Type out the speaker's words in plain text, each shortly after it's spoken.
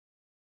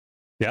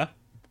Yeah?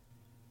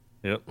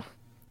 Yep.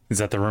 Is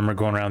that the rumor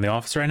going around the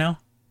office right now?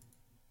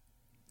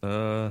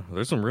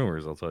 There's some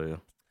rumors, I'll tell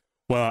you.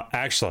 Well,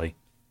 actually,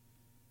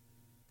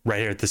 right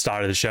here at the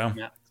start of the show,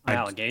 Yeah,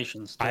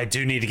 allegations. I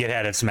do need to get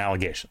ahead of some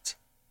allegations.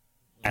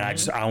 And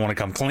I want to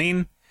come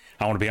clean.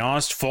 I want to be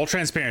honest. Full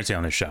transparency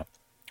on this show.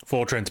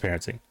 Full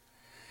transparency.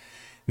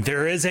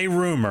 There is a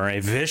rumor, a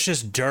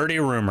vicious, dirty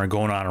rumor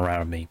going on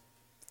around me,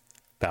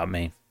 about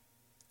me,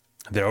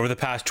 that over the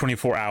past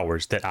 24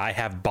 hours that I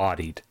have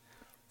bodied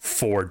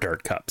 4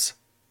 dirt cups.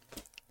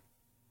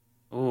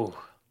 Ooh.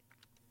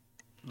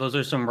 Those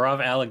are some rough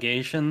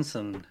allegations,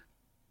 and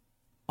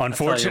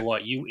Unfortunately,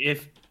 what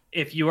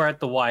if you were at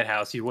the White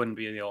House, you wouldn't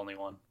be the only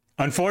one.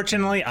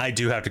 Unfortunately, I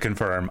do have to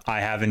confirm I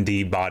have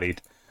indeed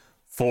bodied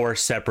 4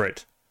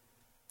 separate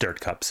dirt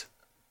cups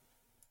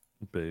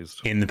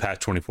Based. in the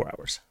past 24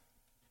 hours.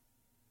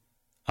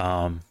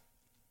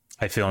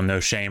 I feel no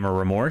shame or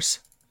remorse,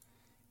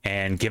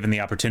 and given the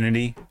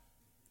opportunity,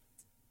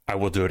 I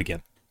will do it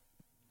again.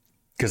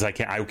 Because I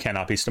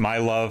cannot be my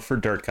love for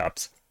dirt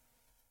cups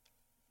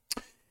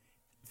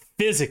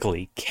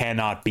physically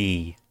cannot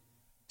be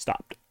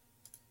stopped.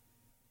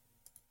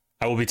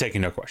 I will be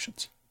taking no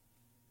questions.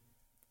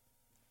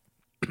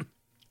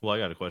 Well, I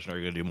got a question. Are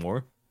you gonna do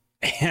more?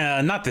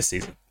 Not this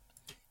season.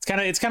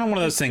 It's kind of one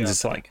of those things.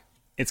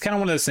 It's kind of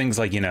one of those things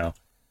like,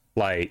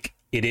 like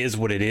it is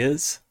what it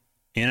is,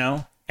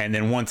 and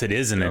then once it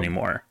isn't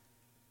anymore,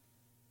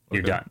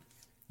 you're done.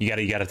 You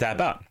gotta tap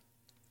out.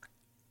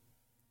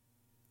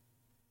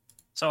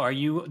 So are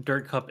you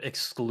Dirt Cup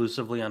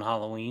exclusively on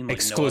Halloween? Like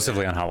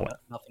Exclusively on Halloween.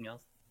 Nothing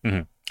else?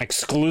 Mm-hmm.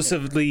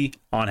 Exclusively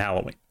on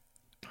Halloween.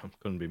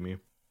 Couldn't be me.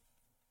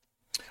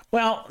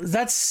 Well,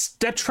 that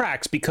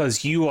tracks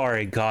because you are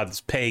a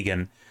god's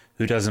pagan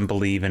who doesn't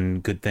believe in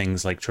good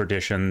things like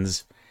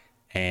traditions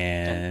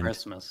and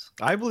Christmas.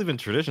 I believe in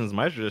traditions.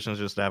 My tradition is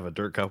just to have a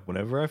dirt cup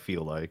whenever I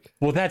feel like.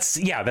 Well, that's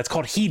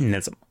called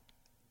hedonism.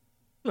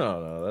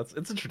 No,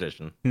 it's a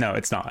tradition. No,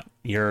 it's not.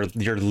 You're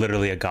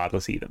literally a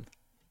godless heathen.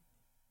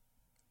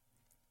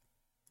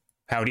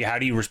 How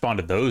do you respond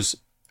to those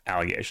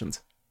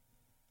allegations?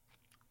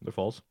 They're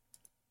false.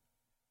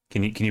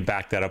 Can you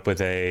back that up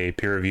with a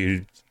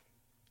peer-reviewed?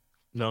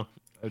 No,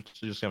 I'm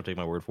just gonna take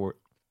my word for it.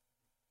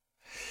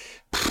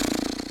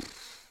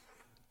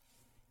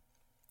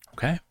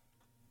 Okay.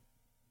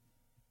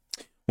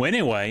 Well,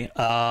 anyway,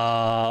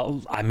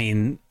 I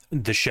mean,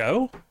 the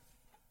show.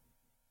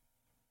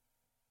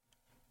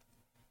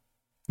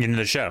 You know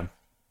the show.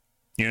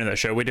 You know that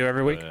show we do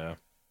every week? Yeah.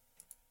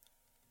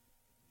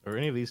 Are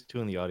any of these two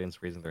in the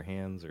audience raising their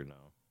hands or no?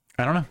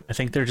 I don't know. I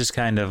think they're just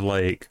kind of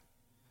like,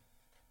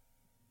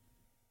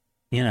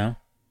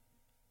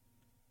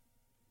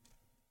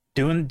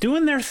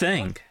 doing their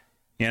thing,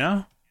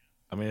 I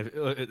mean,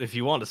 if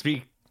you want to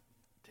speak,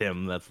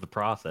 Tim, that's the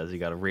process. You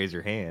got to raise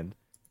your hand.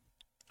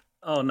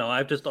 Oh no,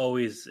 I've just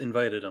always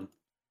invited him.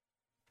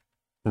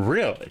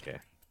 Really? Okay.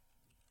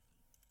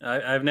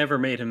 I've never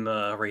made him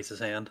raise his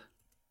hand.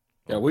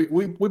 Yeah,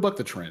 we buck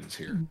the trends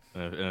here.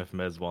 And if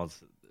Mez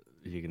wants,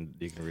 he can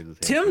raise his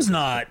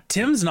hand.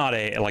 Tim's not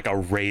a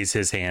raise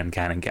his hand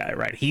kind of guy,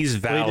 right? He's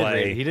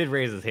valet. He did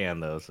raise his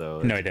hand though,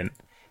 so no, he didn't.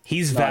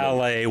 He's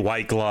valet,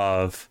 white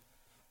glove,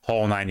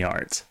 whole 9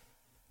 yards.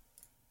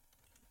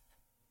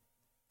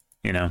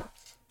 Yeah.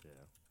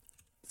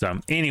 So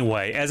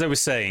anyway, as I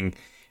was saying,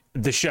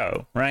 the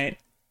show, right?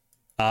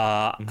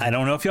 I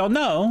don't know if y'all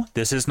know,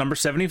 this is number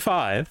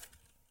 75.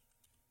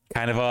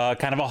 Kind of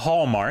a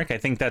hallmark. I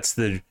think that's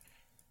the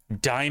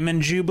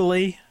Diamond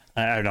Jubilee.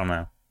 I don't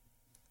know.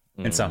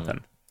 It's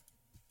something.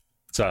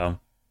 So,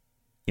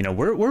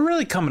 we're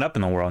really coming up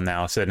in the world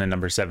now, sitting at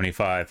number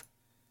 75.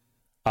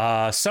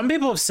 Some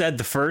people have said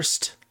the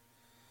first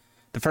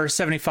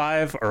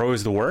 75 are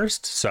always the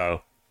worst.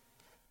 So,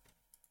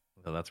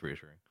 well, that's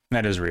reassuring.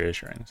 That is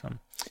reassuring. So,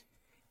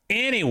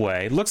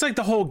 anyway, looks like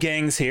the whole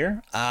gang's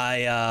here.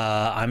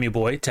 I'm your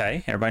boy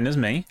Tay. Everybody knows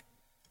me.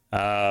 We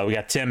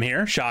got Tim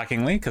here,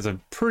 shockingly, because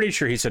I'm pretty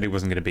sure he said he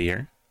wasn't going to be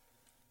here.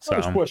 So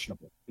That was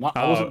questionable.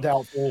 I wasn't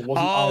doubtful.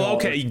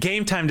 Okay.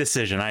 Game time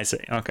decision. I see.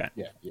 Okay.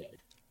 Yeah.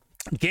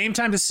 Game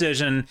time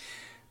decision.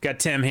 Got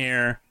Tim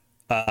here.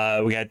 We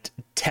got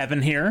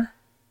Tevin here.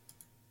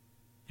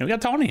 And we got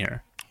Tony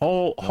here.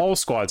 Whole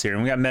squad's here.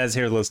 And we got Mez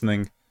here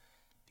listening. If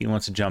he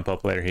wants to jump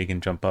up later, he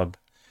can jump up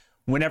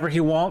whenever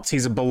he wants.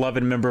 He's a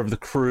beloved member of the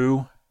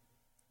crew.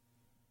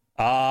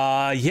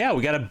 Yeah,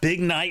 we got a big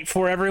night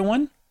for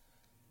everyone.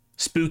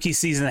 Spooky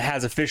season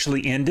has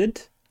officially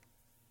ended.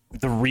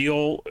 The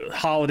real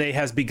holiday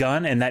has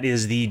begun, and that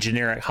is the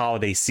generic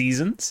holiday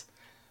seasons,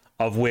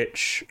 of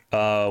which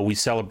we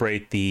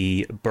celebrate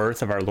the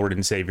birth of our Lord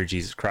and Savior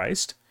Jesus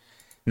Christ.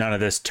 None of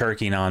this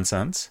turkey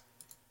nonsense.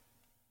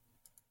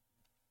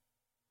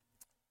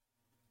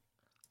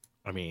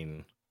 I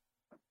mean,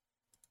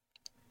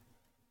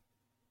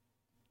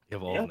 you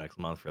have all of next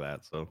month for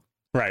that, so.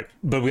 Right,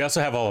 but we also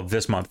have all of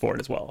this month for it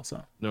as well.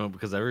 So no,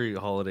 because every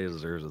holiday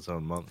deserves its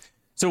own month.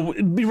 So,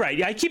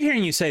 right, I keep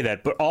hearing you say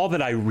that, but all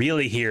that I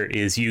really hear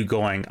is you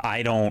going,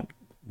 I don't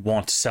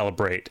want to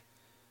celebrate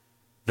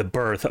the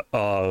birth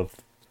of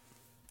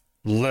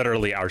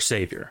literally our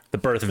Savior, the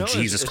birth of No,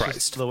 Jesus it's Christ.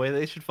 just the way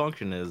they should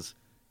function is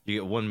you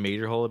get one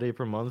major holiday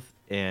per month,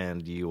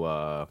 and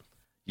you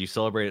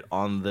celebrate it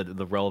on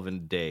the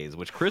relevant days.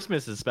 Which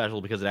Christmas is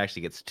special because it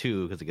actually gets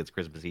two, because it gets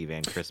Christmas Eve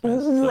and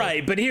Christmas. So.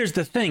 Right, but here's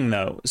the thing,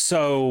 though.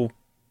 So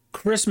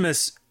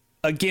Christmas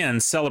again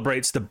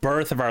celebrates the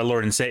birth of our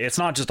Lord and Savior. It's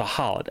not just a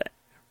holiday,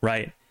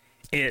 right?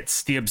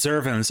 It's the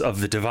observance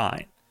of the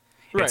divine.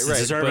 It's the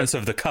observance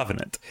of the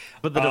covenant.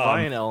 But the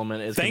divine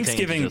element is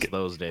Thanksgiving. just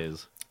those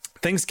days.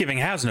 Thanksgiving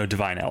has no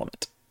divine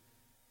element.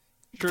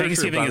 Sure,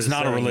 Thanksgiving is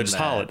not a religious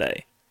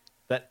holiday.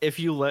 That if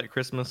you let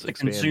Christmas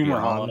expand consumer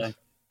beyond, holiday.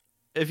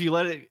 if you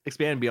let it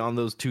expand beyond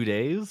those 2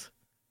 days,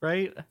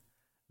 right?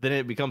 Then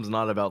it becomes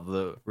not about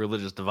the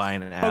religious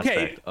divine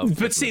aspect of but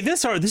Christmas. see,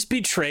 this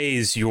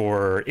betrays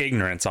your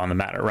ignorance on the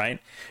matter, right?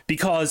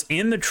 Because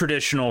in the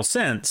traditional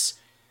sense,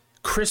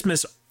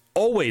 Christmas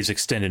always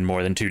extended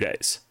more than 2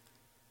 days.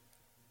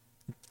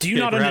 Do you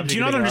not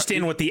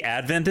understand what the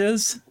Advent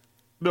is?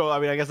 No, I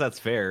mean, I guess that's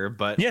fair,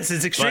 but Yes,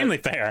 it's extremely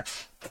fair.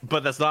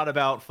 But that's not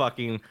about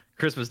fucking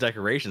Christmas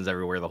decorations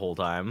everywhere the whole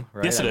time,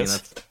 right? Yes, it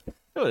is.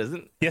 No, it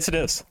isn't. Yes, it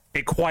is.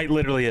 It quite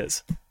literally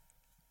is.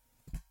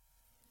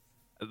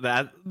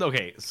 That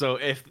okay? So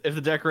if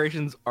the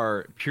decorations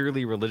are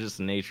purely religious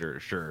in nature,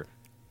 sure,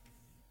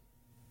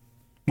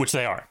 Which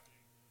they are.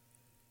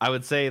 I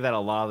would say that a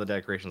lot of the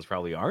decorations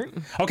probably aren't.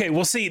 Okay,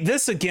 well, see,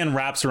 this again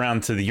wraps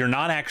around to you're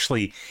not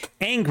actually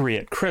angry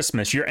at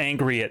Christmas. You're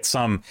angry at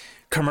some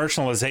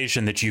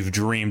commercialization that you've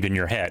dreamed in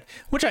your head,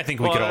 which I think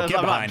we could all get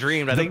behind.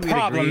 Dreamed. I think the we'd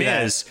problem agree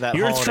is that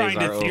you're holidays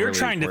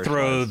trying to are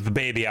throw overly the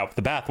baby out with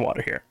the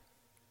bathwater here.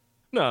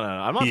 No,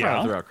 I'm not Yeah.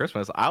 trying to throw out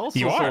Christmas. I also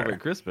You are. celebrate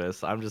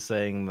Christmas. I'm just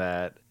saying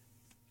that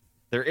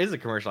there is a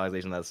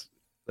commercialization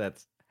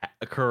that's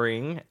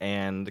occurring,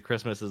 and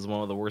Christmas is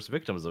one of the worst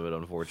victims of it,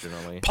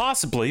 unfortunately.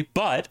 Possibly,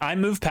 but I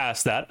moved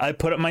past that. I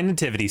put up my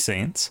nativity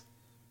scenes,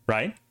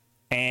 right?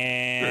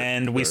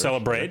 And we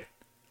celebrate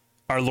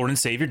our Lord and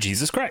Savior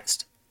Jesus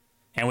Christ.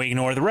 And we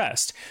ignore the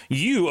rest.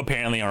 You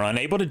apparently are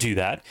unable to do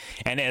that,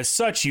 and as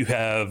such, you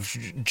have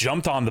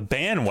jumped on the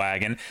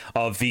bandwagon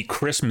of the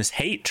Christmas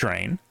hate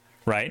train,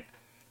 right?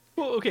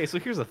 Well, okay, so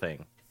here's the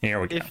thing.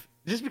 Here we go.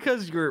 Just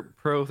because you're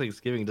pro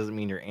Thanksgiving doesn't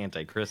mean you're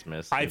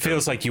anti-Christmas. It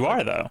feels like you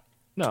are, though.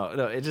 No,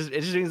 it just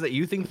means that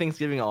you think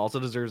Thanksgiving also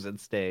deserves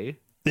its day.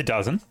 It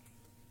doesn't.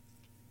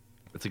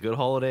 It's a good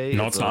holiday.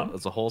 No, it's not.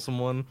 It's a wholesome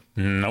one.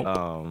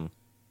 Nope.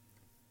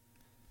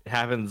 It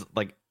happens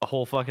like a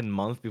whole fucking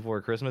month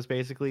before Christmas,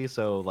 basically.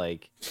 So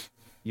like,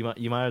 you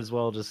might as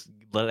well just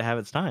let it have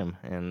its time.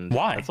 And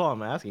why? That's all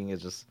I'm asking.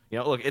 Is just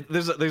look,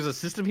 there's a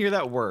system here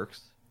that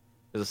works.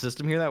 There's a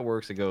system here that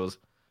works. It goes,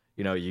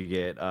 you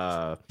get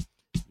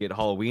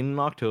Halloween in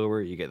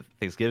October, you get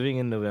Thanksgiving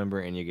in November,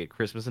 and you get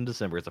Christmas in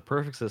December. It's a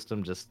perfect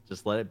system. Just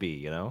let it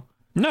be.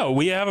 No,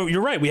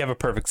 you're right. We have a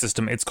perfect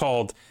system. It's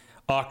called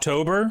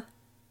October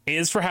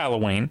is for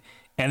Halloween,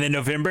 and then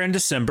November and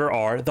December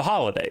are the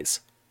holidays.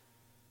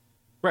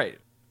 Right.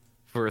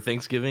 For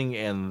Thanksgiving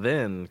and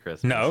then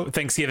Christmas. No,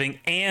 Thanksgiving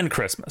and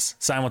Christmas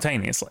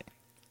simultaneously.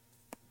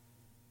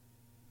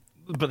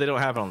 But they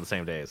don't happen on the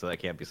same day, so that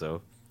can't be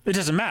so. It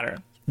doesn't matter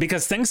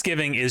because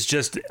Thanksgiving is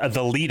just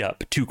the lead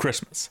up to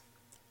Christmas.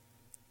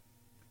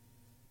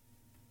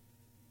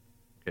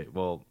 Okay,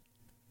 well,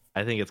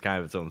 I think it's kind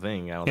of its own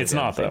thing. I don't think It's they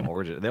have not, the same though.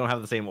 origin. They don't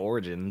have the same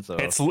origin, so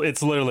It's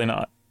literally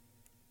not.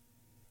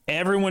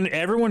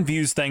 Everyone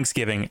views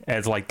Thanksgiving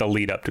as like the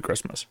lead up to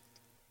Christmas.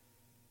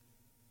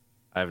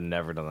 I've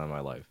never done that in my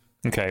life.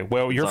 Okay,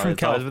 well, you're from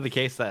It's always California. been the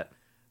case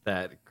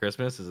that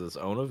Christmas is its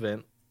own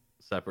event,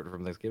 separate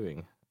from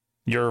Thanksgiving.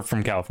 You're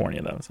from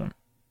California, though, so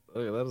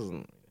Okay, that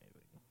doesn't.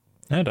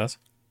 yeah, it does.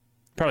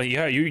 Probably,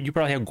 yeah. You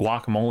probably have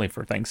guacamole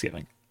for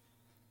Thanksgiving.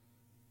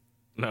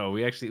 No,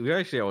 we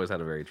actually always had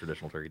a very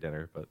traditional turkey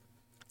dinner, but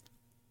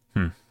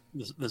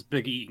This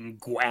big eating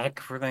guac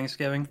for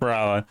Thanksgiving.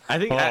 Bro, I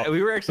think well,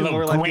 we were actually little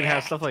more likely to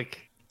have guac. stuff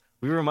like.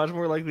 We were much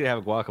more likely to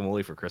have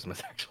guacamole for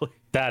Christmas, actually.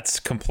 that's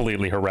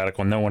completely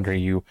heretical. No wonder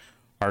you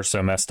are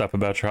so messed up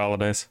about your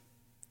holidays.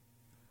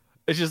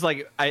 It's just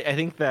like I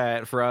think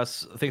that for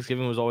us,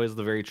 Thanksgiving was always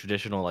the very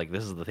traditional, like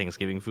this is the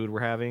Thanksgiving food we're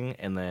having,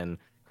 and then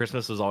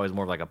Christmas was always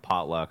more of like a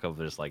potluck of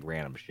just like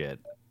random shit,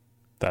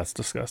 That's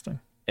disgusting.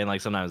 and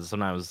like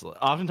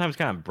oftentimes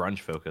kind of brunch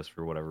focused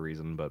for whatever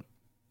reason. But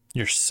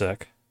You're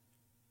sick.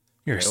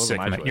 You're a it wasn't sick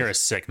my man. choice. You're a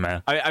sick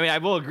man. I mean, I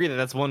will agree that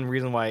that's one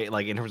reason why,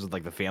 like in terms of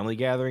like the family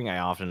gathering, I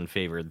often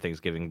favored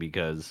Thanksgiving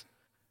because,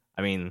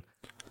 I mean,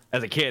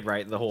 as a kid,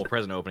 right, the whole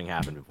present opening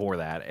happened before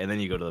that, and then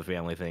you go to the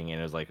family thing, and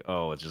it was like,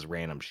 oh, it's just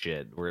random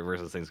shit.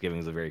 Versus Thanksgiving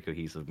is a very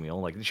cohesive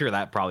meal. Like, sure,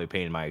 that probably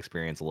painted my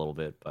experience a little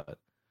bit, but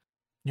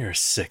You're a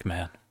sick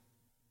man.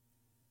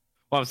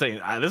 well, I'm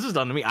saying this is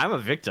done to me. I'm a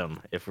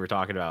victim if we're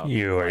talking about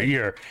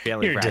You're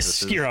family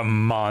practices. you're a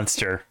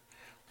monster.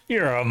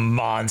 You're a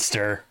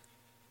monster.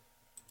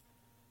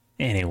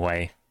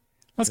 Anyway,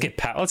 let's get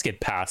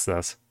past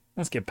this.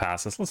 Let's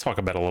talk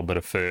about a little bit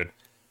of food.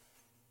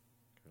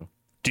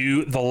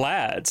 Do the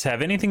lads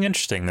have anything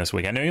interesting this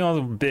week? I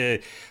know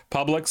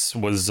Publix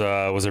was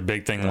their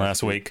big thing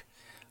last week.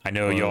 I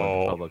know I went to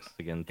y'all. Publix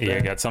again Yeah,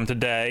 today. got some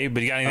today.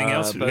 But you got anything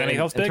else? You But got anything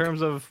else in big?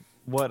 terms of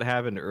what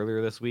happened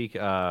earlier this week,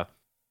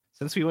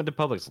 since we went to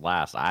Publix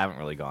last, I haven't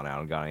really gone out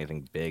and got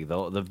anything big.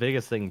 The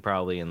biggest thing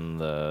probably in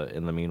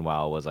the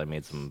meanwhile was I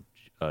made some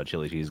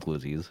chili cheese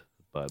glizzies.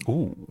 But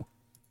Ooh.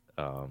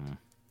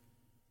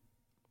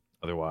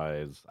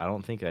 otherwise, I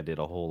don't think I did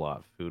a whole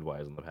lot food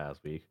wise in the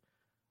past week.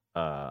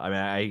 I mean,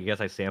 I guess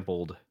I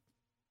sampled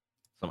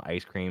some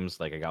ice creams.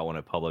 Like I got one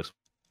at Publix.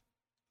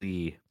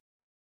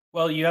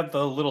 Well, you have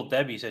the Little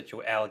Debbie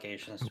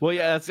allegations. Well,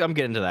 yeah, I'm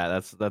getting to that.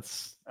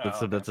 That's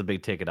okay. that's a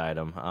big ticket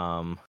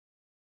item.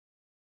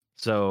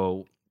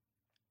 So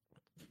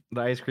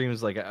the ice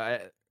creams, like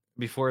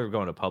before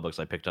going to Publix,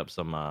 I picked up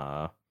some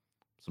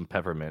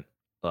peppermint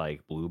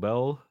like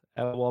Bluebell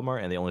at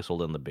Walmart, and they only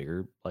sold it in the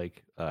bigger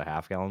like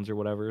half gallons or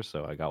whatever.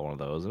 So I got one of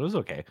those, and it was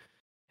okay.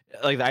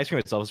 Like the ice cream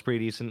itself is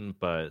pretty decent,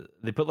 but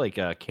they put like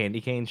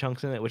candy cane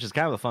chunks in it, which is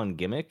kind of a fun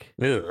gimmick.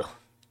 Ugh.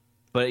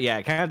 But yeah,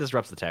 it kind of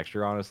disrupts the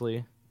texture,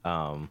 honestly.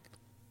 But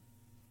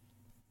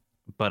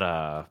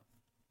I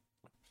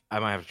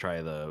might have to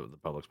try the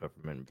Publix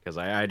peppermint because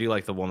I do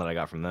like the one that I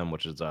got from them,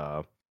 which is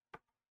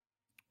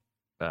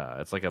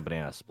it's like a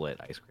banana split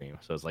ice cream.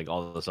 So it's like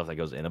all the stuff that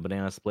goes in a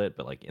banana split,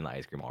 but like in the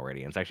ice cream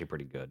already, and it's actually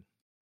pretty good.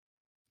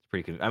 It's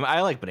pretty good.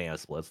 I like banana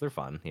splits; they're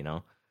fun, you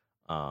know.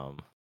 So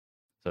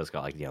it's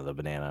got like the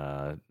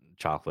banana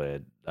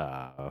chocolate.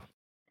 I'm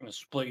gonna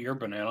split your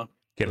banana.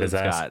 Get his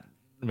It's ass. got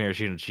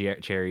maraschino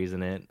cherries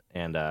in it,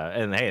 and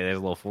hey, there's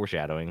a little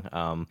foreshadowing.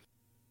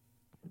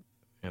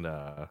 And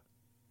I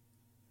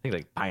think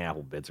like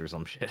pineapple bits or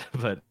some shit.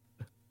 But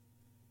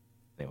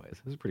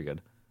anyways, this is pretty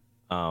good.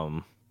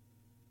 So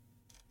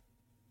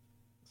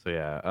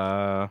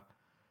yeah,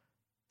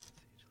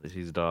 chili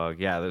cheese dog.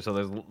 Yeah, there's the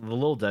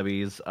Little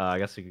Debbie's. I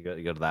guess you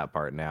could go to that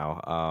part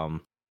now.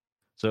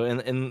 So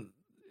in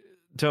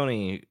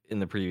Tony in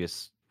the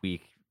previous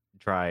week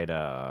tried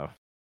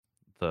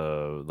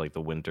the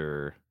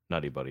winter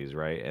Nutty Buddies,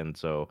 right? And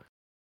so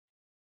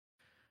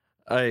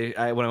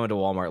I when I went to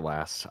Walmart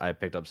last, I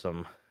picked up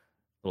some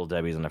Little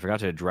Debbie's, and I forgot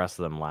to address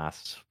them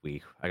last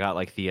week. I got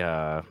like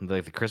the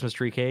Christmas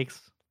tree cakes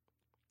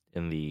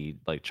in the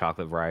like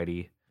chocolate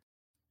variety.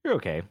 They're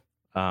okay.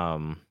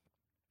 But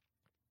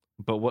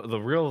what the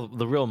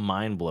real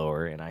mind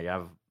blower, and I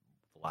have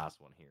the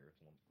last one here.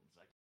 One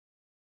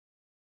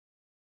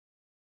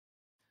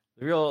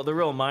second. The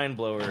real mind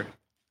blower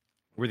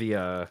were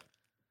the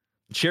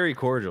cherry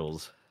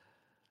cordials,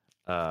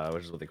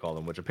 which is what they call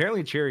them. Which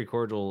apparently cherry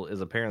cordial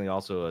is apparently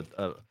also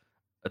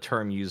a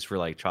term used for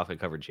like chocolate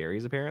covered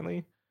cherries,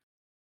 apparently,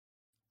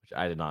 which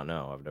I did not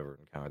know. I've never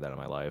encountered that in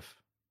my life.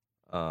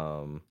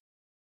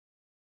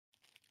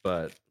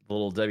 But the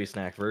Little Debbie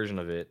snack version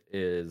of it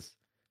is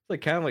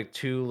like kind of like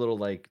two little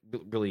like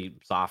really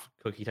soft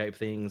cookie type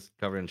things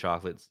covered in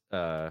chocolates.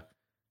 And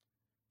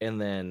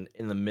then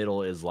in the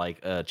middle is like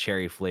a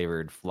cherry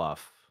flavored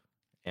fluff.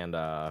 And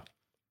I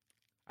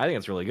think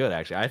it's really good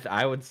actually.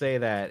 I would say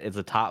that it's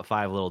a top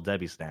 5 Little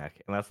Debbie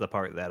snack, and that's the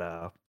part that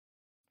I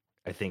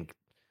think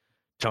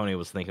Tony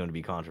was thinking would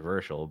be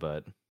controversial,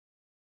 but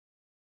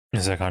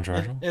Is that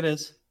controversial? It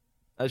is.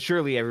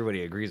 surely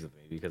everybody agrees with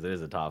me because it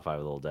is a top 5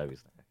 Little Debbie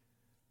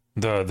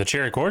snack. The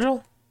cherry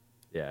cordial?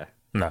 Yeah,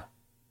 No.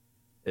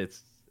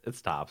 it's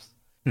tops.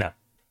 No.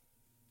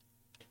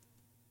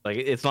 Like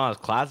it's not as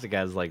classic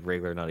as like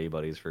regular Nutty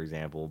Buddies, for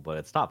example, but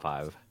it's top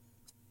 5.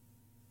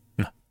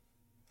 No.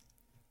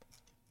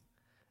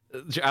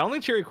 I don't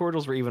think cherry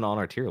cordials were even on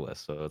our tier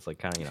list, so it's like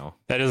kind of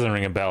That doesn't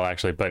ring a bell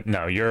actually, but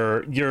no,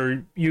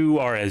 you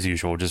are as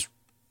usual, just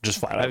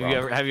flat out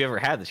wrong. Have you ever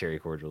had the cherry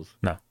cordials?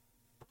 No.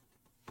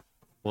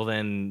 Well,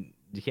 then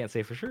you can't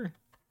say for sure.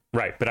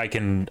 Right, but I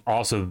can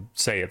also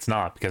say it's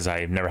not because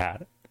I've never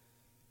had it.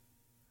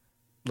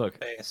 Look,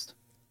 Based.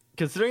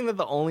 considering that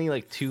the only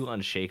like 2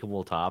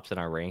 unshakable tops in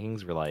our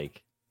rankings were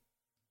like,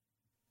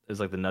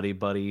 there's like the Nutty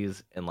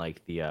Buddies and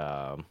like the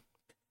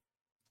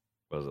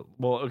what was it?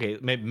 Well, okay,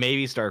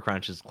 maybe Star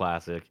Crunch is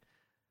classic.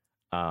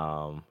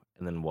 And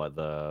then what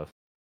the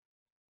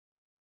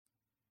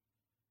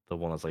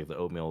one that's like the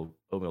oatmeal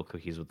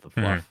cookies with the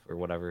fluff or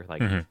whatever,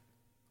 like,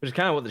 which is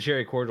kind of what the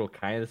cherry cordial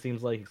kind of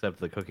seems like, except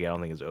the cookie I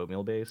don't think is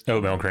oatmeal based.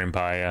 Oatmeal cream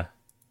pie, yeah.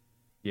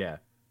 Yeah,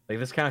 like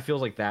this kind of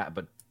feels like that,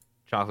 but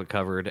chocolate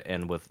covered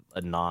and with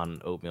a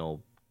non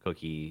oatmeal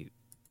cookie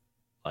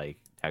like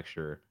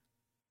texture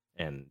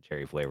and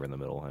cherry flavor in the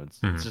middle, and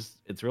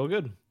it's real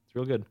good. It's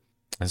real good.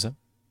 Is it?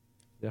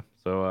 Yeah.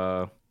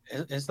 So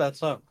Is that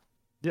so?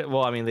 yeah,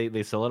 well, I mean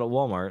they sell it at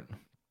Walmart.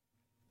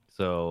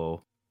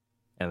 So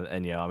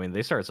and yeah, I mean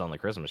they started selling the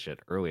Christmas shit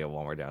early at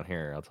Walmart down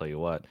here, I'll tell you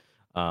what.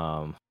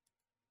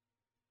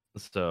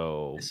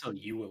 So They sell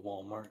you at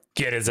Walmart.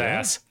 Get his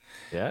ass.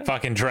 yeah,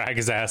 Fucking drag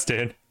his ass,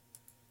 dude.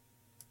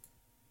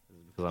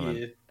 because I'm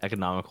an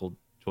economical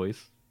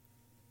choice.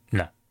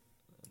 No.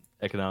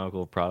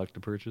 Economical product to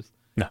purchase.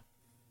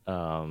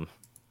 No.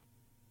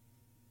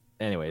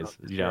 Anyways,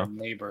 you Your know.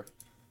 neighbor.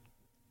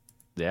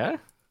 Yeah.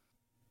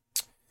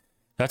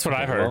 That's what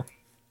I've heard.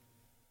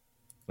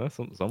 Well,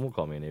 some will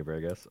call me a neighbor, I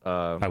guess.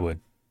 I would.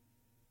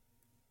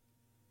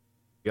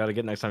 You got to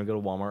get next time you go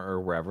to Walmart or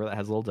wherever that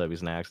has Little Debbie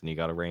snacks, and you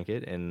got to rank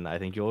it. And I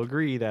think you'll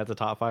agree that's a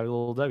top 5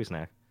 Little Debbie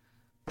snack.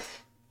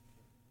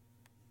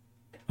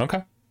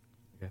 Okay.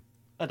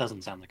 That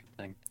doesn't sound like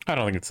a thing. I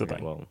don't think it's the Okay,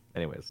 thing. well,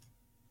 anyways.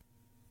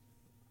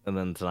 And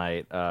then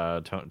tonight,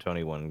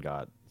 Tony went and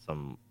got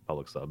some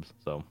Publix subs.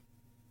 So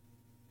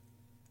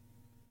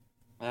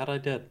That I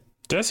did.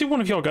 Did I see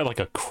one of y'all got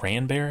like a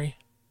cranberry?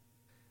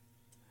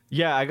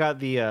 yeah, I got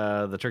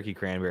the turkey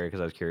cranberry because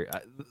I was curious.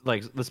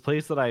 Like this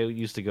place that I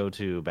used to go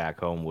to back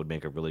home would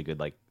make a really good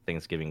like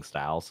Thanksgiving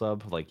style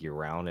sub like year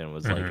round, and it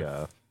was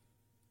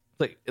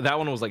like that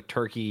one was like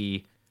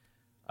turkey.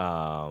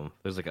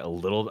 There's like a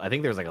little. I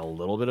think there's like a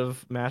little bit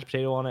of mashed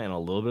potato on it and a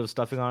little bit of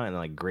stuffing on it, and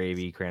like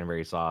gravy,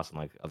 cranberry sauce, and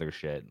like other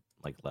shit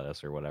like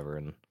lettuce or whatever.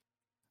 And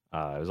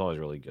it was always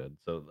really good.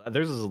 So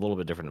theirs is a little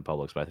bit different at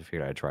Publix, but I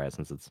figured I'd try it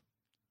since it's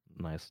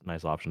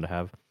nice option to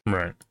have.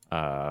 Right.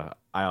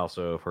 I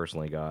also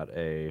personally got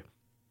a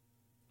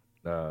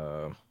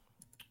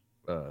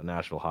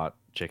Nashville hot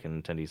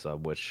chicken tendy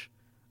sub, which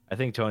I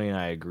think Tony and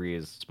I agree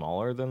is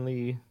smaller than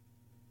the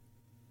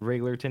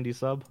regular tendy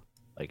sub,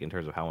 like in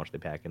terms of how much they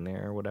pack in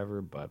there or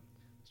whatever, but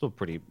still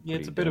pretty Yeah,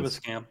 it's a bit of a dense.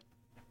 scam.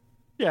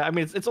 Yeah, I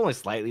mean it's only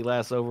slightly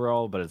less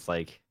overall, but it's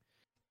like,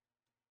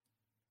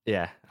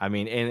 yeah, I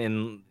mean,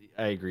 and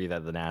I agree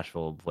that the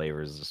Nashville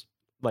flavor is just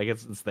like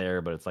it's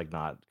there, but it's like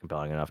not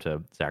compelling enough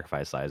to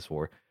sacrifice size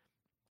for.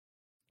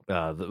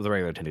 The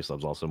regular tendy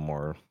sub's also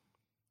more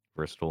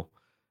versatile.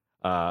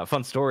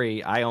 Fun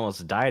story, I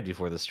almost died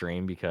before the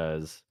stream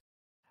because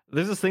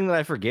there's this thing that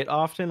I forget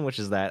often, which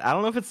is that I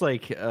don't know if it's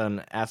like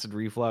an acid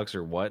reflux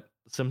or what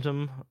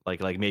symptom,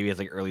 like maybe it's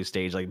like early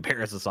stage like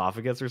Barrett's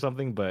esophagus or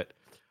something, but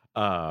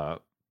I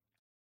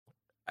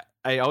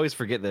always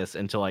forget this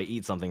until I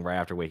eat something right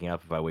after waking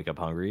up if I wake up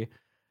hungry.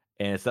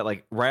 And it's that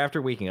like right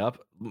after waking up,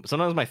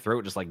 sometimes my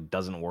throat just like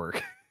doesn't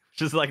work.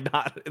 Just like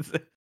not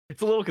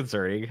it's a little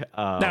concerning.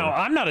 Now,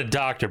 I'm not a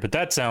doctor, but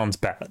that sounds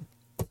bad.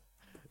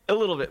 A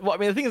little bit. Well, I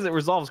mean, the thing is, it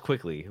resolves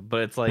quickly,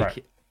 but it's like,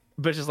 Right.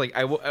 but it's just like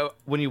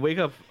when you wake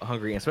up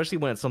hungry, especially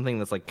when it's something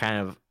that's like kind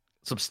of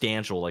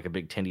substantial, like a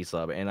big tendy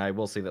sub. And I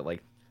will say that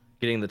like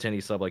getting the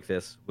tendy sub like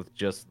this with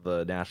just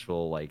the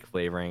Nashville like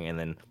flavoring, and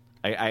then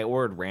I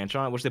ordered ranch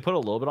on it, which they put a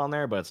little bit on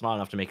there, but it's not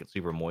enough to make it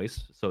super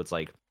moist. So it's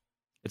like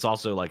it's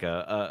also like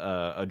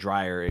a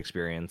drier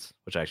experience,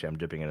 which actually I'm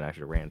dipping in an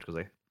extra ranch because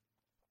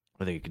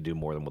I think it could do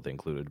more than what they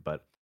included,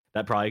 but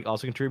that probably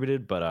also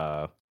contributed.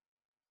 But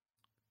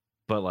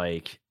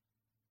like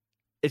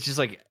it's just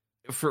like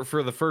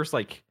for the first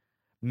like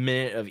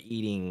minute of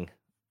eating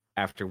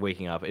after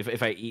waking up,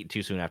 if I eat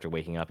too soon after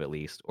waking up at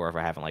least, or if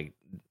I haven't like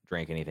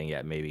drank anything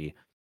yet, maybe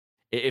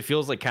it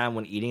feels like kind of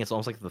when eating, it's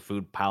almost like the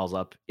food piles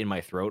up in my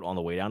throat on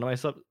the way down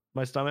to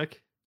my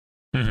stomach.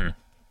 Mm-hmm.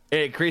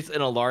 It creates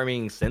an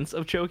alarming sense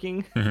of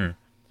choking. Mm-hmm.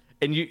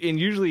 And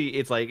usually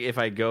it's like if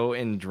I go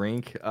and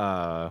drink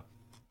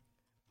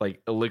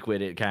like a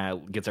liquid, it kind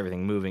of gets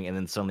everything moving, and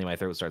then suddenly my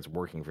throat starts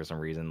working for some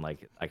reason.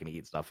 Like I can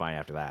eat stuff fine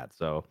after that.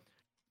 So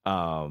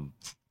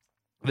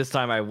this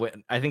time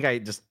I think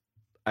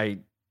I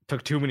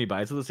took too many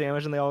bites of the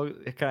sandwich, and they all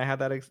kind of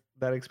had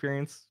that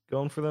experience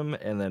going for them.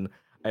 And then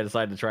I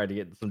decided to try to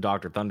get some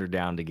Dr. Thunder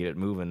down to get it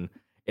moving.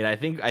 And I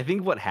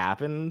think what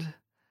happened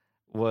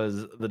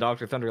was the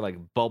Dr. Thunder like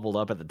bubbled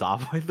up at the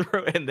top of my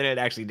throat, and then it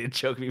actually did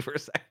choke me for a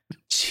second.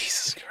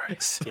 Jesus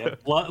Christ. Yeah,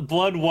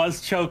 blood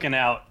was choking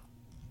out.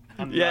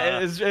 Yeah,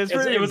 it's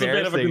pretty it was a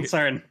bit of a embarrassing.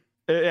 concern.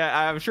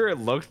 Yeah, I'm sure it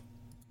looked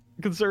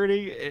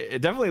concerning.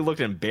 It definitely looked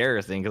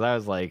embarrassing because I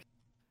was like,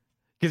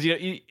 because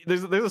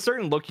there's a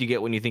certain look you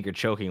get when you think you're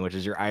choking, which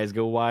is your eyes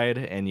go wide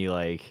and you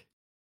like.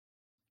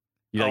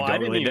 I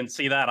didn't even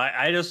see that.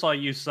 I just saw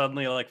you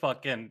suddenly like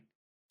fucking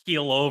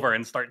keel over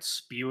and start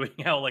spewing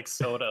out like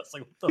soda. It's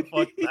like, what the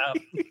fuck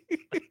happened?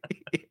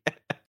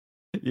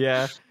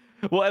 Yeah.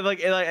 Well, and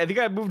I think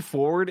I moved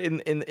forward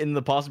in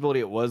the possibility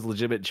it was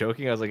legitimate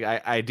choking. I was like,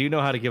 I do know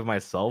how to give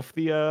myself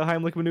the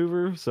Heimlich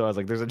maneuver, so I was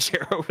like, there's a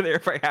chair over there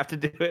if I have to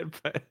do it.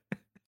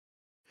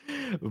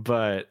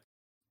 But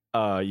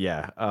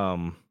yeah,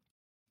 it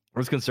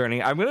was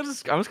concerning. I'm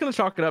just gonna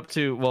chalk it up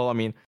to, well, I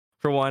mean,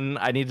 for one,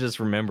 I need to just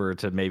remember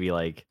to maybe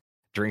like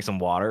drink some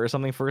water or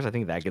something first. I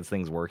think that gets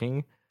things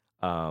working.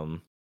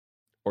 Or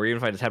even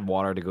if I just had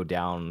water to go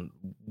down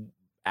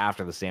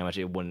after the sandwich,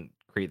 it wouldn't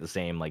create the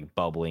same like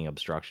bubbling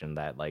obstruction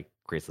that like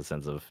creates the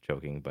sense of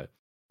choking. But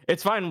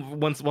it's fine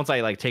once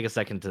I like take a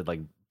second to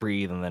like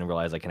breathe and then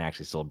realize I can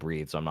actually still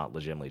breathe, so I'm not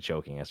legitimately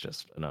choking. It's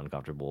just an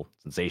uncomfortable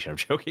sensation of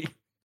choking.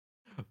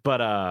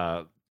 But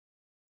I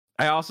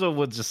also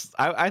would just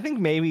I think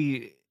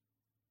maybe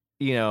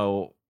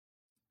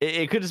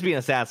it could just be an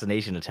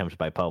assassination attempt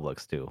by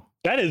Publix too.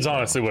 That is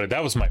honestly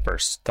that was my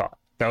first thought.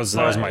 That was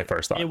my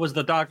first thought. It was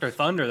the Dr.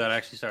 Thunder that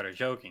actually started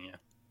choking you.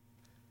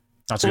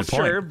 That's a good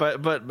point. Sure,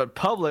 but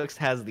Publix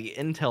has the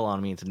intel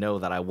on me to know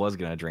that I was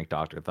gonna drink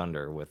Dr.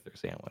 Thunder with their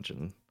sandwich,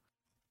 and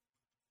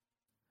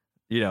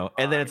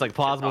and then it's like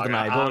plausible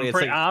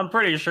deniability. I'm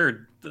pretty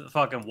sure the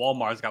fucking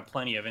Walmart's got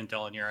plenty of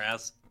intel in your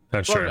ass.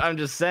 That's well, true. I'm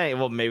just saying.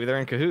 Well, maybe they're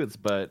in cahoots,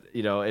 but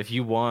if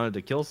you wanted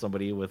to kill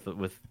somebody with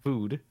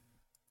food,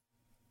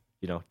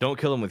 don't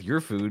kill them with your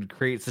food.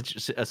 Create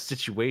such a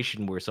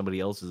situation where somebody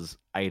else's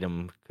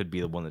item could be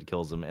the one that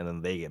kills them, and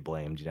then they get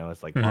blamed.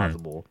 It's like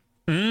plausible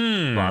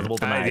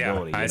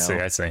deniability. I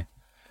see.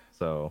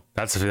 So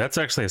that's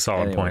actually a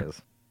solid point.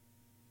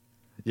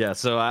 Yeah.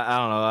 So I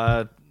don't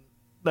know.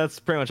 That's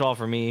pretty much all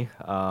for me.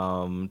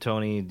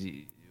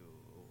 Tony,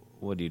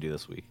 what do you do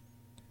this week?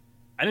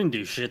 I didn't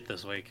do shit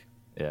this week.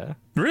 Yeah.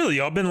 Really,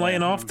 y'all been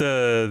laying off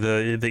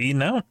the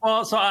eating out?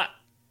 Well, so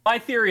my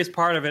theory is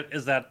part of it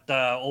is that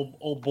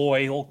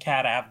old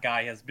cat app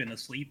guy has been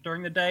asleep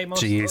during the day.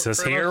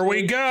 Jesus, here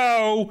we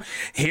go.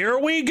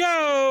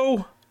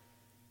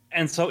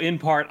 And so, in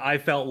part, I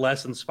felt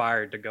less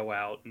inspired to go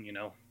out and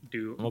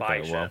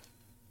buy shit. Well,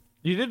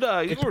 you did.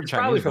 You were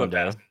Chinese one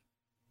day.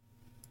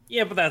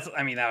 Yeah, but that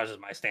was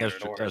just my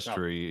standard order. That's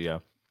true. Yeah.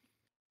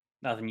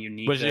 Nothing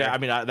unique. But yeah, I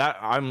mean,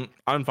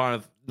 I'm fine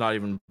with not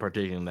even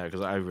partaking in that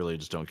because I really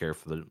just don't care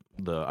for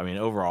the. I mean,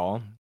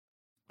 overall,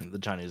 the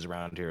Chinese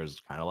around here has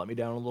kind of let me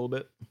down a little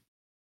bit.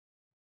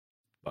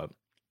 But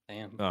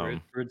damn,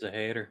 Bird's a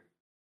hater.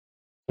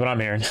 What I'm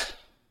hearing.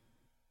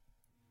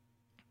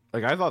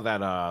 Like I thought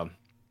that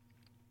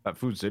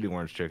Food City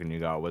orange chicken you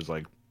got was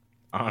like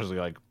honestly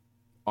like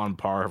on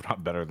par, if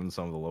not better than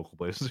some of the local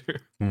places here.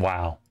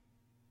 Wow,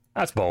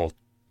 that's bold.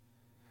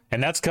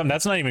 And that's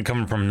not even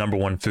coming from number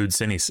one food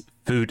city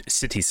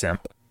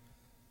simp.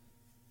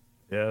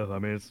 Yeah, I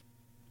mean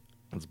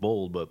it's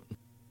bold, but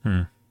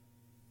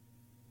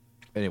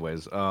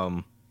anyways,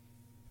 well,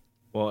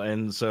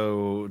 and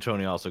so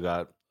Tony also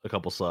got a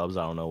couple subs.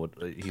 I don't know what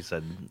he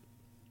said.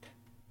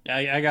 Yeah,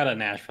 I got a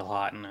Nashville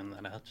hot and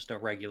then just a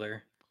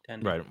regular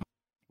 10. Right,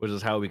 which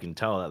is how we can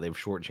tell that they've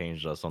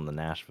shortchanged us on the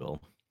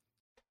Nashville.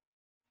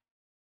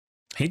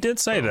 He did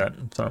say that.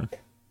 So.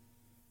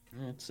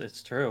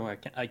 It's true.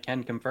 I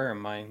can confirm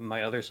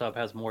my other sub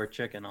has more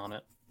chicken on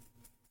it.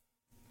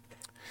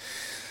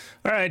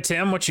 All right,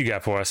 Tim, what you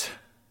got for us?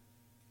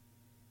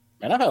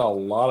 Man, I've had a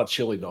lot of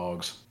chili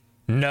dogs.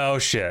 No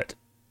shit.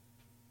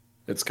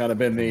 It's kind of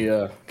been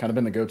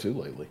the go-to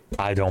lately.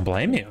 I don't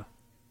blame you.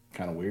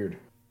 Kind of weird.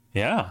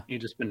 Yeah. You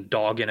just been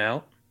dogging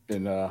out.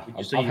 And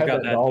I've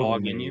got that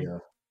dog in you.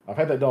 I've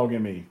had that dog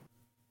in me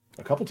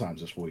a couple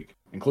times this week,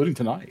 including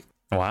tonight.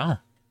 Wow.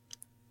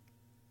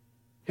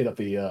 Hit up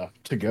the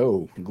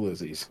to-go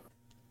glizzies.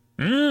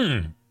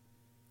 I'm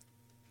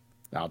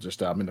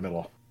in the middle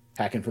of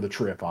hacking for the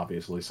trip,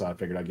 obviously, so I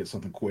figured I'd get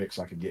something quick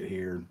so I could get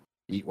here and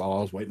eat while I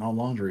was waiting on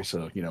laundry.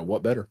 So,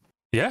 what better?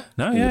 Yeah.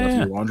 No,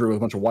 yeah. Laundry with a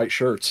bunch of white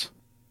shirts.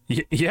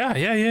 Yeah.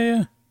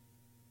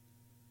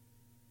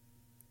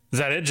 Is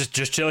that it?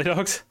 Just chili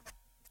dogs?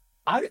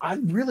 I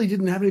really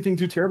didn't have anything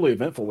too terribly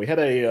eventful. We had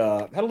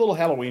a little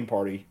Halloween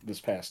party this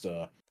past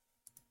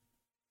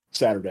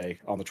Saturday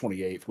on the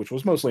 28th, which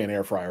was mostly an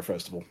air fryer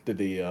festival.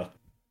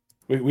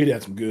 We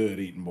had some good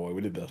eating, boy.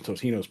 We did the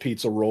Totino's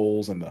pizza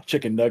rolls and the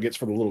chicken nuggets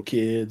for the little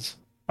kids.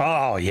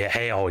 Oh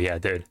yeah,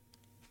 dude.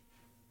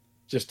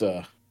 Just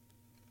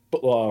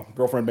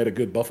girlfriend made a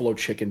good buffalo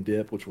chicken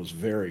dip, which was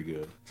very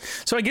good.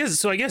 So I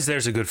guess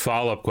there's a good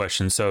follow-up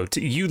question. So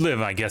you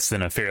live, I guess,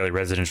 in a fairly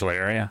residential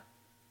area.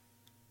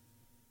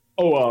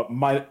 Oh,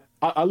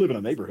 I live in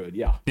a neighborhood.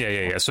 Yeah.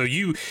 Yeah. So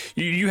you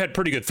had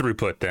pretty good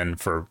throughput then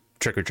for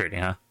trick or treating,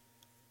 huh?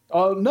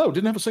 No,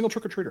 didn't have a single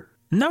trick or treater.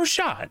 No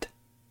shot.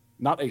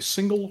 Not a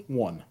single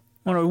one.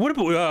 Oh, no, what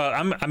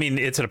about? I mean,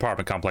 it's an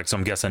apartment complex, so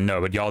I'm guessing no.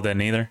 But y'all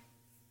didn't either.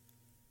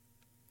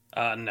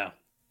 No.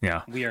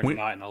 Yeah, we are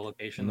not in a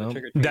location. No.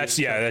 That's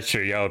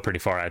true. Y'all are pretty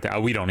far out there.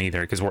 We don't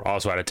either because we're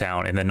also out of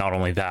town, and then not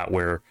only that,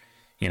 we're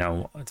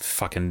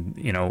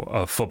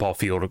a football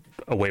field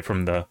away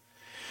from the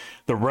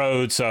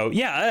road. So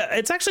yeah,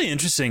 it's actually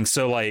interesting.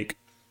 So like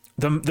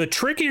the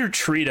trick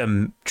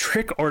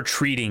or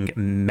treating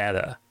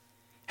meta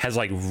has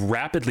like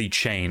rapidly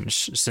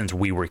changed since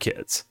we were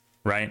kids,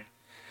 right?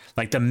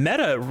 Like the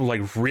meta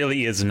like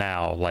really is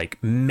now like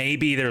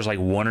maybe there's like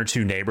one or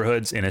two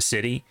neighborhoods in a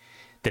city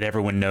that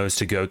everyone knows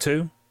to go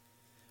to,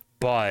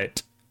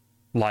 but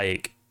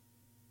like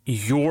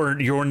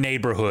your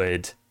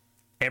neighborhood,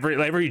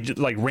 every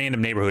like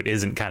random neighborhood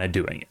isn't kind of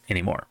doing it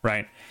anymore,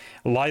 right?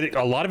 A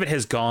lot of it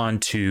has gone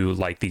to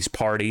like these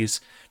parties,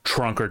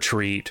 trunk or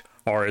treat,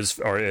 or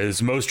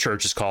as most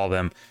churches call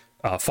them,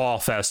 fall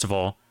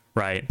festival,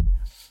 right?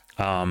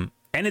 And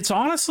it's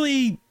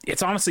honestly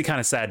kind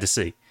of sad to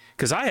see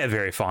because I have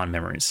very fond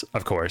memories,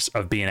 of course,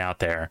 of being out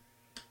there,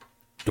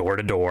 door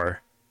to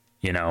door,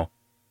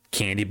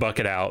 candy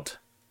bucket out,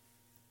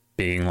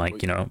 being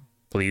like,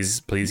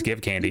 please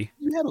give candy.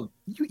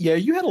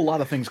 You had a lot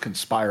of things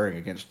conspiring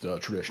against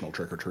traditional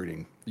trick or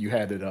treating. You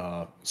had it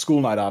school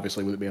night,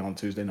 obviously, with it being on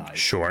Tuesday night.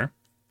 Sure.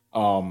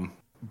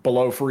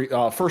 Below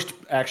first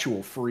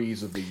actual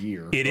freeze of the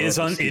year. It is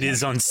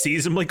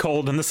unseasonably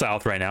cold in the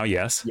South right now.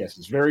 Yes,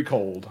 it's very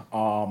cold.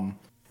 And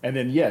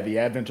then the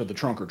advent of the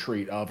trunk or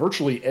treat.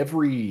 Virtually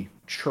every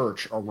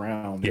church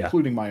around,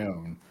 including my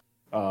own,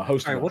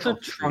 hosted. All right, what's a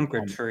trunk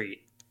or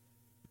treat?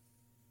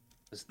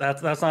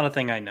 That's not a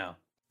thing I know.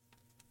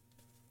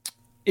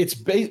 It's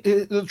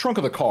the trunk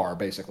of the car,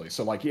 basically.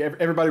 So like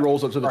everybody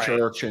rolls up to the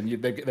church, and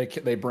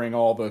they bring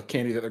all the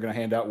candy that they're going to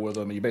hand out with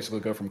them, and you basically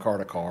go from car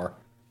to car.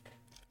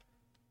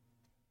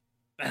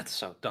 That's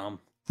so dumb.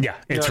 Yeah,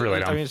 it's really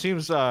dumb. I mean, it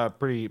seems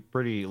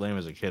pretty lame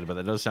as a kid, but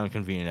that does sound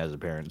convenient as a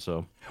parent.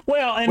 So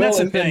that's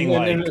the thing.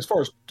 And as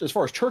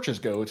far as churches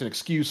go, it's an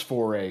excuse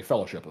for a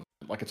fellowship event.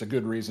 Like it's a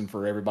good reason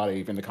for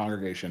everybody in the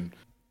congregation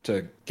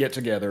to get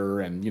together,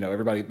 and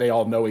everybody, they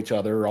all know each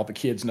other. All the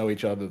kids know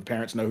each other. The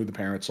parents know who the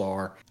parents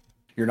are.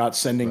 You're not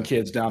sending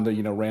kids down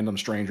to random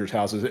strangers'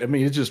 houses. I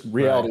mean, it's just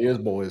reality is,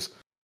 boys.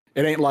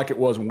 It ain't like it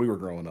was when we were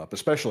growing up,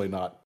 especially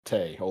not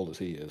Tay, old as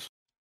he is.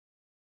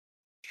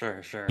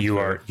 Sure. You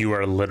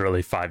are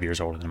literally 5 years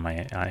older than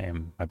I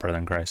am, my brother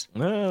in Christ.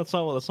 No, that's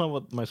not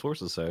what my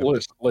sources say.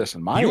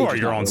 Listen, you are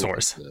your own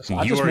source.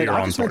 You are your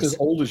own source. As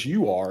old as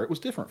you are, it was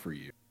different for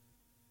you.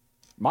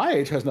 My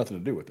age has nothing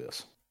to do with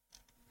this.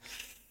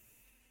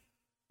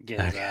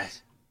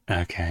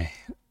 Okay.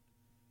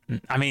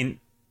 I mean,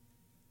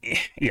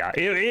 yeah,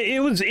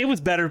 it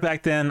was better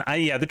back then.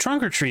 The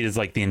trunk or treat is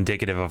like the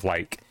indicative of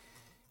like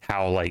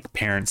how like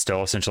parents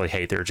still essentially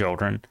hate their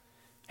children.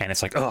 And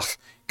it's like, oh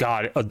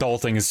God,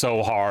 adulting is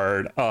so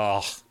hard.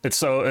 Oh, it's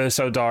so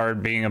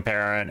hard being a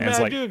parent. And it's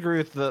I like, do agree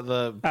with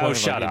the point of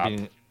shut up.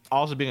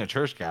 Also being a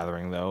church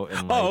gathering though.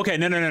 And okay,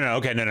 no.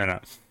 Okay, no.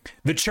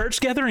 The church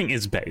gathering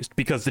is based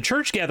because the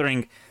church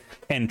gathering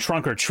and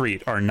trunk or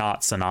treat are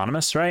not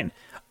synonymous, right?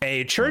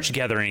 A church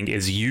gathering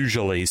is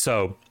usually,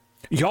 so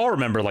y'all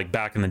remember like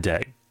back in the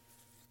day,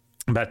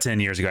 about 10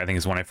 years ago, I think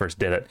is when I first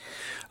did it.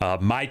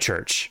 My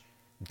church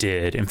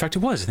did, in fact, I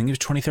think it was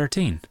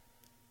 2013.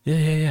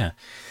 Yeah.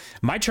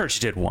 My church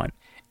did one.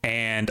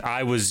 And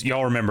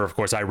y'all remember, of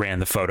course, I ran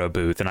the photo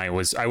booth, and I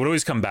would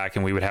always come back,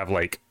 and we would have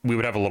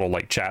a little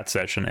like chat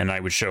session, and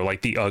I would show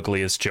like the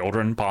ugliest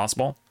children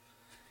possible.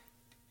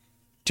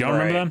 Do y'all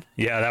remember that?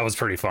 Yeah, that was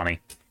pretty funny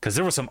because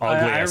there was some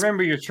ugly. I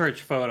remember your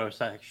church photo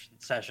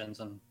sessions,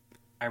 and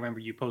I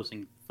remember you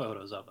posting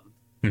photos of them.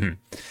 Mm-hmm.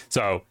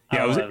 So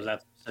yeah, it was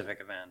that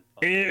specific event.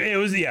 It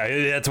was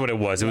that's what it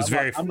was. It was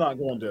I'm not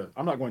going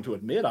to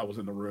admit I was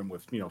in the room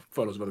with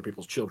photos of other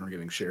people's children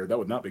getting shared. That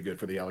would not be good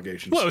for the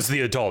allegations. Well, it was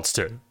the adults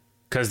too,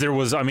 because there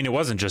was. I mean, it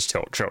wasn't just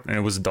children;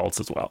 it was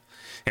adults as well,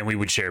 and we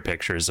would share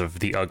pictures of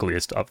the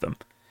ugliest of them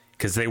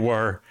because they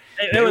were.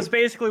 It was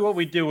basically what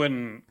we do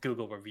in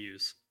Google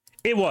reviews.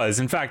 It was,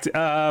 in fact.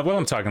 While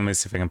I'm talking, let me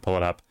see if I can pull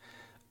it up.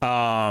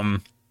 I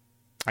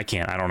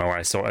can't. I don't know where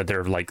I saw it.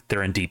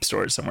 They're in deep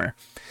storage somewhere.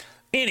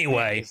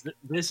 Anyway,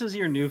 this is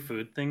your new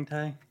food thing,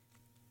 Ty.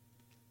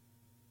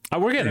 Oh,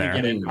 we're getting there.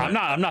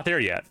 I'm not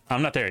there yet.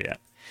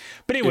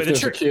 But anyway, if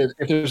there's a kid,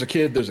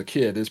 there's a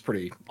kid. Is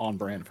pretty on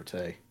brand for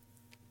Tay.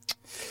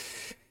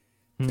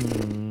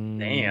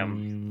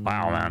 Damn.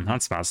 Wow, man,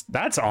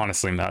 that's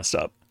honestly messed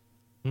up.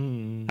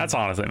 That's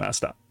honestly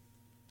messed up.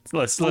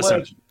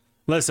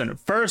 Listen.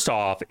 First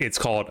off, it's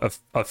called a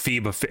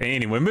FIBA.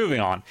 Anyway, moving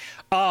on.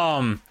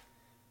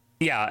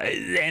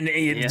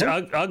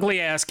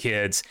 Ugly ass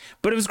kids,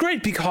 but it was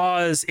great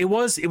because it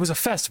was a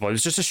festival. It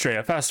was just a straight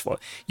up festival.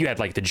 You had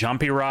like the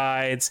jumpy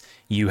rides.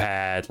 You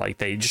had like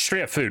just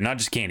straight up food, not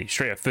just candy,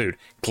 straight up food.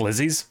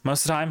 Glizzies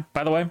most of the time,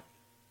 by the way.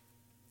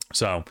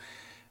 So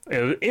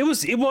it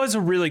was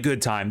a really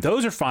good time.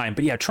 Those are fine,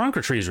 but yeah, trunk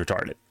or treat is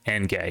retarded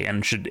and gay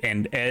and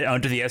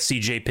under the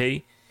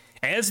SCJP.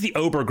 As the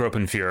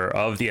Obergruppenführer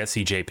of the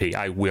SCJP,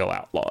 I will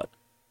outlaw it.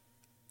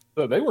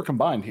 So they were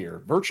combined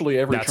here. Virtually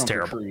every trunk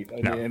or treat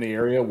in the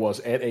area was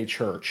at a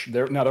church.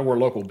 There were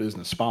local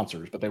business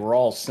sponsors, but they were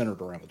all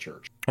centered around the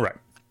church. Right.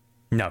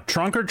 No,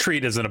 trunk or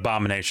treat is an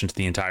abomination to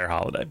the entire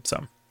holiday.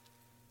 So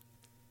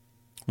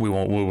we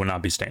will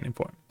not be standing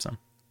for it.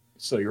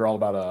 So you're all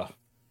about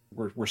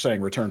we're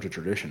saying return to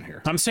tradition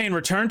here. I'm saying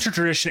return to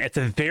tradition. At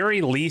the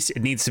very least,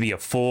 it needs to be a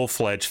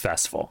full-fledged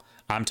festival.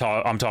 I'm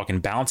talking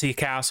bounty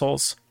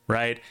castles,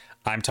 right?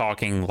 I'm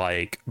talking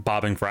like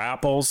bobbing for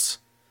apples.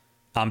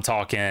 I'm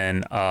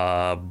talking,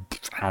 I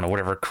don't know,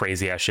 whatever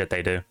crazy ass shit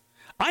they do.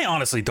 I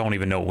honestly don't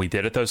even know what we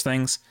did at those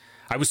things.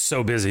 I was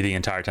so busy the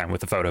entire time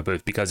with the photo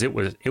booth because it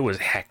was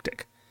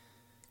hectic.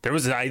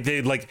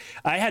 I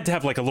had to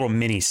have like a little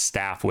mini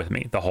staff with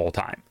me the whole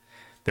time.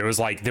 There was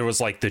like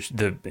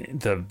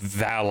the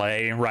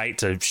valet, right,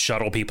 to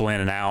shuttle people in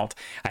and out.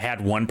 I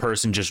had one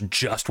person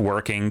just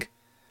working,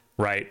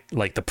 right,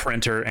 like the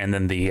printer, and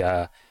then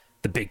the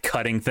big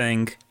cutting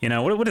thing.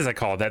 What is that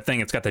called? That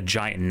thing? It's got the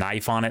giant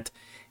knife on it.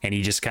 And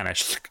you just kind of,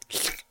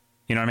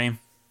 you know what I mean?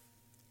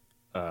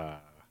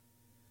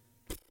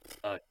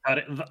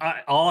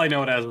 All I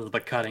know it as is the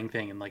cutting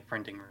thing in like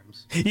printing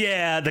rooms.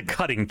 Yeah, the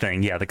cutting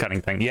thing.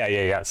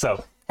 Yeah.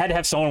 So had to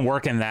have someone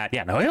working that.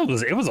 Yeah, no, it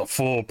was a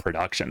full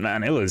production,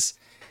 man. It was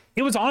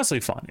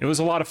honestly fun. It was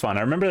a lot of fun.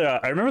 I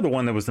remember the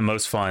one that was the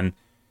most fun.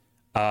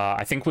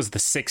 I think was the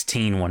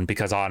 16 one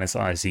because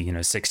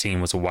honestly, 16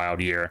 was a wild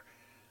year.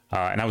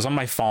 And I was on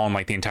my phone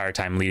like the entire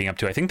time leading up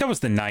to. I think that was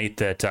the night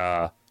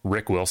that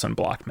Rick Wilson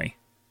blocked me.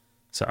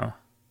 So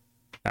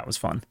that was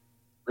fun.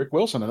 Rick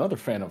Wilson, another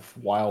fan of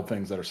wild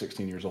things that are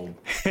 16 years old.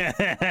 Get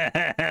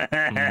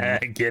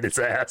his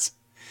ass.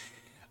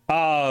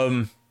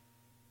 Yeah.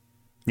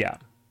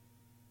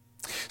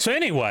 So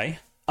anyway,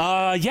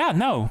 yeah,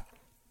 no.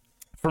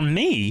 For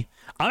me,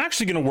 I'm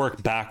actually going to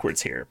work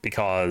backwards here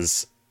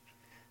because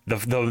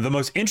the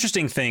most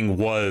interesting thing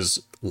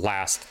was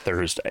last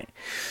Thursday.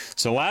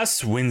 So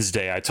last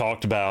Wednesday, I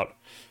talked about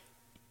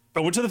I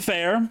went to the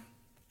fair.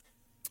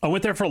 I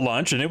went there for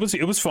lunch, and it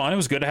was fun. It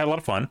was good. I had a lot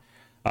of fun.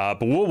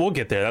 But we'll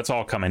get there. That's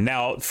all coming.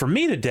 Now, for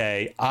me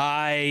today,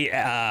 I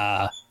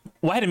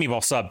had a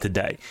meatball sub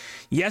today.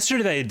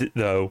 Yesterday,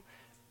 though,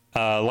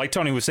 like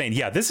Tony was saying,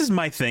 yeah, this is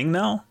my thing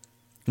now.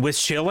 With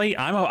chili,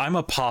 I'm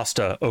a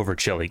pasta over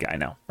chili guy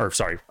now. Or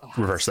sorry,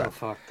 reverse that.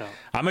 Fucked up.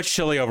 I'm a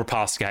chili over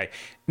pasta guy.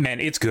 Man,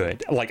 it's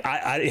good. Like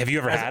I have you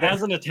ever had it?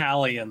 As an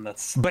Italian,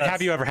 that's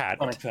have you ever had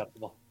it?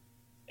 Unacceptable.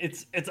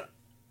 It's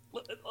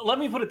let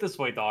me put it this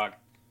way, dog.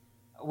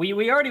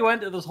 We already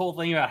went to this whole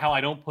thing about how I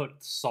don't put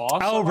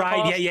sauce. Oh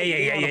right,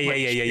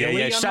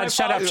 yeah.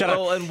 Shut up. I don't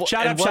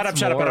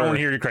want to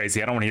hear you crazy.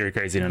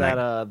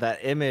 Tonight. That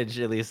image,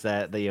 at least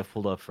that you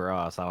pulled up for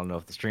us. I don't know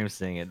if the stream's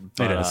seeing it.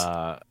 But, it is.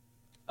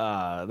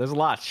 There's a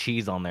lot of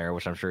cheese on there,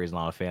 which I'm sure he's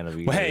not a fan of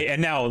either. Well, hey,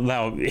 and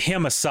now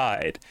him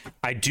aside,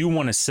 I do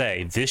want to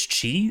say this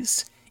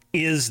cheese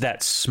is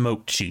that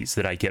smoked cheese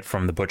that I get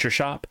from the butcher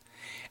shop,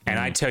 and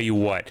I tell you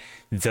what,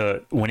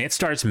 when it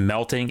starts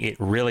melting, it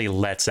really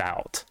lets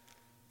out.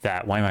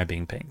 Why am I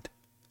being pinged?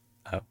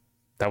 Oh,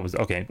 that was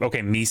okay. Okay,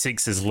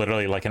 Meeseeks is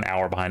literally like an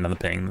hour behind on the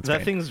ping.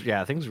 Thing's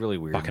really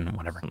weird. Fucking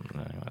whatever.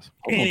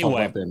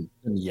 Anyway, them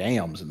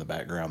yams in the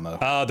background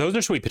though. Those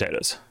are sweet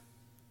potatoes.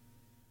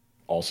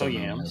 Also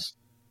yams.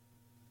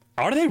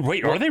 Are they?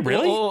 Wait, are they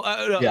really?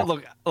 Yeah.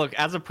 Look.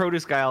 As a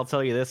produce guy, I'll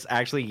tell you this.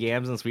 Actually,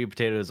 yams and sweet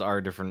potatoes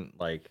are different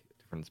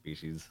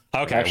species.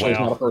 Okay, actually, it's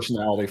not a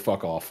personality.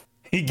 Fuck off.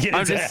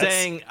 I'm just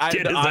saying.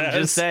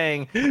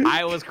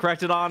 I was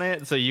corrected on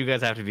it, so you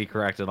guys have to be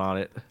corrected on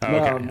it. Okay,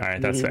 all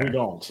right, that's fair. We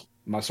don't.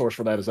 My source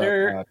for that is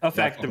they're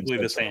effectively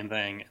the same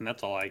thing, and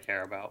that's all I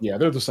care about. Yeah,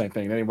 they're the same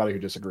thing. Anybody who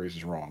disagrees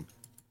is wrong.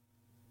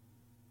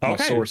 My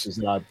source is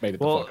that I made it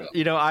the fuck up.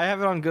 I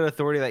have it on good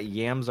authority that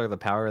yams are the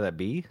power that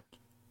be.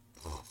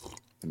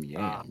 Them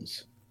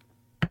yams.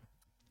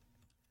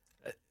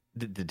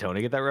 Did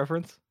Tony get that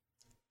reference?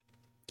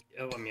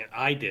 I mean,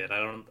 I did.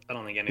 I don't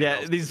think anyone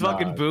else these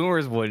fucking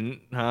boomers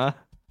wouldn't, huh?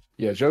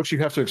 Yeah, jokes you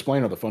have to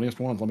explain are the funniest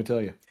ones. Let me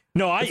tell you.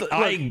 No,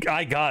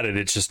 I got it.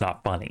 It's just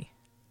not funny.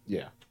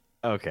 Yeah.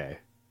 Okay.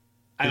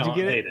 Did you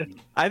get it?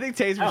 I think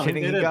Tay's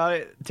pretending he got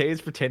it. Tay's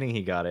pretending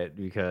he got it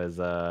because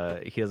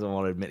he doesn't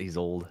want to admit he's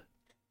old.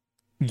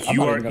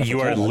 You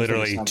are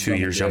literally 2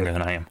 years younger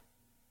than I am.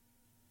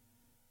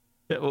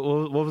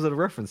 What was it a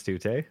reference to,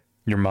 Tay?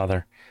 Your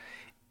mother.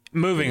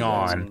 Moving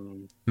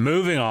on.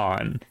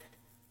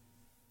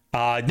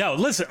 No,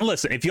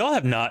 listen. If y'all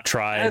have not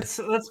tried,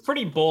 that's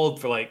pretty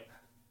bold for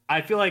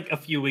I feel like a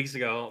few weeks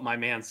ago, my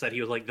man said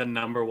he was like the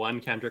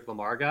 #1 Kendrick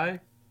Lamar guy.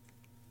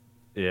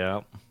 Yeah.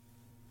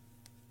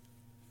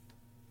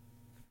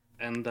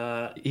 And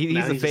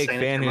he's a fake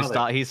fan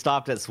who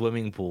stopped at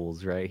swimming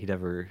pools, right? He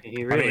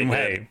really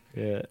did.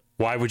 Yeah.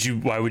 Why would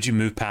you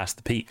move past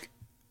the peak?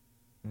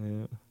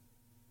 Yeah.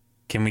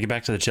 Can we get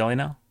back to the chili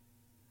now?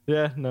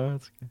 Yeah, no,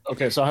 it's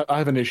okay. Okay, so I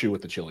have an issue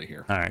with the chili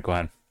here. All right, go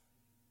ahead.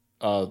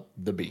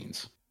 The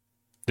beans.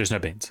 There's no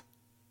beans.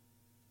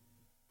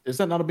 Is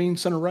that not a bean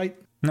center right?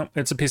 No,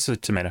 it's a piece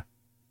of tomato.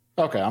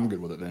 Okay, I'm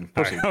good with it then.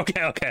 Right,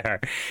 okay, all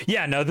right.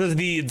 Yeah, no,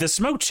 the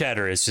smoked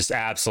cheddar is just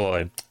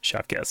absolutely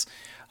chef kiss.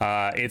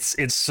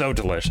 It's so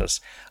delicious.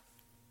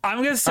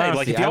 I'm gonna say,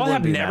 if y'all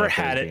have never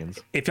had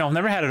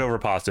it over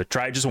pasta,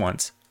 try it just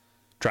once.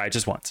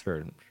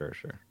 Sure.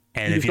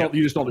 And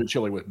you just don't do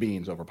chili with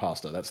beans over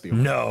pasta. That's the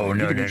no.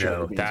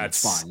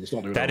 That's fine. You just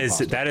don't do it over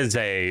pasta. That is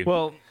a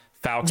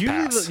Fouts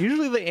pass.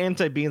 Usually the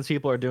anti-beans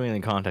people are doing it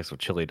in context with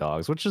chili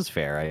dogs, which is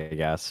fair, I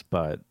guess.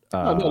 But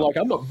no,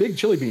 I'm a big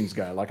chili beans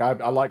guy.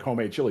 I like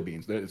homemade chili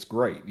beans. It's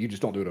great. You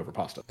just don't do it over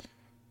pasta.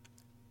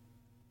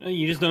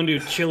 You just don't do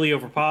chili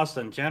over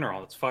pasta in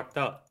general. It's fucked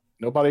up.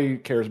 Nobody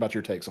cares about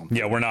your takes on that.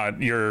 Yeah,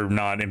 you're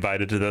not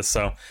invited to this.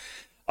 So,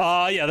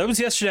 that was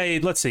yesterday.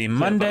 Let's see,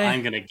 Monday.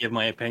 I'm going to give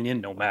my opinion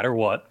no matter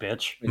what,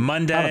 bitch.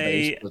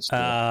 Monday. Get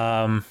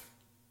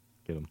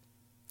him.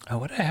 Oh,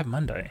 what did I have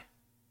Monday?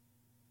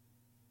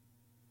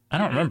 I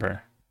don't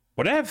remember.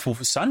 What did I have for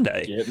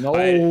Sunday? Getting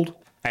old.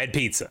 I had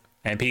pizza.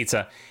 And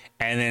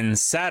then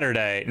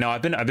Saturday. No,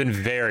 I've been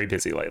very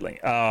busy lately.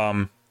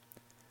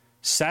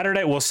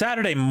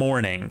 Saturday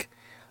morning,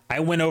 I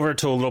went over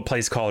to a little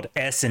place called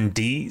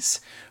S&D's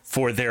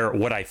for their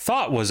what I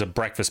thought was a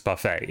breakfast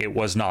buffet. It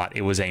was not.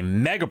 It was a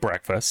mega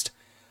breakfast.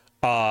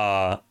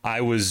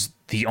 I was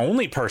the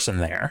only person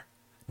there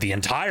the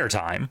entire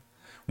time,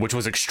 which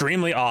was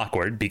extremely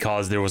awkward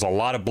because there was a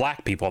lot of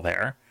black people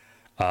there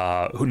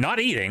who not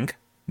eating,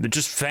 they're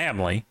just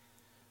family,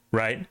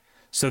 right?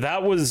 So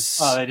that was...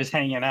 Oh, they're just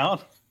hanging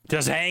out?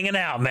 Just hanging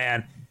out,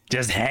 man.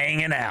 Just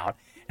hanging out.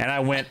 And I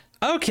went,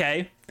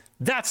 okay,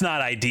 that's not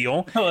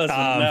ideal. Listen,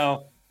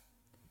 no.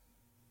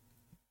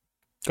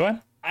 Go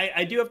ahead.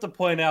 I do have to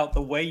point out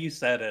the way you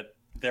said it,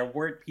 there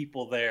weren't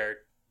people there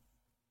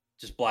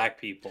Just black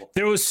people.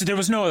 There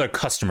was no other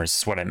customers,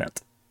 is what I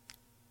meant.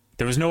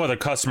 There was no other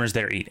customers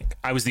there eating.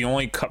 I was the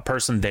only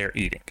person there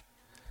eating.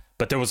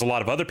 But there was a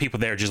lot of other people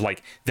there, just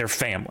like their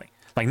family.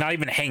 Like not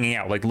even hanging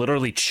out, like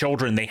literally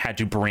children they had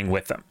to bring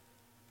with them.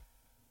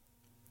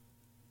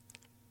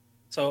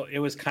 So it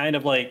was kind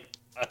of like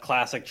a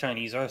classic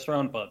Chinese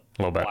restaurant, but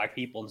a little bit. Black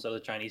people instead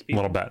of Chinese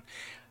people. A little bit.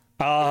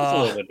 It's a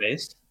little bit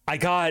based. I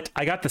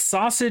got the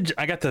sausage.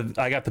 I got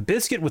the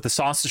biscuit with the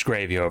sausage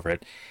gravy over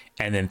it,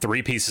 and then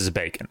 3 pieces of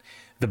bacon.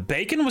 The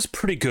bacon was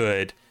pretty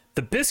good.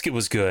 The biscuit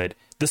was good.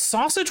 The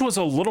sausage was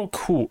a little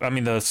cool. I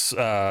mean,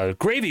 the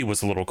gravy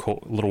was a little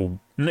cool.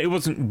 It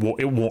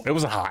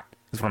wasn't hot.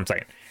 Is what I'm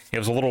saying. It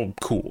was a little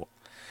cool.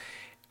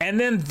 And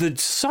then the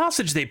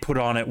sausage they put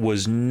on it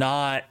was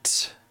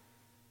not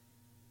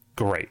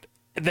great.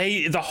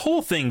 The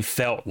whole thing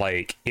felt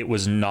like it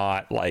was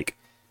not like.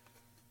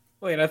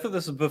 Wait, I thought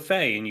this was a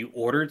buffet and you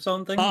ordered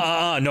something?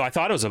 No, I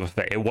thought it was a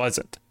buffet. It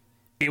wasn't.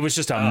 It was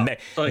just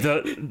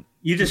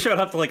you just showed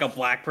up to like a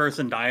black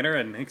person diner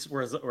and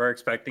we're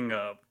expecting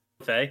a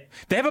buffet.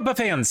 They have a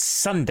buffet on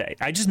Sunday.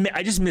 I just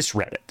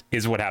misread it.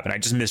 Is what happened. I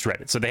just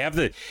misread it. So they have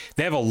a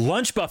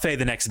lunch buffet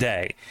the next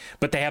day,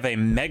 but they have a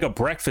mega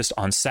breakfast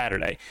on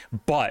Saturday.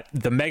 But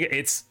the mega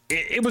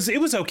it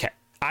was okay.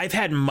 I've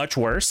had much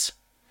worse.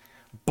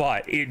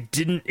 But it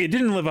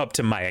didn't live up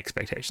to my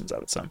expectations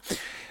of it. So,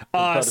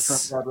 tried the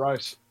shrimp fried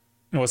rice.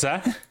 What's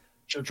that?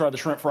 Should have tried the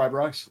shrimp fried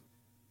rice.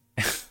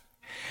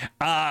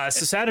 So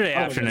Saturday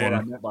afternoon. What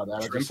I meant by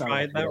that. Shrimp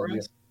fried that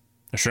rice?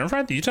 A shrimp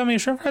fried? Did you tell me a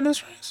shrimp fried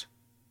this rice?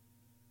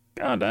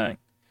 God dang.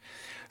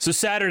 So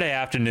Saturday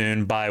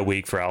afternoon, bye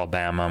week for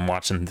Alabama. I'm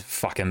watching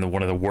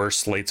one of the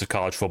worst slates of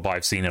college football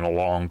I've seen in a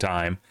long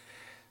time.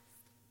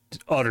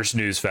 Utter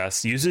snooze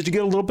fest. Use it to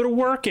get a little bit of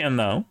work in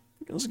though.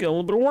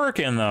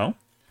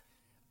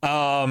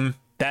 That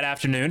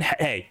afternoon,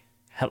 hey,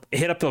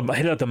 hit up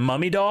the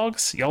mummy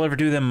dogs. Y'all ever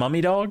do them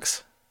mummy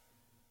dogs?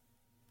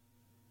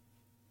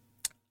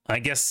 I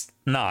guess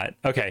not.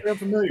 Okay. I'm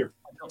familiar.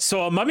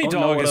 So a mummy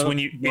dog is when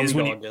you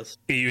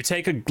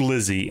take a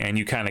glizzy and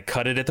you kind of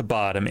cut it at the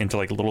bottom into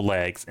like little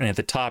legs, and at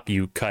the top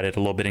you cut it a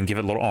little bit and give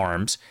it little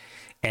arms,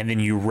 and then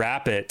you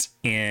wrap it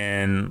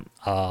in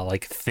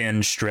like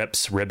thin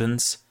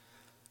ribbons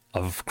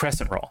of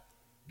crescent roll,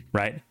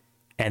 right?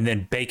 And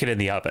then bake it in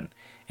the oven.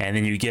 And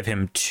then you give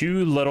him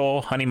 2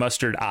 little honey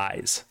mustard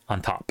eyes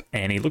on top.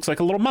 And he looks like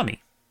a little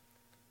mummy.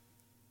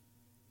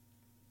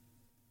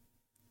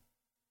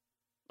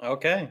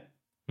 Okay.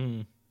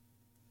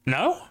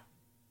 No?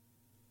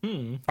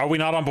 Are we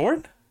not on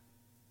board?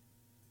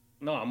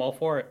 No, I'm all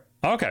for it.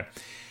 Okay.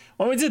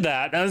 Well, we did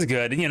that. That was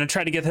good. You know,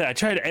 try to get that. I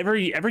tried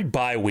every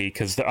bye week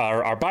because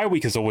our bye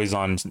week is always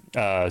on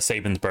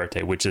Saban's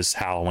birthday, which is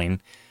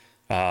Halloween.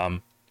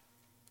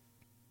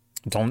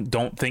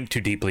 Don't think too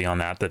deeply on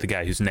that the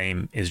guy whose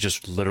name is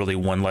just literally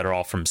one letter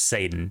off from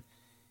Satan,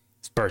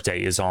 his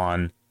birthday is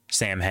on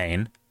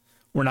Samhain.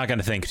 We're not going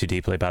to think too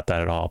deeply about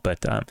that at all.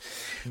 But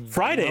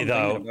Friday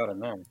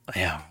though,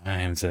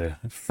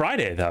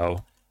 Friday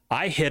though,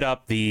 I hit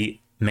up the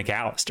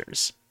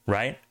McAllisters,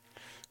 right?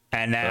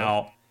 And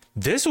now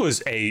this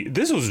was a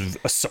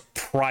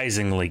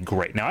surprisingly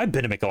great. Now I've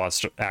been to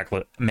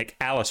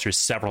McAllister's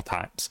several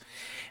times,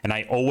 and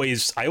I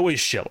always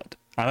shill it.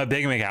 I'm a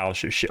big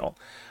McAllister shill.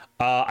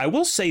 I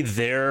will say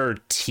their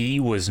tea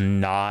was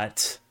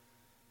not,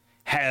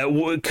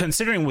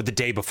 considering with the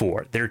day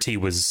before, their tea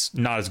was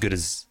not as good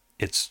as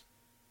it's,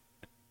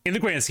 in the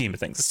grand scheme of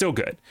things, it's still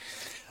good.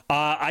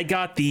 I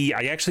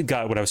actually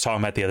got what I was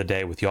talking about the other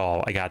day with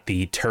y'all. I got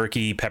the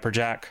turkey pepper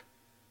jack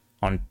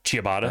on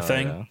ciabatta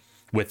thing. Yeah.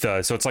 With so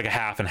it's like a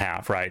half and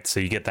half, right? So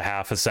you get the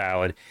half a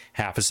salad,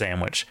 half a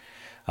sandwich.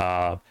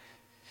 I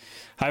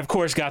of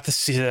course got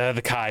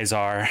the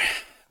Kaiser,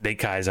 big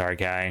Kaiser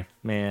guy.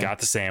 Man, got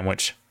the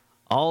sandwich.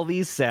 All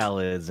these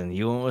salads, and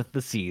you went with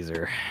the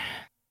Caesar.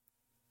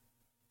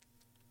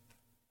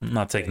 I'm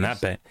not taking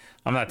that bait.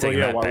 I'm not taking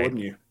that bait. Why wouldn't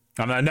you?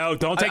 I'm not. No,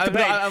 don't take the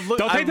bait.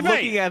 Don't take the bait. I'm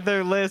looking at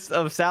their list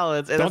of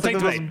salads, and that's like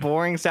the most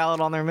boring salad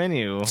on their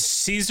menu.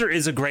 Caesar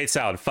is a great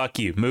salad. Fuck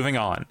you. Moving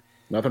on.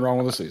 Nothing wrong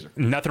with a Caesar.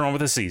 Nothing wrong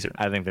with a Caesar.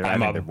 I think they're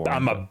boring.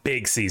 I'm a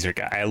big Caesar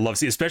guy. I love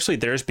Caesar, especially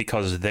theirs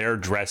because their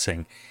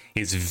dressing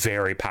is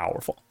very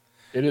powerful.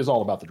 It is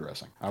all about the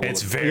dressing.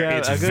 It's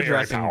very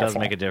dressing powerful. Does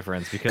make a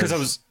difference because I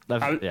was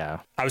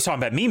talking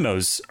about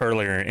Mimo's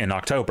earlier in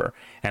October,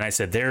 and I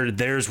said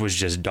theirs was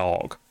just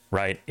dog,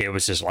 right? It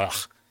was just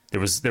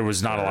there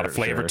was not a lot of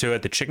flavor to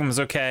it. The chicken was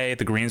okay,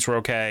 the greens were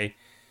okay,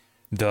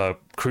 the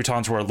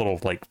croutons were a little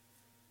like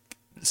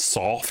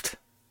soft,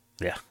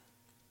 yeah.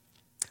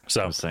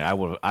 So I'm saying I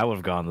would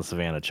have gone the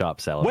Savannah chop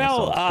salad.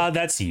 Well,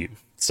 that's you.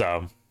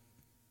 So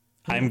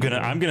I'm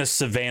gonna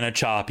Savannah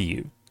chop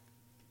you.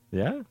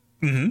 Yeah.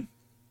 Mm-hmm.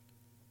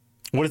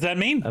 What does that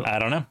mean? I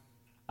don't know.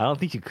 I don't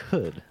think you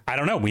could. I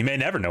don't know. We may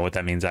never know what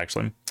that means,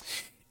 actually.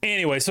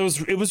 Anyway, so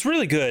it was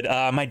really good.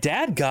 My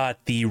dad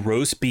got the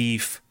roast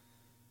beef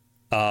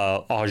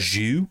au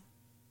jus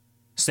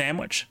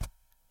sandwich,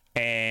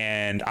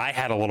 and I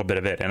had a little bit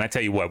of it. And I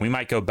tell you what, we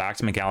might go back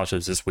to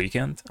McAllister's this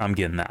weekend. I'm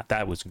getting that.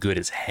 That was good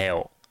as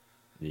hell.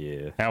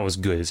 Yeah, that was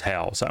good as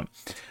hell. So,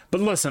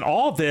 but listen,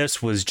 all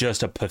this was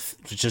just a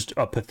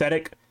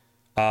pathetic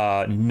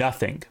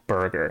nothing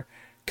burger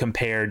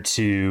compared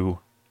to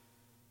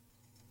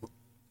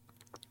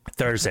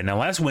Thursday. Now,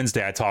 last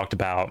Wednesday I talked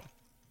about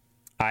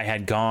I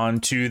had gone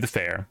to the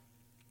fair,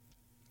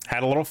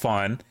 had a little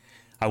fun.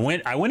 I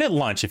went at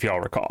lunch, if y'all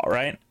recall,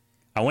 right?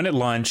 I went at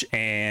lunch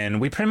and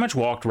we pretty much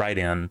walked right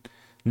in.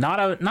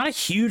 Not a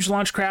huge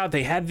lunch crowd.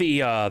 They had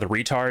the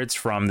retards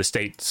from the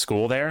state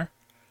school there,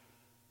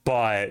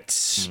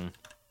 but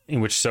in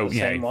which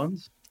same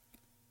ones.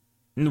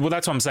 Well,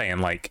 that's what I'm saying.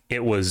 Like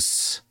it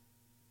was.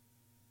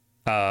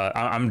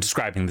 I'm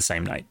describing the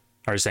same night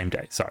or same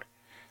day. Sorry.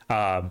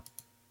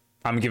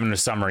 I'm giving a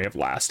summary of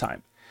last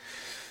time.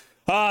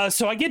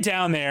 So I get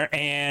down there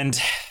and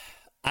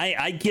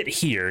I get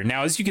here.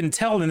 Now, as you can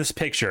tell in this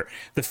picture,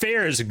 the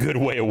fair is a good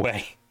way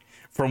away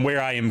from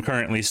where I am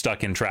currently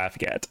stuck in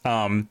traffic at.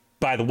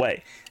 By the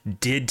way,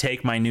 did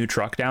take my new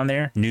truck down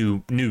there.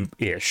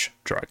 New-ish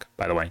truck,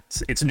 by the way.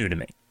 It's new to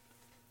me.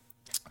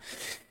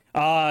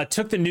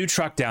 Took the new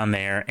truck down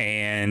there,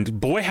 and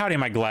boy, howdy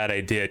am I glad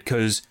I did,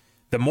 because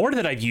the more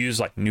that I've used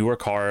like newer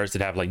cars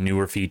that have like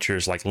newer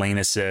features like lane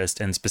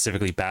assist and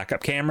specifically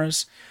backup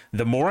cameras,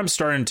 the more I'm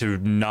starting to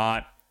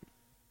not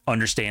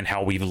understand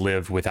how we've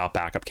lived without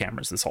backup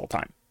cameras this whole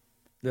time.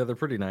 Yeah, they're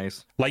pretty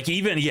nice. Like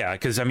even, yeah,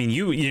 because I mean,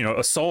 you know,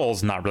 a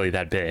Soul's not really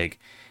that big.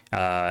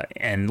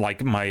 And like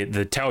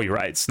the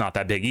Tellurite's not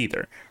that big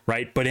either,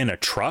 right? But in a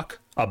truck,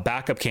 a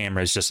backup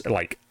camera is just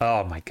like,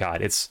 oh my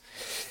God, it's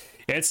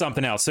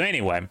something else. So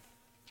anyway,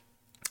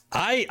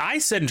 I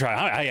sit in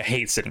traffic. I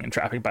hate sitting in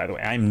traffic, by the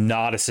way. I'm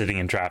not a sitting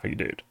in traffic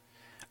dude.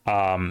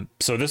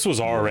 So this was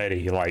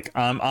already like,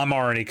 I'm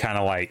already kind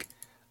of like,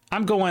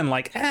 I'm going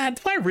like, do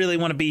I really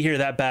want to be here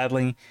that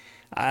badly?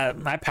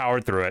 I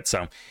powered through it.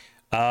 So,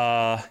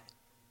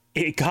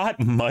 it got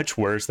much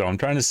worse though. I'm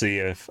trying to see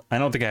if, I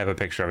don't think I have a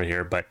picture of it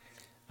here, but,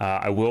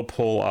 I will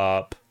pull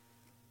up,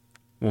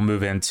 we'll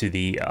move into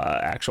the,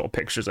 actual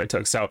pictures I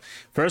took. So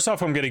first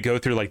off, I'm going to go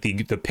through like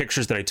the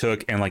pictures that I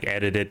took and like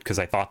edited because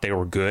I thought they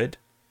were good.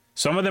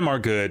 Some of them are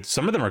good.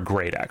 Some of them are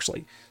great,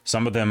 actually.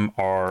 Some of them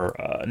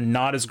are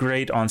not as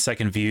great on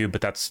second view,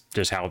 but that's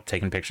just how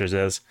taking pictures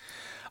is.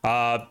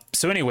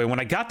 So anyway, when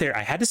I got there,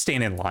 I had to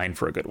stand in line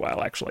for a good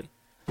while, actually.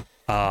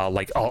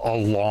 Like a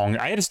long,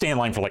 I had to stay in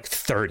line for like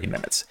 30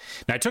 minutes.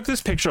 Now I took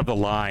this picture of the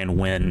line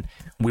when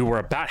we were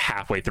about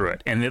halfway through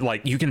it. And it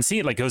like, you can see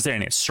it like goes there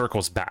and it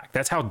circles back.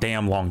 That's how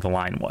damn long the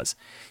line was.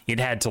 It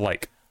had to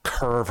like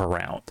curve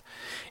around.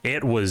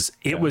 It was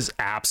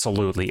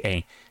absolutely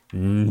a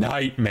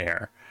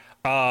nightmare.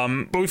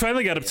 But we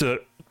finally got up to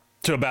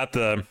about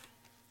the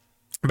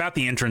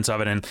entrance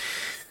of it. And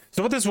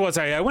so what this was,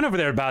 I went over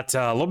there about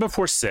a little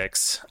before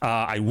 6.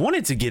 I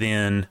wanted to get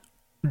in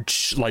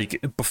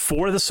like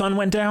before the sun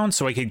went down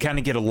so I could kind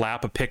of get a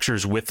lap of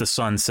pictures with the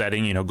sun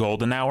setting, you know,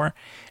 golden hour,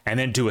 and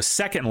then do a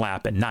second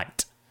lap at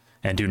night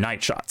and do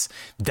night shots.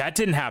 That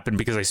didn't happen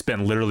because I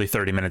spent literally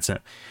 30 minutes in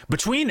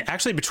between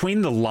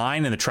the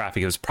line and the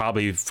traffic. It was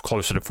probably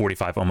closer to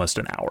 45, almost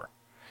an hour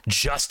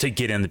just to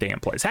get in the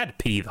damn place. I had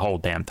to pee the whole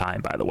damn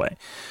time, by the way.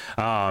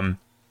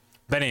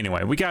 But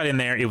anyway, we got in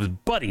there. It was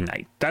buddy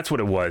night. That's what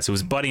it was. It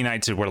was buddy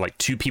night to where like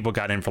 2 people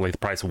got in for like the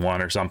price of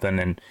 1 or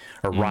something,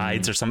 or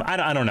rides or something.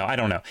 I don't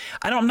know.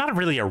 I'm not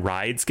really a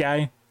rides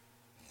guy.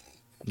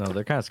 No,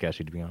 they're kind of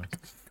sketchy, to be honest.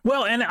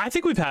 Well, and I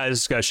think we've had a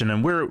discussion,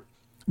 and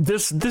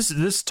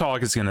this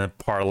talk is going to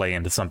parlay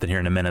into something here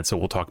in a minute, so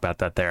we'll talk about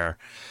that there.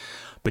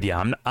 But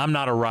yeah, I'm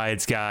not a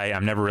rides guy.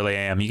 I'm never really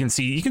am. You can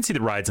see the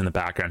rides in the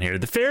background here.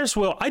 The Ferris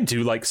wheel, I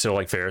do like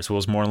Ferris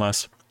wheels more or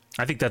less.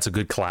 I think that's a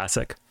good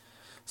classic.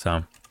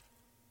 So.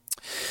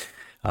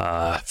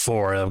 I've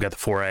got the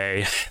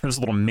 4A. There's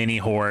a little mini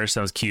horse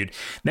that was cute.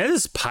 Now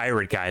this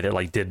pirate guy that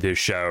like did this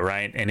show,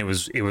 right? And it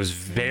was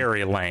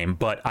very lame,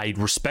 but I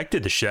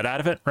respected the shit out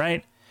of it,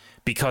 right?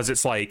 Because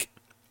it's like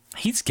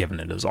he's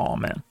giving it his all,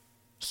 man.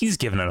 He's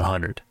giving it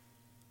 100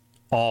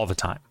 all the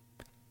time,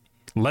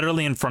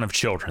 literally in front of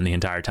children the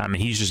entire time,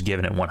 and he's just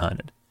giving it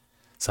 100.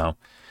 So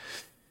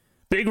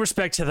big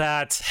respect to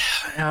that.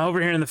 Now, over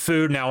here in the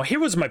food. Now here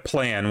was my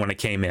plan when I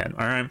came in.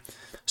 All right.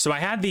 So I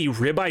had the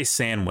ribeye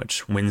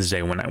sandwich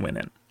Wednesday when I went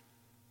in,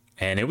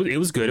 and it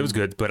was good. It was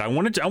good, but I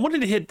wanted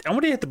to hit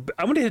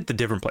the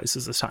different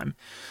places this time.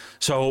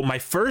 So my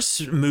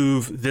first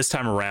move this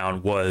time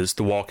around was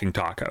the walking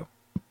taco.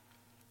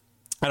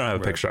 I don't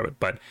have a picture of it,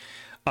 but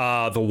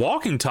the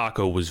walking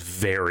taco was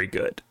very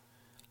good.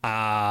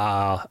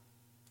 Honestly,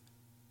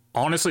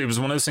 it was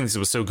one of those things that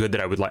was so good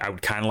that I would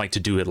kind of like to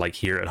do it like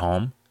here at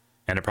home,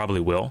 and I probably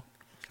will.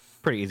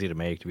 Pretty easy to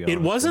make, to be honest.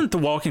 It wasn't the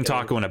walking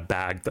taco in a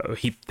bag though.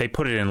 They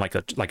put it in like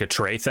a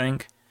tray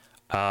thing,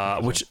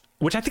 which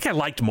I think I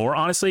liked more,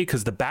 honestly,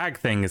 because the bag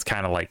thing is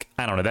kind of like,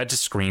 I don't know, that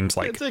just screams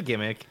like it's a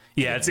gimmick.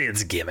 Yeah, it's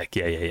a gimmick.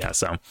 Yeah.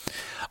 So,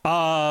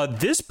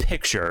 this is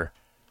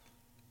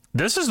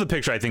the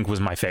picture I think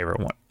was my favorite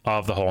one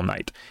of the whole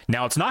night.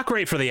 Now, it's not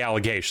great for the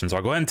allegations.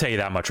 I'll go ahead and tell you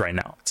that much right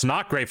now. It's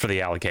not great for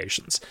the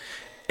allegations.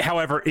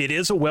 However, it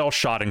is a well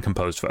shot and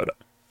composed photo.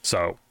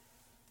 So.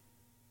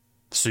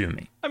 Sue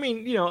me. I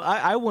mean, you know,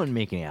 I wouldn't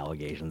make any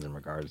allegations in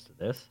regards to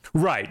this.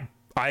 Right.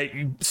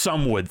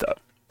 Some would though.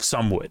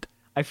 Some would.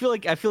 I feel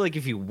like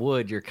if you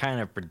would, you're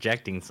kind of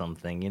projecting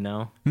something, you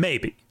know?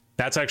 Maybe.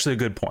 That's actually a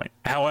good point.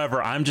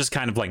 However, I'm just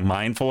kind of like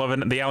mindful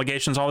of the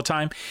allegations all the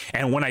time.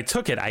 And when I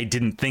took it, I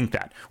didn't think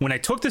that. When I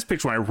took this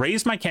picture, when I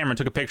raised my camera and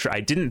took a picture, I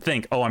didn't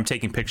think, oh, I'm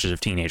taking pictures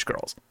of teenage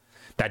girls.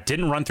 That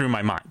didn't run through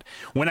my mind.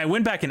 When I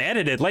went back and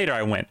edited later,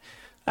 I went,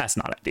 that's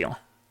not ideal.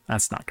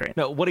 That's not great.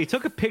 No, what he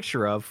took a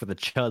picture of for the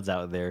chuds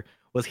out there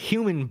was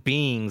human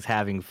beings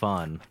having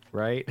fun,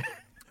 right?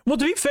 Well,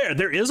 to be fair,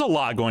 there is a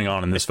lot going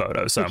on in this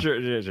photo. So,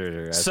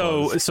 sure.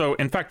 So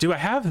in fact, do I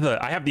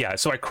have yeah.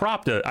 So I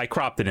cropped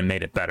it and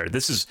made it better.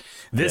 This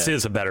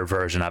is a better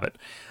version of it.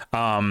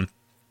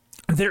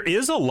 There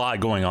is a lot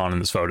going on in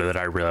this photo that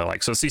I really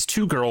like. So it's these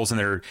two girls, and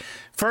they're,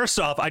 first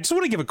off, I just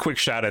want to give a quick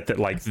shout out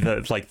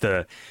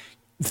that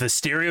the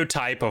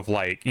stereotype of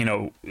like, you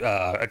know,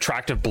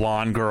 attractive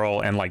blonde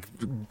girl and like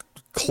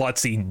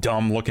klutzy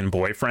dumb looking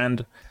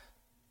boyfriend.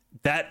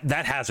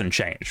 That hasn't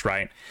changed,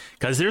 right?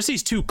 Because there's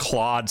these two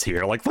clods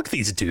here. Like, look at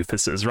these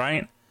doofuses,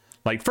 right?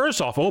 Like,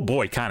 first off, oh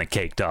boy, kind of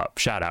caked up.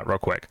 Shout out real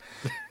quick.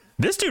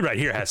 This dude right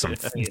here has some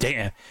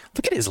damn.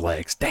 Look at his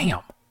legs. Damn.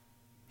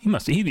 He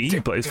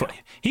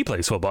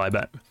plays football, I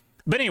bet.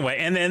 But anyway,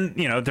 and then,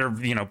 you know, they're,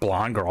 you know,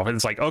 blonde girl. And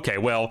it's like, okay,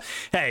 well,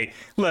 hey,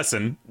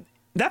 listen,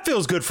 that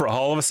feels good for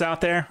all of us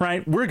out there,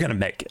 right? We're gonna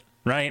make it,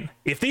 right?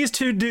 If these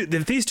two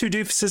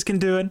doofuses can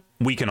do it,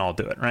 we can all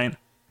do it, right?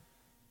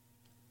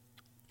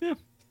 Yeah.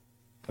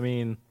 I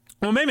mean,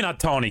 well, maybe not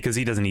Tony because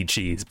he doesn't eat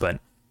cheese,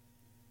 but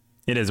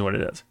it is what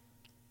it is.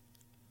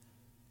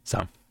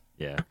 So,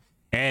 yeah.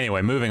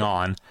 Anyway, moving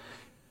on.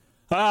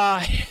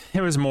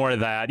 There was more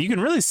of that. You can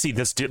really see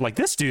this dude. Like,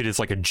 this dude is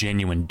like a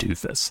genuine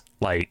doofus.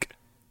 Like,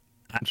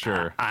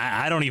 sure.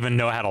 I don't even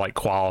know how to like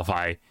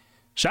qualify.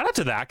 Shout out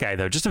to that guy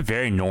though. Just a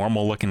very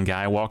normal looking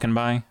guy walking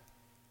by.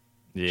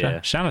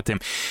 Yeah. Shout out to him.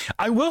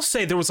 I will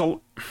say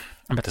I'm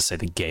about to say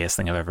the gayest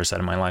thing I've ever said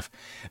in my life.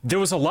 There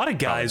was a lot of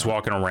guys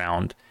walking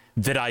around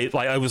that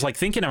I was like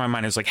thinking in my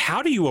mind, I was like,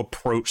 how do you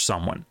approach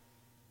someone,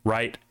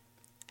 right?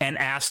 And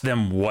ask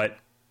them what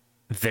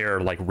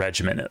their like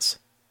regimen is,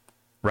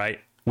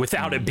 right?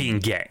 Without it being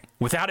gay.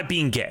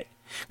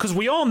 Because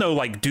we all know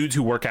like dudes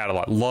who work out a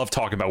lot love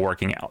talking about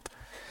working out.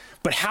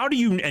 But how do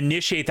you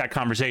initiate that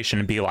conversation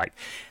and be like,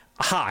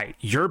 hi,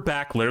 your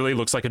back literally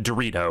looks like a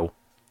Dorito.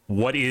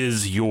 What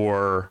is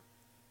your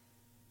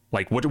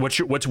like what's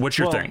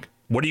your thing?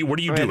 What are you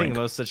doing? I think in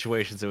most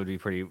situations it would be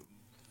pretty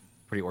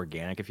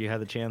organic if you had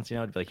the chance, you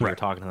know, like you were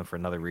talking to them for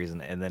another reason,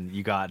 and then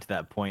you got to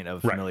that point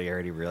of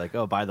familiarity where you're like,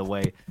 oh, by the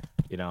way,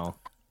 you know,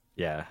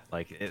 yeah,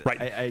 like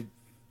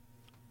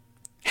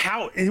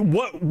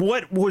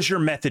what was your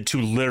method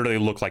to literally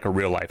look like a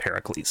real life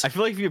Heracles? I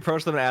feel like if you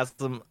approach them and ask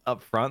them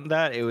up front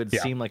that, it would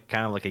seem like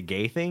kind of like a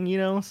gay thing, you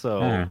know.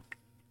 So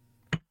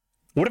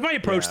what if I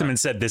approached them and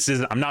said,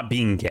 I'm not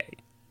being gay,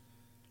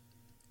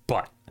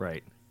 but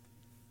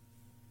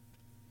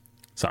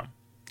so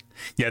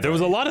yeah, there was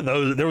a lot of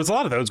those. There was a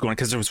lot of those going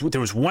because there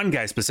was one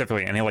guy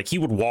specifically, and he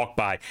would walk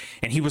by,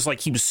 and he was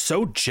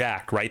so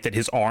jacked, right, that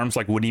his arms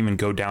like wouldn't even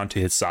go down to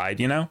his side,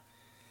 you know.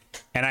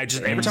 And I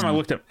just every time I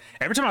looked at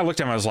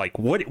him, I was like,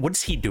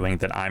 what's he doing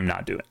that I'm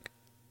not doing,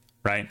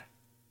 right?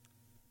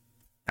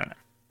 I don't know.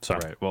 So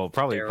well,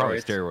 probably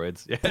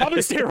steroids. Yeah. Probably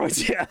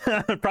steroids, yeah.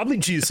 Probably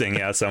juicing,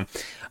 yeah. So,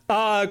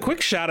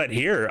 quick shout out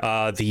here,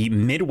 the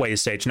Midway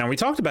stage. Now we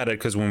talked about it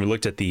because when we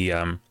looked at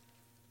the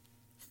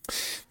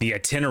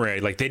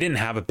itinerary, like they didn't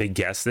have a big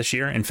guest this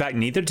year. In fact,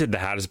 neither did the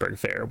Hattiesburg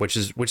Fair, which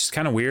is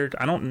kind of weird.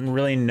 I don't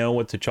really know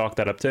what to chalk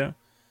that up to,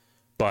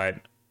 but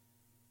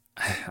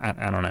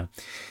I don't know.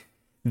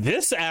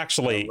 This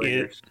actually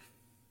is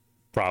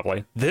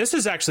probably this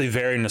is actually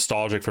very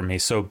nostalgic for me.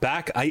 So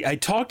back, I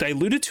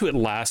alluded to it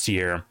last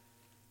year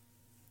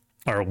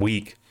or a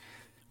week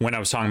when I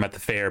was talking about the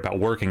fair, about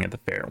working at the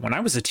fair. When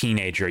I was a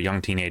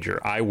young teenager,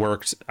 I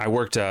worked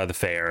the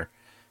fair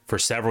for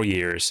several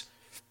years.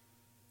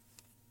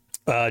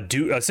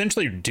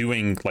 Essentially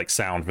doing like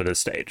sound for this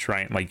stage,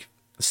 right? Like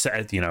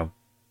setting up,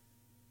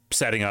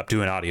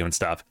 doing audio and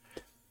stuff.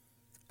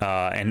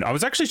 And I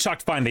was actually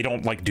shocked to find they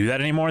don't like do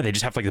that anymore. They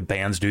just have like the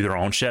bands do their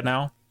own shit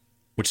now,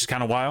 which is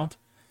kind of wild.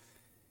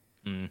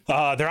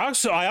 I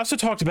also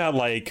talked about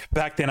like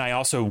back then I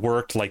also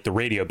worked like the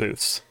radio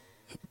booths.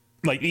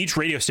 Like each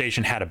radio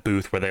station had a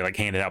booth where they like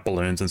handed out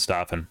balloons and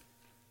stuff, and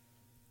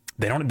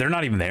they're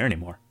not even there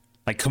anymore.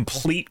 Like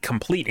complete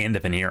end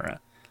of an era.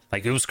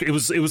 Like it was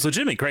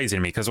legitimately crazy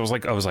to me because I was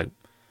like,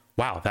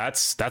 wow,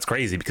 that's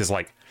crazy because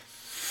like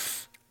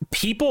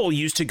people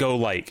used to go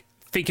like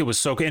think it was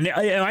so, and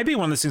it might be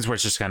one of those things where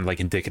it's just kind of like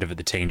indicative of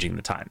the changing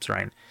the times,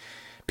 right?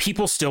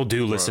 People still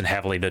do listen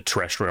heavily to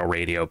terrestrial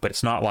radio, but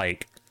it's not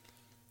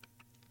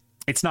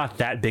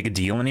that big a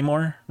deal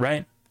anymore,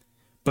 right?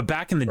 But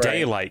back in the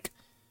day,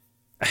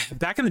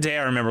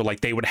 I remember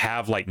like they would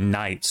have like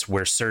nights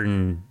where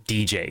certain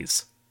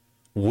DJs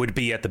would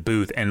be at the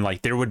booth and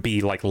like there would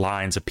be like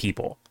lines of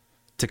people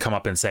to come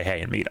up and say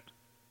hey and meet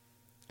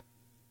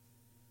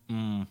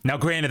them. Now,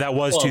 granted, that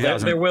was well,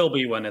 2000. There will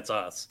be when it's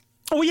us.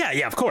 Oh yeah,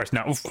 of course.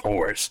 No, of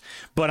course.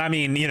 But I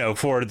mean,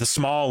 for the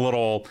small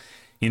little,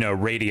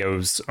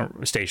 radios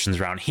stations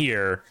around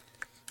here,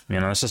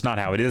 that's just not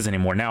how it is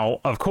anymore.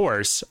 Now, of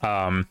course,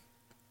 that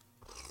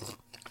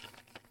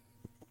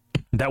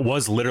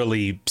was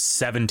literally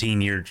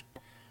 17 years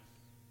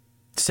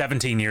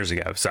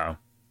ago. So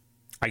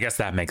I guess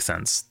that makes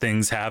sense.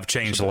 Things have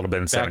changed a little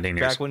bit in 17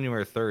 years. Back when you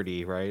were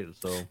 30, right?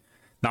 So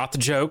not the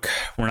joke.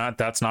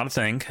 That's not a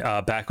thing.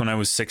 Back when I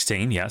was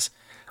 16, yes.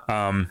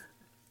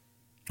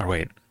 Or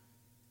wait.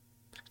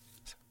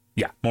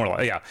 Yeah, more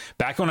like, yeah.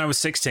 Back when I was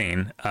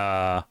 16,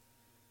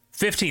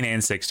 15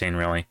 and 16,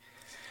 really.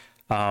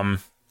 And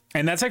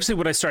that's actually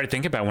what I started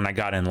thinking about when I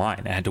got in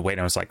line. I had to wait.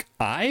 I was like,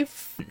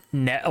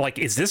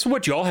 is this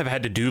what y'all have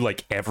had to do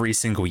like every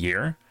single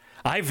year?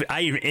 I've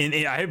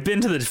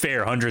been to the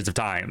fair hundreds of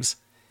times.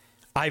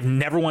 I've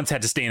never once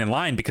had to stand in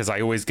line because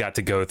I always got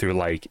to go through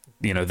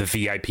the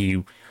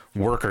VIP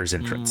workers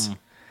entrance.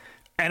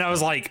 And I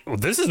was like, well,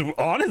 this is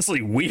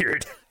honestly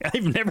weird.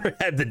 I've never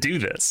had to do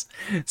this.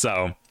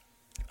 So,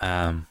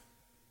 not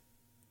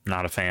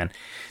a fan.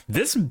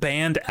 This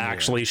band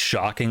actually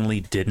shockingly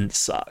didn't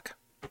suck.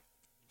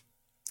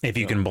 If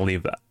you can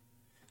believe that.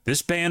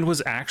 This band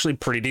was actually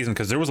pretty decent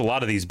because there was a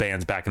lot of these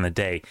bands back in the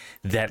day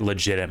that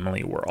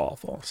legitimately were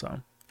awful.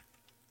 So,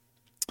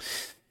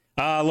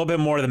 a little bit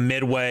more of the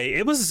midway.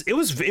 It was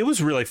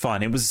really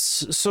fun. It was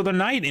so the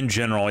night in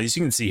general, as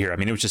you can see here. I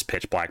mean, it was just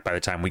pitch black by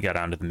the time we got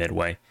down to the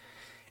midway.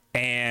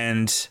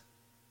 And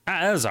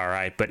that was all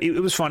right, but it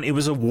was fun. It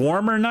was a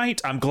warmer night.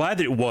 I'm glad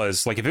that it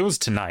was. Like, if it was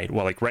tonight,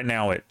 well, like right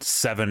now at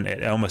 7,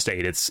 at almost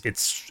 8, it's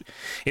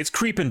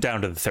creeping down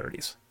to the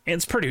 30s.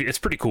 It's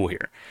pretty cool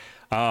here.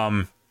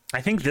 I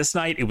think this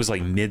night it was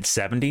like mid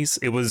 70s.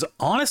 It was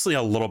honestly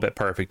a little bit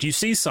perfect. You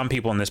see some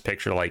people in this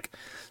picture, like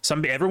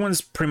everyone's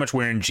pretty much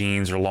wearing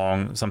jeans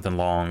or something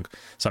long.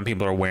 Some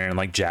people are wearing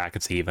like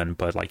jackets even,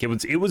 but like it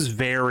was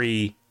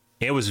very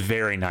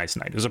nice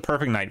night. It was a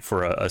perfect night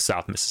for a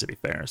South Mississippi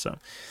fair. So,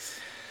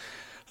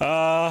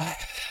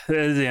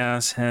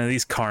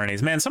 these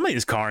carnies, man, some of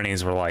these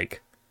carnies were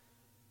like,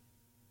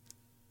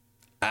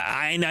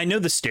 I know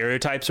the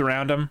stereotypes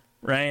around them,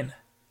 right?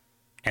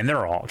 And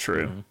they're all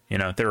true.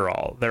 They're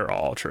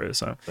all true.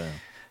 So,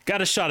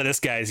 got a shot of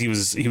this guy as he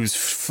was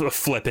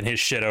flipping his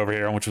shit over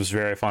here, which was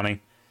very funny.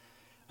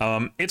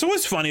 It's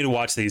always funny to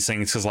watch these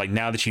things because like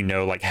now that you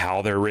know like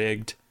how they're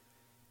rigged,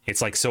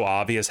 it's like so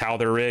obvious how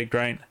they're rigged,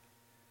 right?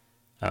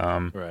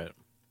 Right.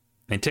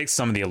 It takes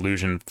some of the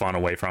illusion fun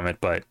away from it,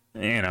 but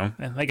they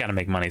got to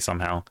make money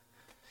somehow.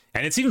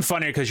 And it's even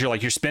funnier because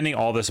you're spending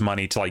all this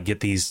money to like get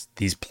these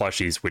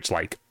plushies, which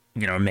like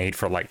made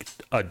for like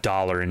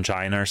 $1 in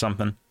China or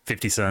something,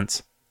 50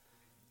 cents.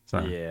 So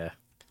yeah.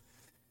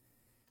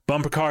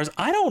 Bumper cars.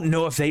 I don't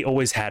know if they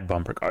always had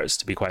bumper cars,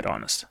 to be quite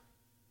honest.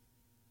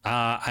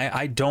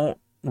 I don't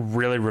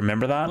really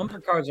remember that. Bumper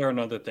cars are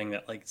another thing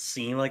that like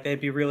seem like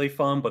they'd be really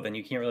fun, but then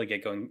you can't really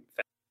get going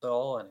fast at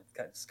all, and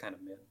it's kind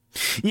of mid.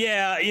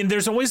 Yeah, and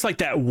there's always like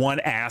that one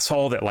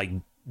asshole that like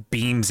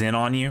beams in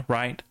on you,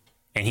 right?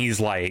 And he's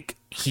like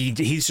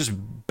he's just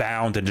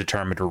bound and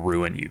determined to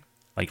ruin you,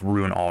 like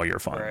ruin all your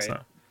fun. Right. So.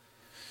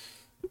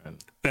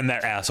 And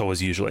that asshole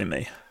was usually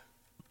me.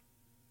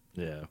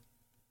 Yeah,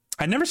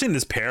 I'd never seen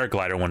this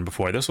paraglider one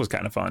before. This was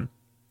kind of fun.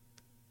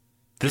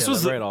 This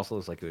was right. Also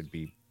looks like it would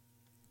be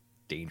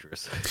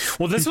dangerous.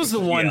 Well, this was the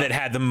one that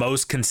had the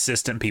most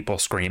consistent people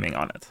screaming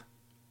on it.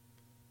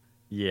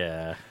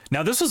 Yeah.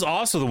 Now, this was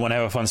also the one. I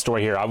have a fun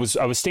story here. I was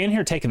standing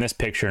here taking this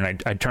picture,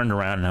 and I turned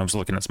around and I was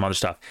looking at some other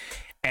stuff,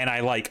 and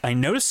I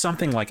noticed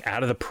something like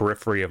out of the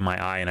periphery of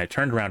my eye, and I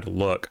turned around to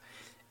look,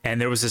 and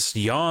there was this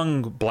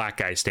young black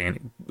guy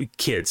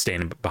kid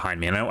standing behind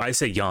me, and I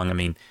say young, I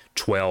mean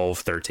 12,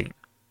 13,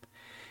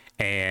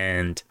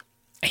 and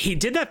he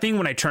did that thing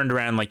when I turned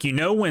around, like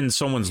when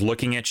someone's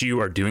looking at you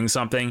or doing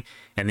something,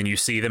 and then you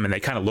see them and they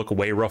kind of look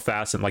away real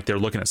fast and like they're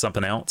looking at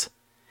something else.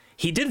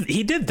 He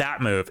did that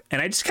move,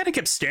 and I just kind of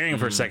kept staring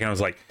for a second. I was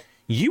like,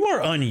 you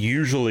are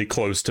unusually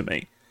close to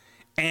me.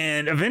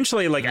 And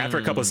eventually, like after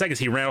a couple of seconds,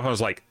 he ran off and I was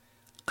like,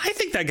 I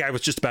think that guy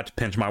was just about to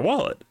pinch my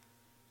wallet.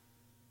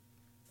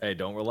 Hey,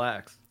 don't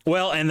relax.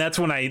 Well, and that's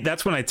when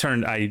I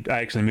turned, I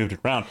actually moved it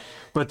around.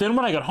 But then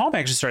when I got home, I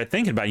actually started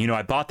thinking about,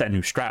 I bought that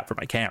new strap for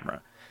my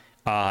camera.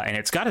 And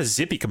it's got a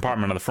zippy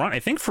compartment on the front. I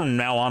think from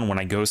now on, when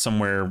I go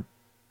somewhere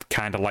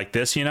kind of like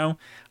this,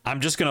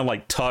 I'm just going to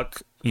like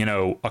tuck,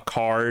 a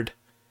card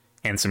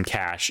and some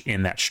cash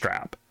in that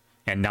strap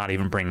and not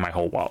even bring my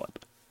whole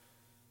wallet.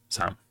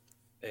 So.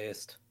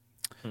 Based.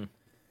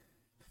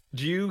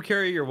 Do you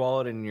carry your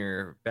wallet in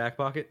your back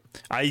pocket?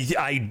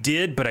 I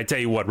did, but I tell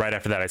you what, right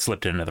after that, I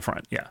slipped it into the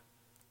front. Yeah.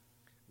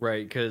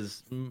 Right,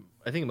 because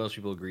I think most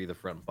people agree the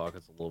front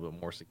pocket's a little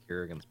bit more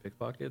secure against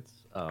pickpockets.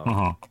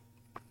 I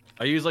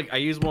use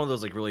one of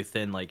those like really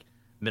thin like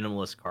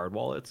minimalist card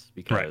wallets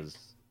because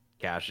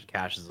cash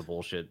is a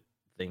bullshit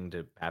thing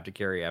to have to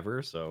carry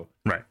ever. So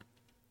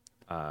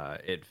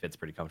it fits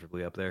pretty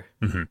comfortably up there.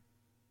 Mm-hmm.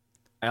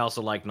 I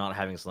also like not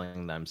having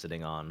something that I'm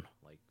sitting on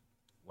like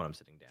when I'm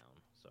sitting down.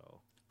 So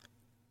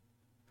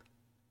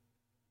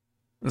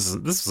This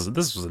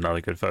was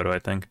another good photo, I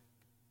think.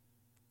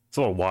 It's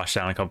a little washed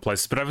down in a couple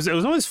places, but it was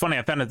always funny.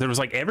 I found that there was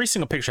like every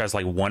single picture has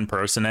like one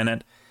person in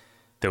it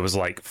that was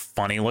like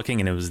funny looking,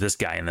 and it was this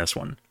guy in this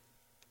one.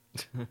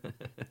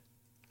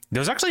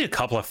 There's actually a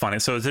couple of funny.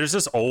 So there's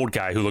this old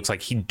guy who looks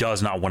like he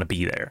does not want to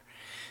be there.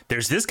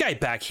 There's this guy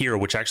back here,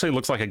 which actually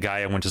looks like a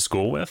guy I went to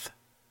school with,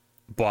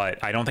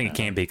 but I don't think it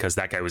can be because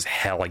that guy was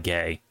hella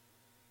gay.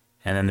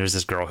 And then there's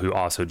this girl who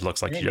also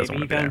looks like she doesn't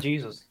want to be there.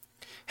 Jesus.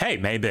 Hey,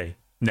 maybe.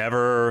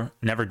 Never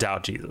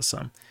doubt Jesus.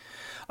 So,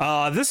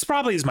 this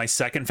probably is my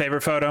second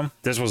favorite photo.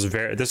 This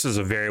is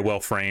a very well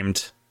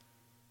framed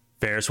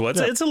Ferris wheel.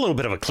 It's a little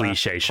bit of a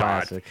cliche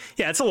shot.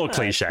 Yeah, it's a little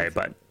cliche,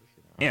 but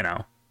you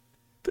know,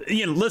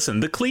 listen,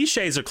 the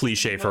cliches are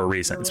cliche for a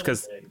reason. It's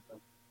because,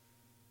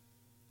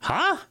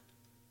 huh?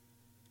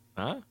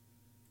 What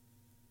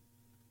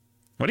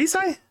do you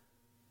say?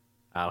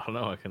 I don't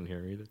know. I couldn't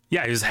hear either.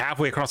 Yeah, he was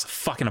halfway across the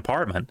fucking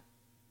apartment.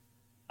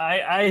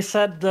 I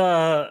said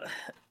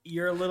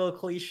you're a little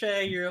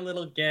cliche, you're a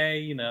little gay,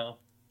 you know,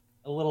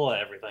 a little of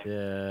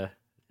everything.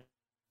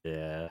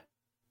 Yeah.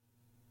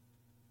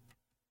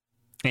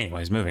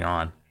 Anyways, moving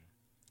on.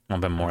 A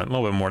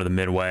little bit more to the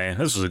midway.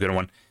 This was a good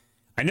one.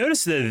 I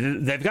noticed that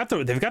they've got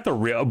the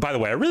real. By the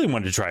way, I really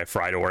wanted to try a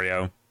fried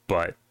Oreo,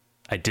 but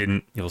I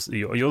didn't.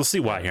 You'll see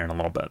why here in a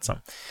little bit. So,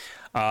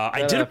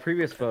 I did a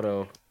previous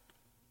photo.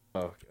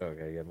 Oh,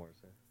 okay, you had more to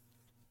say.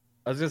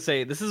 I was gonna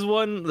say this is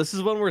one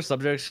where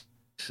subjects,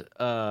 you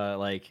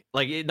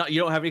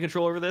don't have any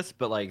control over this,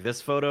 but like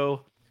this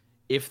photo,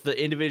 if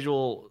the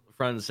individual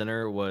front and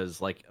center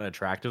was like an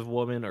attractive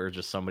woman or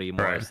just somebody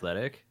more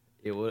aesthetic,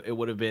 it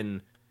would have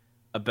been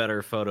a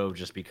better photo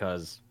just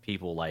because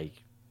people like,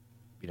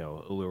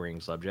 alluring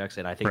subjects,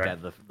 and I think that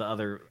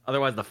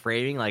otherwise the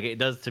framing, like it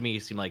does to me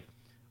seem like,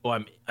 oh,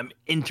 I'm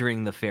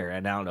entering the fair,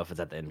 and I don't know if it's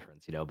at the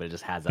entrance, but it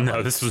just has that.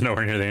 No, this was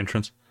nowhere near the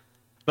entrance.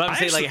 But I'm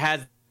saying, like, it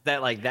has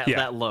that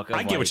look. Of,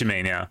 I get what you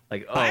mean, yeah.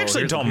 Like, I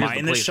actually don't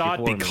mind this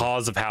shot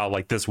because of how,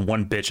 like, this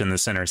one bitch in the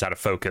center is out of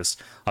focus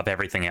of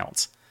everything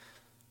else,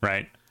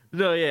 right?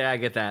 No, yeah, I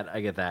get that,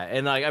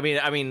 and like,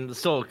 I mean,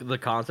 still the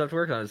concept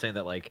works. I'm saying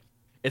that, like,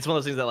 it's one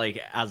of those things that, like,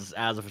 as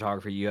a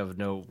photographer, you have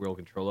no real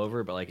control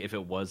over. But like, if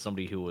it was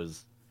somebody who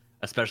was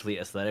especially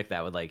aesthetic,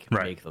 that would like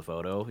make the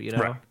photo,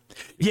 Right.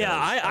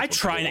 Yeah, I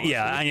try.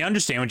 Yeah, I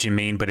understand what you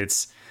mean, but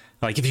it's.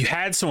 Like, if you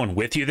had someone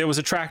with you that was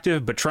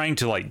attractive, but trying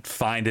to, like,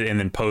 find it and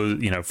then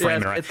frame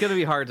it right. It's going to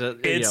be hard to,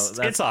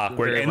 it's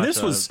awkward. And this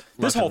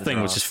whole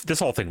thing was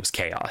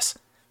chaos.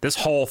 This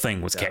whole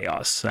thing was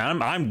chaos.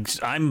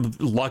 I'm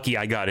lucky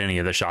I got any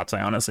of the shots.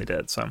 I honestly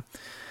did. So,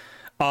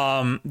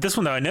 this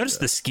one, though, I noticed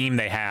the scheme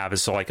they have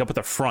is, so, like, up at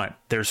the front,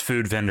 there's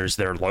food vendors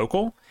that are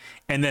local.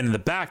 And then in the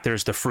back,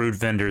 there's the food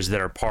vendors that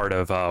are part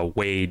of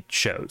Wade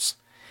shows.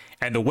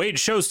 And the Wade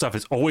show stuff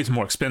is always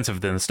more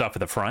expensive than the stuff at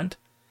the front.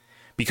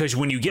 Because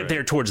when you get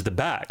there towards the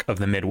back of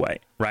the midway,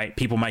 right,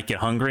 people might get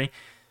hungry.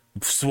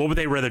 So what would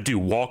they rather do?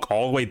 Walk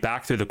all the way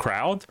back through the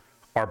crowd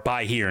or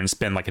buy here and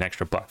spend like an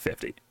extra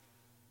 $1.50?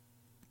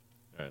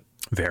 Right.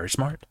 Very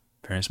smart.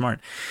 Very smart.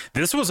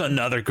 This was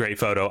another great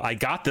photo. I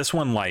got this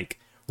one like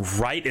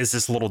right as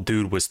this little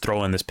dude was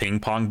throwing this ping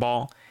pong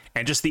ball.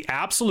 And just the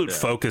absolute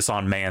focus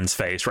on man's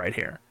face right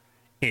here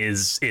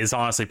is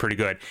honestly pretty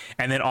good.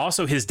 And then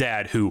also his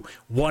dad, who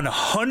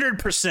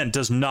 100%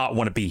 does not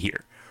want to be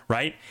here.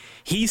 Right?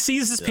 He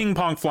sees this ping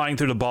pong flying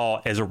through the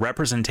ball as a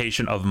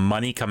representation of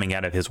money coming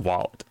out of his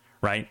wallet.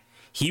 Right?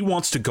 He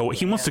wants to go.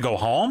 He wants to go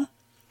home.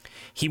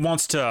 He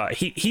wants to.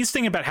 He's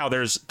thinking about how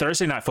there's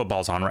Thursday night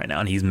football's on right now,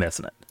 and he's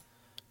missing it.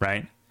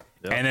 Right?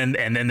 Yep.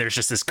 And then there's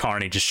just this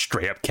carny just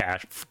straight up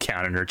cash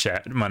counting her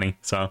chat money.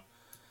 So.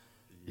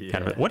 Yeah.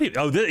 Kind of, what do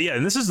you?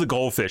 And this is the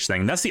goldfish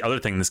thing. That's the other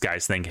thing this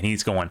guy's thinking.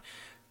 He's going,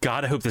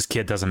 God, I hope this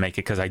kid doesn't make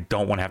it because I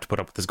don't want to have to put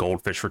up with this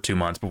goldfish for 2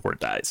 months before it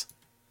dies.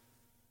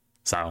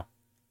 So.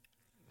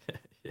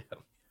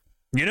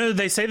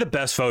 They say the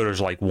best photos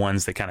are like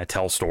ones that kind of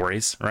tell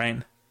stories,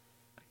 right?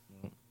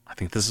 I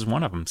think this is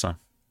one of them, so.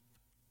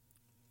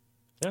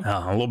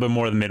 Yeah. A little bit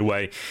more of the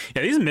midway.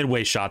 Yeah, these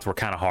midway shots were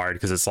kind of hard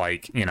because it's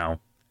like,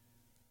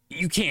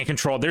 you can't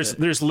control.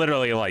 There's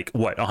literally like,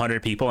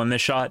 100 people in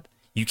this shot?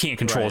 You can't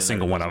control a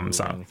single one of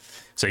them,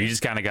 so you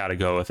just kind of got to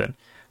go with it.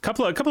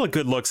 Couple of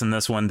good looks in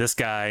this one. This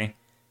guy,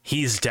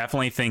 he's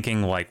definitely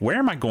thinking like, where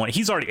am I going?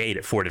 He's already ate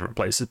at 4 different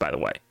places, by the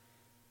way.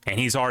 And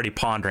he's already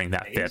pondering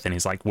that fifth, and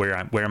he's like, where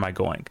am I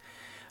going?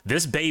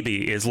 This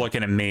baby is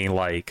looking at me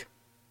like,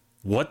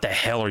 what the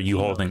hell are you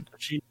holding?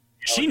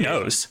 She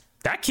knows.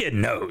 That kid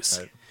knows.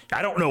 Right.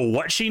 I don't know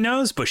what she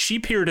knows, but she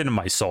peered into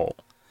my soul,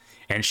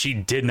 and she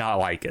did not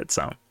like it.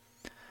 So,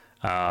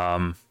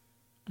 what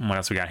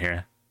else we got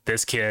here?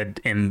 This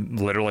kid in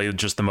literally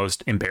just the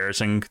most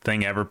embarrassing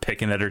thing ever,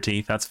 picking at her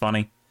teeth. That's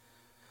funny.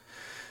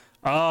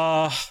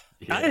 That's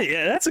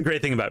a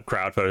great thing about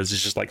crowd photos.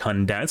 It's just like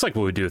hunting down. It's like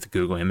what we do with the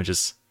Google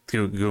Images,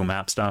 Google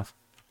Map stuff.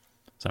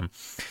 So,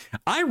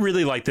 I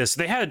really like this.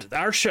 They had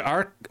our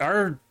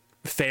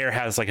fair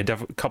has like a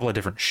couple of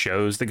different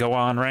shows that go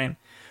on, right?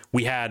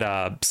 We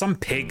had some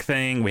pig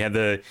thing. We had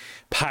the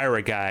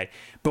pirate guy.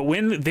 But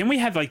then we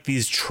had like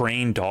these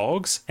trained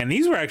dogs, and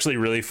these were actually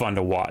really fun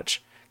to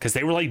watch because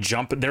they were like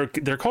jumping.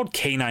 They're called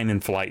canine in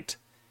flight,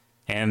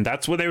 and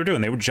that's what they were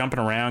doing. They were jumping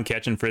around,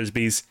 catching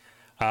frisbees.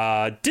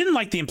 Didn't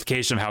like the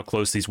implication of how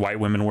close these white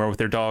women were with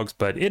their dogs,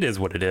 but it is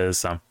what it is.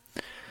 So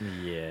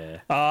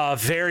yeah.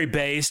 Very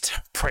based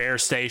prayer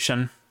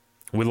station.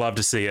 We love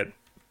to see it.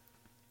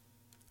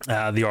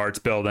 The arts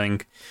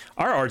building.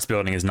 Our arts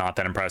building is not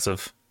that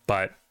impressive,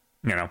 but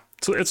you know,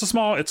 it's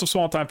a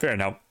small time fair.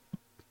 Now,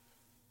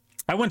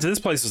 I went to this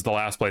place. Was the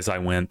last place I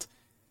went.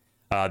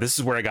 This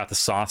is where I got the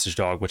sausage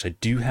dog, which I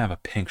do have a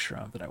picture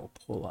of that I will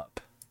pull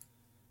up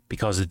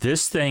because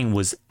this thing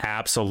was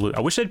absolute.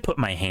 I wish I'd put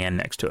my hand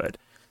next to it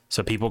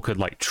so people could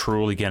like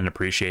truly get an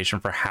appreciation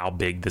for how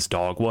big this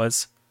dog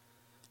was.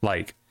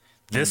 Like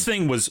this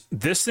thing was.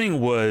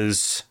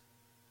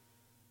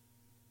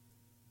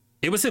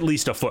 It was at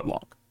least a foot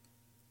long.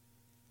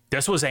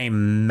 This was a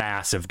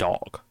massive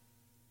dog.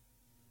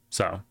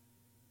 So.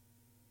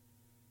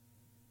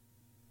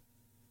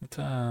 It's,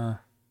 good.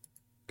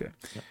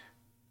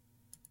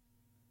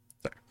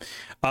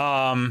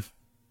 Sorry.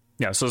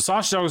 Yeah, so the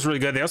sausage dog was really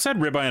good. They also had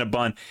ribeye in a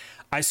bun.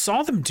 I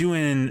saw them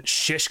doing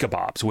shish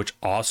kebabs, which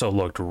also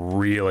looked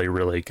really,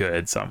 really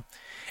good. So,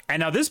 and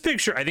now this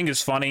picture I think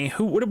is funny.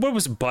 What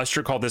was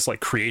Buster called this,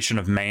 like creation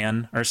of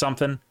man or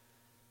something?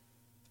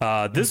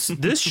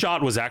 This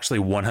shot was actually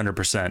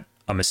 100%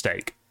 a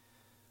mistake.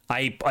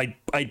 I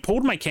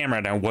pulled my camera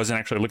and I wasn't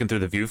actually looking through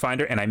the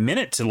viewfinder, and I meant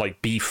it to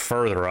like be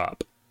further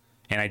up,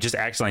 and I just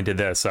accidentally did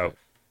this. So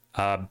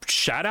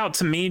shout out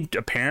to me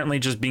apparently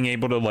just being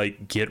able to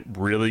like get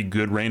really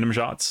good random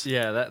shots.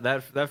 Yeah,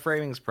 that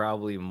framing's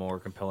probably more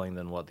compelling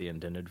than what the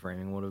intended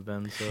framing would have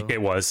been. So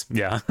it was,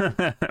 yeah.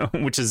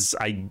 Which is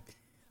I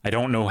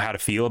don't know how to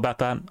feel about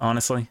that,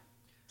 honestly.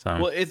 So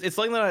well, it's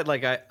something that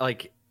I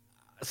like.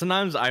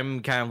 Sometimes I'm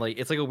kind of like,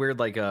 it's like a weird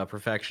like a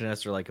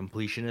perfectionist or like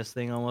completionist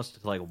thing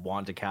almost to like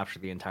want to capture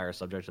the entire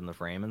subject in the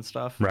frame and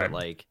stuff. Right. But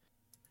like,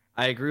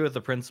 I agree with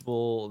the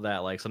principle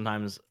that like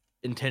sometimes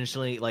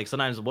intentionally, like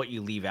sometimes what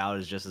you leave out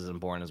is just as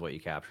important as what you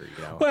capture.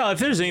 You know. Well, if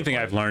there's anything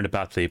I've learned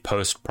about the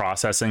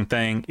post-processing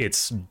thing,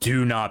 it's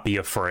do not be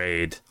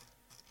afraid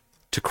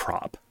to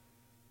crop.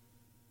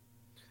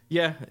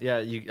 Yeah.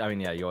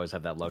 You always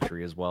have that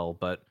luxury as well.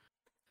 But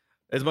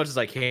as much as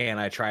I can,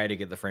 I try to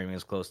get the framing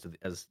as close to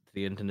as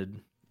the intended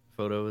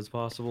photo as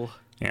possible.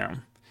 Yeah.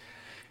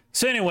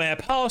 So anyway, I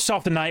polished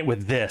off the night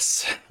with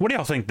this. What do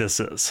y'all think this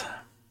is?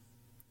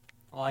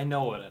 Well, I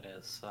know what it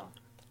is. So.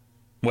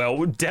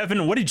 Well,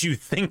 Devin, what did you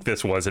think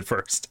this was at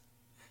first?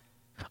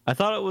 I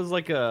thought it was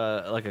like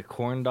a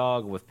corn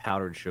dog with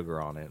powdered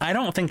sugar on it. I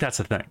don't think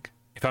that's a thing.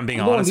 If I'm being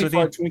honest with you.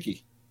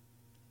 Twinkie.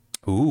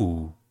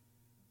 Ooh.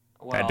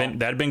 Well,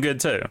 that'd been good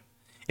too.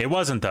 It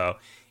wasn't though.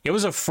 It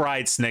was a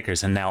fried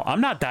Snickers, and now I'm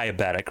not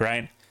diabetic,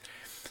 right?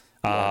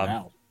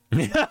 Now.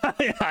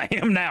 I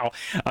am now.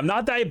 I'm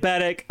not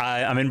diabetic.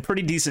 I'm in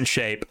pretty decent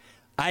shape.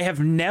 I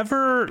have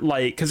never,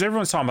 like, because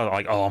everyone's talking about,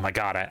 like, oh my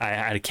God, I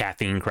had a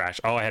caffeine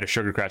crash. Oh, I had a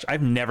sugar crash.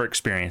 I've never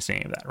experienced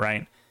any of that,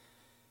 right?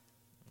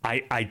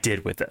 I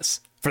did with this.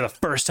 For the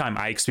first time,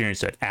 I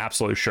experienced an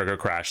absolute sugar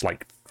crash,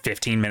 like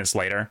 15 minutes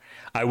later.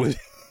 I was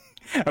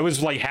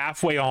like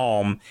halfway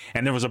home,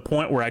 and there was a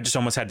point where I just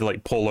almost had to,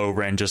 like, pull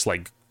over and just,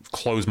 like,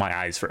 close my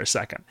eyes for a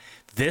second.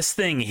 This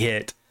thing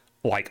hit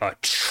like a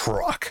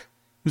truck.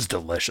 It was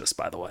delicious,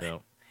 by the way.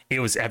 No. It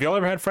was. Have y'all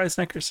ever had fried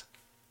Snickers?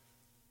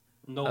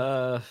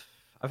 No.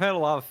 I've had a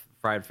lot of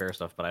fried fair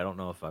stuff, but I don't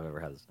know if I've ever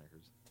had the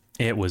Snickers.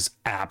 It was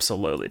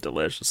absolutely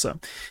delicious. So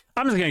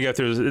I'm just gonna go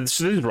through.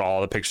 These are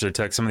all the pictures I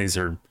took. Some of these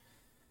are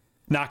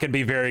not gonna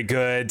be very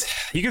good.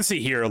 You can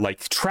see here,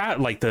 like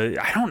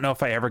I don't know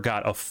if I ever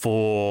got a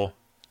full.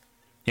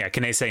 Yeah,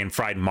 can they say and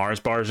fried Mars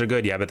bars are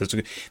good? Yeah, but those are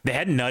good. They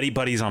had Nutty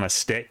Buddies on a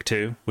stick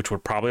too, which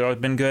would probably always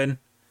been good.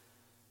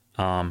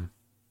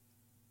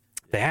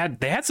 They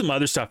had some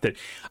other stuff that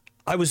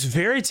I was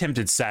very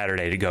tempted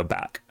Saturday to go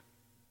back,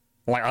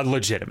 like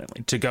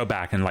legitimately to go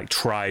back and like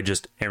try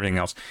just everything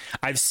else.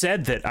 I've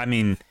said that. I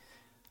mean,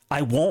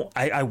 I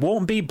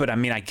won't be, but I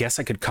mean, I guess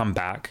I could come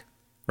back,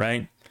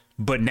 right?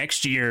 But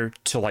next year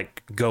to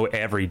like go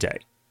every day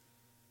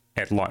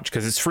at lunch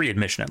because it's free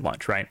admission at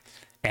lunch, right?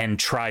 And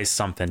try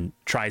something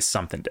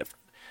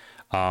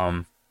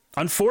different.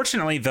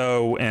 Unfortunately,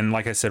 though, and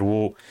like I said,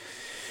 we'll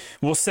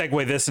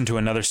segue this into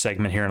another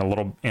segment here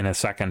in a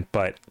second.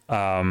 But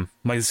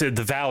like I said,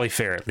 the Valley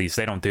Fair, at least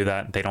they don't do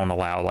that. They don't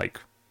allow like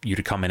you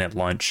to come in at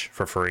lunch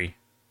for free,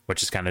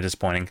 which is kind of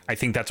disappointing. I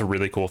think that's a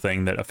really cool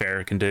thing that a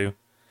fair can do.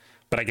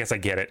 But I guess I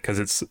get it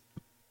because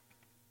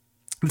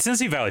the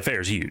Tennessee Valley Fair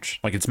is huge.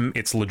 Like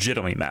it's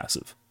legitimately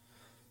massive.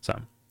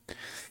 So.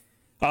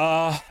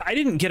 I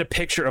didn't get a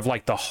picture of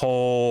like the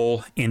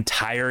whole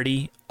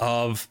entirety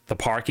of the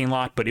parking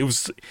lot, but it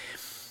was,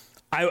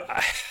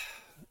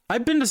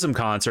 I've been to some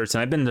concerts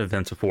and I've been to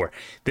events before.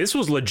 This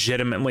was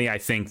legitimately, I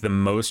think, the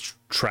most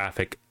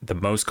traffic, the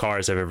most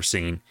cars I've ever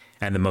seen,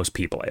 and the most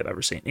people I've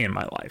ever seen in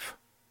my life.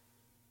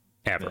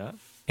 Ever.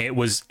 Yeah. It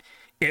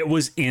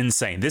was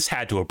insane. This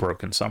had to have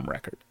broken some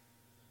record.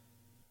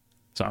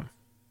 So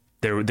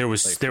there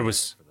was for the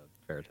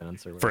fair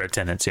attendance or whatever. for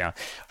attendance. Yeah.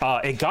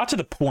 It got to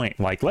the point,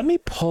 like, let me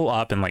pull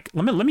up and like,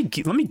 let me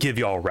give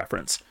y'all a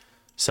reference.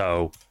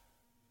 So,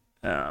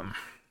 by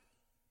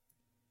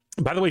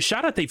the way,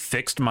 shout out, they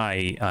fixed my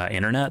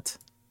internet.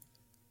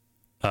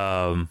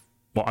 Well,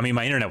 I mean,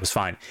 my internet was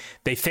fine.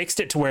 They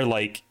fixed it to where,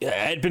 like,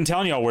 I'd been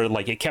telling y'all where,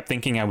 like, it kept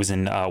thinking I was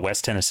in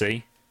West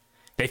Tennessee.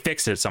 They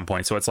fixed it at some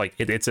point, so it's like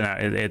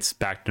it's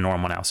back to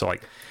normal now. So,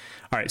 like,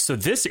 all right, so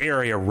this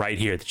area right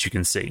here that you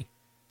can see,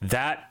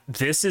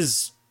 this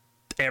is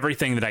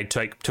everything that I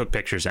took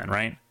pictures in,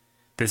 right?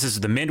 This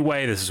is the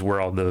midway. This is where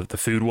all the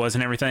food was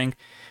and everything.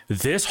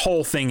 This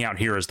whole thing out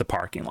here is the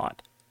parking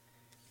lot,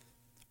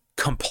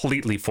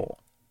 completely full.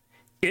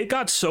 It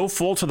got so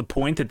full to the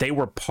point that they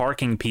were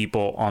parking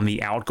people on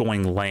the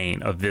outgoing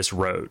lane of this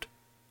road.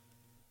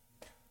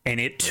 And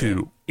it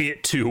too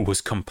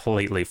was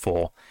completely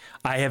full.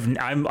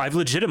 I've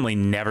legitimately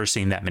never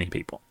seen that many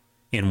people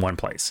in one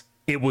place.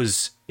 It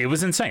was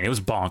insane. It was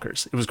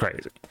bonkers. It was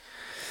crazy.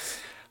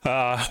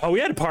 We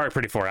had to park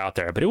pretty far out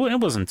there, but it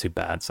wasn't too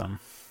bad. Some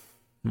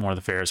more of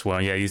the Ferris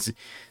wheel. Yeah, you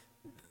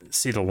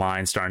see the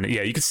line starting to,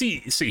 yeah, you can see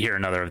here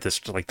another of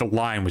this, like the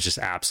line was just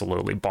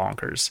absolutely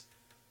bonkers.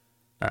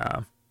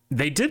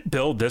 They did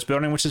build this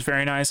building, which is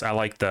very nice. I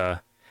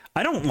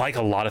don't like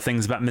a lot of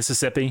things about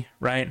Mississippi,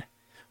 right?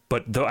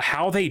 But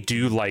how they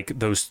do like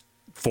those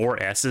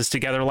 4 S's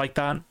together like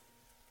that,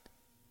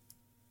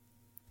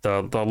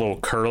 the little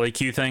curly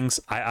Q things,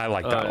 I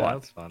like that a lot.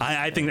 That's fun.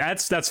 I think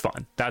that's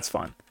fun. That's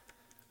fun.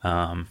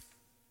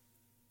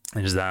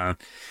 There's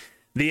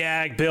the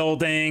ag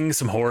building,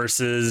 some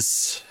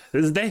horses.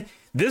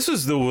 This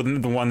was the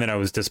one that I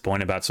was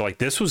disappointed about. So like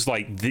this was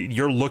like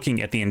you're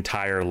looking at the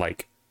entire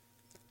like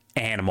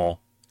animal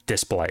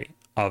display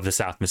of the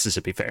South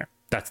Mississippi Fair.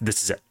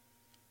 This is it.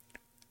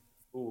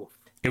 Ooh.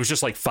 It was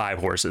just like 5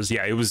 horses.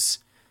 Yeah, it was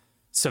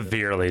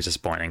severely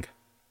disappointing.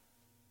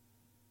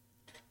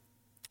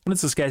 What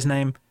is this guy's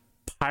name?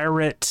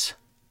 Pirate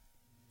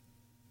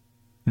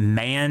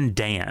Man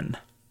Dan.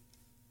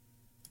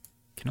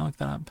 Can I look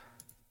that up?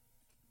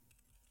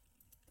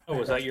 Oh,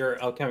 was that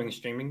your upcoming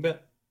streaming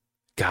bit?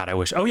 God, I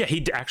wish. Oh yeah,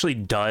 he actually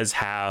does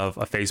have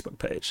a Facebook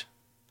page.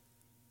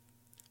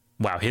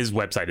 Wow, his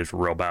website is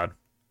real bad.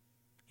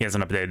 He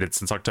hasn't updated it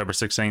since October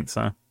 16th,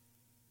 so.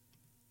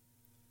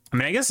 I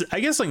mean, I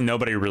guess like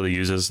nobody really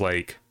uses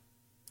like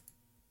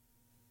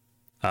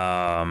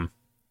personal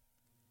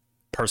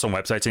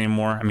websites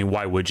anymore. I mean,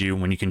 why would you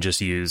when you can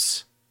just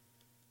use,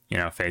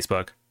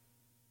 Facebook?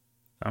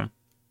 So.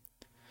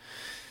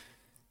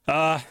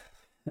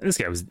 This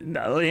guy was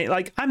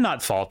like, I'm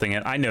not faulting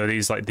it. I know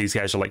these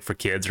guys are like for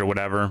kids or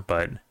whatever,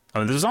 but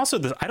there's also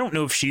this, I don't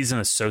know if she's an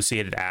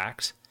associated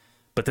act,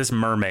 but this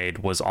mermaid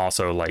was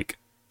also like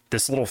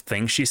this little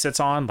thing she sits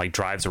on, like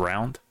drives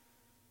around.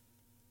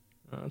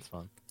 Oh, that's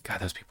fun. God,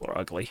 those people are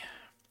ugly.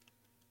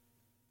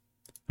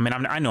 I mean,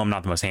 I know I'm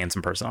not the most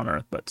handsome person on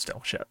earth, but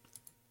still, shit.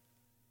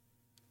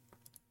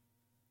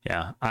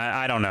 Yeah,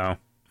 I don't know.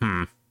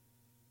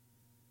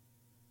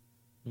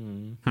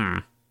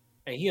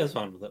 Hey, he has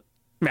fun with it.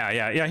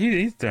 Yeah.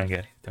 He's doing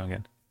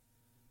good.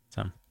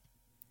 So,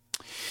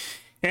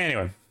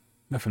 anyway,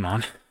 moving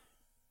on.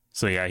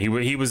 So yeah,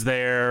 he was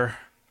there.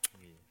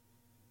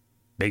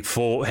 Big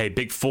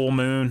full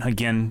moon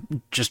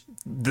again. Just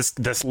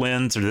this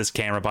lens or this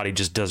camera body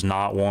just does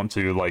not want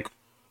to like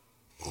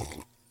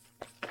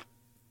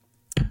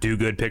do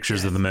good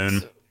pictures of the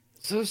moon.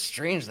 So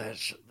strange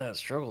that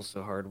struggles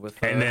so hard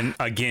with. And then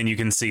again, you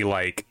can see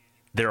like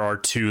there are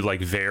 2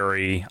 like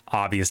very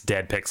obvious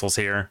dead pixels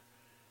here.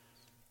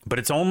 But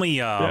it's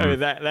only I mean,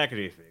 that could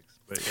be fixed.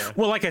 But yeah.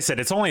 Well, like I said,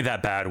 it's only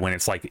that bad when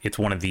it's like it's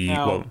one of the.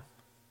 Now,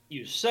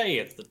 you say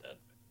it's the dead.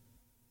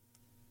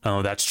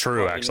 Oh, that's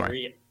true.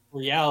 Actually, in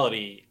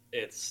reality,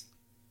 it's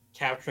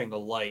capturing the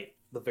light,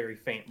 the very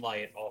faint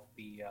light off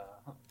the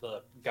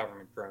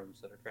government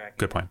drones that are tracking.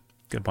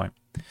 Good point.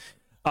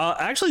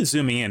 Actually,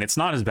 zooming in, it's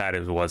not as bad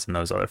as it was in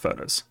those other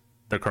photos.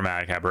 The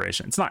chromatic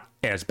aberration, it's not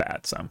as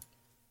bad. So.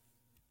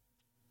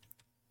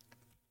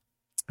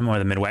 More of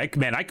the midway.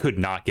 Man, I could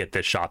not get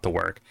this shot to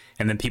work.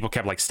 And then people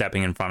kept like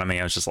stepping in front of me.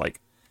 I was just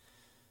like,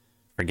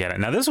 forget it.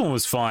 Now this one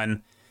was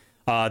fun.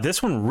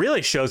 This one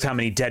really shows how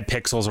many dead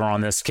pixels are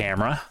on this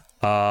camera.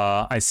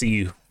 I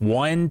see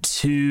 1,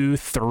 2,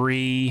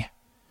 3,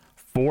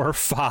 4,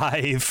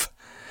 5,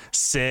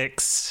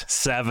 6,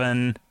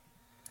 7.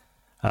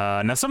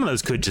 Now some of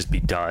those could just be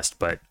dust,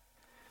 but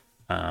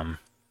it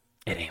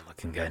ain't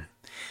looking good.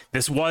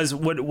 This was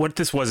what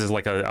this was is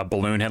like a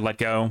balloon had let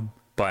go.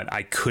 But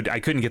I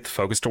couldn't get the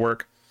focus to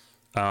work.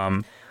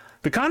 The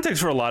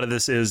context for a lot of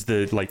this is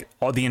the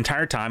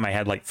entire time I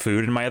had like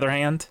food in my other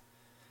hand,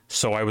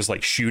 so I was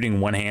like shooting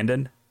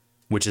one-handed,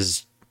 which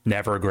is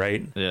never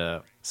great. Yeah.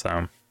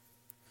 So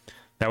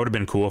that would have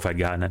been cool if I'd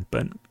gotten it,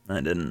 but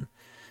I didn't.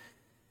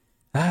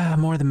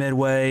 More of the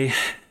midway.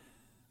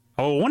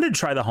 Oh, I wanted to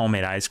try the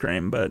homemade ice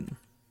cream, but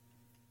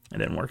it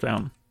didn't work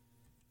out.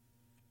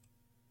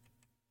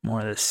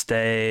 More of the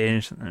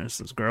stage. There's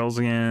those girls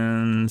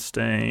again.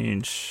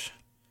 Stage.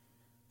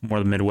 More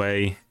of the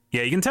midway.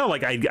 Yeah, you can tell,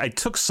 like, I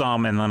took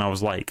some, and then I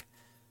was like,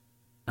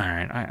 all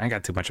right, I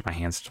got too much in my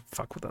hands to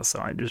fuck with this, so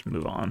I just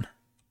move on.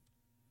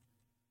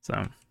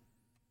 So,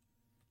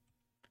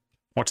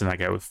 watching that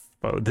guy with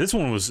this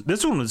one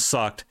was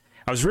sucked.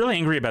 I was really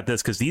angry about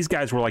this because these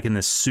guys were like in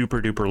this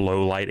super duper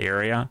low light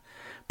area,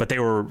 but they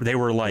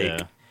were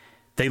like,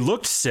 they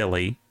looked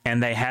silly,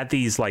 and they had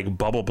these like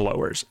bubble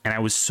blowers, and I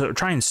was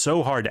trying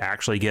so hard to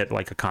actually get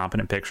like a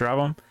competent picture of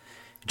them.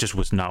 It just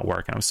was not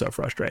working. I was so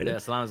frustrated. Yeah,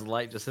 sometimes the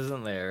light just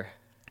isn't there.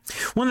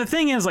 Well, the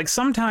thing is, like,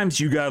 sometimes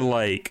you gotta,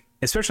 like,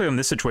 especially in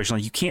this situation,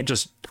 like, you can't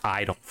just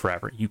idle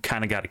forever. You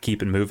kind of got to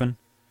keep it moving.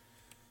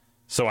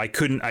 So I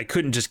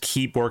couldn't just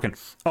keep working.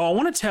 Oh, I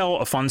want to tell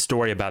a fun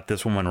story about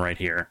this one right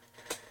here.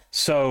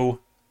 So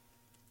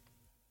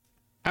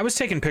I was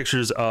taking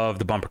pictures of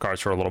the bumper cars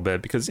for a little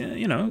bit because,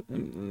 you know,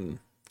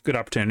 good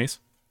opportunities.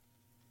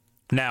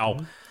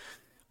 Now,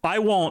 I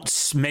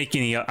won't make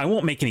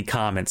any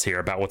comments here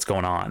about what's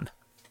going on.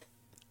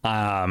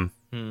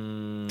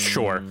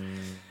 Sure.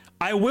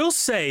 I will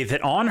say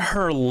that on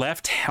her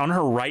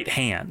right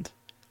hand,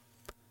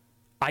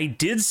 I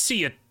did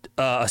see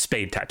a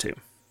spade tattoo,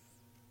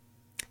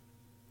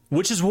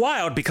 which is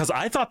wild because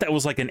I thought that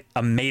was like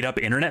a made up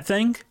internet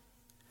thing.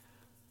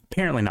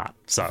 Apparently not.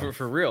 So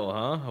for real,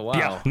 huh? Wow.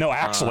 Yeah. No,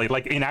 actually,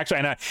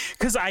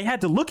 because I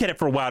had to look at it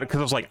for a while because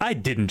I was like, I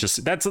didn't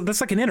just that's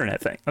like an internet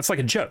thing. That's like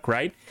a joke,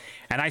 right?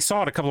 And I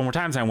saw it a couple more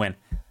times and I went,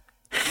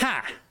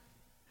 ha.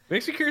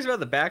 Makes me curious about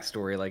the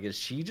backstory. Like, is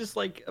she just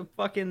like a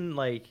fucking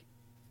like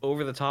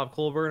over the top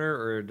coal burner,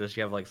 or does she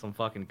have like some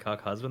fucking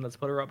cuck husband that's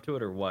put her up to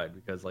it, or what?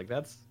 Because like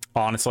that's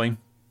honestly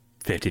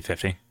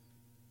 50-50.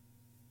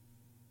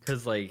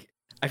 Because like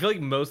I feel like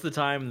most of the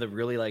time the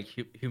really like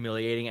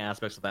humiliating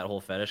aspects of that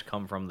whole fetish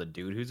come from the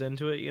dude who's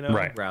into it, you know,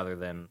 right, rather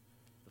than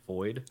the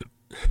void.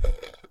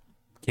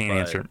 Can't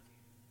answer it.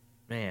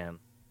 Man,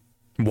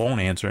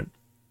 won't answer it.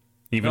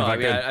 Even if I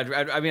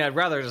could. I'd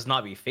rather just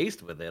not be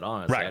faced with it.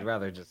 Honestly, right. I'd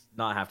rather just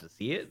not have to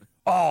see it.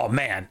 Oh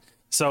man.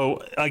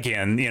 So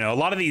again, you know, a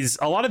lot of these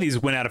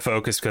went out of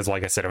focus because,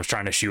 like I said, I was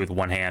trying to shoot with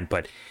one hand.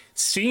 But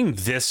seeing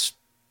this,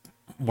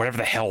 whatever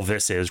the hell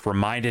this is,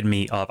 reminded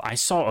me of I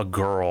saw a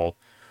girl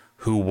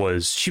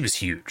she was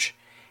huge,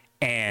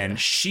 and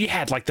she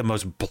had like the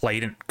most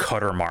blatant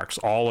cutter marks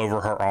all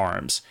over her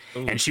arms.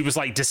 Ooh. And she was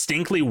like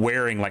distinctly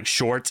wearing like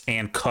shorts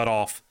and cut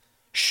off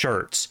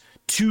shirts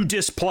to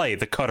display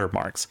the cutter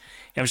marks.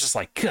 And it was just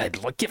like,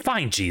 good, look,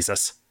 find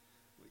Jesus.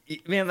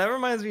 Man, that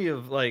reminds me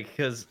of like,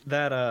 because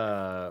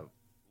that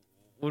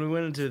when we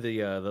went into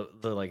the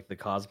like the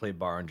cosplay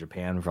bar in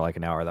Japan for like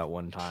an hour that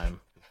one time,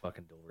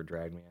 fucking Dilbert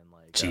dragged me in.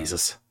 Like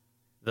Jesus,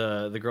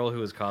 the girl who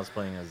was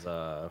cosplaying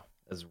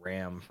as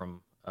Ram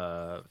from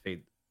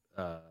Fate,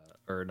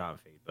 or not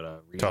Fate,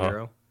 but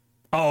ReZero.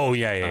 Oh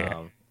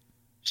yeah.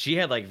 She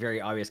had like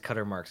very obvious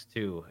cutter marks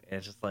too, and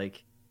it's just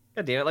like,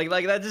 God damn it!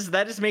 Like that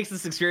just makes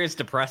this experience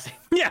depressing.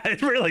 Yeah,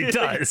 it really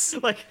does.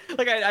 like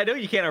I know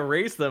you can't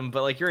erase them,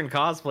 but like you're in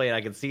cosplay and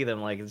I can see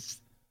them. Like it's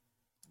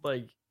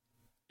like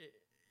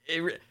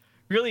it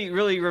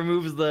really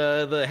removes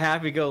the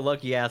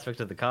happy-go-lucky aspect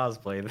of the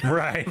cosplay.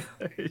 Right.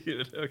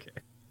 Okay.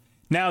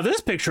 Now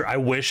this picture, I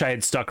wish I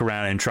had stuck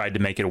around and tried to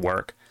make it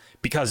work,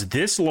 because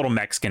this little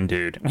Mexican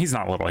dude, he's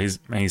not little, he's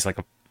like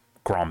a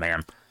grown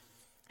man.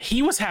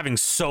 He was having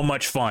so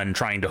much fun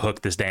trying to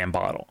hook this damn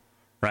bottle,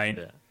 right?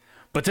 Yeah.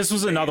 But this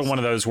was another one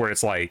of those where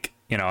it's like,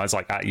 you know, it's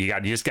like you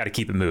just got to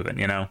keep it moving,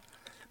 you know.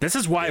 This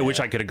is why I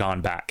wish I could have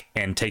gone back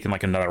and taken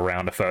like another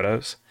round of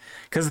photos.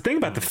 Because the thing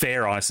about the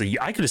fair, honestly,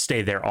 I could have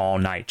stayed there all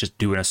night just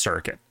doing a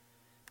circuit,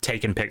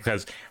 taking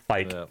pictures. Because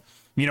like,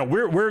 you know,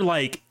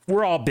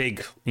 we're all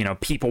big, you know,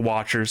 people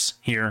watchers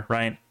here,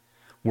 right?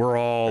 We're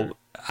all,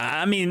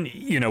 I mean,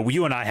 you know,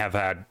 you and I have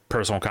had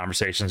personal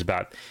conversations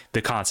about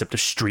the concept of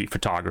street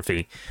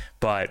photography,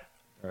 but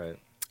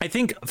I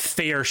think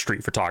fair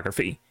street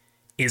photography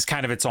is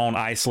kind of its own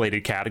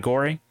isolated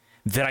category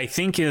that I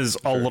think is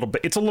a little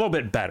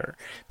bit better,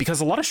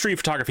 because a lot of street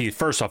photography,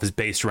 first off, is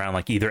based around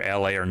like either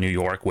LA or New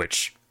York,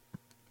 which,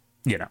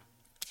 you know.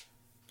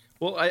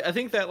 Well, I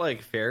think that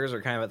like fairs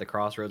are kind of at the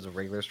crossroads of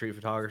regular street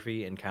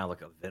photography and kind of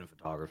like event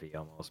photography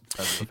almost,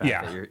 because of the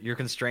fact that you're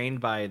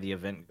constrained by the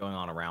event going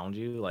on around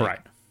you.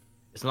 Like,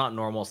 it's not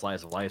normal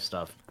slice of life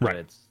stuff, but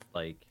it's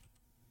like,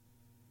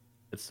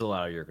 it's still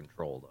out of your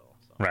control though.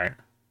 So. Right.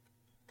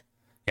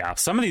 Yeah,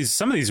 some of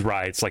these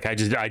rides, like I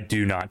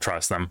do not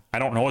trust them. I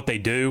don't know what they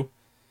do,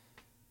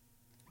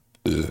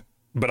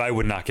 but I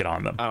would not get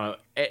on them. I don't know.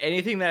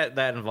 Anything that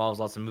involves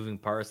lots of moving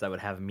parts that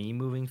would have me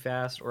moving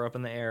fast or up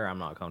in the air, I'm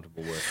not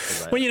comfortable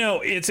with. Well, you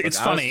know, it's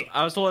funny.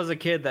 I was told as a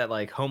kid that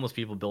like homeless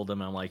people build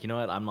them, and I'm like, you know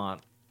what? I'm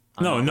not.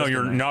 No,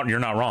 you're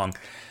not wrong.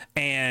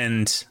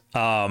 And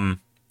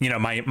you know,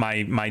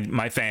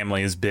 my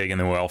family is big in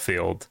the oil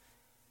field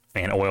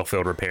and oil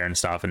field repair and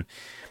stuff, and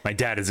my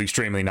dad is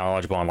extremely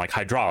knowledgeable on like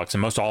hydraulics,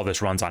 and most all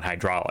this runs on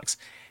hydraulics.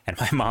 And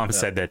my mom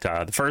said that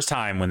the first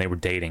time when they were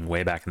dating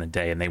way back in the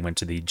day, and they went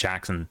to the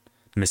Jackson,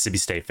 Mississippi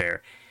State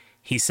Fair,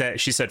 she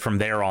said from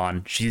there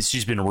on,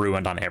 she's been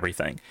ruined on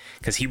everything,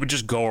 because he would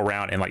just go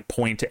around and like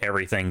point to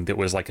everything that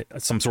was like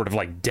some sort of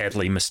like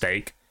deadly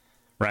mistake,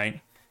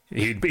 right?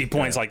 He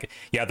points like,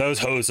 yeah, those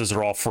hoses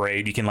are all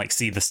frayed. You can like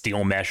see the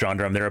steel mesh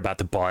under them. They're about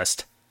to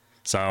bust.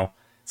 So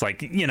it's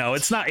like, you know,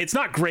 it's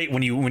not great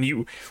when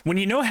you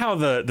know how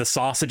the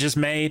sausage is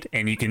made,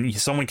 and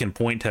someone can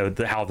point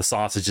to how the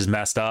sausage is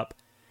messed up.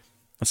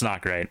 It's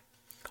not great.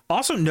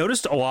 Also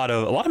noticed a lot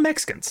of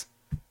Mexicans.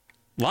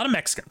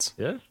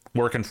 Yeah.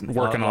 Working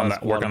on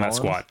that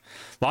squad.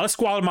 A lot of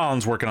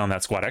Guatemalans working on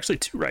that squad. Actually,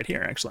 2 right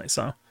here, actually.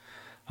 So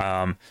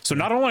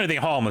not only are they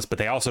homeless, but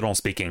they also don't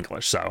speak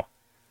English. So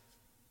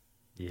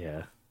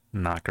yeah,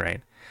 not great.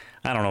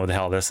 I don't know what the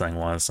hell this thing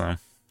was. So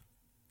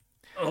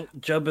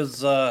Jubb has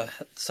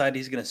decided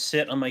he's going to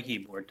sit on my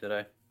keyboard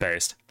today.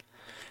 Based.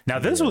 Now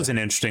this was an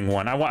interesting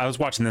one. I was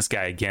watching this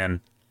guy again.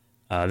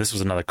 This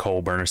was another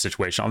coal burner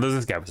situation. Although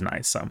this guy was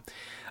nice. So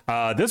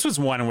this was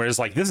one where it's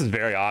like, this is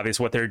very obvious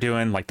what they're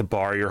doing. Like the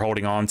bar you're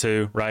holding on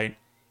to, right?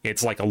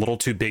 It's like a little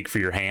too big for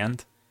your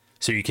hand,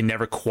 so you can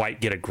never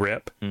quite get a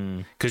grip,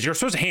 because you're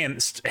supposed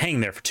to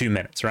hang there for 2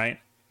 minutes, right?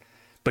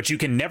 But you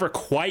can never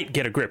quite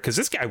get a grip, because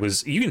this guy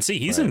you can see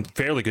he's in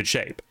fairly good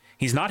shape.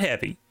 He's not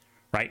heavy,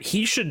 right?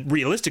 He should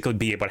realistically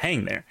be able to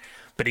hang there,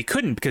 but he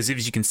couldn't, because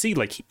as you can see,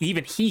 like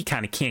even he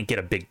kind of can't get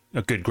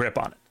a good grip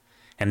on it.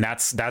 And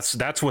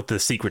that's what the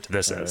secret to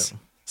this is.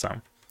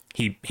 So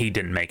he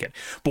didn't make it.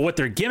 But what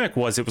their gimmick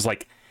was, it was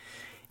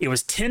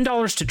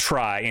 $10 to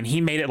try, and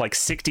he made it like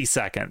 60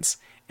 seconds.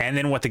 And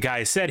then what the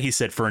guy said, he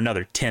said, for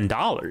another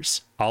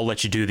 $10, I'll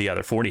let you do the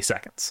other 40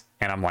 seconds.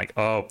 And I'm like,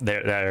 oh,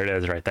 there it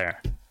is right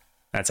there.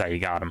 That's how you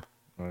got him.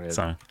 Okay.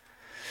 So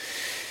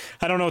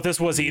I don't know what this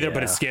was either,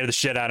 but it scared the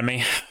shit out of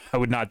me. I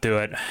would not do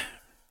it.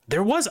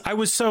 What was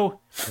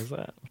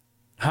that?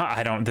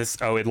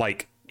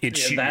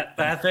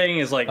 That thing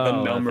is like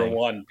the number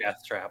one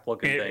death trap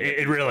looking thing.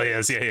 It really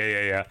is.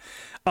 Yeah.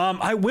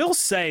 I will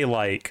say,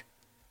 like,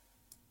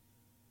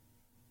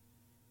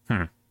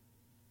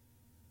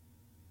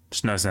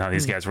 just noticing how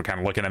these guys were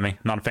kind of looking at me.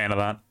 Not a fan of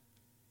that.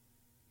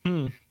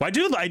 Well,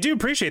 I do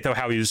appreciate though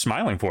how he was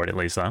smiling for it, at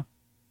least, though.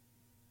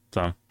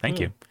 So thank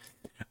you.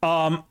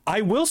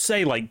 I will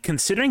say, like,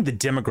 considering the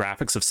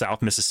demographics of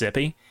South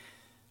Mississippi,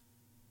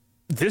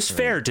 this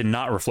fair did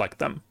not reflect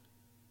them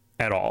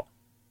at all.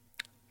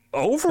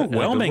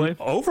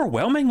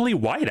 Overwhelmingly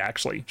white,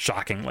 actually,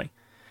 shockingly,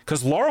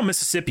 because Laurel,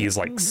 Mississippi is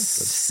like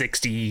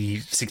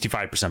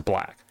 65%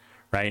 black,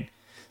 right?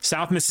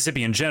 South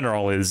Mississippi in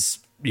general is,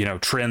 you know,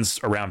 trends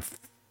around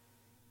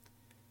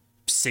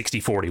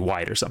 60-40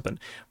 white or something,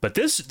 but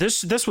this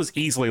was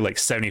easily like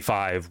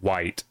 75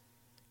 white,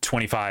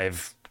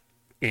 25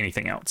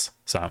 anything else.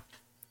 So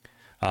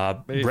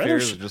maybe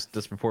fairs are just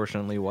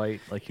disproportionately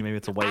white. Like maybe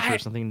it's a white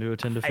person thing to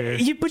attend a fair.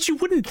 But you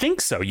wouldn't think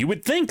so. You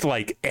would think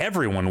like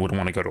everyone would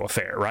want to go to a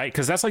fair, right?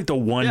 Because that's like the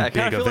one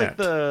big event.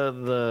 Like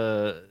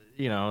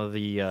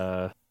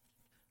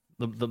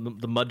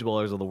the mud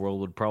dwellers of the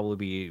world would probably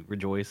be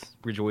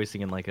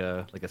rejoicing in like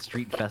a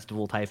street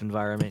festival type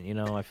environment. You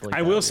know, I feel like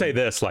I will say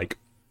this, like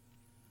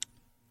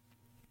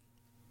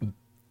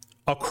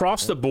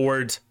across the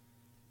board,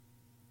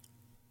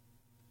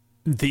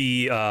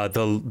 the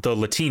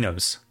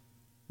Latinos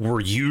were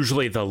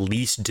usually the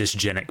least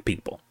dysgenic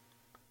people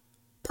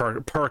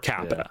per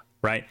capita,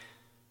 right?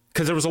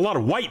 Because there was a lot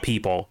of white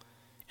people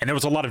and there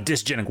was a lot of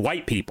dysgenic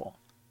white people,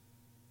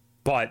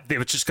 but it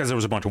was just because there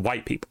was a bunch of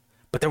white people.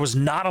 But there was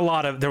not a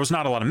lot of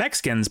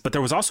Mexicans, but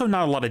there was also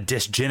not a lot of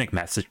dysgenic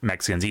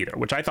Mexicans either,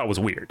 which I thought was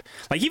weird.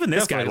 Like even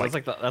this guy,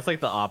 like that's like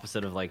the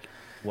opposite of like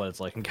what it's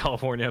like in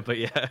California, but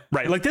yeah,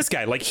 right. Like this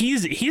guy, like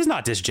he's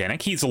not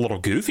dysgenic. He's a little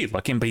goofy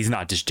looking, but he's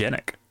not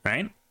dysgenic,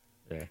 right?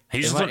 Yeah.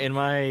 He's in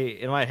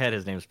my head,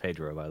 his name's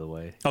Pedro, by the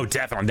way. Oh,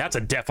 definitely. That's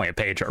definitely a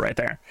Pedro right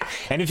there.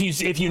 And if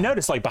you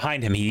notice, like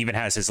behind him, he even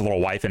has his little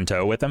wife in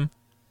tow with him.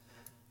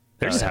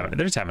 They're just having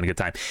a good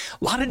time.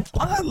 A lot of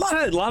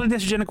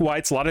dysgenic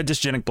whites, a lot of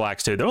dysgenic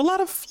blacks too. There were a lot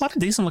of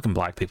decent looking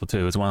black people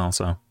too as well.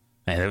 So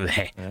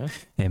hey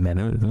man,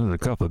 there was a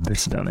couple of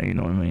bitches down there. You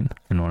know what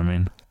I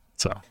mean?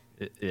 So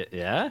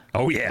yeah.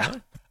 Oh yeah.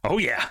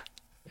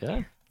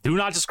 Yeah. Do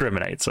not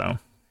discriminate. So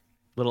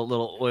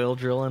little oil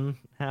drilling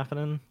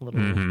happening.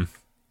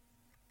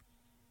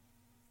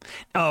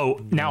 Oh,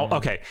 now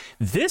okay.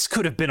 This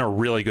could have been a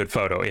really good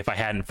photo if I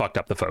hadn't fucked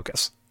up the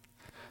focus.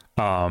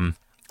 I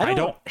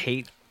don't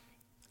hate.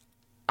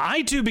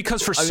 I do,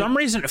 because for some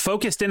reason it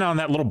focused in on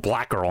that little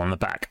black girl in the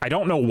back. I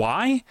don't know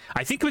why.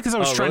 I think because I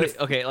was trying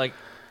to. Okay, like.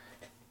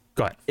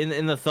 Go ahead.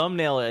 In the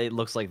thumbnail, it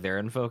looks like they're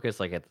in focus,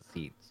 like at the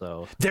seat.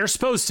 So they're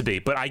supposed to be,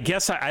 but I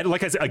guess I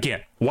like I said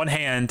again, one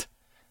hand,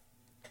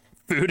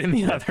 food in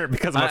the other,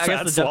 because I'm a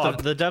fat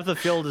slob. The depth of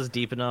field is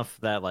deep enough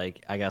that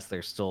like I guess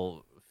they're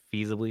still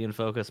feasibly in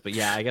focus. But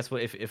yeah, I guess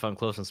if on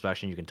close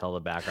inspection, you can tell the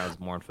background's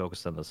more in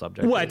focus than the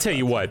subject. Well, I tell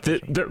you what,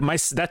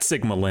 that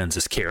Sigma lens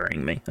is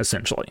carrying me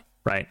essentially,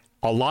 right?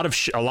 A lot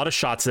of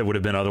shots that would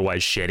have been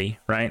otherwise shitty,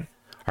 right,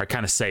 are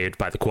kind of saved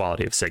by the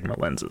quality of Sigma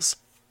lenses.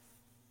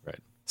 Right.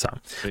 So,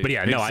 Big, but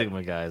yeah, big no,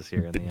 Sigma guys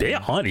here. In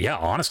the yeah,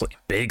 honestly,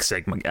 big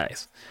Sigma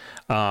guys.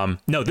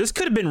 No, this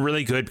could have been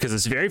really good because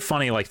it's very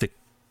funny, like the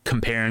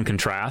compare and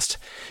contrast.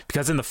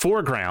 Because in the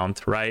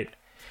foreground, right,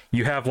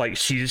 you have like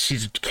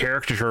she's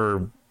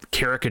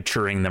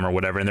caricaturing them or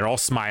whatever, and they're all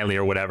smiley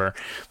or whatever.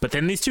 But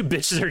then these two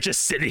bitches are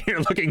just sitting here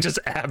looking just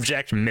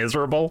abject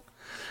miserable.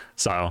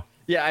 So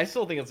yeah, I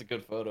still think it's a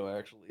good photo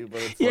actually.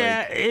 But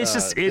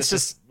it's it's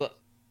just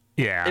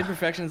yeah,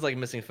 imperfections like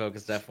missing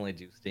focus definitely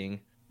do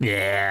sting.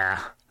 Yeah,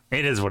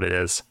 it is what it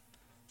is.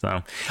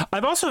 So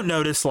I've also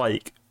noticed,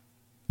 like,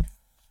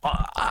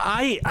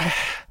 I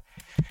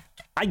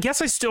guess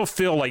I still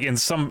feel like in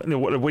some,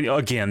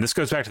 again, this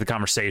goes back to the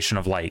conversation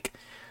of like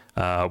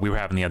we were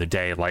having the other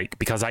day, like,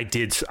 because I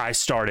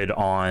started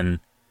on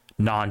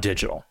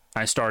non-digital.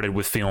 I started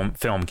with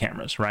film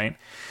cameras, right?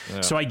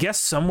 Yeah. So I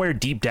guess somewhere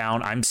deep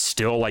down, I'm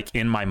still like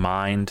in my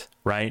mind,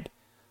 right?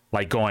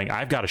 Like going,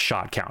 I've got a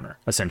shot counter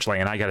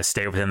essentially, and I got to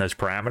stay within those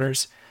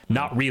parameters.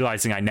 Not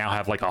realizing I now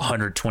have like a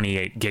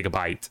 128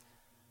 gigabyte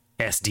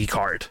SD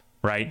card,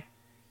 right?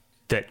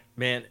 That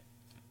man,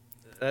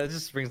 that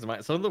just brings to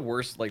mind some of the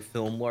worst like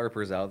film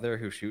larpers out there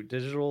who shoot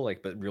digital,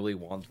 like, but really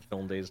want the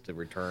film days to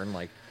return.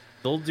 Like,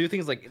 they'll do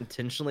things like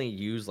intentionally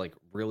use like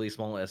really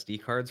small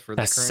SD cards for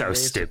the that's current so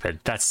days. Stupid.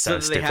 That's so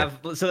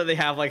stupid. So that they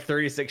have like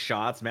 36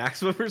 shots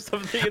maximum or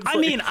something. I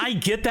mean, I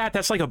get that.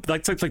 That's like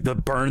the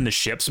burn the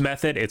ships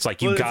method. It's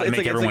like you got to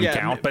make everyone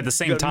count, but at the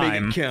same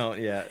time, make it count.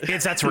 Yeah,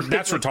 that's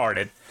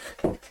retarded.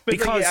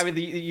 Because I mean,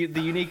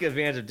 the unique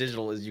advantage of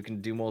digital is you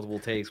can do multiple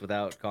takes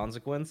without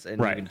consequence,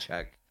 and you can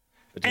check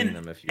between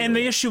them if you. And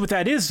the issue with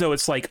that is, though,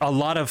 it's like a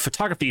lot of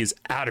photography is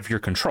out of your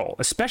control,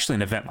 especially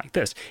an event like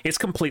this. It's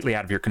completely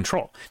out of your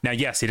control. Now,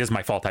 yes, it is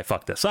my fault I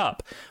fucked this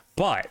up,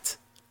 but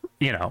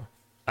you know.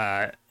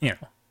 Well,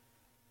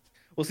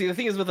 see, the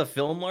thing is with a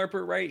film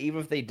larper, right?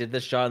 Even if they did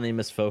this shot and they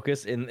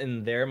misfocus,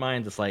 in their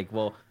minds, it's like,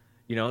 well,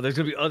 you know, there's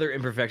gonna be other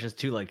imperfections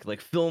too,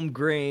 like film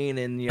grain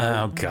and the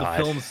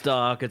film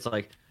stock. It's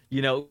like,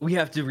 you know, we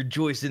have to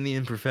rejoice in the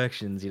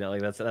imperfections. You know,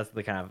 like that's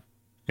the kind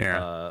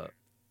of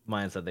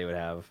mindset they would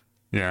have.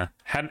 Yeah.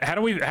 How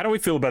do we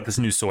feel about this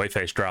new soy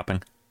face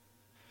dropping?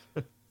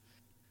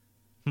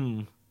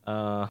 It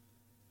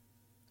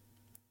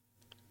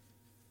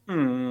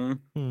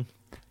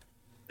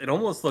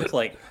almost looks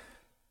like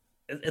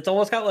it's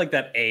almost got like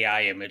that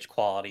AI image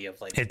quality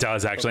of like. It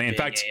does actually. In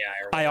fact,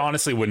 I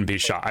honestly wouldn't be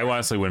shocked. I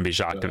honestly wouldn't be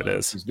shocked if it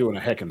is. He's doing a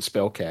heckin'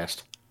 spell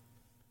cast.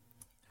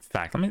 In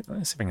fact, let me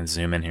see if I can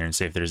zoom in here and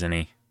see if there's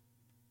any.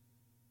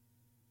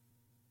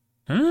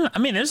 I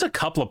mean, there's a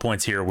couple of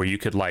points here where you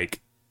could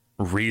like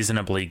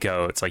reasonably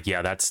go. It's like,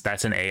 yeah,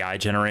 that's an AI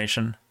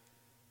generation.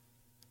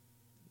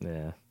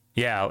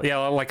 Yeah,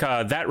 like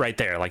that right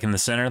there, like in the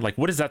center. Like,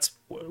 what is that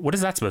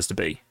supposed to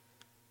be?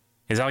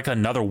 Is that like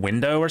another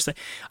window or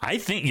something? I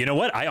think, you know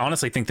what? I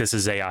honestly think this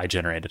is AI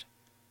generated.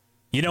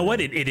 You know what?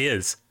 It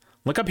is.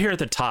 Look up here at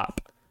the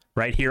top,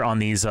 right here on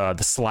these the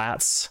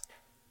slats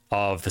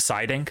of the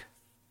siding.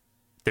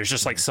 There's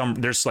just like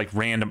there's like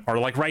random, or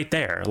like right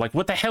there. Like,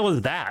 what the hell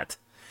is that?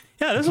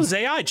 Yeah, this was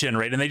AI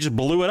generated, and they just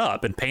blew it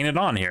up and painted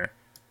on here.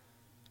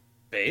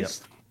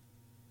 Based? Yep.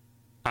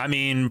 I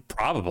mean,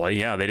 probably,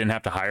 yeah. They didn't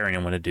have to hire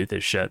anyone to do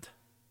this shit.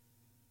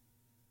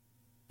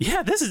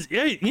 Yeah, this is.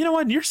 You know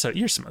what? You're so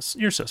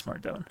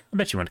smart, Devin. I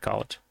bet you went to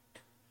college.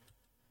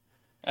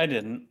 I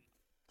didn't.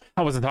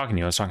 I wasn't talking to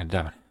you. I was talking to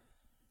Devin.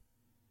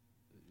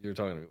 You were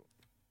talking to me.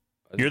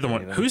 You're the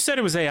one. Who said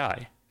it was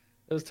AI?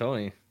 It was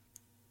Tony.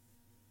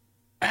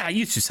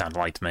 You two sound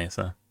alike to me,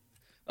 so.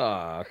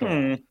 Come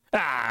on.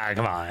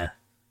 Come on.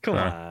 Come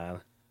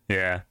on.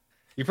 Yeah.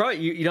 You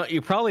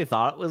probably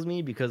thought it was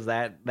me because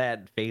that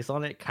face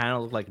on it kind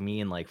of looked like me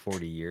in like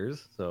 40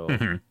 years. So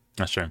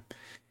that's true.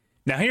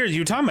 Now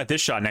you're talking about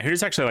this shot. Now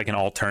here's actually like an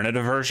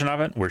alternative version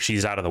of it where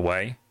she's out of the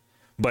way,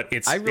 but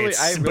it's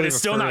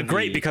still not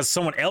great because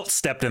someone else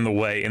stepped in the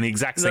way in the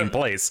exact same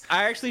place.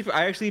 I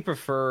actually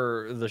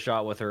prefer the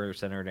shot with her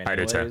centered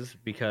anyways,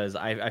 because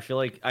I feel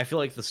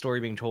like the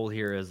story being told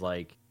here is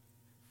like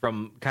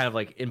from kind of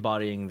like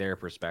embodying their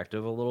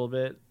perspective a little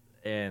bit,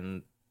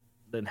 and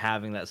then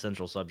having that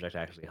central subject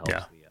actually helps.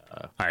 Yeah,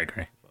 I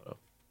agree. Photo.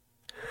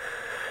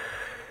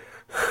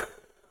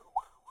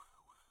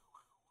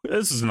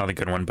 This is another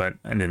good one, but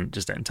I didn't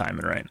time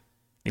it right.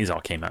 These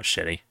all came out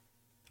shitty.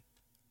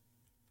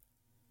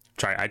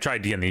 I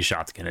tried getting these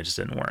shots again, it just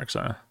didn't work.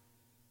 So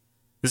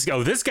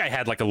this guy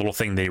had like a little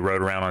thing that he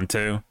rode around on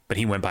too, but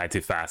he went by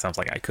too fast. I was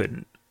like, I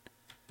couldn't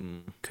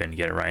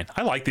get it right.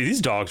 I liked these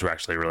dogs were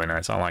actually really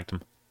nice. I liked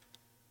them.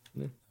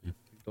 Yeah.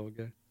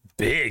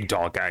 Big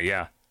dog guy,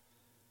 yeah.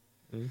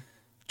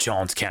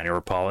 Jones County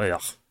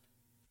Republic.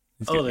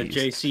 The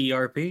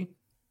JCRP?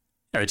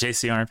 Yeah, the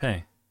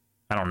JCRP.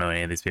 I don't know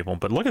any of these people,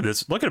 but look at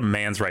this. Look at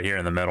man's right here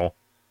in the middle.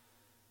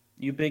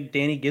 You big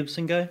Danny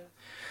Gibson guy?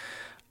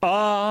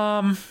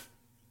 What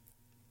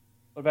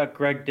about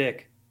Greg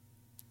Dick?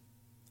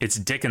 It's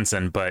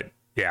Dickinson, but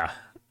yeah.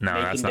 No,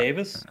 that's not.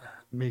 Davis?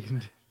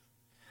 Macon.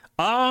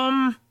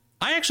 I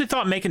actually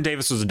thought Macon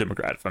Davis was a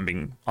Democrat, if I'm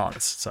being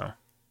honest, so.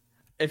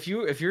 if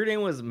your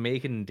name was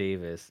Macon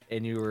Davis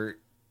and you were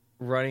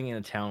running in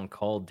a town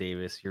called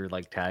Davis, your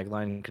like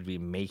tagline could be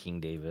 "Making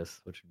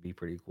Davis," which would be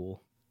pretty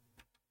cool.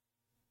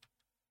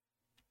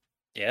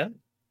 Yeah,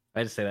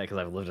 I just say that because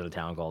I've lived in a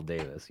town called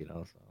Davis, you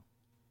know. So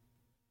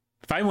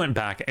if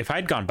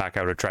I'd gone back,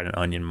 I would have tried an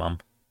onion mum.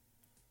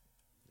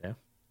 Yeah.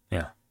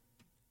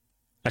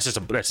 That's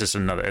just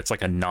another. It's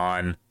like a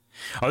non.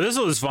 Oh, this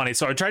was funny.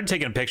 So I tried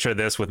taking a picture of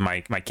this with my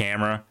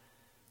camera,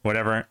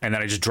 whatever, and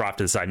then I just dropped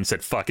it aside and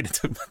said, "Fuck it."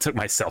 It took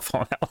my cell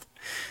phone out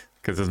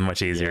because it was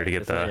much easier to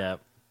get the.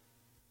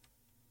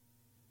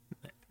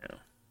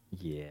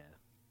 Yeah.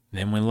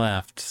 Then we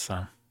left.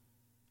 So.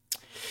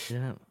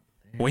 Yeah.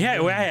 I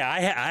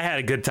had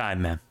a good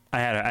time, man. I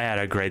had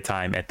a great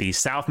time at the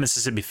South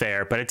Mississippi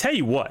Fair. But I tell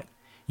you what,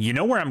 you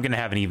know where I'm gonna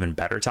have an even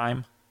better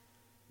time?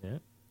 Yeah.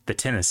 The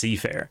Tennessee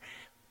Fair.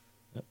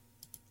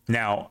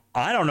 Now,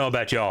 I don't know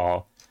about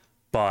y'all,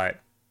 but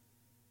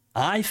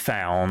I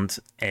found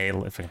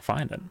if I can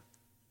find it.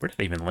 Where did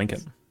I even link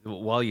it?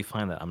 While you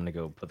find that, I'm gonna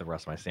go put the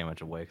rest of my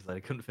sandwich away because I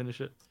couldn't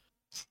finish it.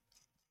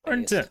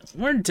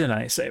 Where did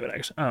I save it,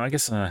 actually? Oh, I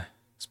guess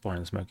Exploring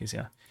the Smokies,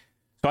 yeah.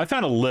 So I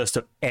found a list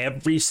of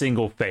every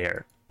single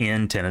fair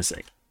in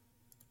Tennessee,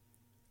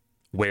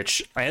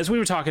 which, as we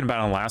were talking about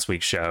on last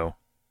week's show,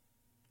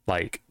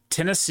 like,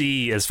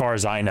 Tennessee, as far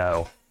as I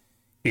know,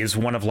 is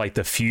one of like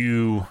the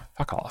few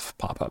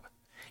pop-up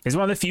is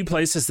one of the few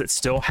places that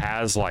still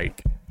has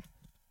like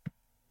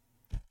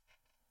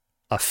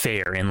a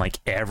fair in like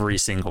every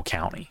single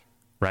county,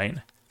 right?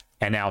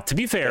 And now, to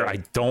be fair,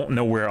 I don't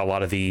know where a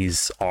lot of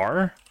these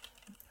are.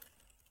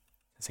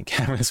 So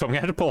I'm gonna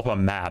have to pull up a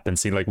map and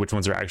see like which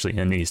ones are actually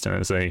in East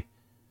Tennessee.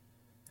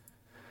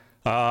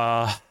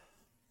 Yeah,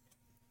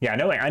 I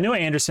know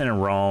Anderson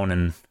and Roan,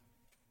 and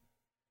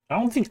I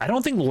don't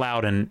think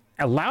Loudon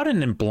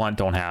and Blunt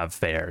don't have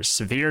fairs.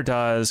 Sevier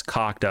does,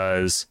 Cock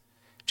does,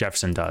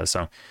 Jefferson does.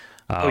 So,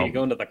 you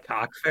going to the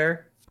Cock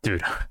Fair,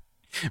 dude?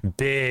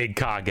 Big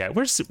Cock guy.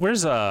 Where's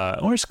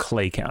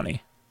Clay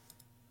County?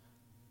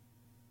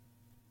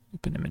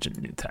 Open image in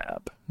new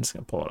tab. I'm just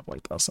gonna pull it up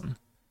like this one.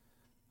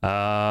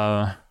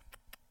 You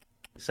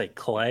say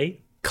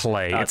Clay?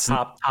 Clay. It's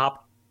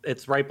top.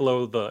 It's right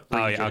below the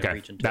region. Oh yeah, okay.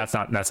 Region That's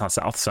not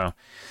south. So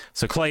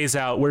Clay's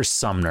out. Where's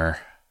Sumner?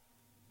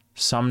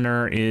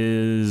 Sumner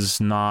is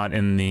not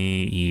in the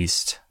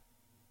east.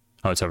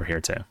 Oh, it's over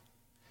here too.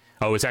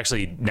 Oh, it's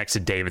actually next to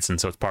Davidson,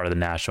 so it's part of the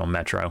Nashville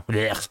Metro.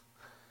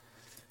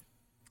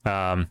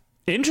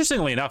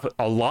 Interestingly enough,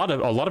 a lot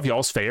of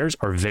y'all's fairs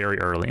are very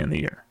early in the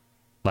year.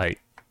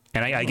 Like,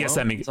 and I guess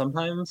that makes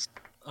sometimes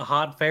a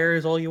hot fair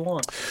is all you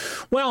want.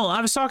 Well,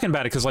 I was talking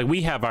about it because like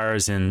we have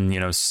ours in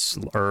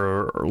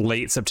or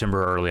late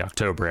September, early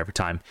October every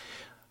time.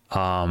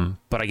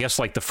 But I guess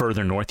like the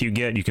further north you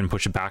get, you can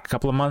push it back a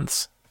couple of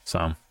months.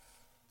 So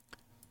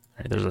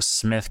there's a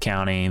Smith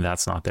County,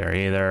 that's not there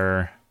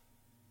either.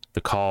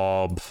 The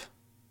Cobb,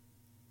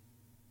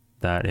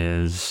 that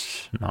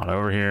is not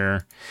over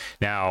here.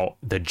 Now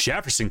the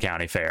Jefferson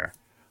County Fair,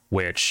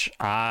 which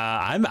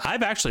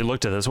I've actually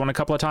looked at this one a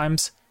couple of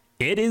times.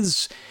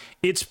 It's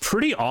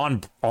pretty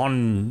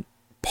on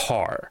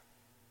par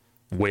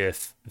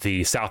with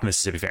the South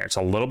Mississippi Fair. It's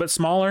a little bit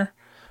smaller,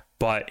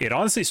 but it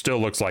honestly still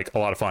looks like a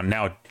lot of fun.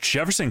 Now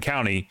Jefferson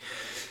County.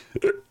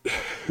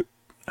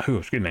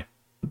 Excuse me.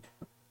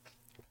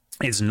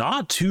 It's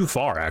not too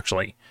far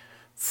actually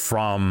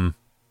from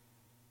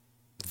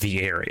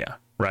the area,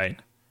 right?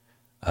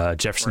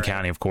 Jefferson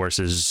County, of course,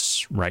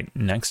 is right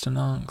next to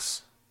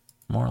Knox,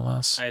 more or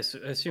less. I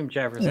assume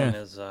Jefferson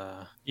is.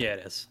 Yeah,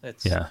 it is.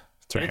 It's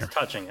right here.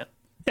 Touching it.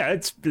 Yeah,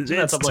 it's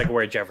that's up like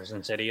where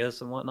Jefferson City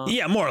is and whatnot.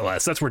 Yeah, more or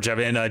less. That's where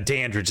Jefferson and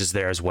Dandridge is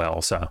there as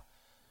well. So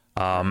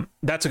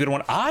that's a good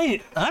one.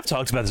 I've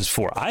talked about this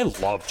before. I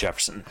love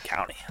Jefferson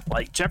County.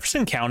 Like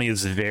Jefferson County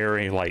is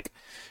very like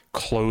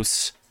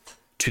close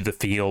to the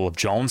feel of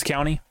Jones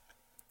County,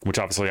 which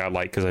obviously I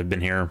like because I've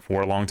been here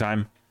for a long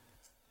time.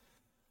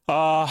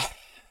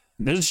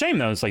 There's a shame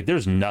though. It's like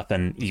there's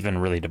nothing even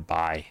really to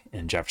buy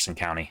in Jefferson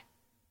County,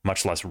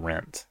 much less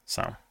rent.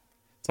 So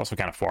it's also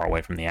kind of far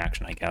away from the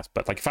action, I guess.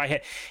 But like if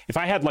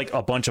I had like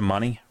a bunch of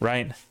money,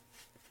 right?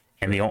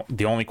 And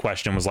the only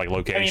question was like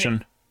location. I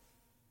mean,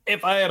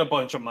 if I had a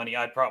bunch of money,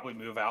 I'd probably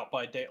move out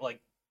by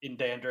in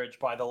Dandridge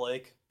by the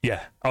lake.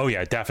 Yeah. Oh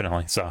yeah,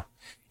 definitely. So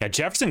yeah,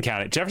 Jefferson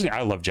County.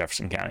 I love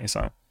Jefferson County.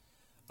 So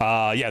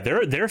yeah,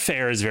 their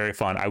fair is very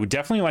fun. I would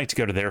definitely like to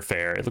go to their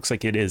fair. It looks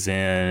like it's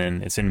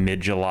in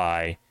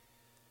mid-July.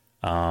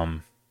 I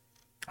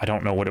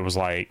don't know what it was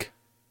like.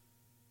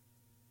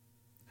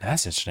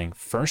 That's interesting.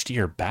 First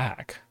year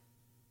back.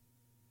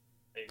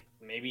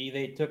 Maybe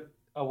they took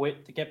a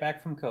whit to get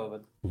back from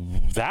COVID.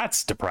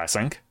 That's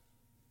depressing.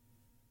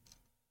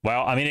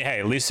 Well, I mean, hey,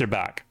 at least they're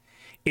back.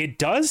 It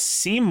does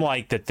seem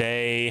like that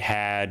they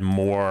had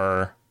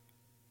more.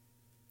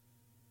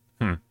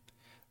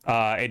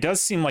 It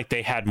does seem like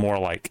they had more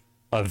like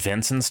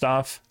events and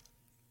stuff.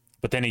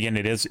 But then again,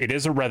 it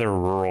is a rather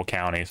rural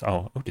county.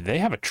 Oh, did they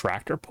have a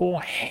tractor pull?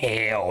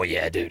 Hell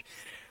yeah, dude.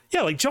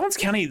 Yeah, like Jones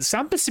County,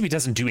 South Mississippi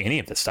doesn't do any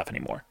of this stuff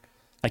anymore.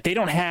 Like they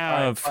don't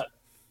have. Right,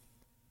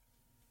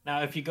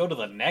 Now, if you go to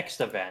the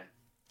next event,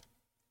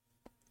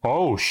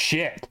 oh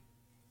shit,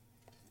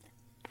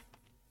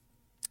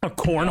 a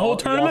cornhole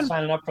tournament. Y'all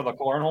signing up for the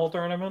cornhole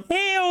tournament?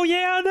 Hell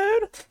yeah,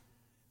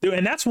 dude,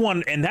 and that's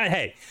one. And that,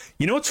 hey,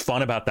 you know what's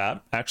fun about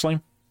that? Actually,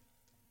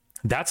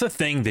 that's a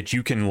thing that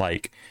you can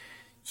like.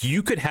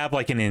 You could have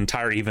like an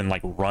entire even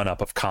like run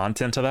up of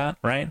content to that,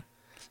 right?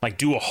 Like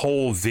do a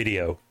whole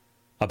video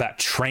about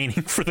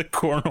training for the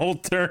cornhole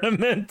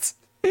tournament.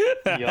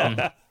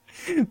 That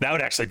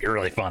would actually be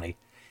really funny.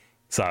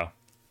 So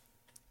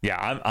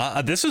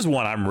yeah, this is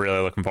one I'm really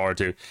looking forward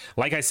to.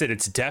 Like I said,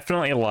 it's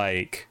definitely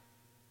like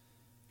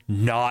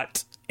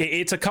not,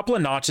 it's a couple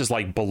of notches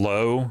like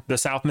below the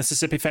South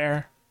Mississippi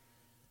Fair,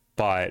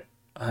 but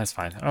that's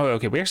fine. Oh,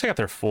 okay, we actually got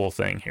their full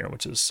thing here,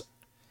 which is,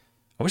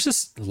 I wish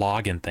this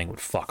login thing would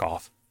fuck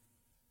off.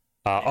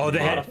 They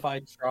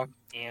modified truck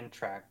and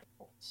tractor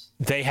pulls.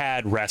 They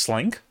had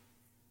wrestling,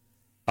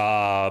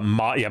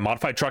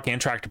 modified truck and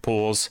tractor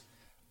pulls,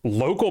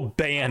 local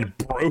band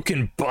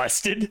Broken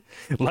Busted.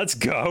 Let's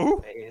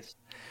go.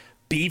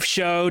 Beef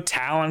show,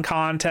 talent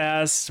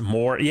contest,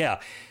 more. Yeah,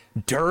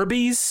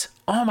 derbies.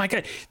 Oh my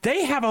god,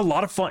 they have a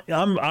lot of fun.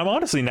 I'm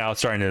honestly now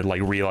starting to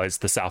like realize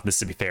the South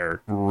Mississippi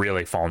Fair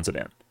really phones it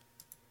in.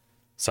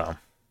 So,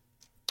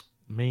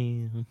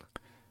 man.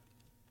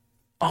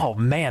 Oh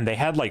man, they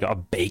had like a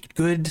baked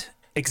good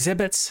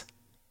exhibits.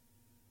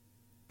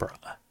 Bruh.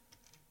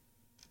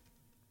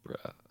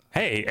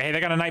 Hey, they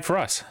got a night for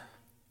us.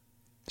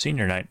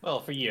 Senior night.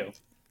 Well, for you.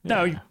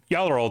 No,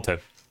 y'all are old too.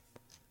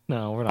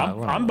 No, we're not.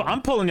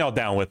 I'm pulling y'all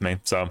down with me.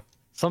 So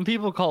some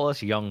people call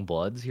us young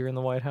bloods here in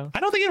the White House.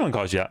 I don't think anyone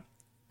calls you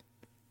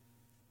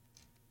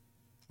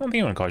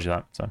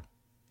that. So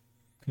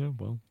yeah,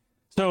 well.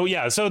 So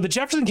yeah, so the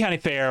Jefferson County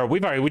Fair,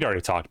 we'd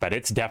already talked about it.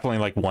 It's definitely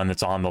like one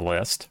that's on the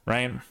list,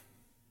 right?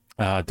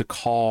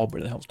 DeKalb,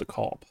 where the hell's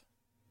DeKalb?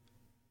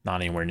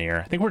 Not anywhere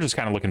near. I think we're just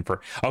kind of looking for.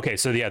 Okay,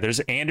 so yeah,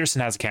 there's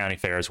Anderson has a county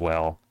fair as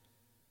well.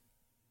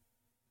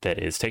 That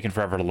is taking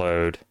forever to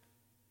load.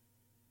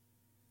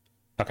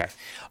 Okay.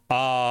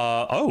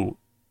 I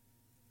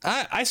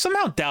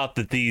somehow doubt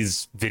that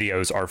these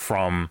videos are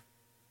from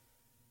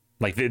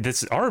like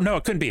this, or no,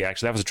 it couldn't be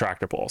actually. That was a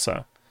tractor pull.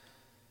 So,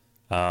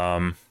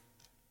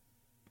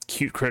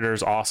 cute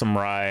critters, awesome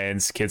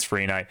rides, kids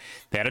free night.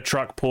 They had a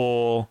truck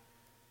pull.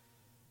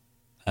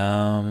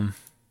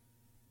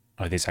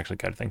 Oh, these actually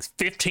good things.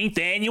 15th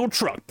annual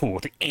truck pull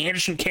at the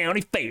Anderson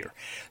County Fair,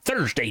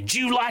 Thursday,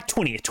 July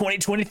 20th,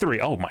 2023.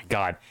 Oh my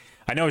god.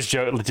 I know I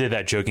did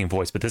that joking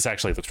voice, but this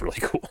actually looks really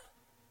cool.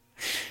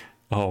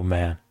 Oh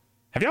man.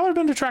 Have y'all ever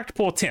been to a tractor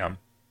pull, Tim?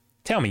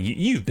 Tell me,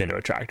 you've been to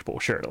a tractor pull,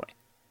 surely.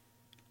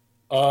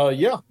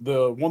 Yeah.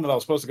 The one that I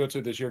was supposed to go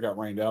to this year got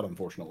rained out,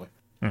 unfortunately.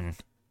 Mm-hmm.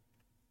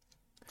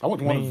 I went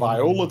to one in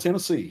Viola,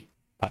 Tennessee.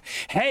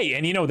 Hey,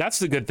 and you know, that's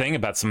the good thing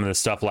about some of this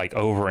stuff, like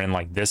over in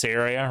like this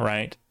area,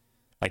 right?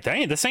 Like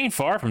this ain't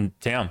far from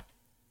Tim.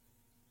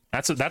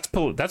 That's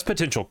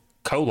potential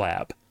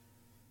collab,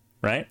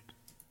 right?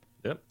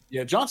 Yep.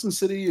 Yeah, Johnson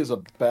City is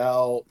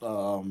about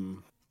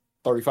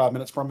 35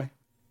 minutes from me.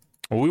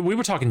 Well, we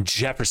were talking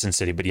Jefferson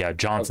City, but yeah,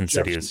 Johnson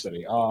City is.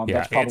 City. Yeah,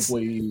 that's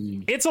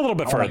probably. It's a little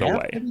bit further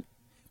away.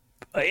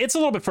 It's a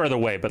little bit further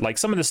away, but like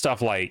some of the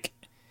stuff, like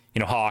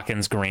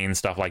Hawkins, Green,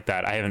 stuff like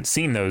that. I haven't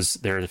seen their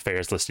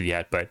fairs listed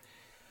yet, but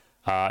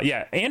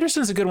yeah,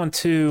 Anderson's a good one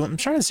too. I'm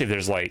trying to see if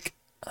there's like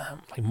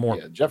more.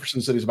 Yeah,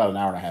 Jefferson City's about an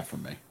hour and a half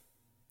from me.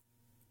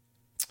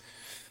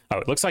 Oh,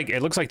 it looks like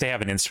they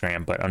have an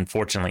Instagram, but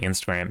unfortunately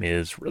Instagram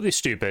is really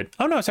stupid.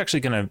 Oh no, it's actually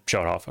gonna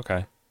show it off.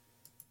 Okay.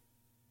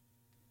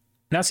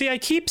 Now see, I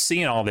keep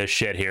seeing all this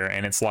shit here,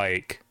 and it's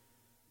like,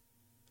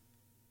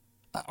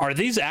 are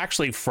these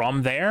actually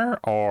from there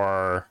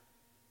or?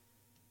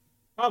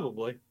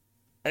 Probably.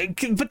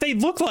 But they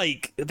look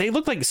like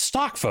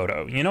stock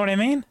photo. You know what I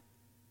mean?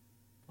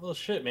 Well,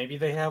 shit. Maybe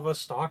they have a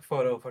stock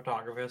photo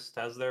photographist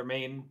as their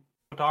main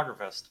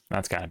photographist.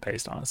 That's kind of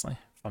based, honestly.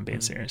 If I'm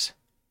being serious.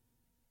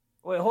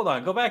 Wait, hold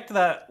on. Go back to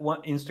that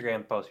one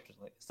Instagram post.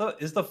 So,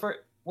 is the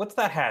first? What's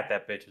that hat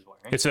that bitch is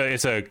wearing?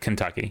 It's a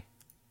Kentucky.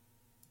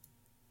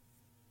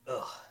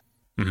 Ugh.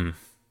 Mm-hmm.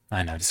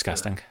 I know,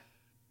 disgusting.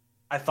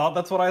 I thought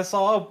that's what I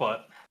saw,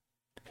 but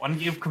when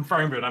you've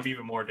confirmed it, I'm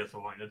even more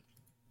disappointed.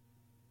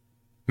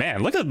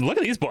 Man, look at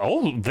these.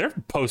 Oh, they're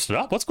posted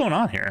up. What's going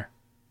on here?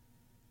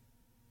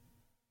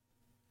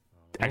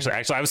 Actually,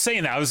 I was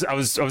saying that. I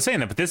was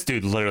saying that, but this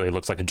dude literally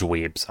looks like a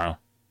dweeb. So.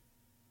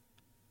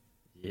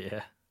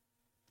 Yeah.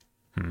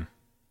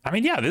 I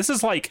mean, yeah, this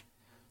is like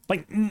I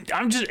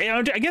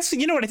guess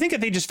you know what I think that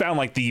they just found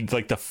like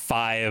the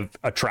 5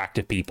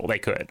 attractive people they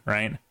could,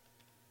 right?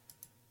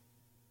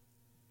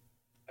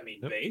 I mean,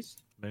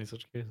 based many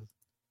such cases.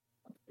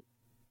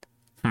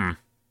 I'm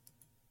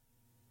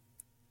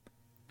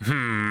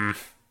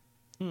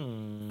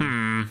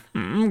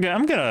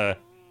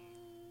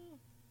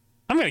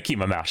gonna keep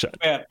my mouth shut.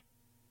 Yeah.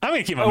 I'm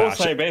gonna keep my mouth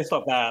shut. I will say, based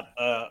off that,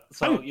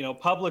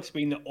 Publix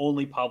being the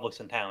only Publix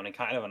in town and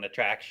kind of an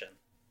attraction,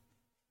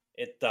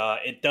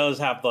 it does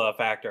have the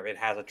factor of it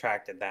has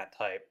attracted that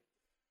type.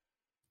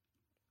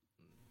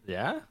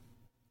 Yeah.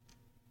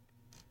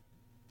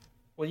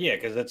 Well, yeah,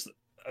 because it's.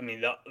 I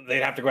mean,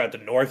 they'd have to go out to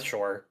North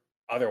Shore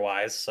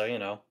otherwise. So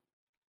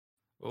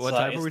What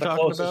type are we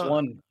talking about? It's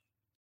the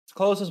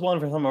closest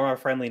one for some of our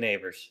friendly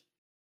neighbors.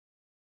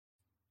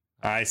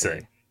 I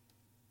see.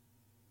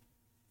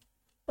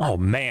 Oh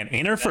man,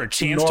 enter for a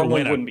chance to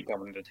win. Wouldn't be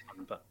coming to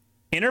town, but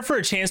enter for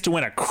a chance to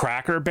win a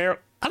Cracker Barrel.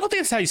 I don't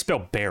think that's how you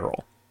spell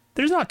barrel.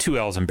 There's not 2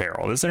 L's in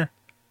barrel, is there?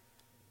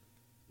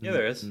 Yeah,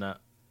 there is. No.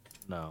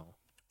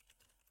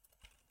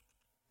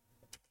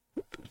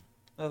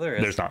 Oh, there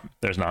is. There's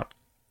not.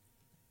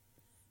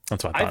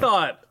 That's what I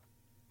thought.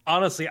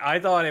 Honestly, I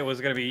thought it was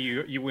gonna be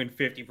you win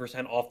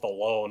 50% off the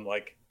loan.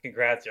 Like,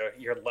 congrats,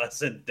 you're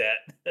less in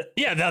debt.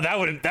 Yeah, no, that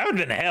would have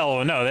been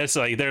hell. No, that's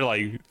like they're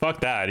like, fuck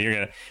that. You're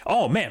gonna.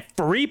 Oh man,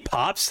 free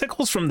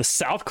popsicles from the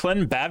South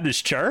Clinton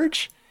Baptist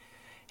Church.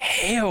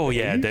 Hell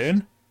yeah,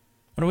 dude.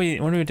 What are we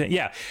doing?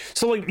 Yeah.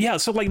 So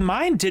like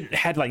mine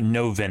had like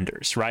no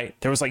vendors, right?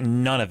 There was like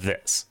none of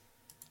this.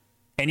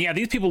 And yeah,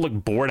 these people look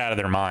bored out of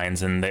their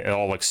minds and they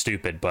all look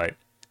stupid, but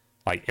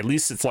like at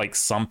least it's like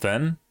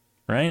something,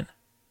 right?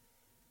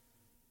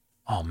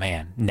 Oh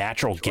man,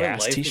 natural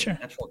gas t-shirt.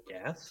 Natural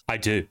gas? I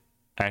do.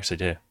 I actually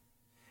do.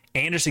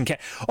 Anderson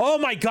oh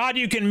my god,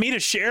 you can meet a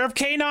sheriff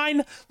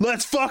canine?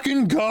 Let's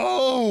fucking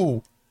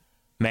go.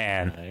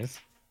 Man. Nice.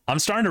 I'm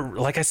starting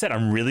to, like I said,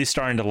 I'm really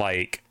starting to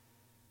like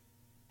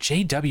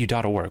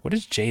JW.org. What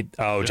is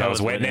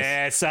Jehovah's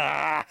Witness?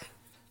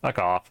 Fuck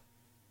off.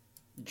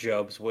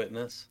 Job's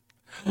Witness.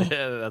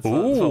 Yeah, that's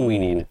what we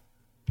need.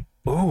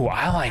 Ooh,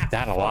 I like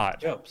that a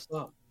lot. Job,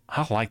 stop.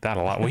 I like that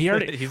a lot. Well, he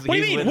heard it. What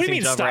do you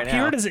mean stop? Right, he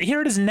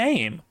heard his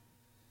name.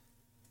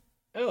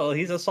 Oh,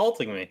 he's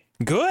assaulting me.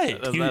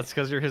 Good. That's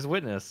because you're his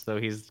witness, so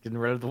he's getting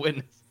rid of the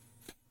witness.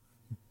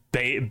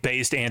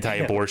 Based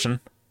anti-abortion. Yeah.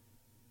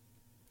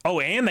 Oh,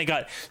 and they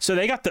got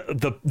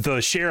the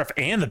sheriff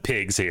and the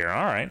pigs here.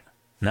 All right.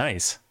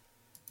 Nice.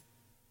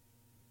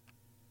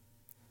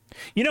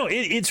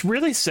 It's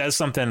really says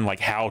something like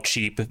how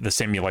cheap the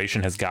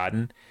simulation has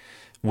gotten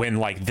when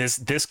like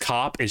this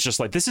cop is just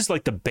like, this is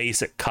like the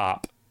basic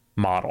cop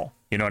model.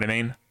 You know what I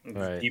mean?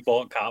 Right.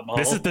 Default cop model.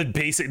 This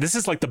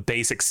is like the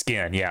basic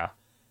skin. Yeah.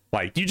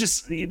 Like you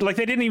just like,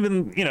 they didn't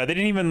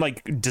even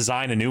like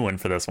design a new one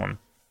for this one.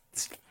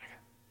 It's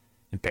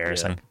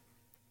embarrassing. Yeah.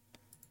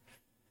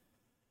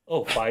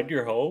 Oh, find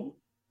your home?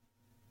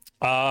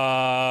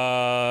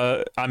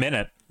 I'm in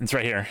it. It's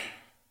right here.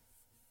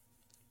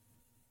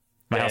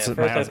 I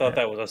thought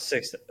that was a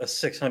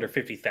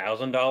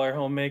 $650,000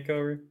 home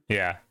makeover.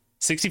 Yeah,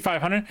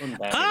 6,500.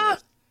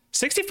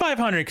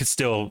 6,500 could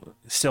still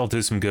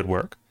do some good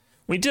work.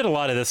 We did a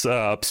lot of this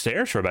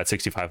upstairs for about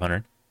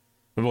 6,500.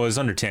 It was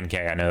under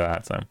 10K. I know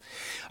that. So,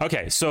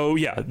 okay. So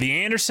yeah, the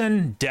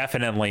Anderson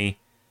definitely.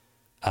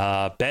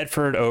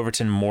 Bedford,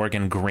 Overton,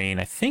 Morgan, Greene.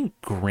 I think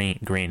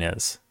Greene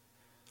is.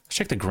 Let's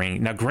check the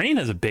Greene. Now Greene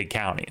is a big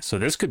county, so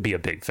this could be a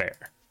big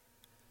fair.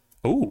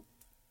 Ooh.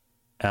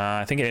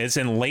 I think it is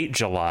in late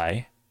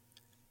July.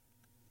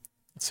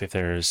 Let's see if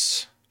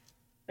there's...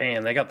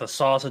 Man, they got the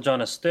sausage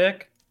on a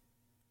stick.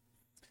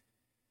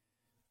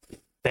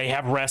 They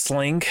have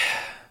wrestling.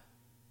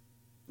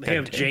 They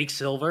have Jake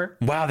Silver.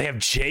 Wow, they have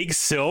Jake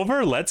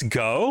Silver? Let's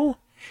go.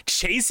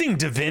 Chasing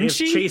Da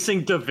Vinci?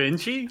 Chasing Da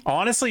Vinci?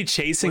 Honestly,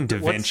 Chasing Da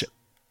Vinci.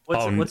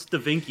 What's Da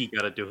Vinci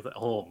got to do with it?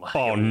 Oh, my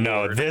Oh, Lord.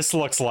 no. This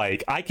looks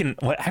like... I can...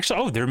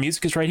 Actually, their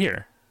music is right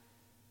here.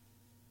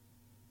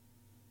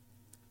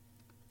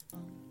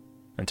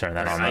 And turn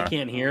that on. I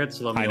can't hear it,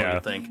 so let me know what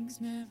you think.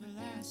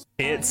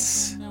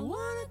 It's...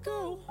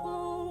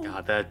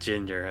 God, that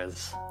ginger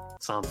has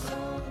something.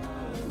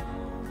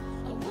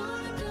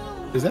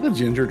 Is that a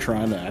ginger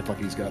trying to act like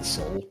he's got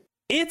soul?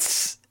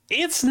 It's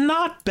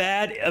not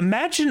bad.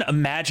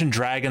 Imagine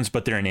Dragons,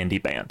 but they're an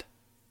indie band.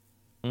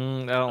 I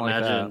don't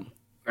like that.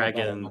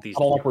 Dragon. I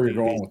don't like where you're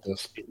going with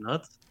this.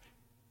 Nuts.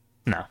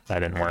 No,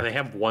 that didn't work. They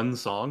have one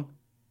song.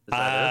 Is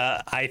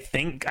that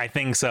it? I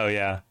think so.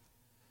 Yeah.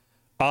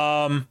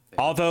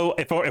 Although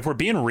if we're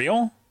being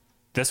real,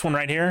 this one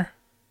right here,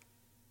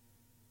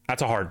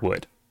 that's a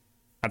hardwood.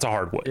 That's a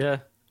hardwood. Yeah,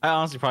 I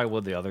honestly probably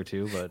would the other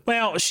two, but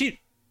well,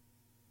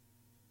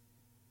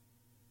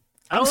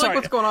 I don't like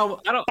what's going on.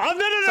 I don't.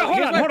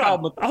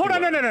 No. Hold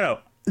on. No.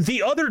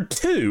 The other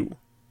two.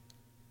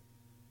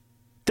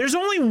 There's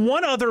only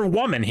one other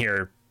woman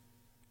here.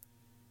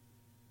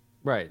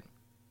 Right.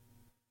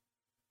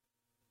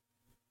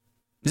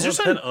 Is there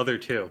some other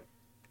two?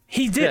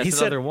 He did. Yeah, he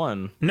said other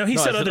one. No, he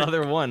said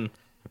other one.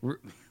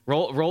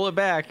 Roll it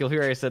back. You'll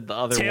hear I said the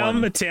other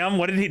one. Tim,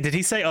 what did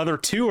he say? Other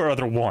two or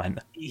other one?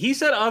 He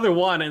said other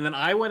one, and then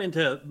I went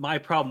into my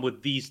problem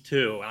with these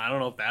two, and I don't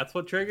know if that's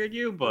what triggered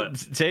you, but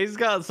Jay's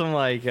got some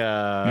like no,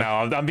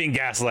 I'm being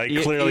gaslight.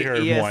 Clearly heard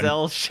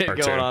ESL one shit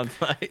going on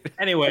tonight.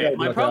 Anyway,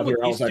 my problem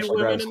with these two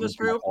women in this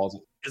group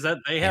is that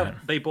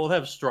they both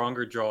have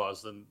stronger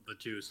jaws than the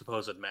two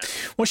supposed men.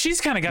 Well,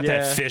 she's kind of got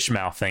that fish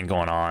mouth thing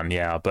going on,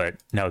 yeah. But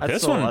no,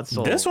 this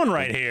one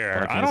right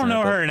here, I don't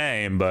know her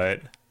name,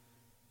 but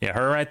yeah,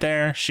 her right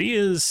there, she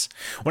is.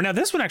 Well, now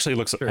this one actually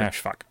looks.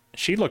 Fuck.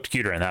 She looked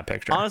cuter in that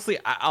picture. Honestly,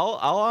 I'll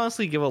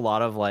honestly give a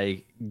lot of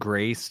like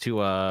grace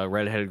to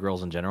redheaded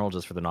girls in general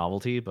just for the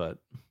novelty, but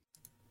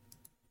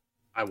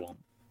I won't.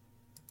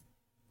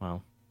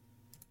 Well,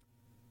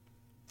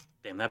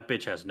 damn, that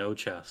bitch has no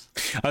chest.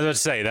 I was about to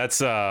say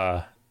that's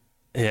yeah.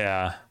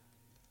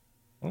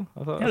 well,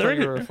 I thought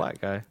you were a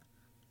flat guy.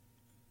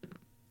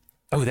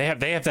 Oh, they have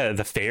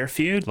the fair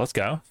feud. Let's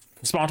go.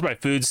 Sponsored by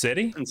Food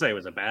City. I didn't say it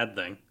was a bad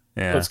thing.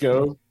 Yeah. Let's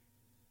go.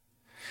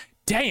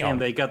 Damn.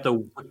 And they got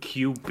the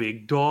Q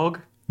Big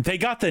Dog. They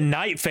got the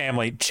Knight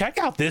family. Check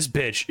out this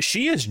bitch.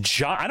 She is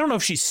I don't know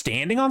if she's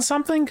standing on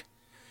something.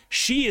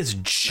 She is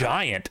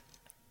giant.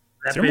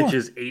 That bitch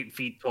is 8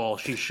 feet tall.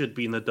 She should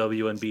be in the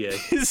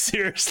WNBA.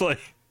 Seriously.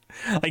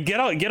 Like get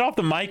off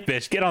the mic,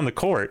 bitch. Get on the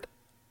court.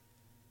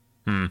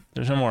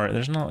 There's no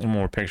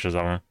more pictures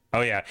of them.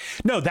 Oh yeah.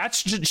 No,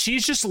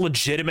 she's just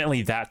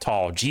legitimately that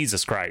tall.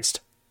 Jesus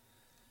Christ.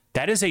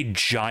 That is a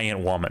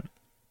giant woman.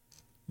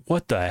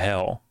 What the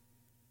hell?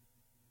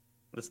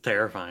 That's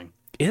terrifying.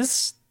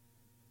 Is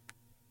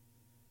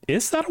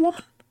that a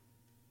woman?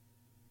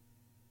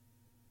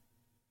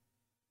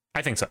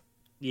 I think so.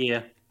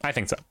 Yeah, I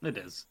think so. it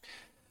is.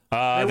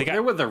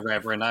 They're with the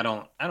Reverend. I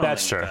don't.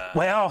 That's think, true.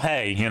 Well,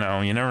 hey, you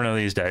never know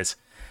these days.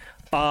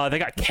 They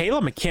got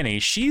Kayla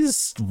McKinney.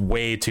 She's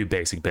way too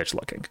basic bitch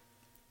looking.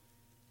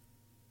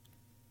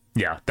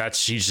 Yeah,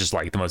 she's just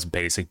like the most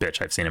basic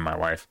bitch I've seen in my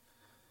life.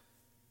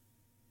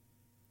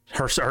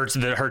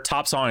 Her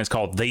top song is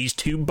called "These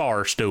Two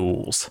Bar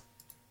Stools."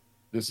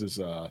 This is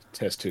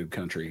test tube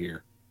country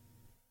here.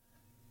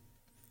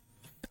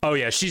 Oh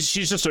yeah,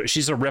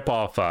 she's a rip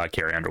off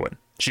Carrie Underwood.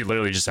 She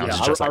literally just sounds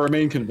just I like.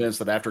 remain convinced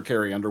that after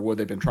Carrie Underwood,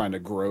 they've been trying to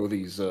grow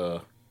these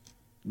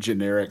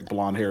generic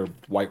blonde hair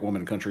white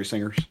woman country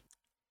singers.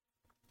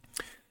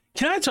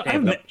 Can I tell?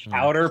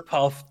 Powder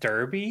Puff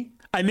Derby.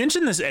 I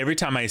mention this every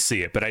time I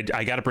see it, but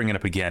I got to bring it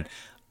up again.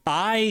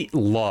 I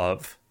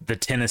love the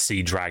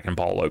Tennessee Dragon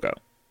Ball logo.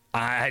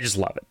 I just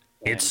love it.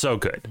 It's so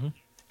good. Mm-hmm.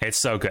 It's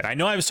so good. I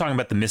know I was talking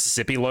about the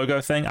Mississippi logo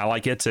thing. I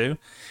like it too,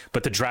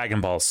 but the Dragon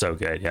Ball is so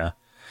good. Yeah.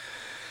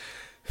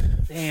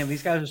 Damn,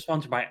 these guys are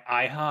sponsored by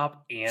IHOP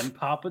and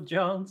Papa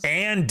John's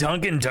and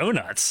Dunkin'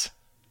 Donuts.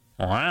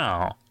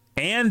 Wow.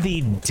 And the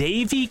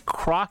Davy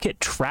Crockett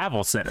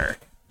Travel Center.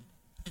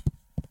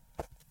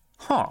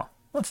 Huh.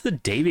 What's the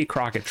Davy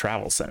Crockett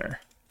Travel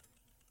Center?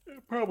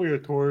 Probably a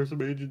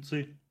tourism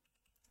agency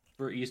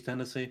for East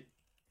Tennessee.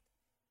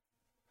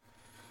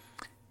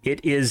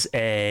 It is it's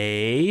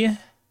a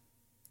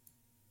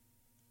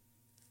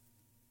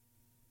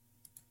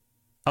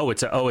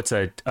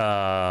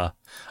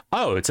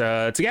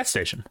gas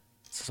station.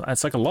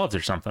 It's like a Love's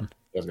or something.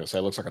 I was gonna say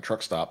it looks like a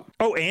truck stop.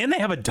 Oh, and they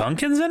have a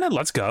Dunkin's in it.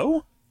 Let's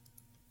go.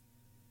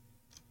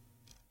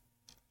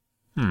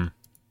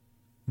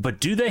 But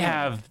do they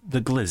have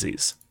the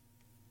glizzies?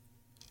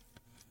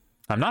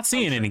 I'm not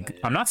seeing any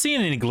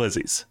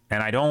glizzies,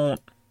 and I don't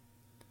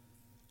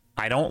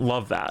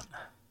love that.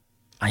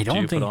 I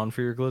don't think put on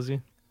for your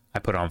glizzy. I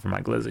put on for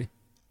my glizzy.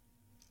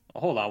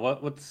 Hold on,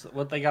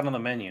 what they got on the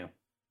menu?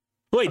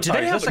 Wait, do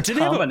they have a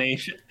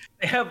combination?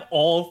 They have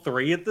all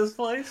three at this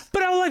place.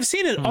 But all I've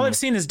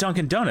seen is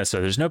Dunkin' Donuts.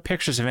 So there's no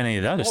pictures of any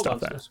of the other stuff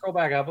there. Scroll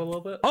back up a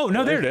little bit. Oh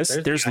no, there it is.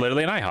 There's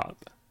literally an IHOP.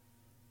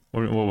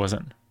 What was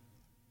it?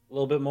 A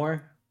little bit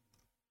more.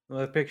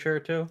 Another picture or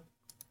two.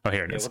 Oh,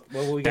 here it is.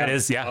 What we got? That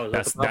is, yeah. Oh,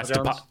 that's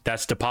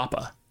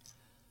DePapa.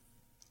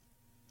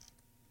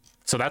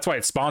 So that's why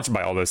it's sponsored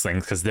by all those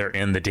things, because they're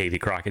in the Davy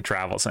Crockett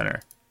Travel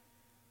Center.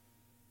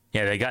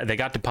 Yeah, they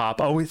got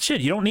DePapa. Oh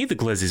shit, you don't need the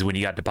glizzies when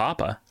you got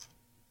DePapa.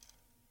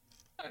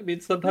 I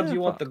mean, sometimes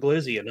you want the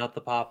glizzy and not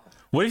the pop.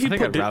 What if you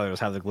I'd rather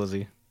just have the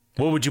glizzy.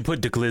 What would you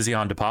put the glizzy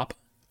on DePapa?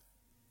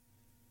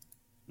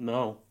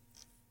 No.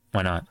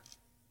 Why not?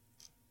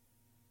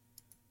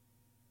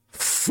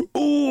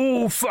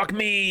 Ooh, fuck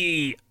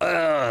me!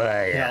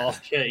 Yeah. Oh,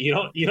 shit. You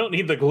don't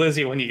need the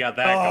glizzy when you got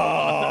that.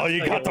 Oh,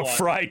 you got the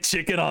fried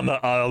chicken on the.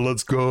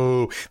 Let's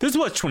go. This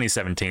was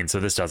 2017,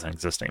 so this doesn't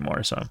exist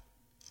anymore. So,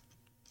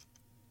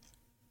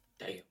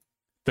 damn.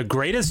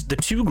 The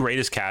two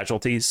greatest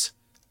casualties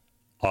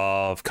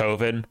of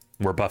COVID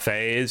were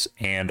buffets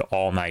and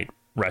all-night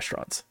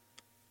restaurants.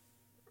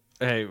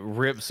 Hey,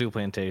 rip Soup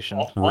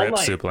Plantation. Rip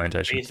Soup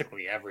Plantation.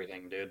 Basically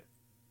everything, dude.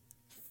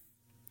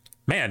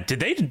 Man, did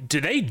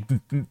they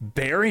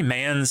bury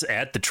Mans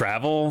at the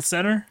travel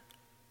center?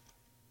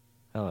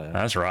 Hell yeah.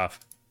 That's rough.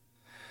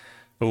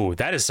 Ooh,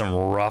 that is some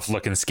rough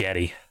looking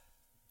sketty.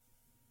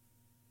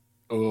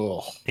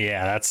 Oh.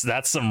 Yeah,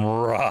 that's some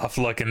rough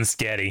looking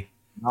sketty.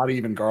 Not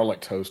even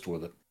garlic toast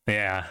with it.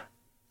 Yeah.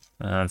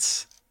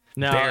 That's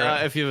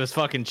now if it was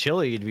fucking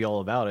chili, you'd be all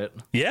about it.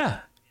 Yeah.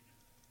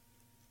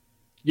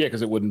 Yeah,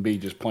 because it wouldn't be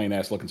just plain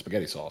ass looking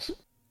spaghetti sauce.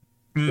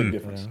 Big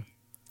difference. Yeah.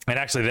 And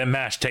actually, them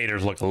mashed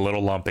taters look a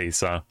little lumpy,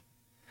 so.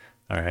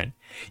 All right.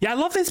 Yeah, I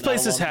love these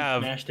places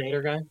have. Mashed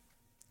tater guy?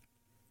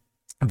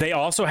 They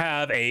also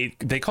have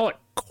they call it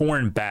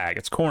corn bag.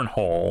 It's corn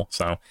whole.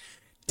 So,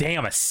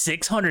 damn, a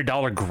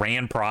 $600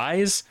 grand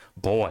prize?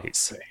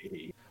 Boys.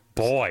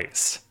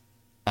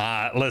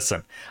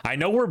 Listen, I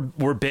know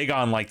we're big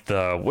on like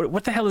the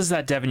what the hell is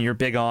that, Devin? You're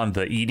big on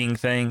the eating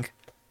thing.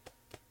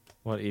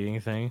 What eating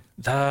thing?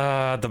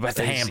 The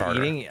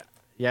hamburger. Eating?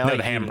 Yeah, No, like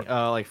the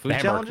hamburger. like food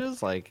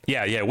challenges, like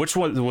yeah. Which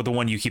one? The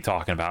one you keep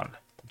talking about?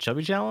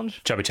 Chubby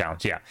challenge. Chubby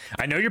challenge. Yeah,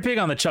 I know you're big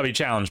on the chubby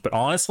challenge, but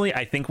honestly,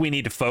 I think we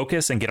need to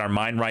focus and get our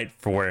mind right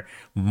for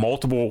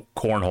multiple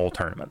cornhole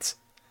tournaments.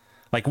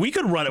 Like we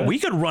could run it. We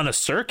could run a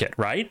circuit,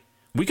 right?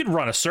 We could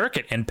run a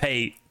circuit and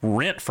pay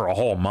rent for a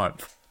whole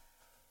month.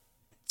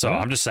 So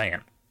I'm just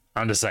saying.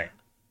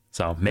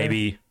 So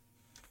maybe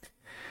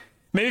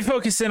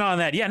focus in on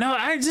that. Yeah, no,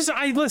 I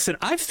listen,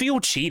 I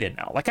feel cheated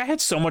now. Like I had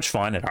so much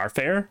fun at our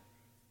fair,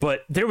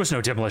 but there was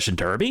no demolition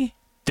derby.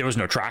 There was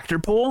no tractor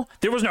pull.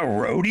 There was no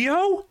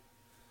rodeo.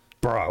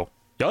 Bro.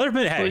 The other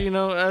bit, hey. Well, you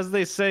know, as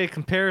they say,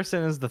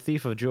 comparison is the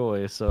thief of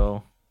joy,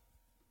 so.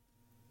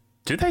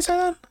 Did they say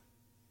that?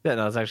 Yeah,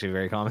 no, it's actually a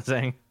very common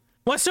saying.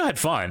 Well, I still had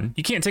fun.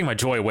 You can't take my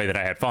joy away that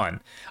I had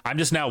fun. I'm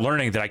just now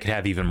learning that I could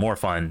have even more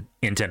fun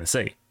in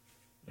Tennessee.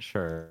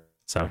 Sure.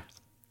 So.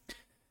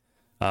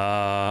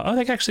 Oh,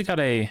 they actually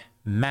got a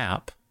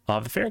map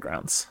of the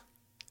fairgrounds.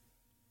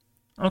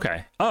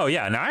 Okay. Oh,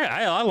 yeah. No,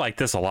 I like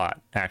this a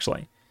lot,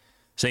 actually.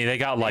 See, they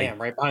got like...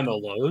 Damn, right behind the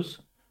Lowe's?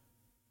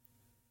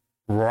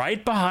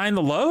 Right behind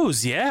the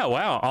Lowe's. Yeah,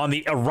 wow. On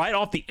the right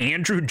off the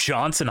Andrew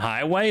Johnson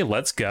Highway.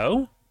 Let's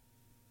go.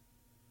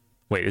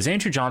 Wait, is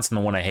Andrew Johnson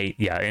the one I hate?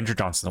 Yeah, Andrew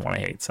Johnson's the one I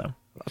hate, so...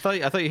 I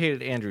thought you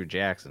hated Andrew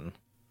Jackson.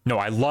 No,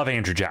 I love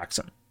Andrew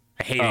Jackson.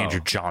 I hate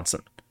Andrew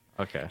Johnson.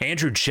 Okay.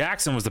 Andrew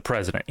Jackson was the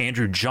president.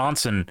 Andrew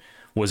Johnson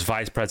was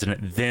vice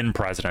president, then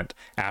president,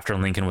 after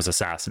Lincoln was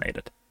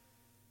assassinated.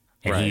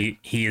 And right.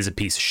 he is a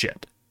piece of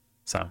shit.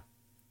 So...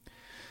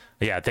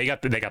 Yeah, they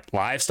got the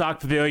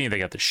livestock pavilion, they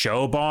got the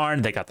show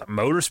barn, they got the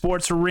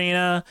motorsports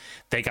arena,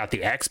 they got the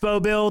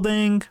expo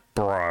building,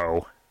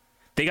 bro.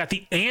 They got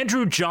the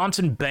Andrew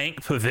Johnson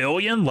Bank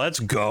Pavilion. Let's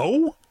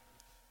go.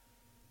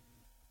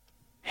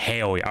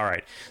 Hell yeah! All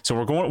right, so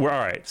we're all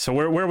right. So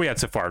where are we at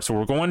so far? So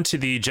we're going to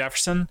the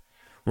Jefferson,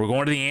 we're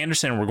going to the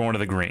Anderson, and we're going to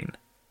the Green.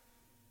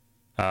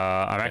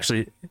 I'm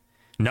actually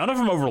none of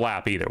them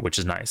overlap either, which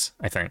is nice.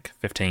 I think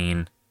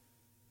 15,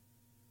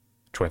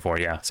 24.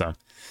 Yeah, so.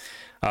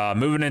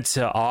 Moving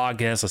into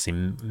August, let's see,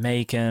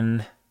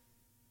 Macon.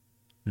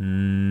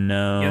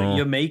 No.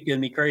 You're making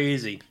me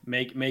crazy.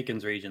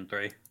 Macon's Region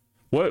 3.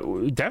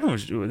 What?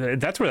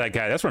 That's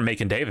where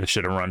Macon Davis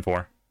should have run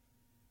for.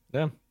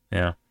 Yeah.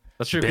 Yeah.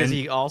 That's true, because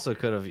he also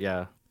could have,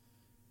 yeah.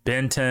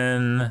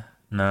 Benton,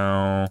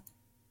 no.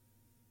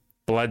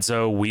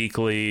 Bledsoe,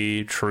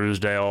 Weekly,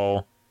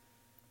 Truesdale,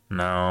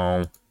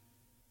 no.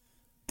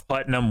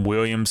 Putnam,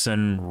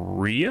 Williamson,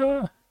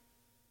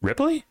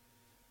 Ripley?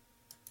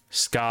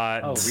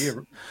 Scott. Oh,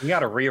 you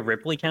got a Rhea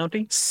Ripley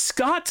County?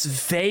 Scott's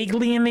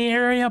vaguely in the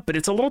area, but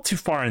it's a little too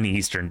far in the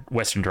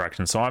western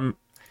direction. So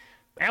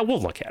we'll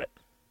look at it.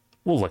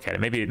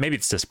 Maybe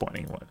it's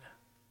disappointing.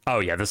 Oh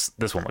yeah, this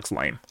one looks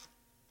lame.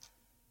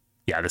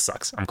 Yeah, this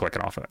sucks. I'm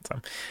clicking off of it. So,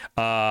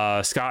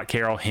 Scott,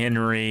 Carroll,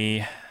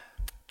 Henry.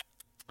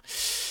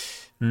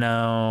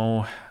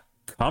 No,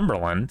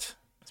 Cumberland.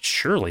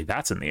 Surely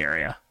that's in the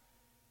area.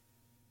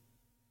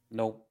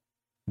 Nope.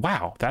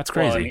 Wow, that's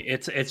crazy. Well, I mean,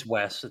 it's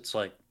west. It's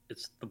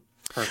the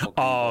purple.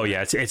 Oh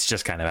yeah, it's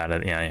just kind of out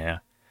of yeah.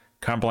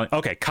 Cumberland.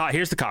 Okay,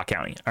 here's the Cott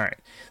County. All right,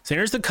 so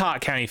here's the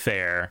Cott County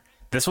Fair.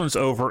 This one's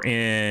over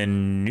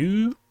in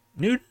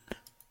Newton,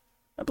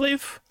 I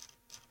believe.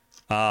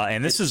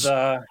 And this is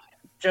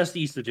just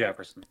east of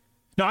Jefferson.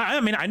 No, I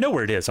mean I know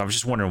where it is. I was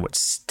just wondering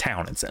what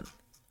town it's in.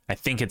 I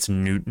think it's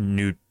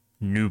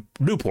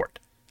Newport.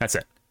 That's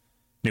it,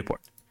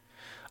 Newport.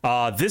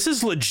 This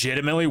is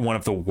legitimately one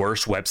of the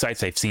worst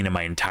websites I've seen in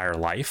my entire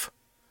life,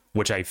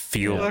 which I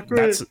feel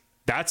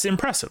that's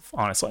impressive,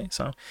 honestly.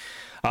 So,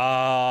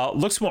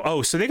 looks more.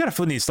 Oh, so they got to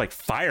fill in these like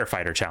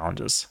firefighter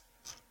challenges.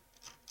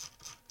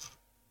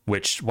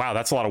 Which wow,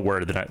 that's a lot of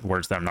words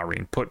that I'm not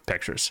reading. Put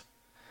pictures.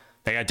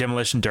 They got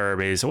demolition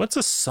derbies.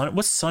 What's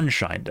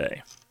Sunshine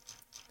Day?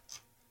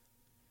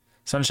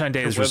 Sunshine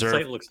Day is reserved. The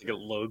website looks like it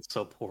loads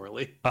so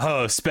poorly.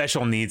 Oh,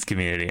 special needs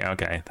community.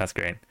 Okay, that's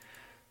great.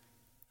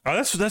 Oh,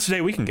 that's the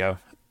day we can go.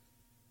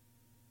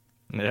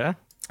 Yeah.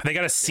 They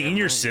got a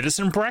senior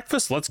citizen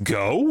breakfast. Let's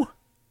go.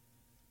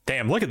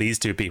 Damn, look at these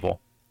two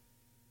people.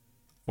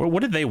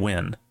 What did they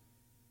win?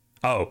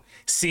 Oh,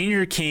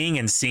 senior king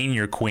and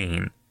senior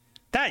queen.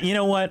 That, you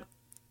know what?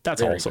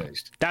 That's very wholesome.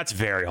 Based. That's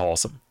very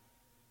wholesome.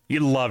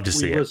 You'd love to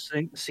see it.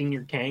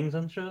 Senior kangs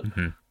and shit.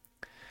 Mm-hmm.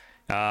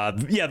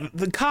 Yeah,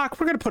 the cock.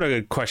 We're gonna put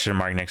a question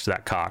mark next to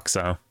that cock.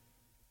 So.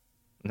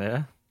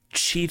 Yeah.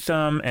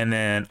 Cheatham, and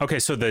then okay,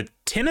 so the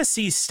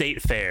Tennessee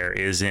State Fair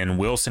is in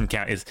Wilson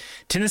County.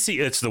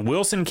 It's the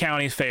Wilson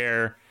County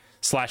Fair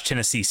 /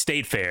 Tennessee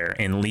State Fair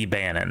in Lee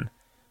Bannon.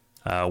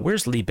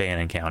 Where's Lee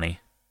Bannon County?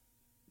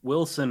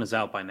 Wilson is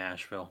out by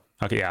Nashville.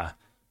 Okay, yeah.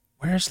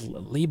 Where's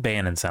Lee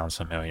Bannon? Sounds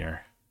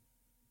familiar.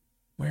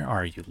 Where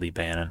are you, Lee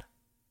Bannon?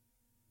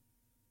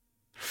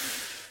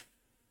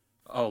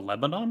 Oh,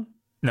 Lebanon?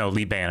 No,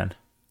 Lee Bannon.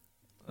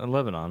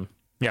 Lebanon.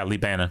 Yeah, Lee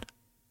Bannon.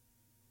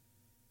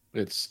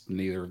 It's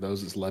neither of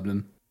those. It's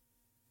Lebanon.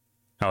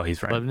 Oh,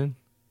 he's right. Lebanon?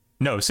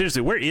 No,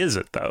 seriously, where is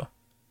it though?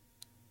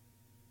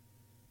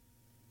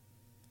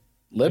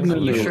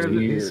 Lebanon Lebanon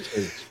is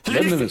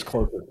closer to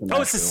Nashville.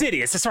 Oh, it's the city.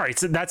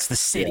 That's the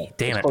city. Yeah,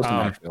 Damn it's it. close to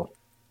Nashville.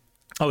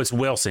 Oh, it's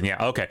Wilson.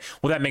 Yeah. Okay.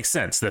 Well, that makes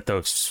sense that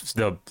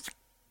the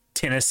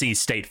Tennessee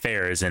State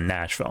Fair is in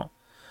Nashville.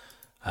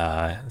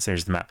 So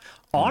there's the map.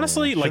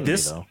 Honestly, like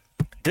this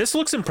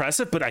looks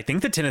impressive, but I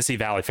think the Tennessee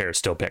Valley Fair is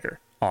still bigger,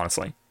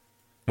 honestly,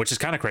 which is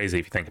kind of crazy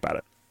if you think about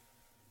it.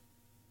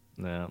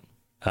 Yeah.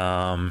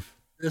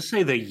 Does it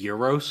say the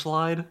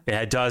Euroslide?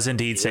 Yeah, it does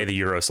indeed say the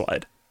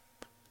Euroslide.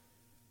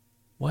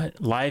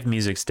 What live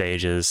music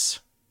stages?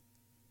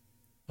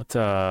 What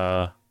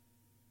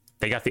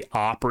they got the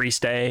Opry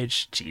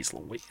stage. Jeez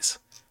Louise.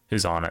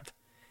 Who's on it?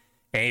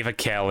 Ava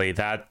Kelly.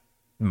 That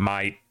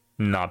might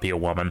not be a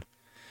woman.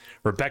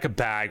 Rebecca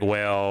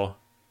Bagwell.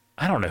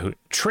 I don't know who.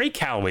 Trey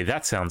Calloway.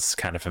 That sounds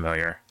kind of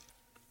familiar.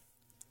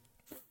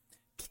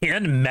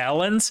 Ken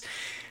Mellons.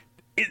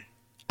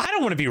 I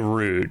don't want to be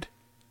rude,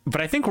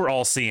 but I think we're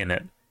all seeing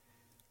it.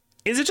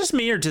 Is it just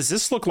me, or does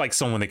this look like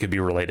someone that could be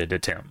related to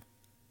Tim?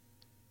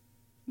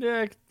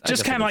 Yeah,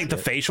 just kind of like the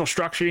facial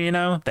structure, you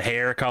know, the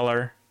hair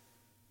color.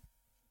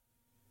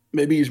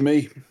 Maybe he's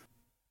me.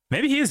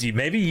 Maybe he is you.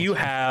 Maybe you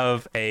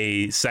have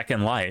a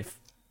second life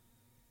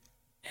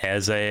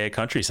as a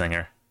country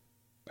singer.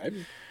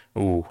 Maybe.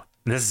 Ooh,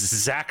 this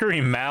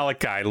Zachary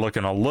Malachi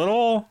looking a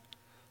little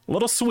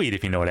sweet,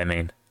 if you know what I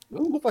mean.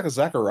 Doesn't look like a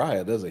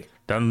Zachariah, does he?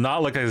 Does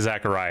not look like a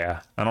Zachariah.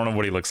 I don't know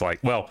what he looks like.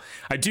 Well,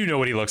 I do know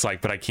what he looks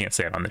like, but I can't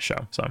say it on the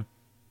show. So,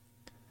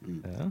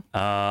 man,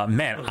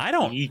 I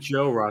don't.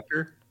 Joe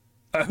Rucker.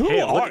 Who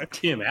hey, are look at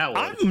Tim Atwood?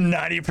 I'm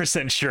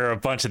 90% sure a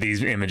bunch of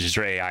these images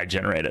are AI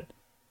generated.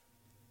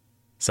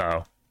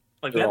 So,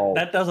 like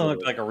that doesn't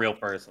look like a real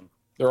person.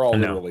 They're all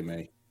literally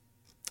me.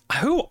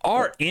 Who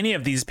are any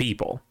of these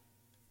people?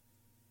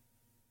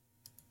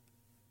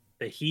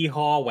 The Hee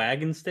Haw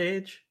Wagon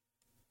Stage.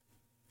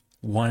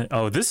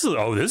 This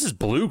is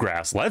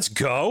bluegrass. Let's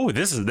go.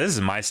 This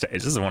is my stage.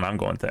 This is the one I'm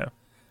going to.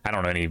 I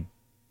don't know any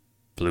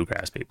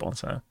bluegrass people,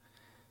 so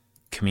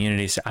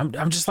community.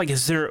 I'm just like,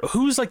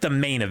 who's like the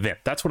main event?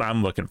 That's what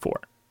I'm looking for.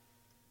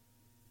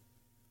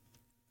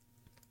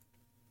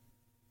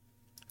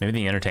 Maybe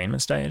the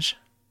entertainment stage?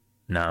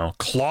 No.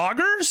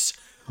 Cloggers?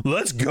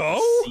 Let's go.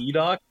 Sea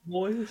Dock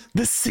Boys?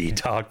 The Sea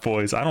Dock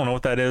Boys. I don't know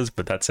what that is,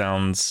 but that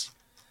sounds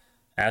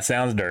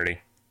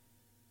dirty.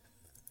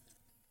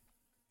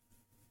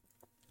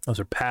 Those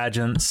are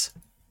pageants.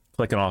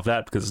 Clicking off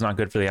that because it's not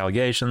good for the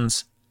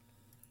allegations.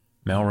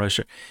 Mel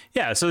Rocher.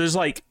 Yeah, so there's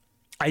like,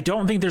 I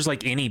don't think there's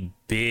like any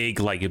big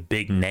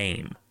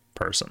name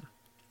person.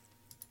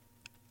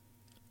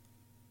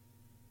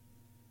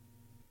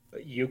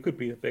 You could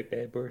be a big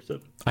name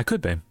person. I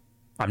could be.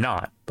 I'm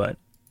not, but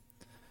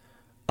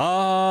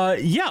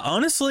yeah,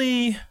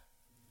 honestly,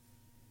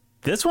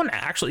 this one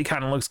actually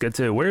kind of looks good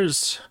too.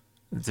 Is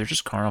there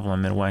just Carnival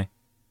and Midway?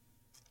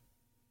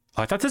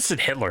 Oh, I thought this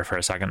said Hitler for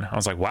a second. I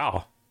was like,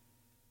 wow,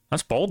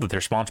 that's bold that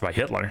they're sponsored by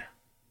Hitler.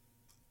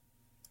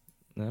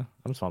 No,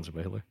 I'm sponsored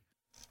by Hitler.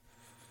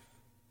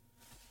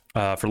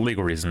 For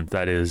legal reasons,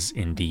 that is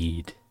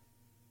indeed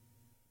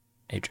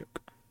a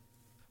joke.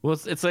 Well,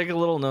 it's like a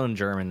little known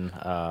German.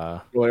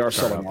 Well, they are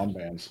selling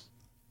armbands.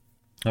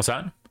 What's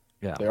that?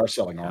 Yeah, they are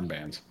selling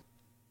armbands.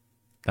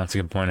 That's a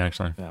good point,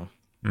 actually. Yeah.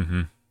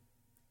 Mm-hmm.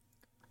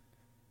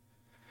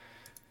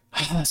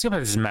 Let's go back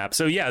to this map.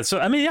 So yeah,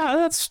 I mean,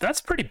 yeah,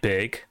 that's pretty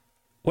big.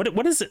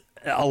 What is it?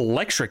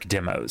 Electric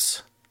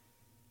demos.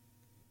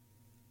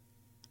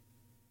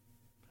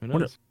 Who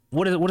knows?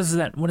 What is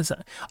that? What is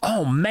that?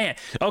 Oh man.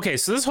 Okay,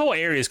 so this whole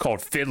area is called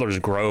Fiddler's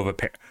Grove.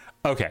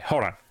 Okay,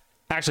 hold on.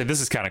 Actually,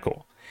 this is kind of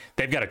cool.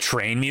 They've got a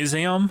train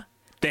museum.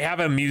 They have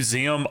a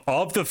museum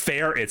of the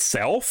fair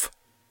itself.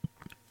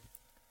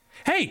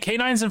 Hey,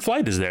 K9s in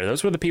Flight is there.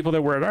 Those were the people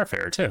that were at our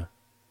fair too.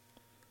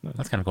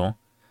 That's kind of cool.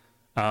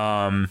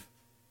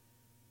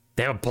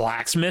 They have a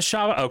blacksmith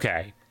shop.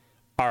 Okay.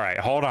 All right,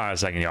 hold on a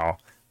second, y'all.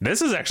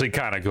 This is actually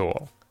kind of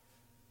cool.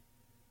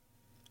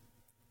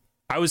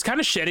 I was kind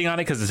of shitting on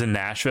it because it's in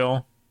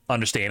Nashville,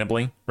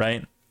 understandably,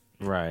 right?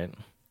 Right.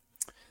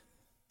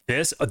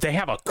 They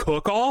have a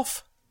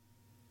cook-off.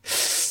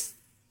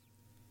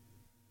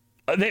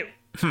 They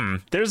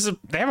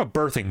have a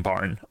birthing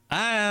barn.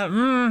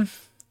 I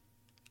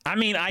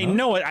mean, I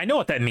know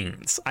what that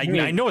means. I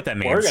know what that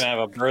means. We're gonna have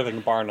a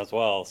birthing barn as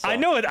well. So. I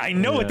know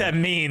what that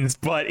means,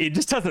 but it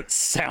just doesn't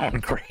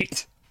sound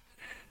great.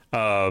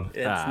 It's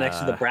next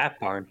to the brat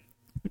barn.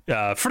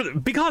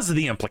 Because of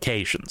the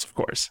implications, of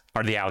course,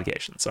 or the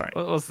allegations. Sorry.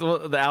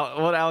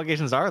 What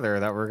allegations are there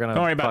that we're gonna?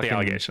 Don't worry about the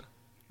allegation.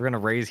 We're gonna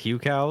raise Hugh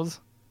cows.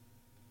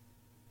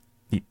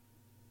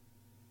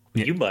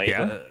 You might.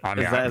 Yeah.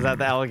 Is that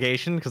the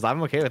allegation? Because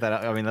I'm okay with that.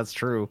 I mean, that's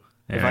true.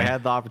 Yeah. If I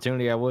had the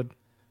opportunity, I would.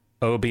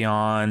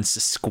 Obion,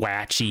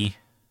 Sasquatchy.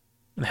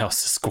 The hell,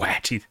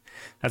 Sasquatchy?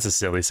 That's a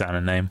silly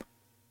sounding name.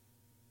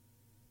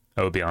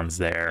 Obion's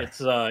there. It's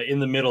in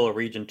the middle of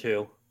Region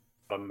 2.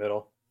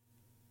 Middle.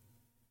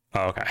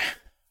 Oh, okay.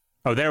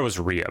 Oh, there was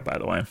Rhea, by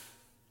the way.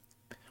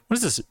 What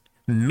is this?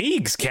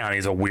 Meigs County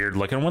is a weird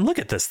looking one. Look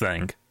at this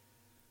thing.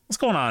 What's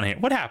going on here?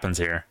 What happens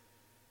here?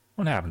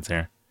 What happens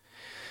here?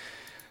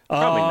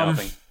 Probably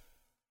nothing.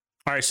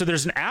 All right, so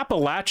there's an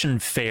Appalachian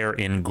Fair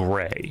in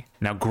Gray.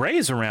 Now, Gray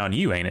is around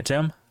you, ain't it,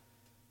 Tim?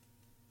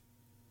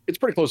 It's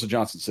pretty close to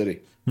Johnson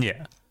City.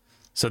 Yeah.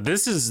 So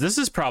this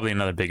is probably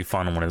another big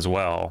fun one as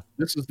well.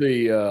 This is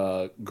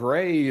the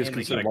Gray is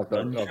considered like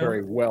a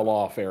very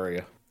well-off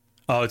area.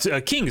 Oh, it's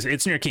Kings.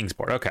 It's near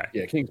Kingsport. Okay.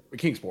 Yeah,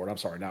 Kingsport. I'm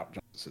sorry, not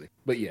Johnson City.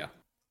 But yeah,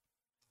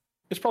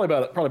 it's probably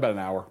about an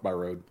hour by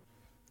road.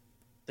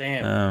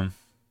 Damn.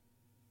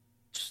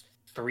 Just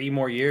 3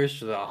 more years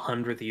to the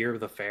 100th year of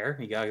the fair.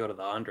 You gotta go to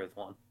the 100th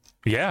one.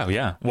 Yeah,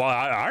 yeah. Well,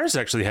 ours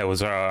actually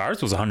was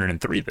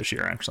 103 this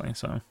year, actually.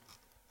 So,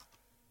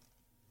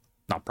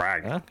 not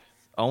bragging. Yeah,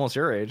 almost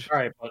your age. All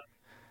right, but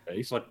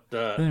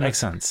that makes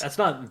sense. That's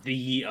not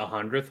the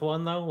 100th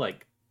one though.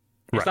 Like,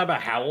 it's Right. not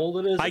about how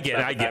old it is. I get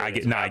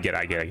it. No, I get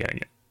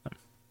it.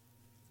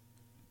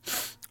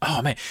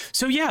 Oh man.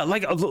 So yeah,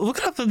 like look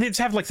at how they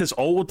have like this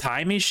old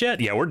timey shit.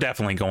 Yeah, we're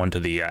definitely going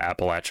to the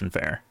Appalachian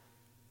Fair.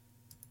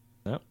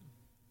 Yep.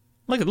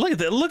 Look at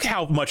that. Look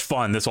how much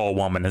fun this old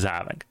woman is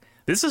having.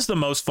 This is the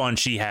most fun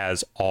she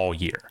has all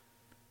year.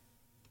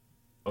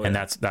 Oh, and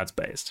yeah. that's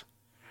based.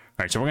 All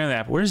right, so we're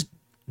gonna. Where's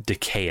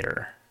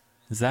Decatur?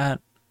 Is that?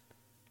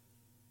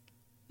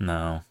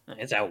 No.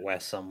 It's out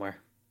west somewhere.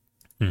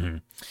 Mm-hmm.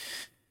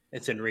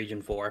 It's in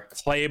Region 4.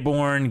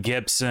 Claiborne,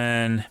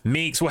 Gibson,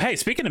 Meeks. Well, hey,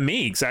 speaking of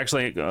Meeks,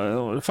 actually,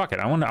 fuck it.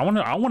 I want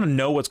to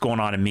know what's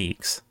going on in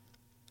Meeks.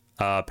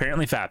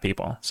 Apparently, fat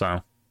people.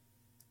 So,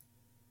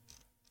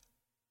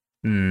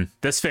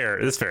 this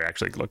fair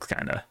actually looks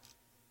kind of.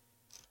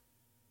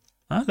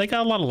 They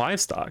got a lot of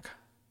livestock.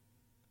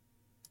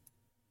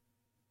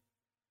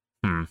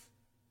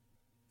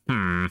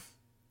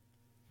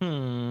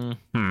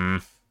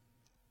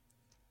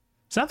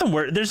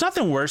 There's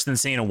nothing worse than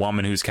seeing a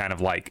woman who's kind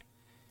of like,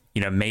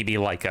 you know, maybe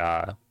like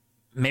a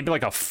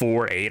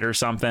 4'8" or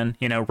something,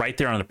 you know, right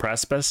there on the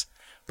precipice,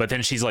 but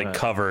then she's like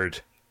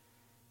covered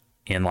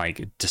in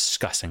like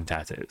disgusting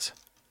tattoos.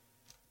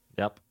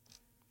 Yep.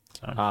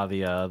 So.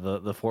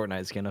 The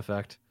Fortnite skin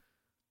effect.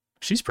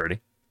 She's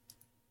pretty.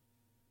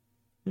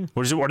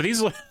 What are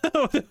these?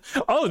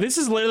 Oh, this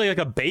is literally like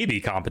a baby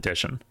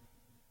competition.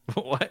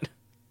 What?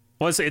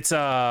 Well, it's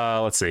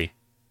let's see.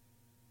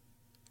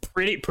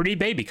 Pretty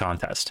baby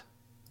contest.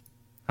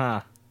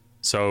 Huh.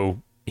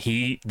 So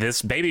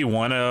this baby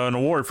won an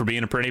award for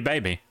being a pretty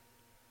baby.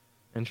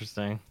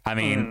 Interesting. I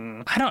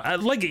mean, I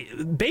like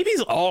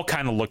babies all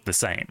kind of look the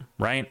same,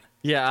 right?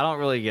 Yeah, I don't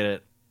really get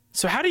it.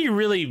 So how do you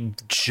really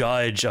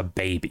judge a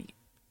baby,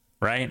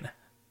 right?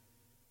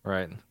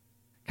 Right.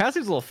 Kind of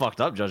seems a little fucked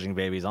up judging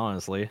babies,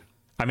 honestly.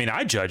 I mean,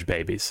 I judge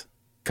babies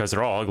because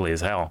they're all ugly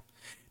as hell.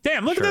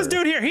 Damn, look at this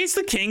dude here. He's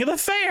the king of the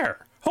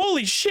fair.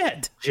 Holy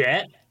shit.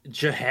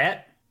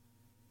 Jahet.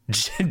 I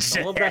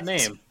love that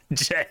name.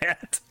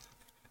 Jet.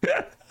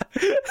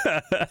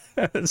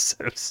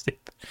 So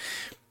stupid.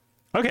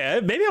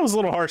 Okay, maybe I was a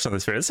little harsh on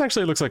this fair. This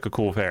actually looks like a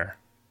cool fair.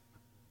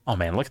 Oh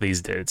man, look at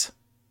these dudes.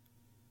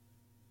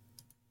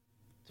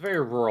 It's a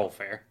very rural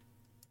fair.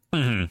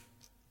 Mm-hmm.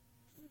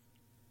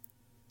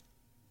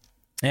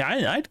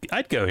 Yeah,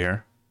 I'd go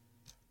here.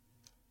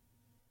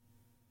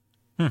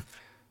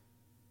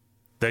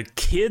 The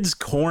kids'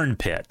 corn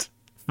pit.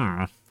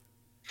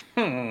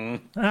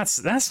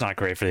 That's not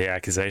great for the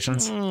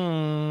accusations.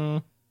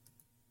 Yeah,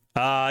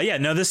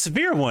 no, the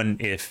Sevier one,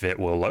 if it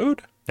will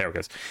load. There it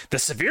goes. The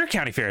Sevier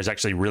County Fair is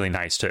actually really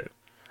nice too.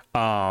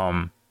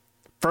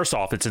 First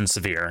off, it's in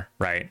Sevier,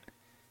 right?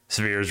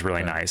 Sevier is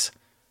really nice.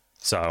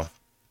 So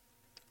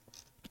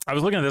I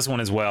was looking at this one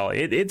as well.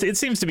 It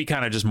seems to be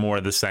kind of just more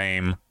of the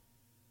same.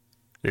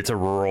 It's a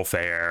rural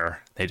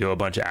fair. They do a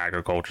bunch of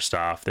agriculture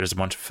stuff. There's a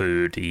bunch of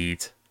food to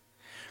eat.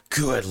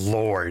 Good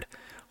Lord.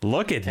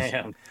 Look at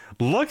Damn.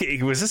 Look,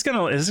 is this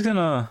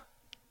gonna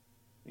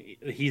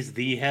He's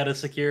the head of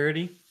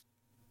security.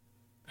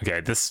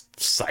 Okay, this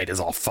site is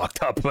all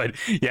fucked up, but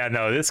yeah,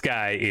 no, this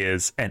guy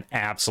is an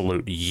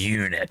absolute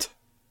unit.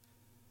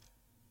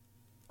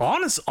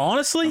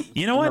 Honestly,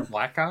 you know what?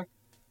 Blackhawk?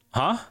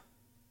 Huh?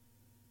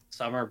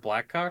 Summer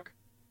Blackhawk?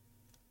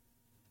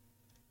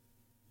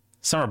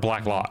 Summer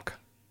Blacklock.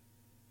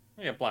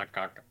 Yeah,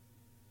 Blackhawk.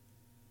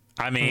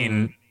 I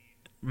mean,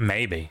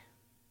 maybe.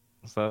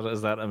 Is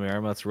that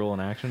Amiramat's rule in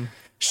action?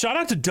 Shout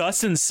out to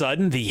Dustin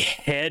Sutton, the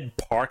head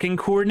parking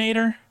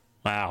coordinator.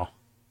 Wow.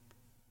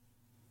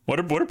 What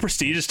a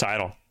prestigious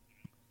title.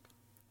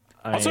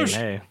 Also,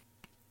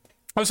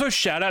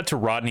 shout out to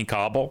Rodney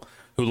Cobble,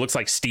 who looks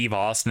like Steve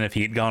Austin if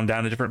he'd gone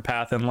down a different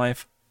path in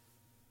life.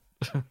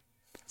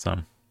 So,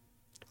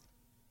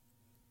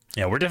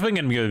 yeah, we're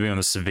definitely going to be on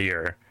the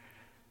Sevier.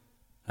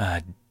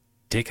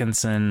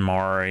 Dickinson,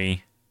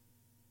 Maury.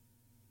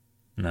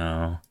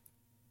 No.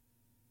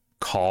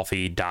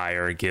 Coffee,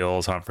 Dyer,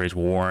 Gills, Humphreys,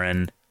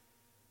 Warren.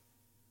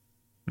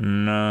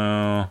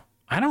 No.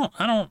 I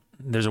don't.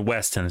 There's a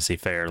West Tennessee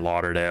Fair,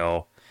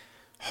 Lauderdale,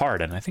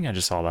 Hardin. I think I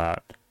just saw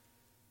that.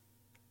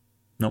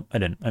 Nope, I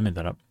didn't. I made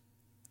that up.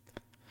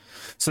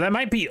 So that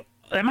might be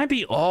That might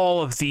be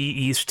all of the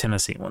East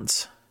Tennessee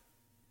ones.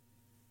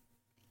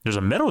 There's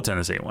a Middle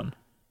Tennessee one.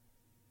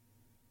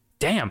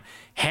 Damn,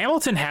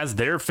 Hamilton has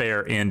their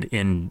fair end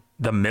in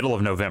the middle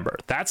of November.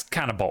 That's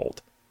kind of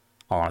bold,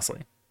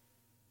 honestly.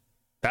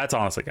 That's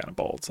honestly kind of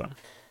bold. So,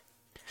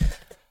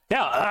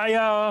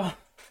 yeah,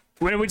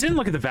 when we didn't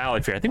look at the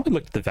Valley Fair, I think we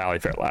looked at the Valley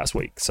Fair last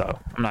week. So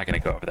I'm not going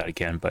to go over that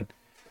again. But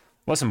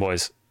listen,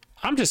 boys,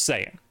 I'm just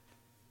saying,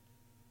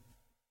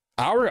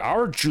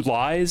 our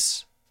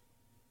Julys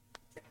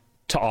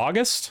to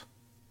August,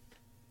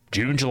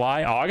 June,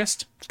 July,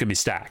 August, it's gonna be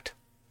stacked.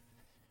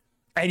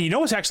 And you know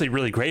what's actually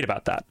really great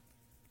about that?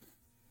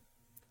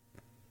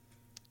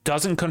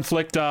 Doesn't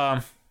conflict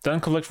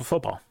with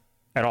football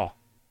at all.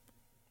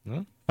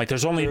 Hmm? Like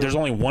there's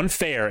only one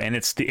fair, and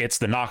it's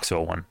the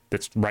Knoxville one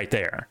that's right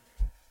there.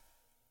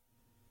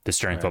 That's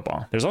during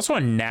football. There's also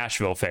a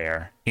Nashville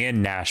fair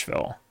in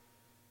Nashville,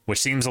 which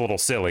seems a little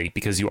silly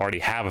because you already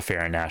have a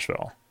fair in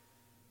Nashville.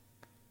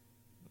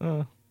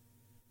 So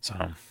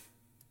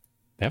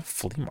they have a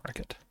flea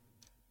market.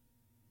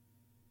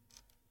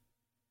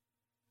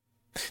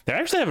 They're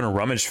actually having a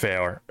rummage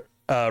fair,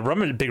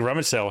 big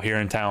rummage sale here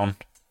in town,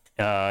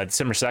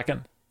 December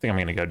 2nd. I think I'm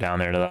gonna go down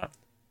there to that,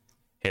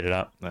 hit it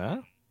up.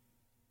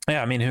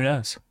 Yeah, I mean, who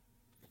knows?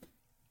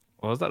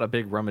 Well, is that a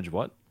big rummage?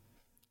 What?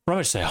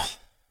 Rummage sale.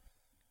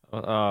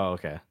 Oh,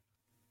 okay.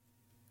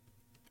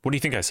 What do you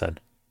think I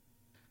said?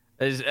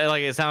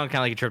 It sounded kind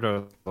of like you tripped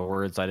over the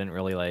words. So I didn't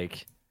really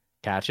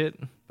catch it,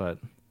 but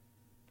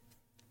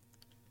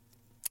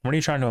what are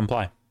you trying to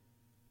imply?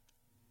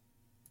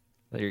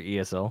 That you're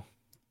ESL.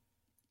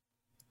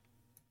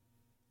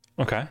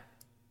 Okay.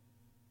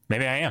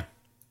 Maybe I am.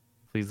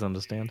 Please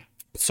understand.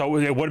 So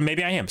what?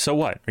 Maybe I am. So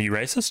what? Are you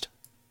racist?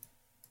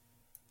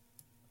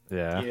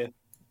 Yeah.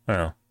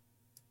 Oh.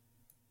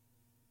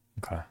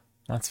 Okay.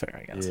 That's fair,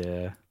 I guess.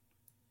 Yeah.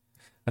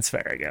 That's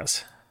fair, I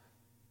guess.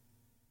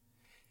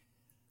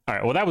 All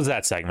right. Well, that was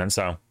that segment.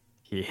 So.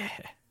 Yeah.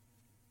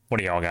 What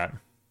do y'all got?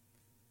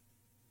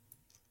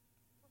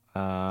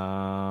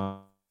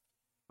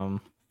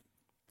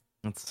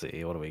 Let's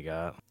see. What do we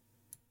got?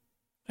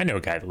 I know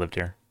a guy that lived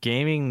here.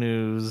 Gaming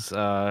news.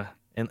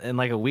 In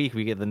like a week,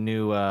 we get the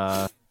new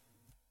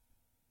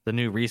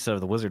reset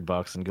of the Wizard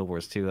Bucks in Guild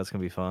Wars 2. That's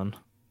gonna be fun.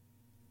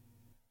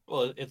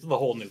 Well, it's the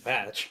whole new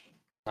patch,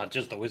 not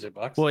just the Wizard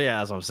Bucks. Well, yeah,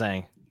 that's what I'm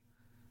saying.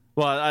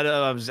 Well,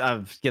 I was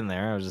getting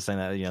there. I was just saying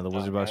that the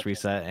Wizard Bucks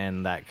reset,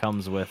 and that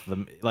comes with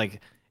the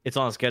it's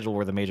on a schedule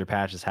where the major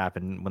patches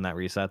happen when that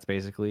resets,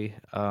 basically.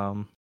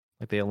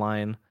 They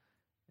align,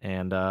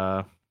 and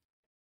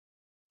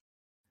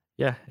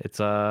yeah, it's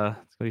gonna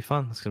be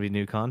fun. It's gonna be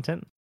new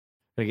content.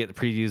 Gonna get the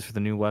previews for the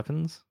new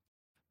weapons,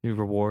 new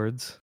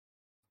rewards,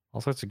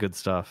 all sorts of good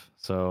stuff.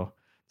 So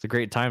it's a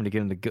great time to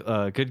get into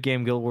good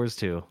game Guild Wars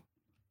 2.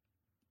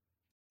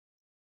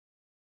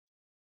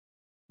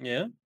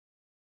 Yeah.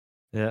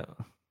 Yeah.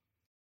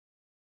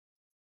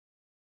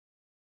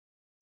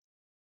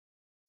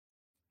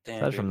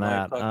 Damn, Aside from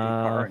that,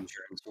 car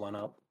insurance went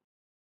up.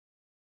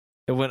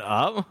 It went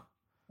up?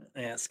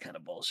 Yeah, it's kind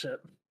of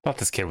bullshit. Thought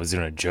this kid was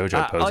doing a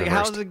JoJo pose.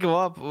 How does it go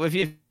up? If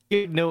you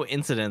have no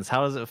incidents,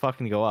 how does it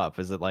fucking go up?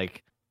 Is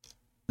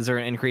there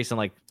an increase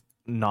in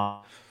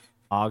nog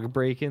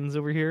break-ins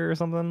over here or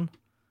something?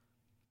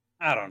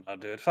 I don't know,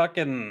 dude.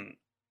 Fucking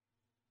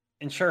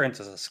insurance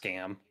is a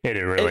scam. It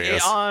really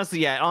is.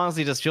 It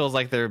honestly just feels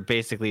like they're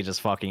basically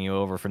just fucking you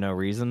over for no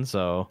reason.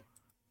 So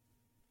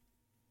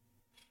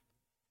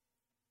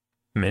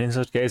many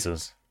such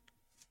cases.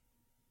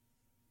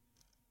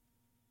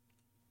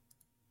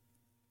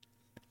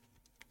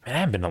 Man, I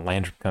haven't been to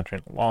Landry Country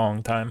in a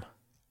long time.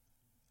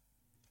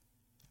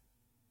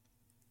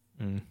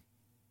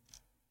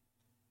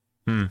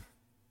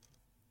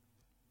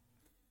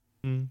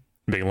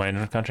 Big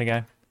Landry Country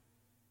guy?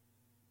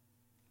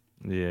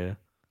 Yeah.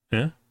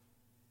 Yeah?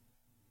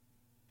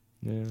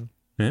 Yeah.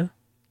 Yeah?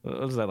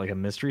 What is that, like a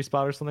mystery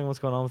spot or something? What's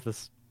going on with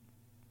this?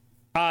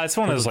 It's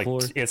one of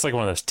those it's like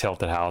one of those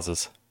tilted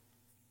houses.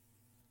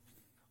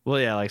 Well,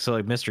 yeah,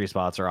 mystery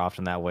spots are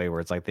often that way, where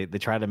it's like they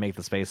try to make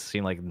the space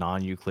seem like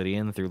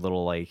non-Euclidean through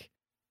little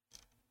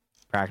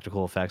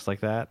practical effects like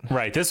that.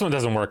 Right. This one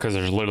doesn't work because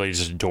there's literally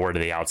just a door to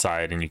the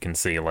outside, and you can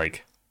see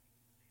right.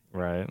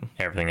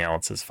 Everything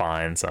else is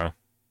fine. So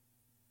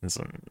this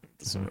one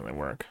doesn't really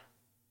work.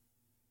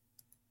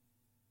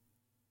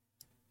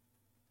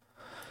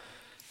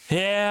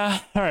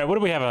 Yeah. All right. What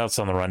do we have else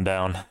on the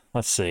rundown?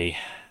 Let's see.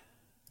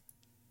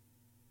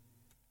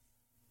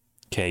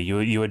 Okay,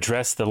 you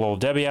addressed the Little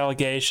Debbie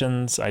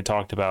allegations. I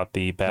talked about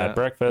the bad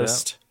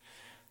breakfast. Yeah.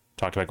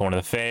 Talked about going to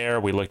the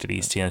fair. We looked at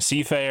East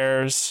Tennessee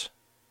fairs.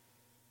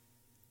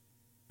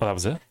 Well, that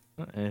was it.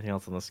 Anything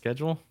else on the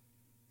schedule?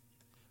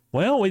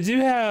 Well, we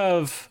do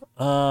have...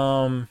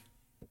 So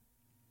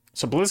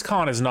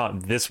BlizzCon is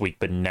not this week,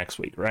 but next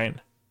week, right?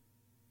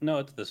 No,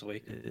 it's this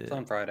week. It's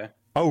on Friday.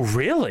 Oh,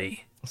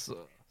 really? So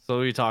what are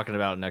we talking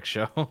about next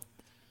show?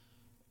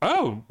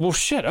 Oh, well,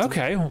 shit.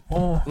 Okay.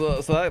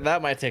 Well, so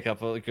that might take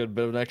up a good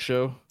bit of next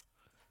show.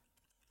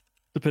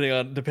 Depending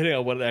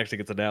on what actually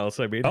gets announced.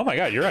 I mean, oh my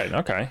god, you're right.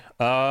 Okay.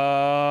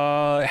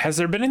 Has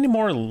there been any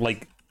more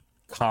like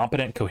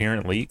competent,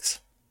 coherent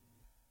leaks?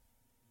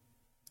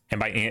 And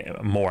by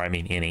more, I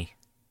mean any.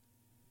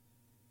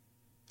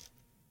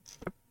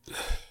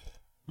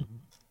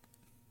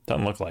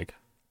 Doesn't look like.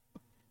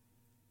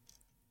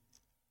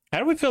 How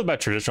do we feel about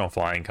traditional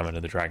flying coming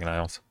to the Dragon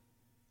Isles?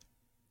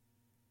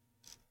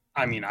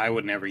 I mean, I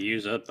would never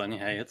use it, but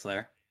hey, it's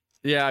there.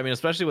 yeah, I mean,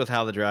 especially with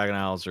how the Dragon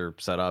Isles are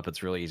set up,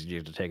 it's really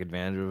easy to take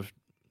advantage of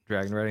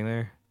dragon riding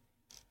there.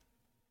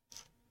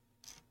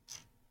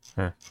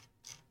 Huh.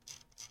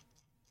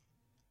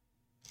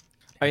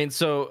 I mean,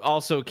 so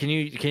also, can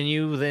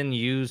you then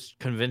use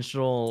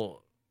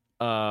conventional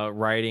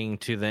riding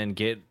to then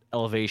get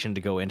elevation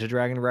to go into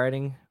dragon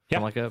riding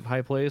from like a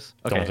high place?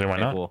 Don't see why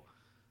not. Cool.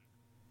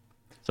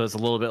 So it's a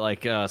little bit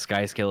like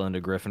Skyscale into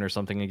Griffin or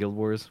something in Guild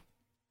Wars.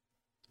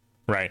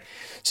 Right.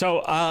 So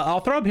I'll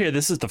throw up here.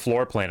 This is the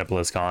floor plan of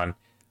BlizzCon.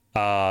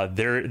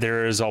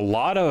 There's a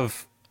lot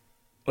of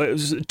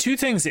two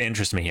things that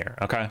interest me here.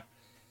 Okay.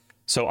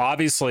 So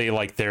obviously,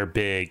 like their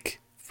big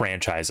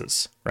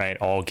franchises, right?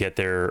 All get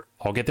their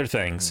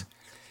things.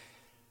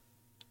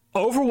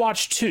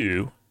 Overwatch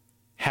 2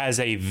 has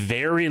a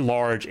very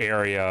large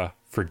area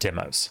for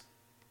demos,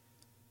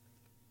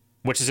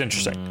 which is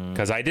interesting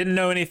because I didn't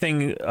know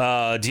anything.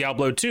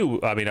 Overwatch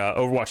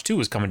 2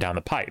 was coming down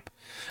the pipe.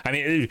 I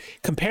mean,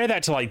 compare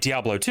that to like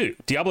Diablo 2.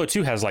 Diablo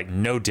 2 has like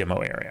no demo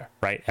area,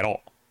 right, at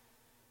all.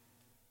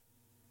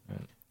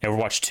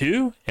 Overwatch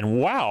 2 and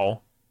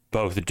WoW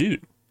both do.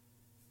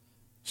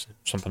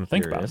 Something to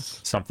think about.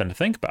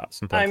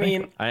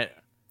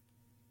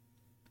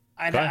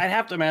 I'd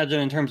have to imagine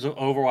in terms of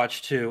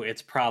Overwatch 2,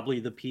 it's probably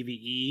the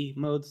PvE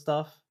mode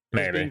stuff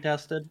that's being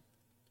tested.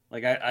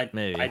 Like I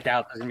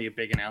doubt there's gonna be a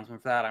big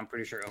announcement for that. I'm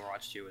pretty sure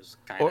Overwatch 2 is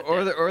kind of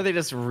or they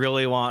just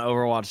really want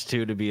Overwatch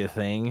 2 to be a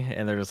thing,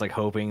 and they're just like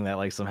hoping that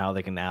like somehow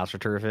they can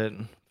astroturf it.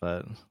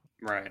 But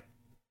right,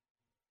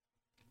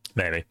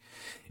 maybe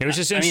it was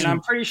just. I mean, I'm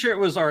pretty sure it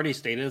was already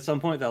stated at some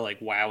point that like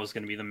WoW was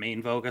going to be the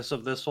main focus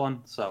of this one.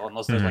 So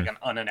unless there's like an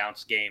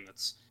unannounced game,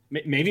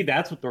 maybe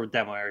that's what the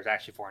demo area is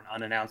actually for, an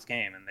unannounced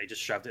game, and they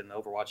just shoved it in the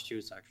Overwatch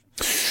 2 section.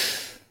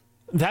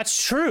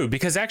 That's true,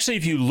 because actually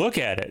if you look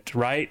at it,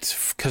 right,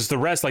 because the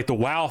rest, like the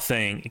WoW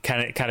thing,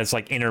 kind of is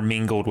like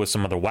intermingled with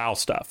some other WoW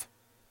stuff,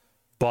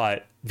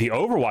 but the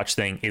Overwatch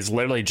thing is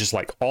literally just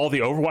like all the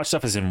Overwatch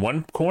stuff is in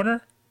one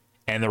corner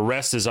and the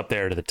rest is up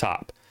there to the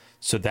top.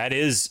 So that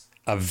is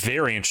a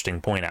very interesting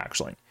point,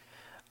 actually.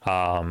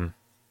 There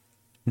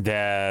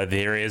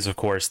is, of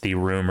course, the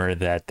rumor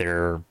that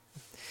their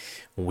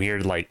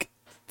weird like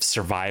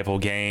survival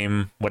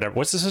game, whatever,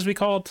 what's this supposed to be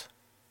called?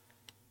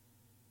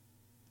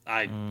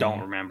 I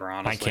don't remember,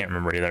 honestly. I can't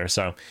remember either.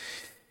 So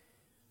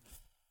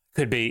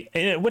could be.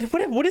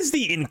 What is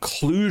the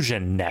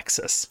inclusion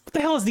nexus? What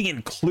the hell is the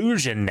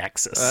inclusion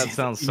nexus? That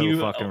sounds so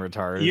fucking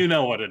retarded. You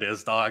know what it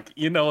is, dog.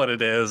 You know what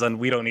it is, and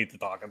we don't need to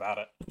talk about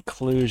it.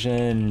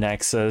 Inclusion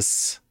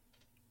nexus.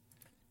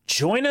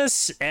 Join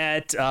us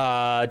at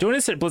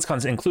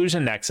BlizzCon's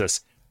Inclusion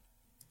Nexus.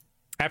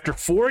 After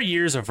 4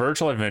 years of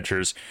virtual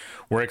adventures,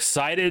 we're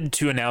excited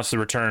to announce the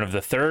return of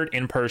the third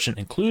in-person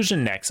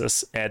Inclusion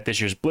Nexus at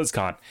this year's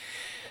BlizzCon.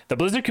 The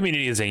Blizzard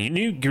community is a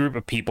unique group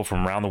of people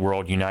from around the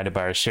world united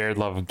by our shared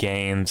love of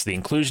games. The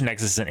Inclusion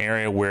Nexus is an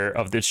area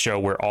of this show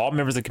where all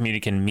members of the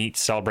community can meet,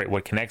 celebrate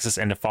what connects us,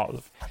 and to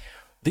follow.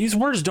 These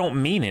words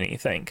don't mean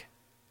anything.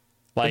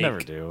 They never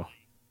do.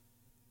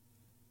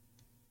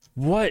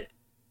 What?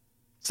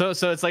 So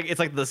it's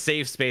like the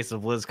safe space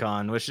of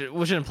BlizzCon,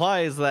 which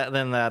implies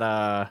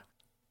that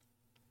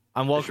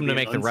I'm welcome to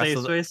make the rest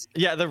of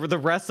the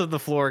rest of the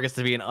floor gets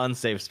to be an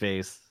unsafe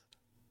space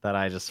that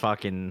I just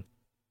fucking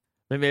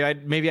maybe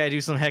I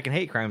do some heckin'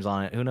 hate crimes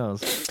on it. Who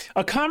knows?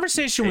 A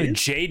conversation with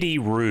JD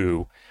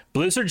Rue,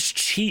 Blizzard's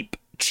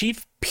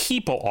chief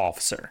people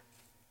officer.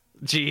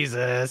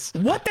 Jesus.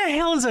 What the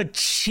hell is a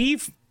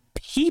chief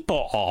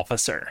people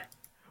officer?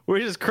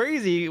 Which is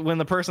crazy when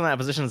the person in that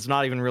position is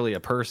not even really a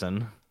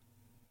person.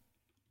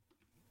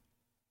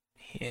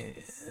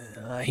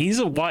 He's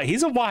a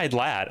wide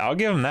lad. I'll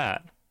give him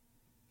that.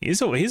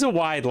 He's a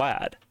wide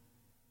lad.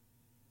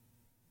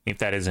 If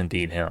that is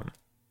indeed him.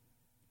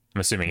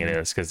 I'm assuming it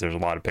is because there's a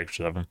lot of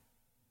pictures of him.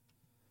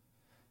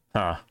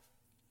 Huh.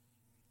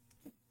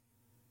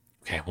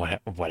 Okay,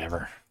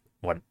 whatever.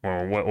 What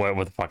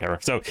the fuck ever.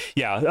 So,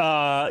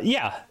 yeah.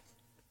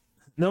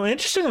 No,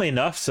 interestingly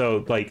enough,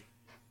 so like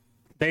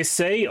they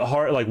say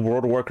like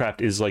World of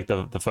Warcraft is like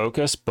the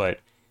focus, but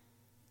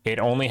it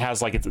only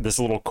has like this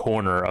little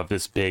corner of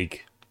this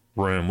big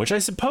room, which I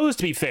suppose,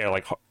 to be fair,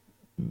 like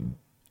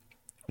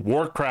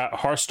Warcraft,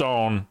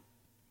 Hearthstone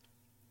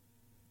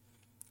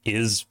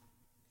is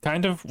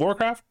kind of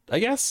Warcraft, I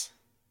guess.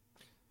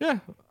 Yeah,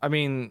 I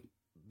mean,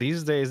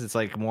 these days it's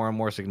like more and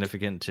more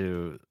significant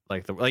to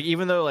like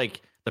even though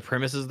like the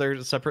premises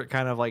they're separate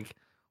kind of like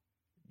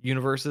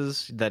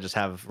universes that just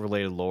have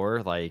related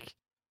lore, like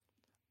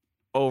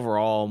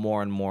overall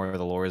more and more of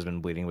the lore has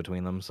been bleeding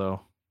between them. So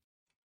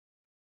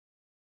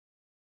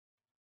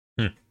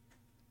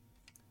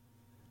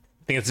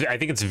I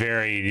think it's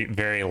very,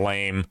 very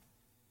lame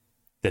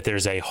that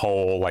there's a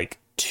whole like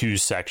 2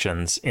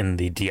 sections in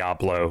the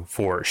Diablo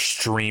for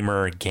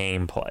streamer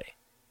gameplay.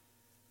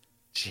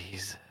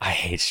 Jeez. I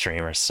hate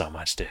streamers so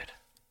much, dude.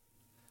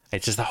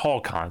 It's just the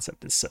whole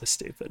concept is so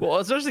stupid. Well,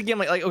 especially a game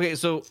like okay,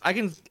 so I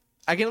can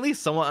at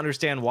least somewhat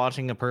understand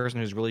watching a person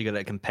who's really good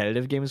at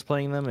competitive games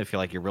playing them. If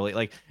you're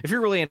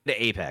really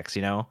into Apex,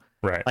 you know,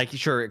 right? Like,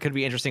 sure, it could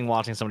be interesting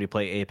watching somebody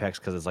play Apex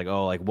because it's like,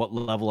 oh, like what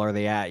level are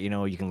they at? You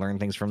know, you can learn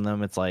things from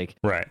them. It's like,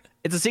 right.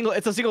 It's a single.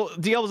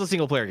 Diablo's a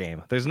single player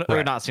game. There's no,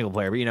 or not single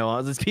player, but you know,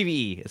 it's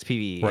PvE. It's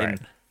PvE. Right. And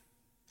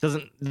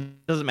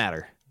doesn't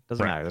matter.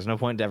 Doesn't matter. There's no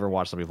point to ever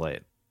watch somebody play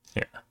it.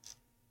 Yeah.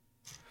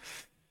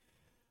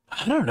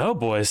 I don't know,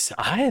 boys.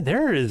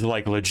 There is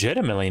like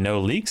legitimately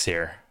no leaks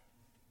here.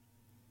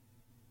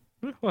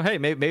 Well, hey,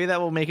 maybe that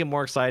will make it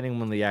more exciting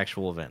when the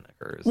actual event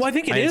occurs. Well, I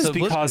think it is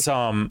because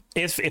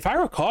if I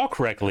recall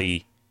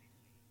correctly,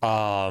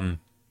 Shadowlands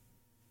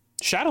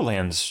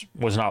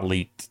was not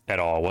leaked at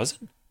all, was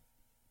it?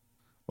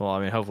 Well,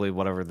 I mean, hopefully,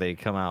 whatever they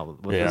come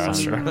out with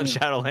is on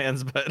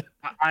Shadowlands, but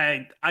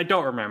I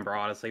don't remember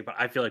honestly, but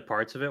I feel like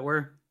parts of it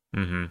were.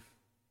 Mm-hmm.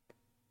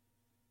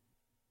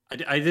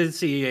 I did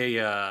see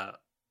a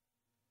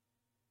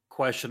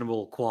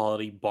questionable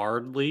quality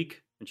Bard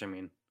leak, which I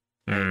mean,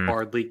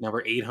 Bard leak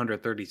number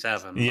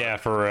 837. Yeah,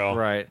 for real.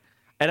 Right.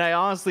 And I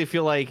honestly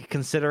feel like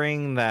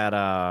considering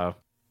that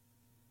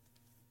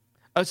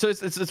so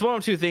it's one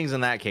of two things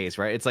in that case,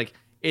 right? It's like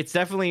it's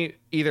definitely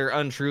either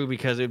untrue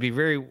because it would be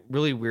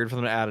really weird for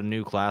them to add a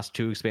new class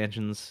 2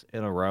 expansions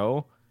in a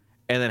row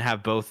and then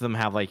have both of them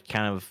have like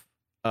kind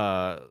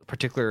of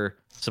particular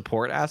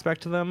support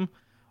aspect to them,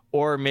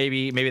 or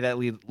maybe that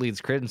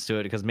leads credence to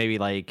it because maybe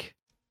like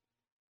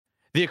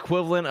the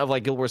equivalent of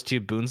like Guild Wars 2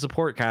 boon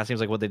support kind of seems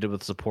like what they did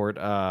with support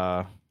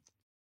dragon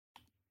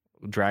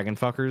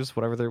fuckers,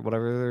 whatever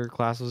their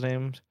class was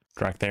named.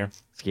 Drakthar.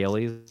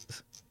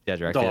 Scalies. Yeah,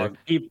 Drakthar.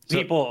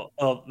 People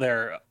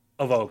they're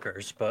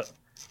evokers, but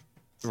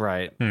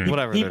right.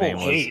 Whatever people their name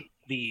was. hate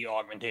the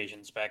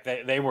augmentation spec.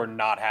 They were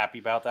not happy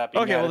about that.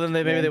 Okay, well then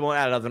maybe they won't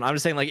add another one. I'm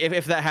just saying like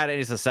if that had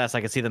any success,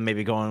 I could see them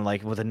maybe going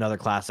like with another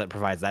class that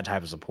provides that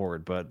type of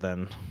support, but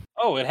then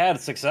it had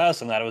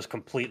success in that it was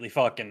completely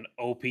fucking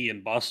OP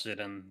and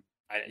busted, and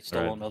I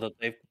still don't know that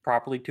they've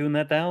properly tuned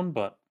that down,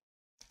 but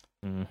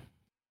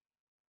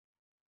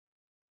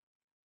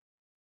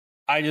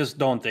I just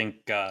don't think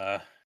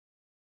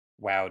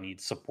WoW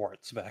needs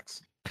support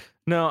specs.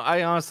 No,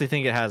 I honestly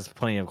think it has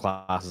plenty of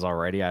classes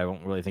already. I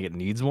don't really think it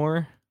needs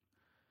more.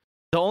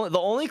 The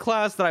only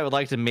class that I would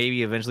like to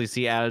maybe eventually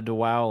see added to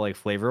WoW, like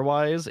flavor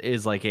wise,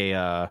 is like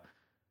a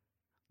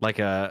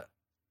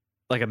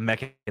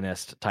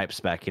mechanist type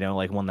spec, you know,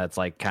 like one that's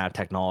like kind of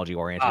technology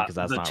oriented because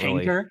that's not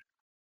Tinker?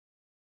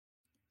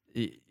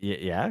 really.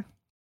 Yeah.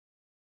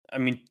 I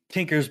mean,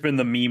 Tinker's been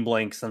the meme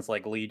link since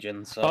like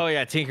Legion. So. Oh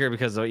yeah, Tinker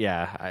because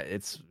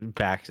it's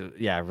back.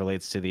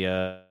 Relates to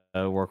the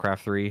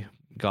Warcraft 3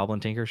 Goblin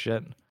Tinker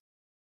shit.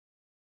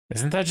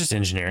 Isn't that just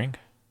engineering?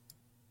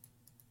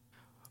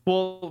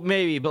 Well,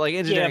 maybe, but like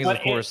engineering is of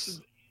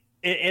course.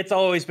 It's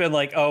always been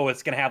like, oh,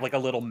 it's gonna have like a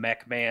little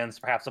mech man,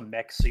 perhaps a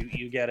mech suit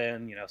you get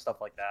in, you know, stuff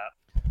like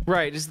that.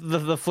 Right, just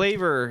the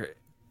flavor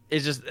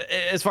is just,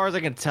 as far as I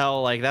can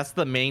tell, like that's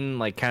the main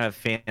like kind of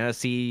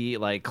fantasy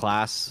like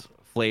class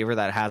flavor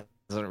that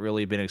hasn't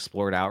really been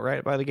explored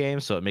outright by the game,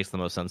 so it makes the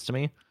most sense to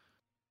me.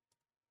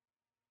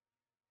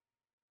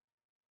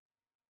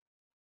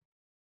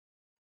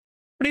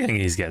 What do you think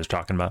these guys are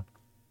talking about?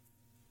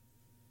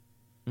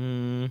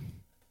 Your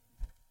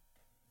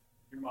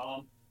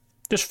mom.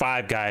 Just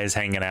 5 guys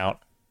hanging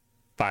out.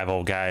 5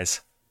 old guys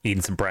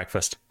eating some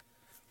breakfast.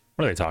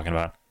 What are they talking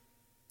about?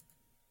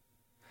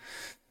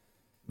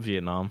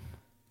 Vietnam.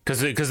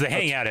 Because they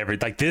hang out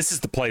this is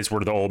the place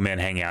where the old men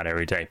hang out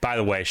every day. By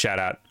the way, shout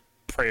out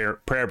prayer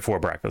before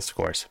breakfast, of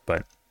course.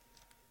 But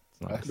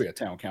that could be a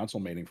town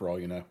council meeting for all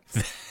you know.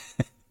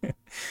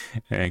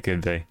 It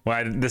could be.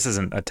 Well, this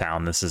isn't a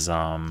town. This is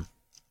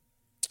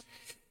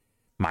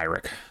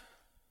Myrick.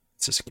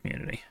 It's just a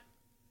community.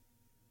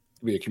 It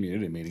could be a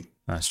community meeting.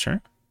 That's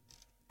true.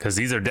 Because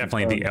these are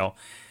definitely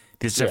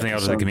these are definitely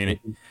elders of the community.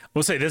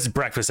 We'll say this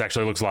breakfast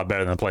actually looks a lot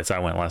better than the place I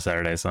went last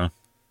Saturday. So,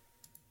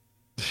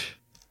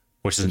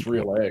 which is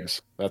real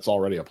eggs. That's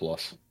already a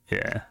plus.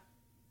 Yeah.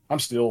 I'm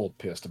still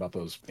pissed about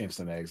those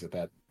instant eggs at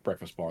that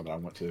breakfast bar that I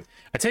went to.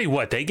 I tell you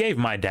what, they gave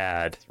my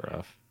dad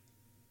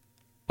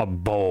a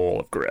bowl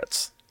of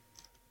grits.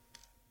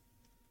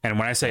 And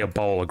when I say a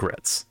bowl of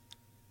grits,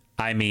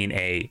 I mean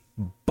a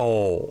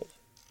bowl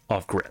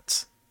of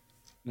grits.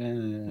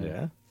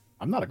 Yeah.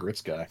 I'm not a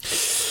grits guy.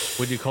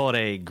 Would you call it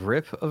a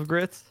grip of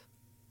grits?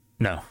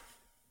 No.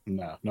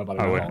 No, nobody.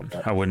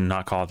 I would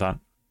not call it that.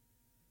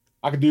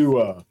 I could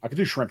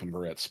do shrimp and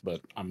grits,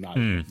 but I'm not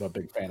a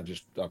big fan of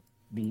just a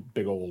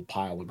big old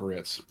pile of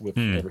grits with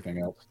everything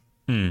else.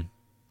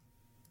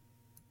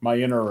 My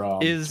inner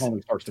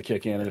Tony starts to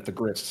kick in, and if the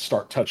grits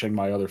start touching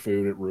my other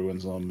food, it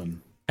ruins them.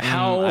 And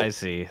I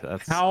see.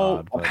 That's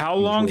how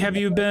long have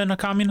you been a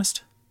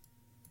communist?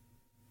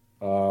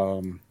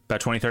 About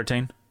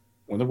 2013.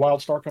 When did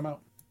WildStar come out?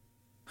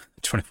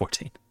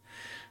 2014.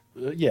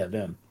 Yeah,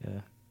 then. Yeah.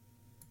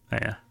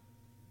 Yeah.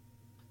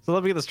 So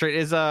let me get this straight.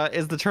 Is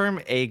the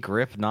term "a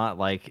grip" not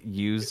like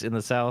used in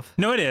the South?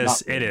 No, it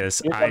is. It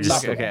is. I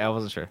just okay. I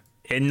wasn't sure.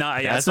 It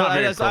not. Yeah, Yeah, it's not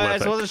very I prolific.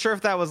 just wasn't sure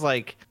if that was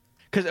like,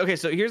 because okay.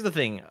 So here's the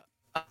thing.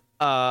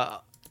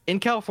 In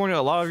California,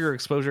 a lot of your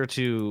exposure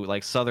to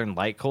like Southern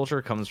light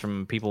culture comes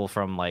from people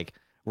from like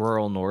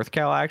rural North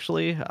Cal,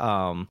 actually, who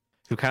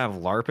kind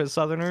of LARP as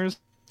Southerners.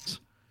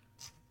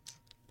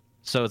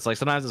 So it's like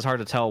sometimes it's hard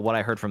to tell what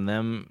I heard from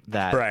them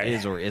that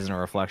is or isn't a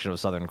reflection of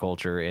Southern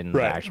culture in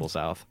the actual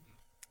South.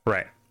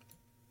 Right.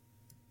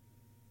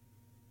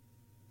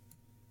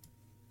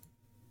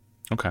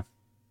 Okay.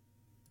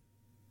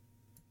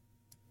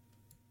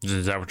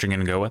 Is that what you're going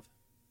to go with?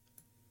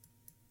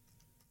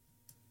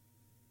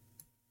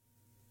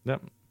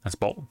 Yep. That's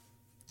bold.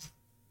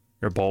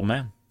 You're a bold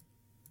man.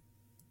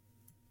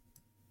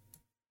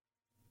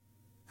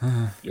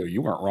 Yo,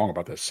 you weren't wrong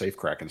about this safe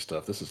cracking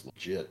stuff. This is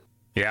legit.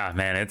 Yeah,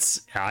 man,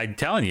 I'm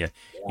telling you,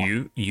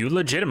 you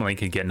legitimately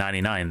could get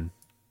 99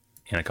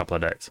 in a couple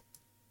of days.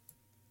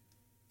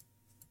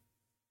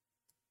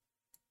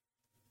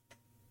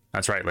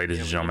 That's right, ladies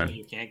and gentlemen.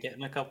 You can't get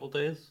in a couple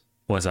days.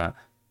 What's that?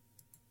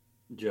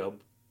 Job.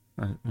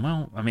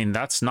 Well, I mean,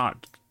 that's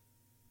not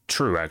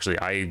true, actually.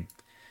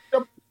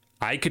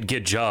 I could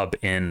get Jub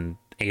in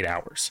 8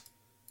 hours.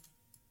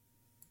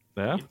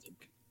 Yeah.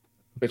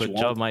 But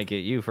Jub might get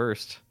you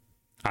first.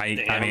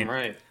 I mean,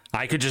 right.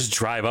 I could just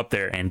drive up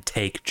there and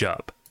take Jub.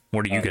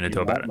 What are you going to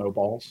do about it? No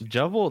balls.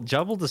 Jub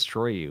will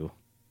destroy you.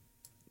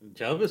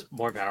 Jub is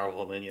more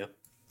powerful than you.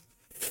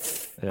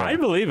 Yeah. I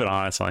believe it,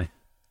 honestly.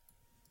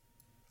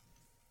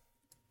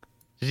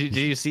 Did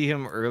you see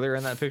him earlier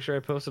in that picture I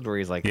posted where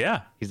he's like,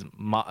 he's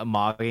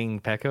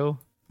mogging Pecco?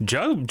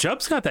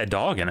 Jub's got that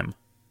dog in him.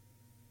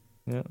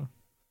 Yeah.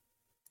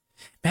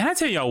 Man, I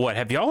tell y'all what,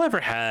 have y'all ever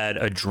had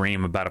a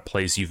dream about a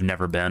place you've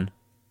never been?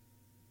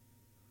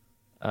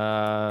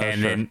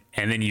 And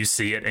then you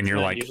see it and you're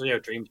like, usually our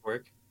dreams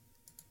work.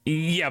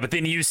 Yeah, but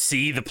then you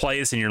see the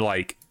place and you're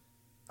like,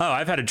 oh,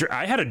 I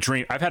had a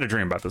dream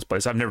about this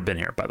place. I've never been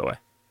here, by the way.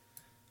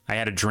 I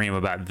had a dream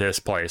about this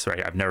place,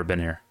 right? I've never been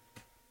here.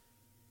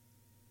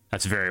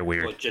 That's very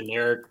weird. What,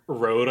 generic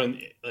road on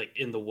like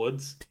in the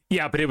woods?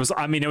 Yeah, but it was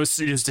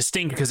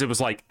distinct because it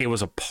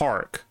was a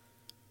park,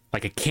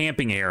 like a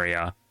camping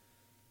area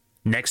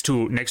next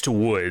to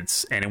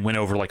woods, and it went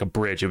over like a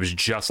bridge. It was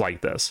just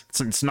like this.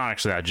 It's not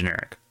actually that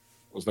generic.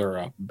 Was there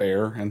a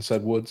bear in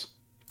said woods?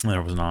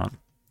 There was not.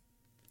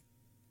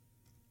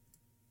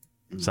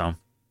 So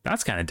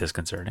that's kind of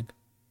disconcerting.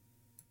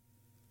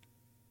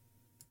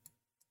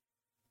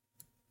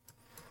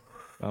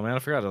 Oh man, I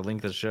forgot to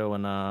link the show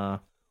in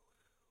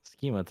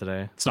Schema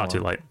today. It's not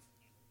too late.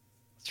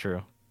 It's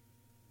true.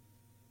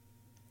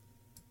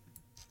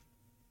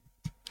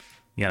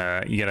 You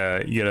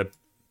gotta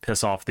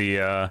piss off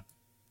the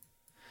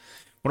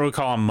what do we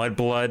call them?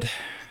 Mudblood?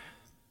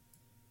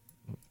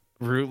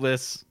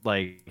 Rootless,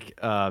 like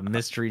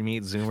mystery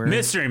meat zoomer.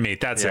 Mystery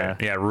meat, that's it.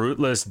 Yeah,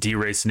 rootless,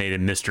 deracinated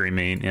mystery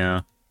meat.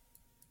 Yeah.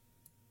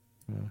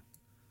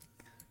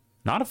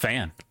 Not a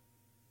fan.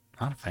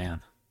 Not a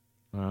fan.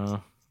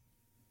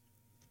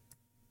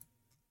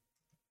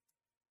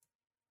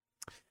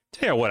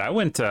 Tell you what, I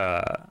went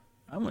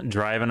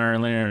driving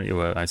earlier.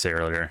 Well, I say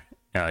earlier,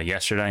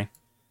 yesterday.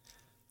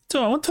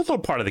 So I went to a little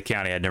part of the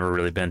county I'd never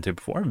really been to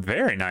before.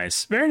 Very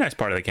nice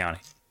part of the county.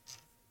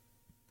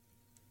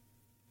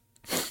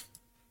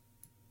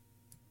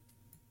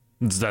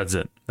 That's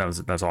it.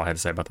 That's all I had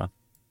to say about that.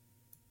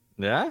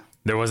 Yeah?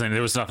 There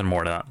was nothing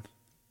more to that.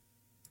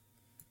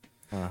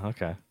 Oh,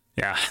 okay.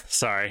 Yeah,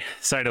 sorry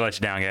to let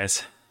you down,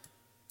 guys.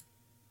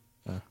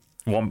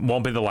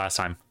 Won't be the last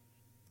time.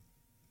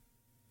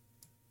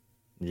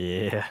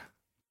 Yeah.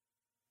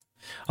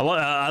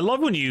 I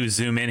love when you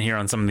zoom in here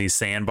on some of these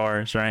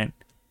sandbars, right?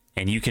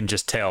 And you can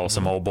just tell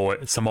some old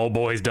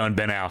boy's done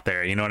been out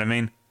there. You know what I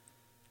mean?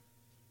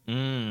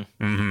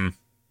 Mm-hmm.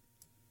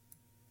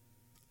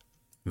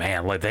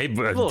 Man, like they a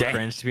little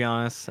cringe, to be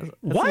honest.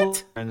 What? A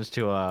little cringe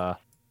to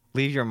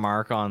leave your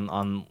mark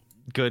on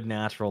good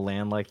natural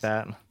land like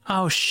that.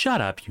 Oh,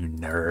 shut up, you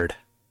nerd.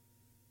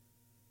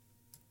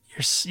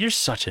 You're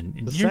such a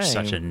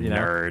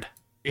nerd.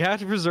 You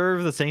have to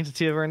preserve the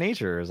sanctity of our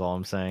nature, is all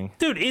I'm saying.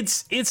 Dude,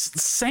 it's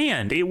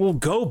sand. It will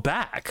go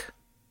back.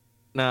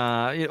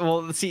 Nah,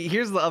 well, see,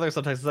 here's the other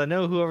subtext. I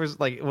know whoever's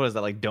like, what is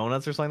that, like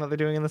donuts or something that they're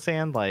doing in the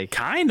sand? Like,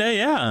 kinda,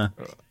 yeah.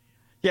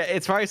 Yeah,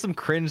 it's probably some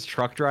cringe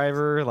truck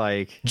driver.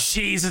 Like,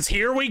 Jesus,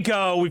 here we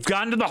go. We've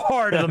gotten to the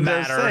heart of the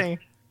matter.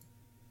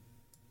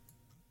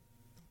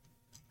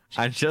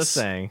 I'm just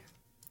saying.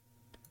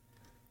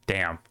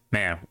 Damn,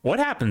 man, what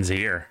happens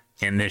here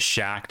in this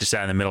shack just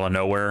out in the middle of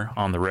nowhere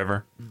on the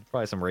river?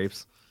 Probably some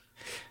rapes.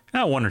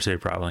 One or two,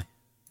 probably.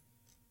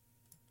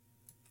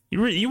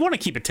 You want to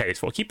keep it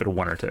tasteful. Keep it a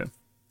one or two.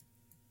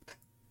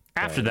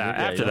 After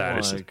that,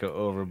 it's just go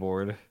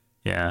overboard.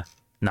 Yeah.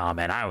 Nah,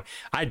 man,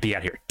 I'd be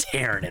out here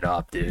tearing it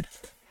up, dude.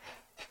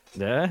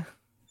 Yeah.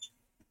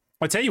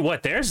 I'll tell you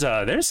what. There's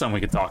something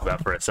we could talk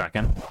about for a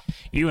second.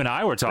 You and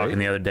I were talking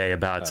the other day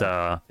about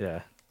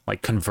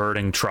like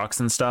converting trucks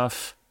and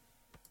stuff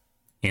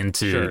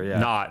into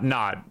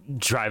not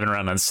driving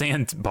around on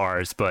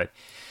sandbars, but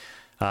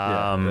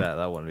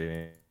that wouldn't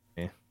be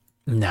me.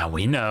 Now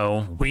we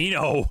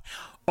know.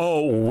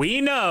 Oh,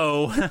 we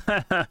know,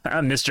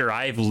 Mister.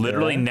 I've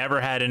literally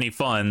never had any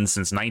fun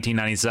since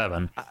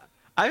 1997.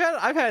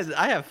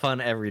 I have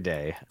fun every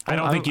day. I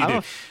don't think you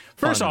do.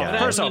 First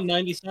off,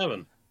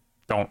 97.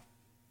 Don't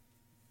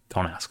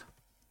ask.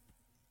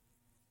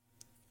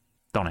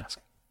 Don't ask.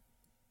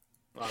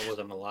 Well, I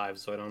wasn't alive,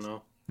 so I don't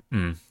know.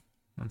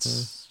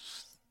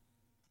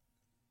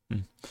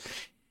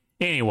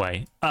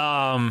 Anyway,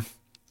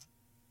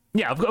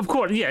 yeah, of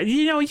course, yeah.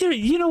 You know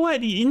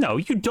what?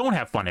 You don't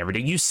have fun every day.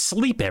 You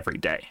sleep every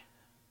day.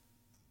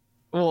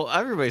 Well,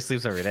 everybody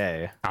sleeps every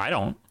day. I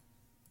don't.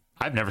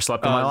 I've never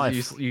slept in my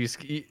life.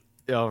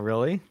 Oh,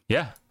 really?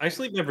 Yeah. I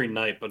sleep every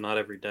night, but not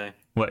every day.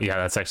 Well, yeah,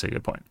 that's actually a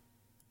good point.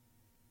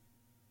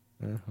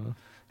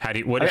 How do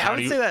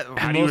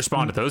you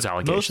respond to those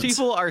allegations? Most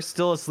people are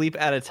still asleep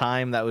at a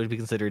time that would be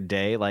considered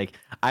day. Like,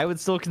 I would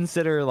still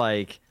consider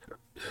like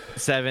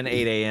 7,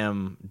 8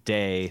 a.m.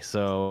 day.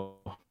 So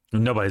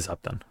nobody's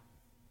up then.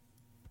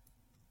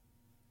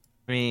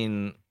 I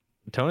mean,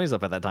 Tony's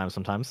up at that time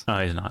sometimes.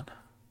 No, he's not.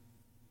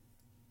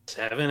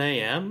 7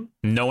 a.m.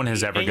 No one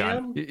has ever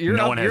gotten.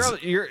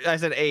 I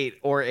said 8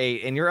 or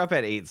 8, and you're up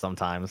at 8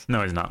 sometimes.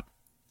 No, he's not.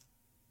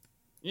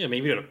 Yeah,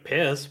 maybe to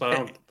piss, but I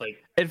don't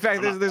like. In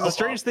fact, there's a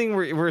strange thing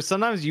where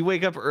sometimes you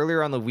wake up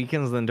earlier on the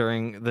weekends than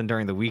during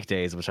the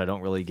weekdays, which I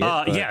don't really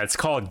get. Yeah, it's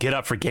called get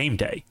up for game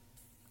day.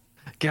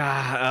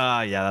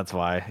 God, yeah, that's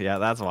why. Yeah,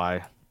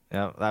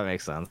 that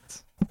makes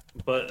sense.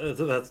 But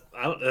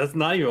that's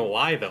not even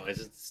why though. It's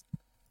just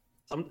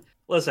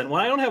listen.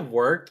 When I don't have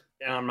work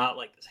and I'm not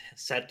like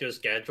set to a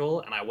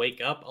schedule, and I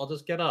wake up, I'll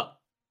just get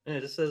up. And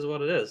it just is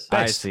what it is.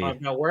 I see. When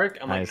I've got work,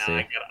 I'm like,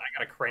 I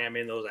gotta cram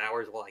in those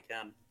hours while I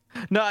can.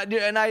 No,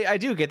 and I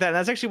do get that. And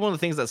that's actually one of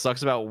the things that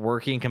sucks about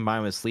working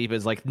combined with sleep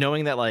is like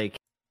knowing that like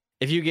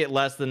if you get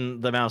less than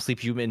the amount of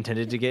sleep you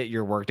intended to get,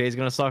 your workday is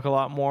going to suck a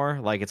lot more.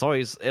 Like it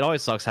always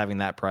sucks having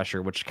that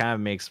pressure, which kind of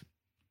makes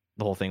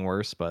the whole thing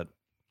worse. But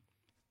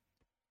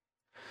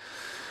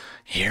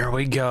here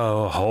we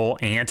go, whole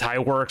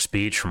anti-work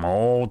speech from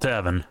old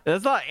Devin.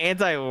 That's not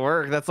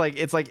anti-work. That's like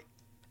it's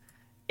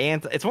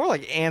more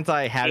like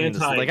anti-having to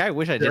sleep. Like I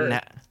wish I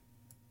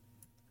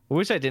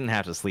didn't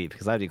have to sleep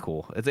because that'd be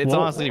cool. It's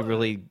honestly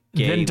really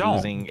gay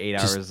losing 8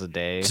 hours a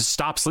day. Just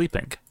stop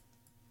sleeping.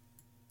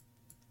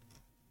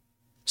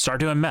 Start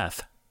doing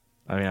meth.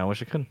 I mean, I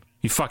wish I could.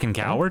 You fucking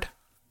coward.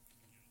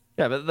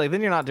 Yeah, but like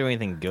then you're not doing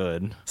anything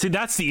good. See,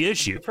 that's the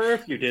issue. I prefer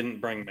if you didn't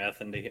bring meth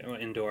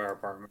into our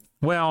apartment.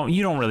 Well,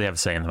 you don't really have a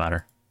say in the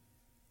matter.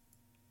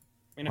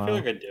 I mean, I feel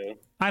like I do.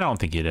 I don't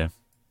think you do.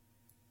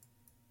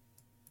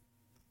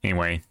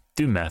 Anyway,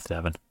 do meth,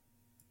 Devin.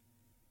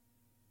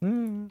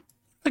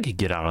 I could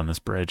get out on this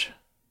bridge.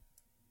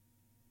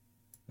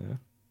 Yeah.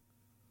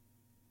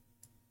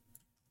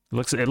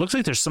 It looks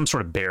like there's some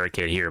sort of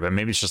barricade here, but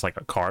maybe it's just like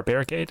a car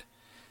barricade,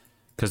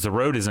 because the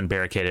road isn't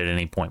barricaded at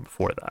any point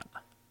before that.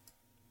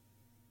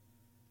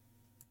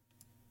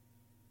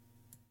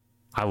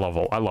 I love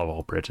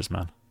all bridges,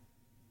 man.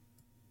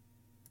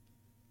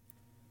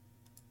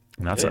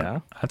 And that's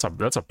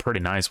a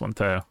pretty nice one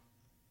too.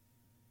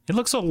 It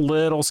looks a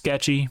little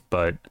sketchy,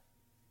 but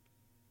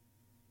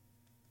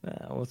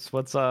what's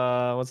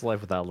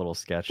life without a little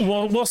sketch?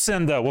 Well, we'll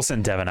send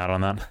Devin out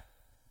on that.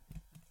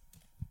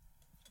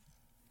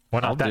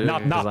 Well, not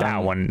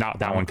that one,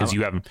 because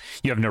you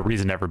have no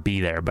reason to ever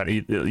be there. But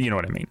you know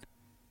what I mean.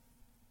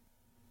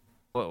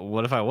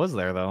 What if I was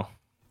there though?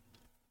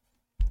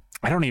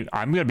 I'm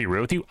gonna be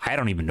real with you. I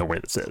don't even know where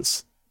this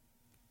is.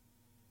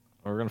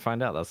 We're gonna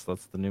find out. That's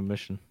the new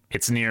mission.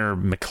 It's near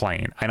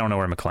McLean. I don't know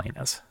where McLean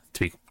is.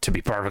 To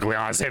be perfectly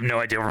honest, I have no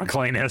idea where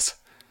McLean is.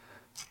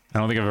 I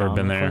don't think I've ever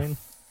been McLean?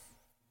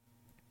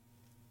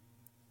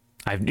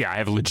 there. I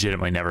have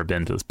legitimately never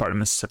been to this part of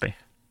Mississippi.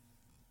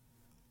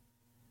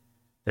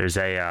 There's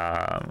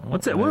a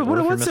what's in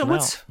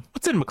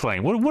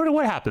McLean?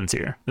 What happens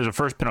here? There's a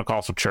First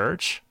Pentecostal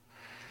Church.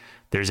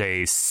 There's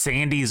a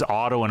Sandy's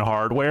Auto and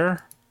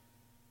Hardware.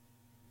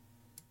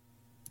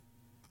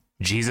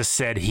 Jesus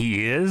said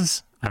he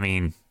is. I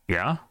mean,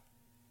 yeah.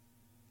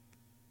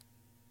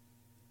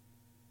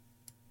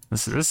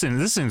 This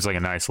seems like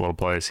a nice little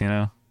place, you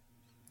know.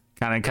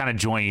 Kind of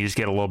joint. You just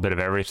get a little bit of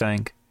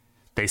everything.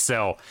 They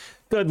sell.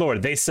 Good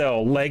Lord, they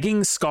sell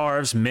leggings,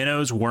 scarves,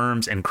 minnows,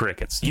 worms, and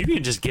crickets. You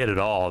can just get it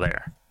all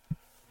there.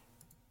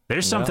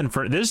 There's something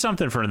for the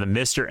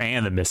Mr.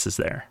 and the Mrs.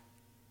 there.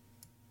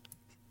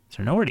 Is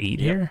there nowhere to eat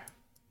here?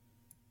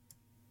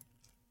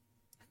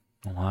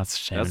 Well, that's a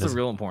shame. That's the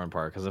real important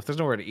part, because if there's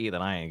nowhere to eat,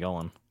 then I ain't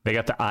going. They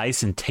got the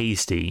Ice and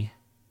Tasty,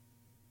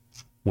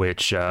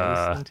 which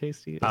Ice and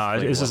Tasty?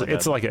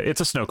 it's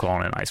a snow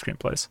cone and ice cream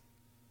place.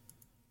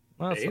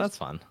 Well, that's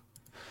fun.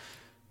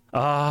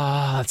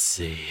 Let's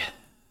see.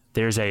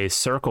 There's a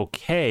Circle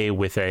K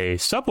with a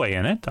Subway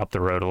in it up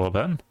the road a little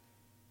bit.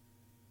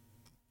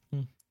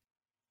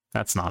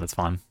 That's not as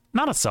fun.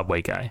 Not a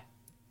Subway guy.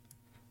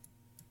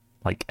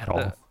 Like, at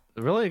all.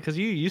 Really? Because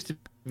you used to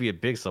be a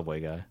big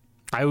Subway guy.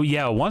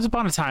 Yeah, once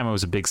upon a time I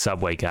was a big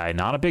Subway guy.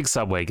 Not a big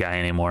Subway guy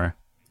anymore.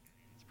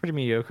 It's pretty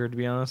mediocre, to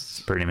be honest.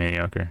 It's pretty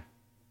mediocre.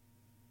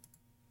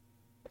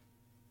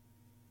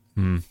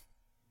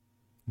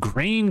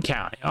 Greene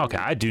County. Okay,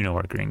 I do know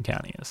where Greene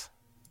County is.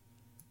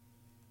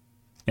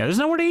 Yeah, there's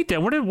nowhere to eat there.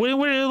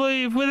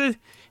 If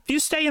you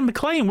stay in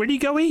McLean, where do you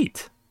go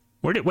eat?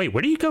 Where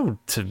do you go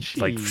to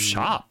like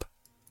shop?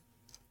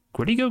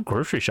 Where do you go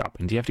grocery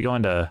shopping? Do you have to go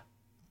into?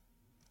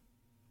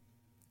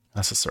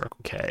 That's a Circle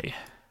K.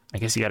 I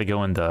guess you got to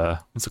go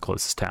into what's the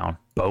closest town?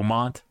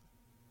 Beaumont.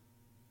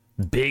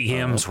 Big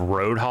M's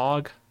Road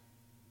Hog.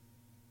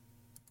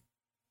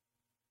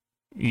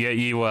 Yeah,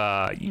 you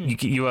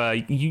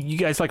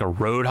guys like a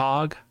Road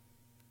Hog?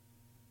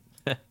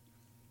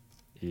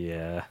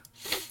 Yeah.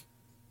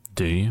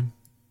 Do you?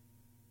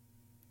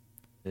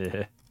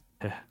 Yeah.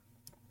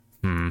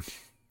 I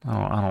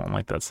don't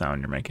like that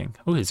sound you're making.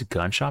 Oh, there's a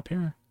gun shop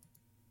here.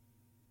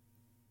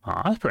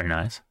 Oh, that's pretty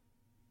nice.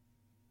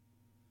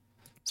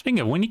 Speaking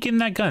of, when you getting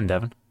that gun,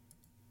 Devin?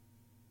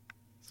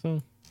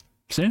 Soon.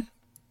 Soon?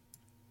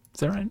 Is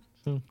that right?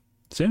 Soon.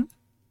 Soon? Is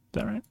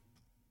that right?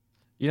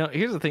 You know,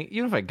 here's the thing.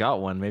 Even if I got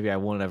one, maybe I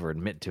won't ever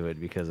admit to it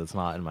because it's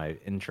not in my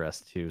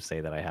interest to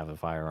say that I have a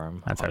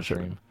firearm. That's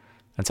actually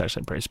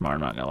pretty smart.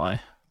 I'm not gonna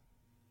lie.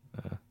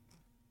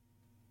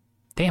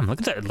 Damn! Look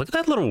at that! Look at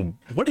that little.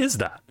 What is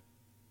that?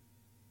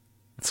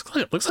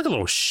 It looks like a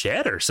little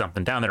shed or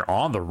something down there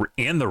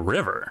in the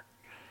river,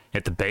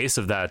 at the base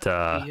of that.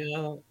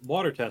 The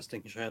water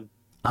testing shed.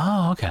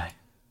 Oh, okay.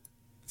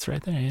 It's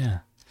right there. Yeah.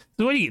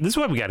 This is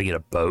why we got to get a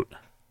boat.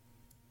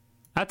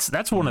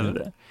 That's one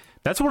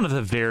of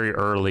the very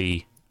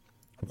early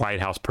White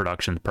House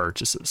production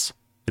purchases.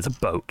 It's a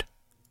boat.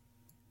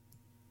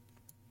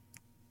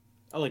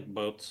 I like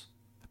boats.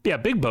 Yeah,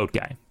 big boat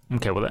guy.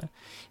 Okay, well,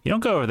 you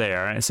don't go over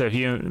there. So if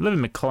you live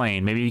in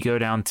McLean, maybe you go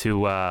down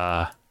to,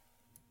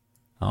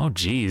 oh,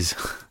 geez.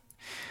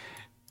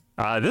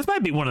 This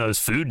might be one of those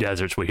food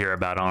deserts we hear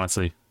about,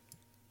 honestly.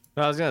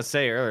 Well, I was going to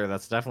say earlier,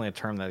 that's definitely a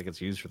term that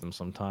gets used for them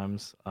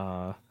sometimes.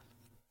 There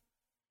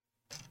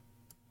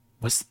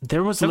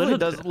was literally...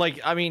 does,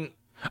 like, I mean...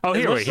 Oh,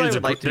 here, wait, there's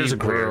a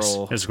Greer's.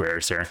 There's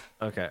Greer's here.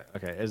 Okay.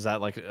 Is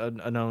that like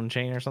a known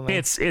chain or something?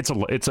 It's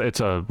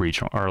a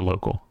regional or a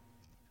local.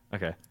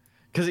 Okay.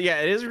 Because yeah,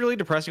 it is really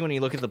depressing when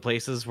you look at the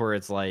places where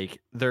it's like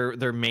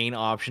their main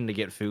option to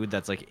get food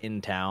that's like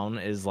in town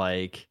is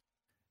like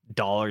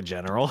Dollar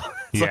General.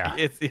 Yeah,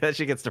 like, that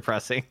shit gets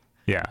depressing.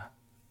 Yeah,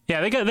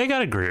 they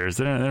got a Greer's.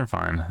 They're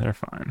fine. They're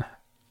fine.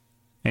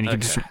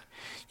 And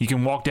you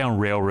can walk down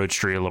Railroad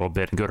Street a little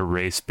bit and go to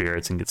Ray's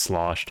Spirits and get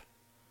sloshed.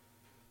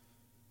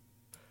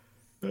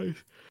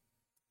 Nice.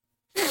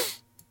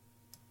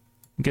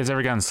 You guys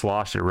ever gotten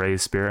sloshed at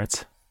Ray's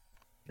Spirits?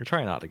 You're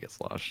trying not to get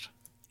sloshed.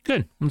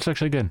 Good. That's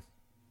actually good.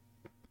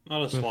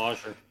 Not a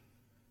slosher.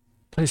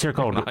 Place here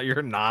called.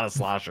 You're not a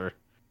slosher.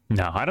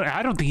 No,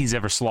 I don't think he's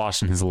ever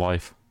sloshed in his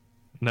life.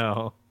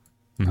 No.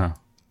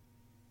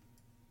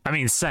 I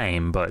mean,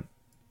 same, but.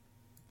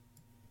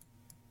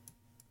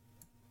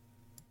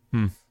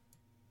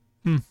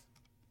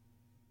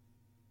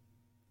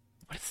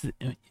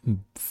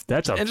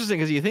 That's interesting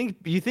because you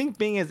think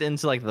being as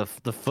into like the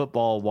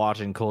football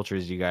watching culture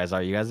as you guys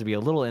are, you guys would be a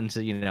little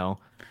into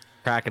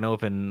cracking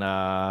open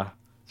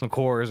some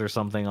Coors or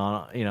something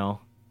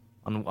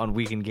on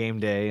weekend game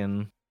day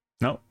and.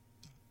 No,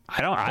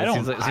 I don't. I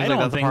don't think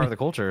that's part of the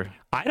culture.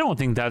 I don't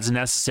think that's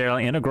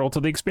necessarily integral to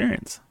the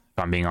experience.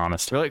 If I'm being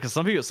honest. Really, because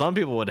some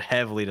people would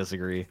heavily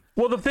disagree.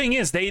 Well, the thing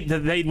is,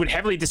 they would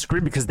heavily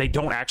disagree because they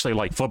don't actually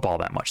like football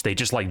that much. They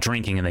just like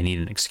drinking and they need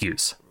an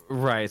excuse.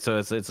 Right, so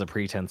it's a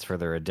pretense for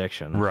their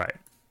addiction. Right,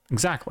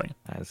 exactly.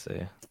 I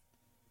see.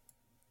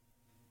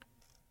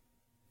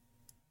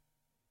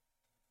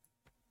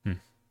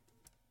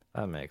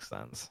 That makes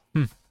sense.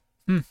 I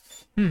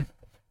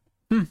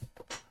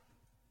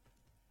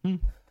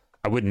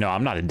wouldn't know.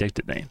 I'm not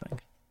addicted to anything.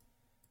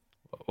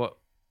 What?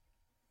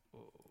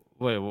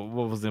 Wait,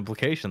 what was the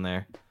implication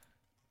there?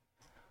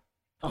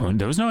 Oh,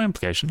 there was no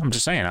implication. I'm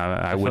just saying.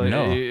 I wouldn't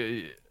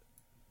know.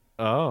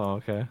 Oh,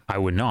 okay. I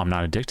wouldn't know. I'm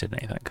not addicted to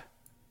anything.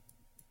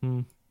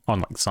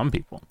 Unlike some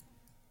people.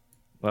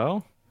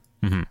 Well.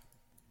 I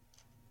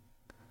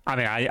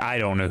mean, I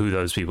don't know who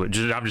those people. I'm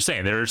just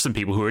saying there are some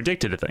people who are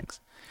addicted to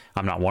things.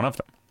 I'm not one of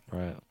them.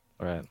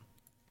 Right.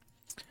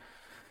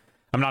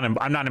 I'm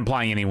not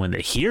implying anyone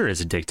that here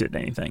is addicted to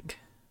anything.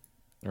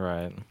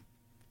 Right.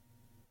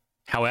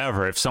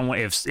 However, if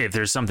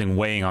there's something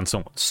weighing on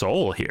someone's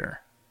soul here,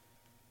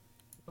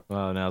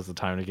 well, now's the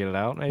time to get it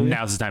out. Maybe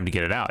now's the time to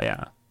get it out.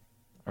 Yeah.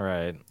 All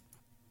right.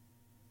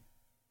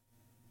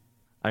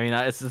 I mean,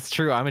 it's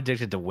true. I'm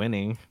addicted to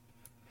winning.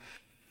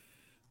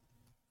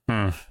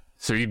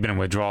 So you've been in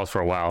withdrawals for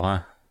a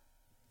while,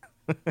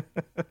 huh?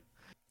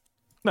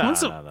 When's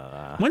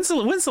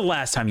the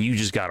last time you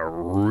just got a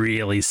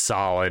really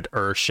solid,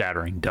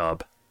 earth-shattering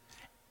dub?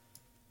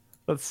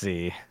 Let's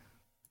see.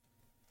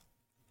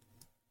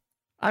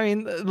 I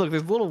mean, look,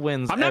 there's little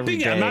wins. I'm not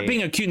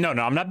being accused. No,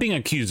 I'm not being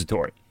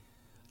accusatory.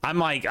 I'm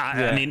like,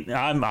 I mean,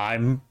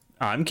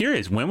 I'm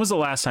curious. When was the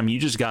last time you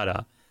just got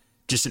an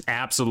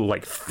absolute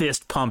like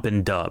fist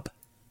pumping dub?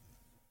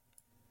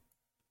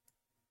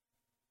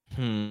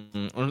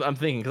 I'm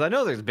thinking because I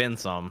know there's been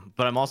some,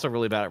 but I'm also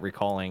really bad at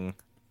recalling.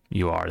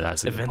 You are.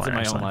 That's events in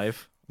my own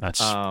life.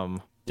 That's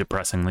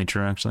depressingly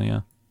true, actually.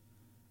 Yeah.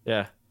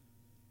 Yeah.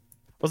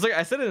 It's like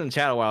I said it in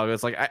chat a while ago.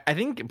 It's like I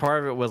think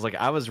part of it was like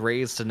I was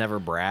raised to never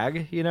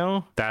brag, you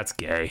know? That's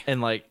gay. And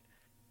like,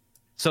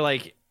 so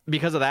like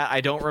because of that,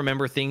 I don't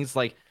remember things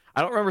like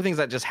I don't remember things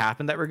that just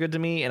happened that were good to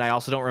me, and I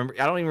also don't remember.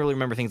 I don't even really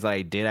remember things that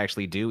I did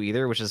actually do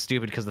either, which is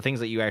stupid because the things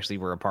that you actually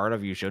were a part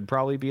of, you should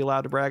probably be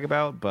allowed to brag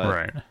about. But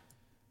right.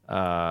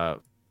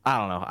 I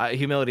don't know.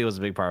 Humility was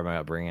a big part of my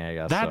upbringing, I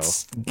guess.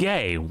 That's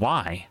gay.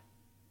 Why?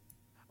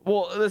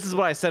 Well, this is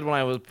what I said when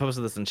I was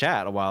posted this in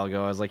chat a while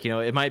ago. I was like, you know,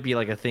 it might be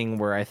like a thing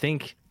where I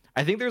think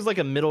there's like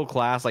a middle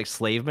class like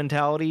slave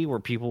mentality where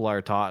people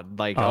are taught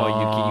like, you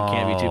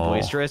can't be too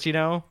boisterous, you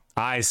know?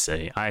 I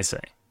see.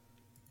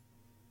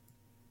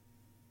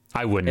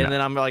 I wouldn't. And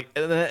then I'm like,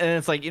 and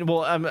it's like,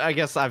 well, I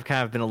guess I've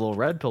kind of been a little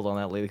red pilled on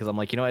that lately because I'm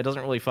like, you know, it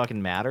doesn't really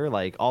fucking matter.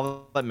 Like,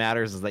 all that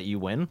matters is that you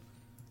win.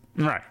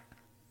 Right.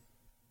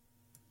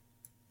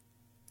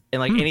 And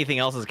like anything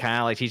else is kind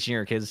of like teaching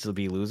your kids to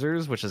be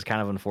losers, which is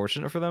kind of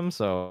unfortunate for them.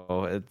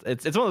 So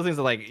it's one of those things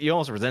that like you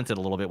almost resent it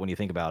a little bit when you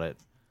think about it.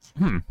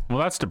 Well,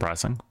 that's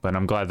depressing, but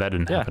I'm glad that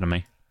didn't happen to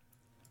me.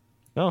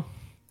 Oh,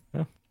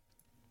 yeah.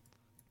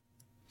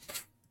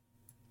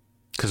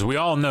 Because we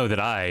all know that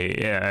I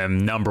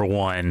am number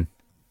one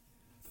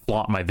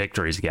flaunt my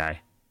victories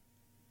guy.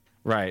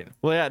 Right.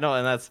 Well, yeah, no,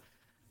 and that's,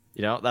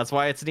 you know, that's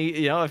why it's neat.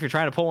 You know, if you're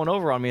trying to pull one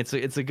over on me,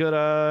 it's a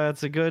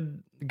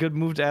good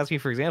move to ask me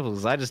for examples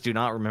because I just do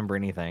not remember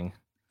anything.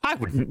 I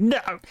would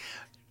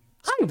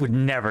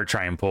never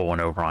try and pull one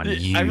over on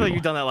you. I feel like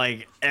you've done that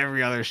like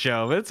every other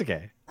show, but it's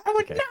okay.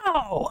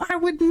 I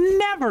would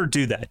never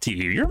do that to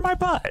you. You're my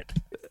butt.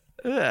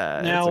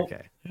 Yeah, now, it's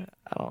okay.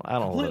 I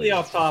don't completely really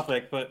off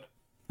topic, but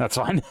that's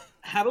fine.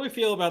 How do we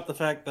feel about the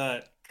fact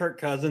that Kirk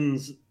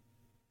Cousins'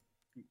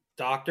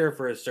 doctor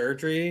for his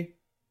surgery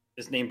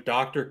is named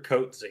Dr.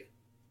 Coetzee?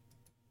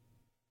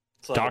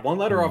 It's like one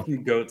letter off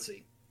from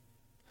Goatsy.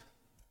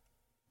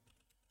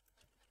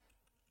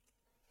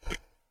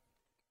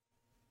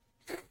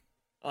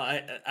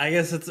 I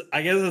guess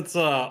it's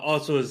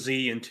also a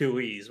Z and two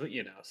E's, but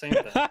you know, same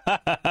thing.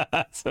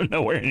 So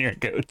nowhere near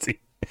Goatsy.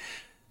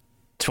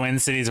 Twin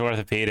Cities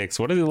Orthopedics.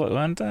 What does he look?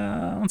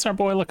 What's our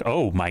boy look?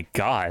 Oh my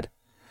God!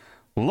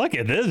 Look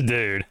at this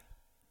dude.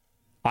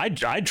 I'd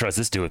trust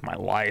this dude with my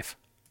life.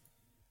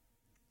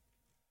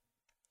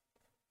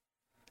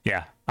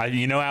 Yeah,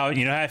 you know how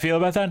I feel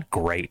about that?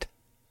 Great.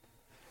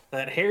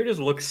 That hair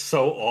just looks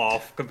so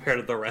off compared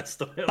to the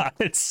rest of him.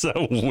 It's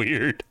so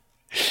weird.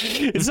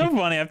 It's so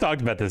funny. I've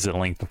talked about this at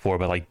length before,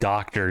 but like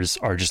doctors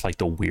are just like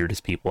the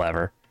weirdest people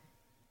ever.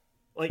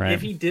 Like right?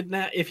 If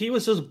he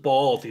was just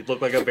bald, he'd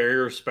look like a very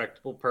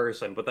respectable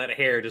person, but that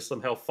hair just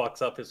somehow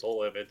fucks up his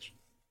whole image.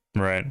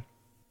 Right.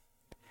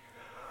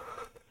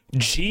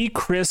 G.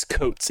 Chris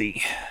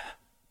Coetzee.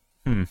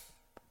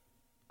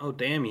 Oh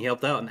damn, he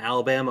helped out an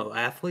Alabama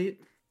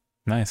athlete?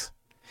 Nice.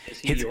 Is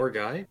he your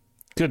guy?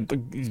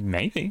 Good,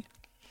 maybe.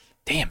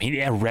 Damn, he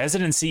had a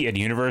residency at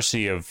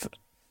University of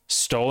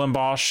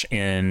Stellenbosch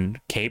in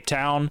Cape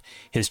Town,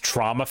 his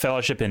trauma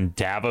fellowship in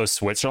Davos,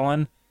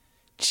 Switzerland.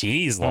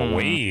 Jeez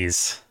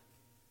Louise.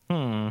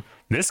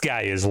 This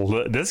guy,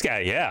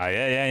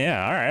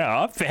 yeah. All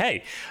right.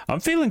 Hey, I'm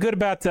feeling good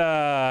about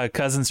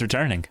Cousins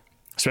returning,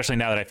 especially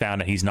now that I found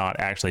that he's not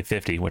actually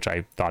 50, which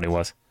I thought he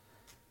was.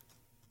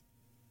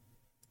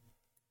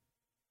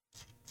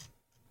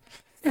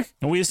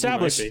 We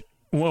established,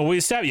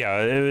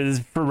 yeah, it was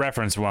for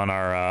reference on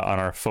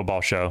our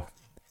football show.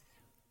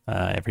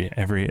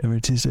 Every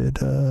Tuesday at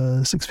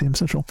 6 p.m.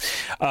 Central.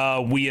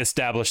 We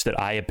established that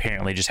I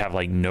apparently just have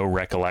like no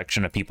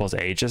recollection of people's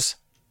ages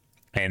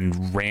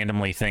and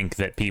randomly think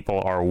that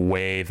people are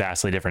way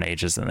vastly different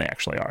ages than they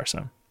actually are.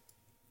 So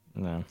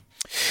no.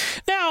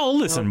 Now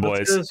listen,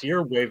 boys.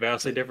 You're way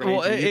vastly different.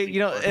 Well, you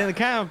know, and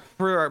kind of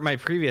for my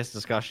previous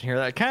discussion here,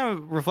 that kind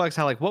of reflects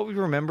how like what we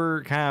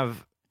remember kind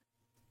of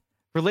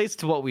relates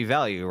to what we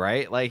value,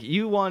 right? Like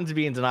you wanted to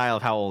be in denial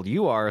of how old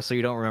you are, so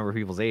you don't remember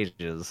people's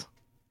ages.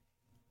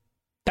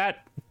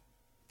 That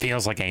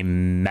feels like a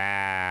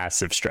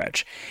massive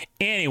stretch.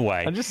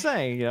 Anyway, I'm just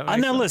saying. You know,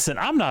 now listen,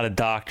 I'm not a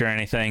doctor or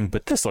anything,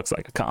 but this looks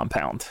like a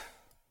compound.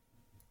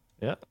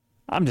 Yeah.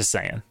 I'm just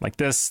saying, like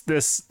this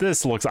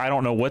looks. I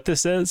don't know what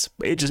this is.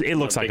 It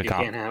looks like a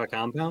compound. Can't have a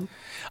compound.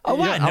 Oh,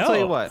 yeah, I'll tell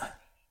you what.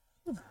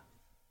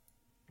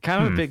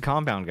 Kind of a big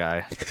compound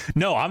guy.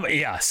 No,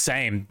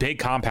 same big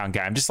compound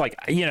guy. I'm just like,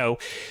 you know,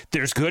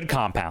 there's good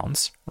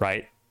compounds,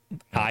 right?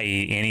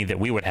 I.e., any that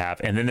we would have,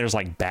 and then there's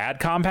like bad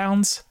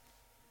compounds.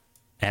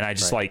 And I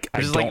just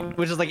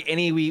which is like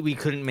any we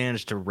couldn't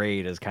manage to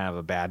raid as kind of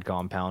a bad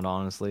compound,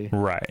 honestly.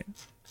 Right.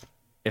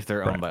 If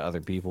they're owned by other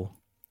people.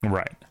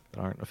 Right. That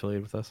aren't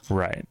affiliated with us.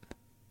 Right.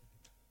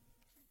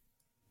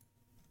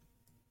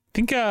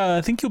 Think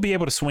you'll be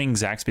able to swing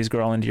Zaxby's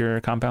girl into your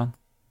compound.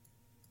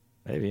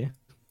 Maybe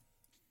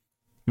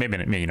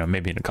in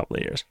a couple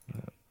of years.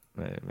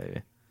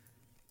 Maybe.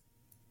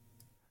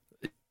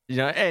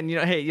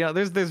 Hey,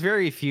 there's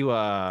very few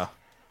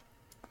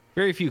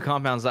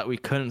compounds that we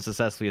couldn't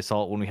successfully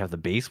assault when we have the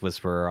base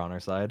whisperer on our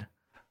side.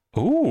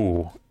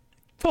 Ooh,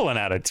 pulling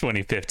out a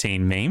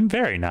 2015 meme.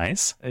 Very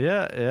nice.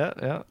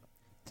 Yeah.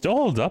 Still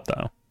holds up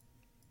though.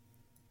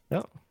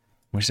 Yep.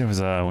 Wish there was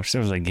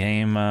a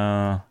game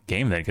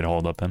that could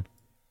hold up in.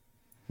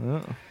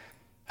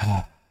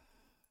 Yeah.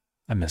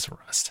 I miss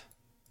Rust.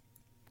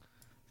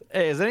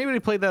 Hey, has anybody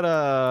played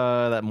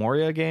that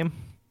Moria game?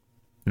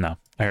 No,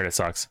 I heard it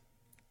sucks.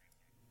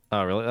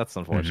 Oh, really? That's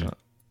unfortunate.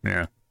 Mm-hmm.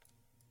 Yeah.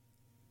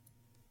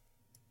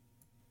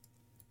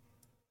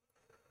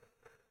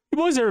 You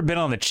boys ever been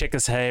on the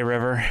Chickasay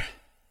River?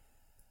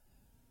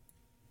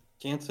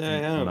 Can't say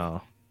I have.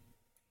 No.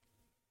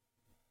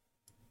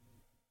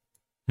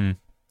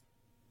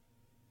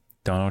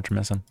 Don't know what you're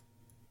missing.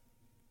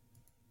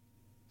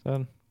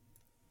 Sad.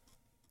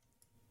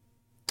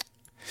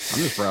 I'm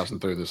just browsing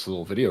through this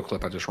little video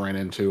clip I just ran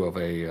into of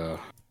a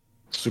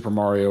Super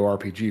Mario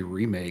RPG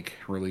remake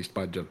released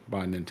by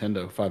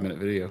Nintendo. 5-minute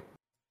video.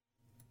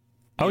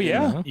 Oh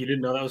yeah, you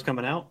didn't know that was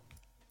coming out?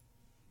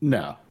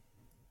 No.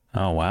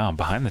 Oh wow,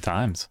 behind the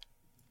times.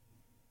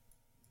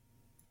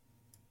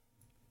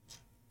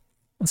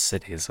 What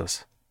city is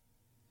this?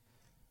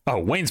 Oh,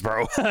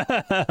 Waynesboro.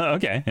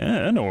 Okay,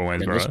 yeah, I know where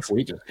Waynesboro is. This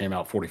tweet just came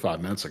out 45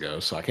 minutes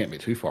ago, so I can't be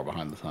too far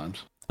behind the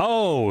times.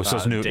 Oh, so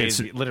it's new. It's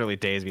literally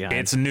days behind.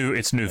 It's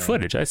new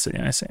footage. I see.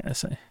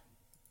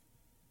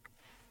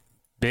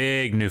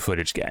 Big new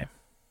footage game.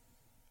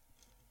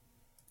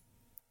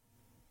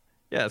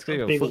 Yeah, it's gonna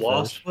go big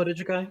lost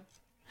footage guy.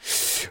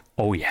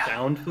 Oh yeah.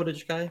 Found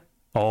footage guy.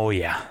 Oh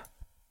yeah.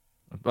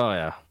 Oh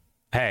yeah.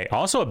 Hey,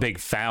 also a big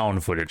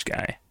found footage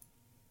guy.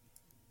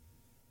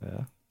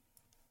 Yeah.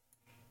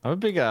 I'm a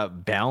big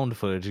bound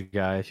footage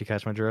guy, if you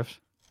catch my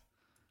drift.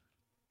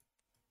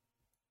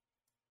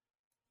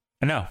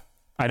 No,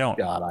 I don't.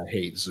 God, I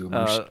hate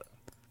Zoomers.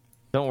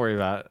 Don't worry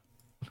about it.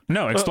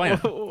 No, explain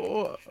it.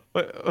 Wait,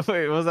 what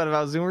was that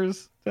about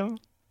Zoomers, Tim?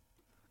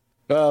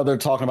 They're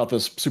talking about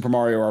this Super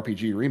Mario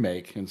RPG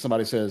remake, and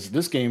somebody says,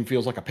 this game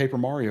feels like a Paper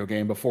Mario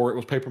game before it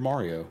was Paper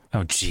Mario.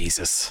 Oh,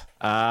 Jesus.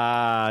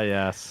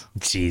 Yes.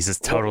 Jesus,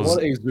 total.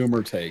 What a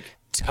Zoomer take.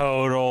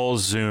 Total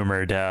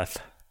Zoomer death.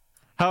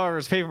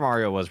 However, Paper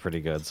Mario was pretty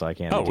good, so I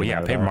can't. Oh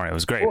yeah, Paper Mario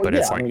was great, well, but yeah,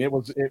 it's like I mean, it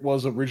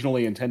was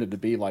originally intended to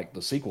be like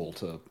the sequel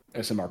to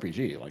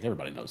SMRPG. Like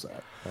everybody knows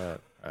that.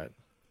 Right.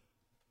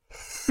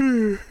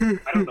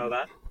 I don't know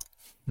that.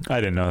 I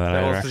didn't know that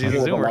That either. was Actually. There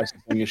was a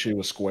licensing issue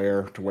with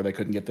Square to where they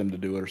couldn't get them to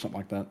do it or something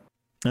like that.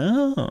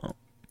 Oh.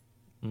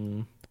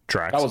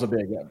 Tracks. That was a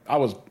big. I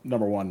was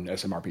number one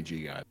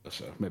SMRPG guy,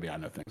 so maybe I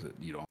know things that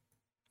you don't.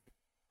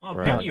 Well,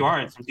 apparently you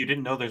aren't, since you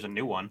didn't know there's a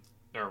new one,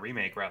 or a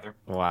remake rather.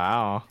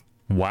 Wow,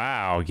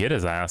 get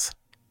his ass.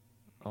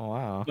 Oh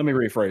wow. Let me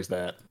rephrase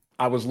that.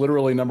 I was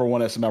literally number one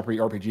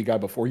SMRPG guy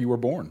before you were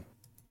born.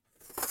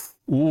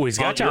 Ooh, he's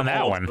got you on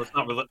that old, one. So it's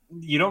not really,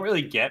 you don't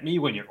really get me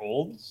when you're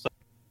old. So.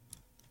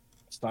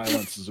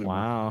 Silence Zoomer.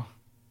 Wow.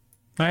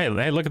 Hey,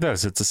 look at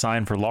this. It's a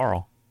sign for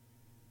Laurel.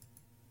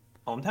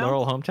 Hometown?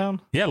 Laurel hometown?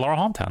 Yeah, Laurel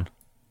hometown.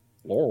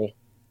 Laurel.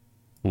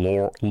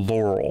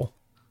 Laurel.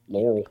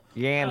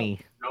 Yanny.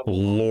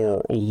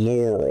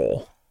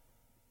 Laurel.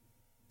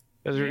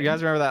 You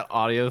guys remember that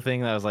audio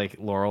thing that was like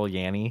Laurel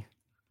Yanny?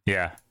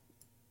 Yeah.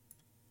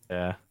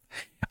 Yeah.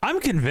 I'm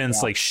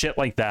convinced like shit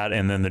like that,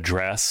 and then the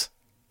dress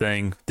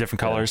thing,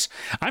 different colors.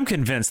 I'm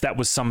convinced that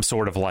was some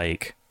sort of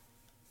like,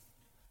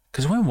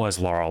 because when was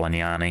Laurel and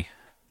Yanni?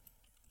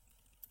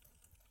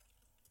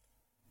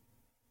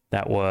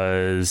 That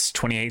was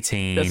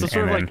 2018. That's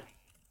sort of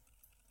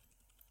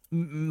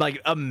like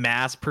a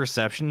mass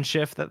perception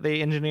shift that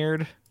they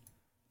engineered.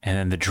 And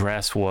then the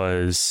dress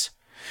was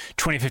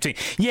 2015.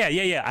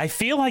 Yeah. I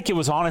feel like it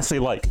was honestly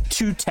like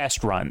 2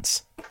 test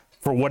runs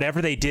for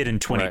whatever they did in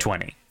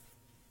 2020.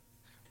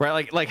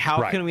 Right, like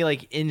how can we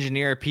like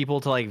engineer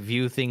people to like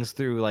view things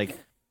through like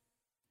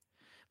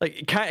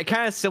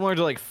kind of similar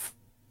to like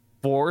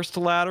forced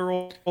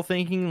lateral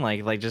thinking,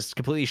 like just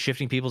completely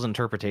shifting people's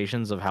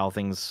interpretations of how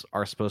things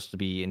are supposed to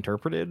be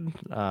interpreted.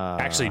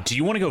 Actually, do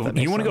you want to go?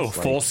 You want to go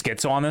full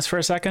schizo on this for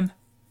a second?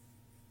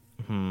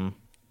 All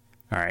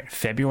right,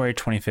 February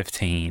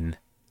 2015.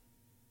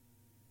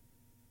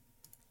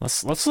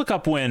 Let's look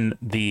up when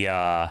the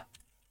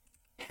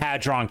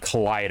Hadron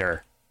Collider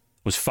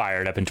was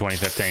fired up in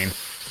 2015.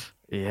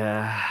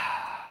 Yeah.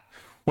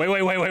 Wait.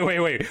 What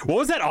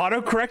was that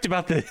autocorrect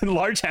about the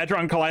Large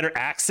Hadron Collider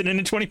accident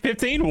in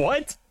 2015?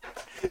 What?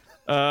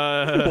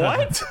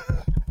 What?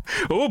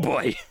 Oh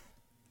boy.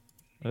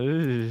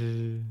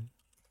 It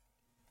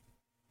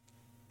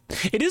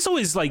is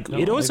always like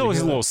always a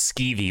little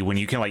skeevy when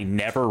you can like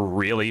never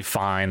really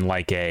find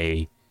like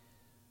a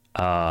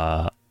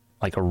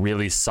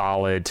really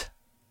solid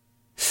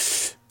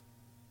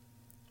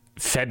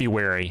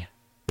February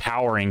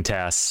powering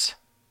test.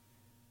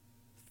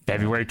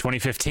 February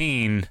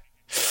 2015.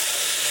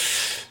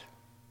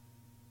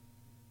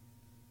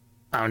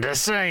 I'm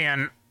just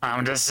saying,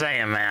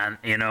 man.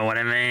 You know what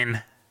I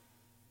mean?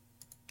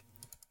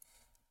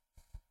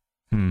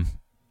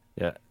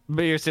 Yeah,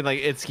 but you're saying like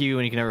it's skew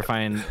and you can never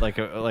find like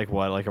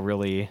a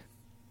really.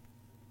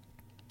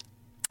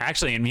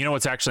 Actually, and you know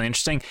what's actually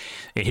interesting?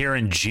 Here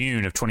in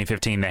June of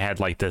 2015, they had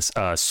like this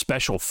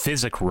special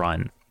physics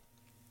run.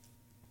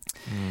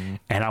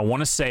 And I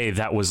want to say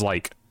that was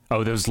like, that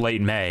was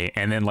late May.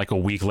 And then like a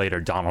week later,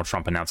 Donald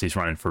Trump announced he's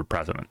running for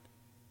president.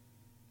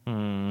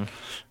 I'm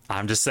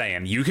just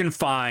saying, you can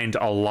find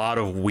a lot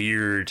of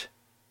weird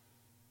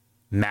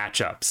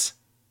matchups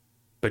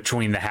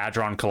between the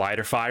Hadron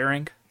Collider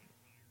firing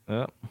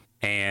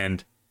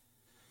and...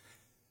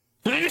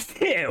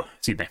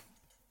 excuse me.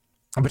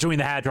 Between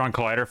the Hadron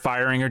Collider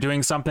firing or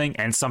doing something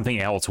and something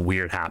else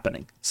weird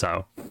happening.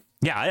 So,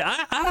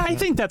 yeah, I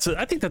think that's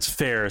a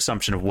fair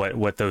assumption of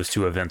what those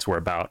two events were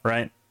about,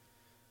 right?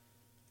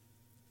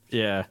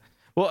 Yeah.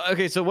 Well,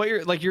 okay. So what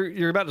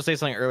you're about to say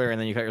something earlier,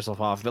 and then you cut yourself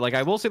off. But like,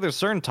 I will say, there's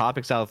certain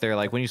topics out there.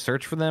 Like when you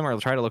search for them or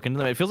try to look into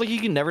them, it feels like you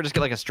can never just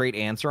get like a straight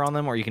answer on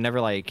them, or you can never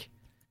like.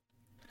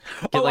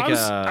 I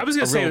was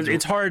gonna say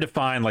it's hard to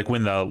find like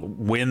when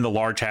the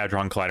Large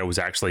Hadron Collider was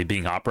actually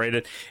being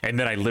operated, and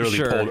then I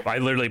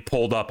literally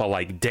pulled up a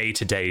like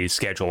day-to-day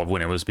schedule of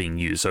when it was being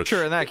used. So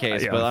sure, in that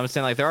case, but I'm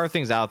saying like there are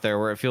things out there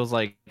where it feels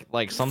like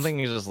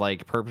something is just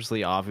like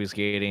purposely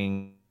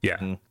obfuscating.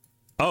 Yeah.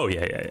 Oh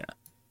yeah.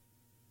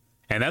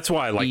 And that's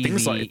why like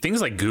things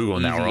like Google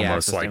now are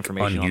almost like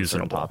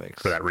unusable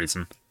for that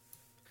reason.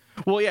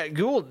 Well, yeah,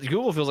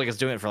 Google feels like it's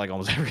doing it for like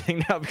almost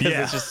everything now because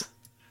it's just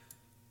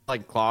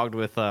like clogged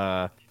with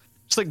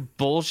just like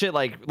bullshit,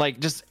 like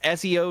just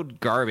SEO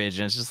garbage,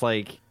 and it's just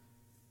like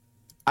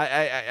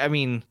I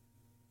mean,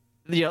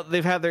 you know,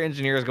 they've had their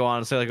engineers go on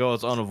and say like, oh,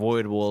 it's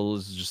unavoidable,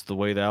 it's just the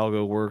way the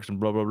algo works and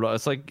blah blah blah.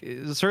 It's like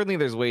certainly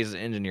there's ways to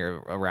engineer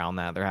around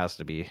that. There has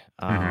to be.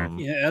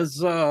 Yeah,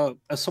 as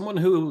someone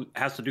who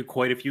has to do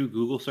quite a few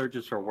Google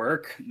searches for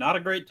work, not a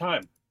great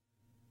time.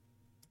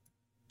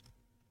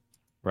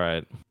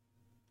 Right.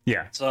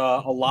 Yeah, it's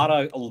a lot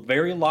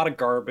of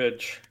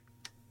garbage.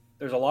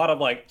 There's a lot of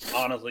like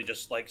honestly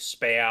just like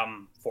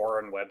spam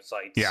foreign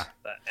websites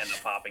that end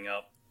up popping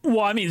up.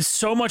 Well, I mean,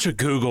 so much of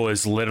Google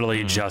is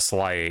literally just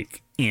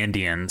like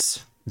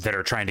Indians that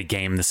are trying to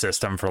game the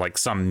system for like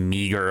some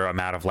meager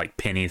amount of like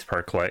pennies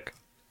per click.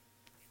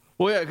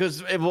 Well, yeah,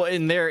 because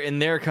in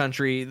their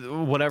country,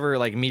 whatever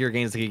like meager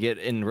gains they could get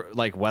in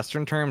like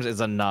Western terms is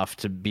enough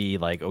to be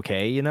like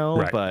okay, you know.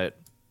 Right. But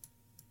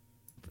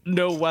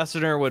no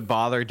Westerner would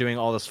bother doing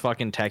all this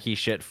fucking techie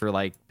shit for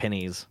like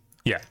pennies.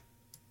 Yeah.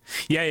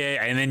 Yeah,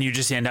 and then you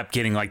just end up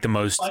getting like the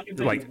most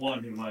like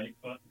one who might,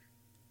 but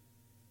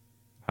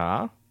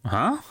huh?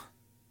 What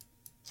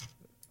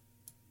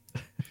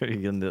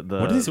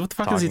the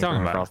fuck is he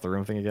talking about? Across the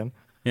room thing again?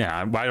 Yeah,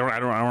 I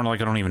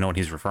don't even know what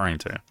he's referring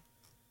to.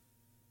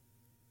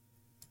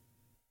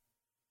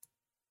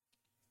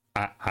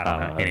 I don't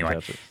know.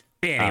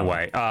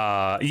 Anyway,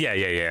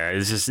 yeah.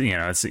 It's just, you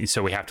know,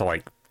 so we have to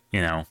like,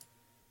 you know,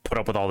 put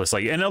up with all this,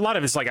 like, and a lot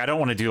of it's like I don't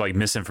want to do like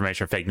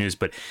misinformation or fake news,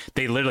 but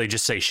they literally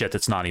just say shit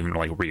that's not even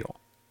like real,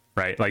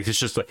 right? Like it's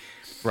just like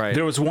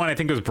there was one, I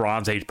think it was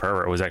Bronze Age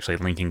Pervert was actually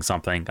linking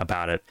something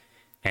about it,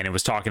 and it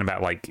was talking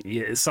about like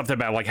something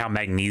about like how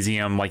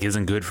magnesium like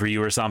isn't good for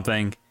you or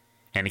something,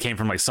 and it came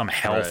from like some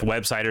health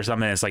website or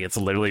something. It's like it's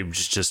literally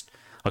just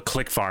a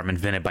click farm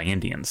invented by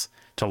Indians.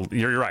 So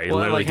you're right.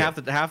 Well, like half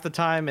the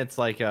time it's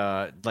like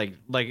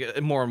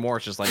more and more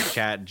it's just like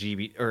chat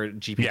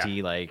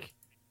GPT like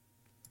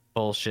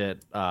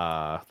bullshit,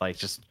 like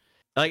just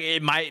like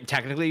it might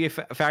technically be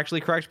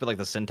factually correct, but like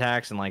the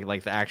syntax and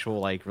like the actual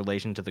like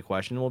relation to the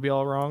question will be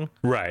all wrong.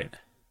 Right.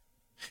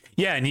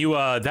 Yeah, and you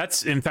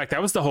that's in fact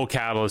that was the whole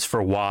catalyst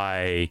for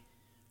why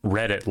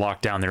Reddit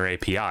locked down their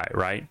API,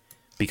 right?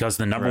 Because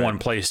the number one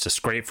place to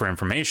scrape for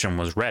information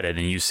was Reddit,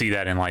 and you see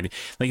that in like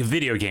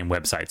video game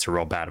websites are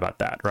real bad about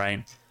that,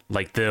 right?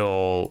 Like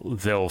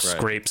they'll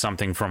scrape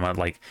something from a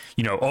like,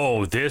 you know,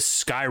 oh,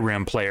 this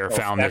Skyrim player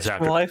found this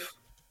after life.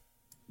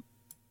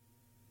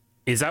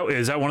 Is that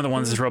one of the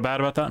ones that's real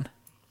bad about that?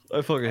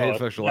 I feel like I hate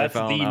Factual Life.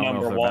 That's the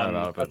number one.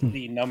 That's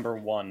the number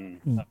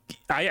one.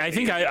 I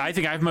think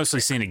I've mostly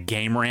seen a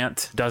Game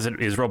Rant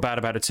is real bad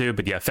about it too.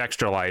 But yeah,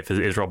 Factual Life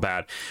is real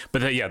bad.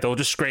 But they'll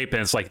just scrape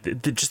and it's like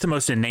just the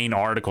most inane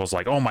articles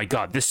like, oh my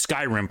god, this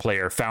Skyrim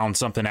player found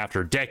something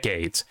after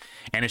decades,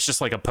 and it's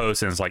just like a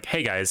post and it's like,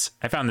 hey guys,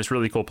 I found this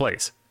really cool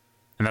place,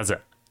 and that's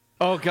it.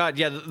 Oh god,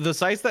 yeah, the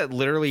sites that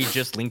literally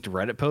just linked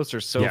Reddit posts are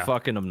so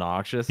fucking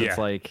obnoxious. It's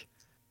like.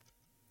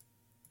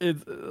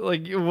 It's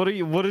like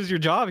what is your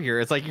job here?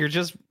 It's like you're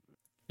just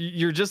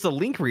a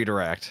link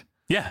redirect.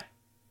 Yeah.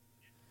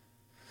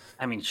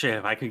 I mean, shit,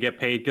 if I could get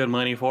paid good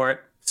money for it,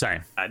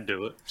 same. I'd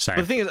do it. Same.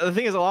 But the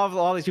thing is a lot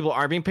of these people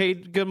aren't being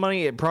paid good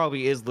money. It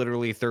probably is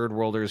literally third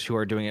worlders who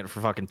are doing it for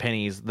fucking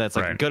pennies. That's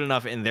like good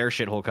enough in their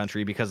shithole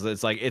country because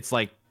it's like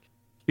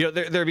you know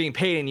they're being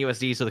paid in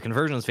USD, so the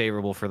conversion is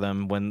favorable for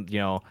them when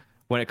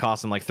it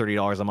costs them like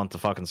 $30 a month to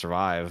fucking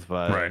survive.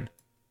 But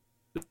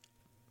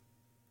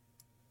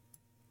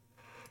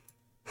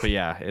But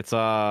yeah, it's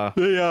I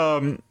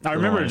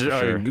remember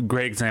sure. a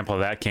great example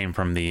of that came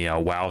from the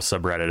WoW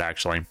subreddit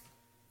actually,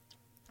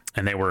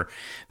 and they were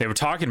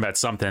talking about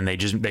something.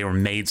 They were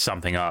made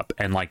something up,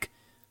 and like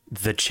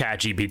the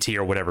ChatGPT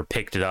or whatever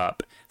picked it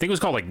up. I think it was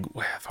called like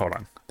hold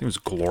on, I think it was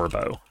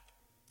Glorbo.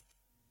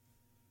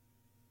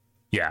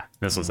 Yeah,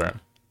 this was it.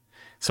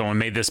 Someone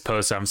made this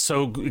post. I'm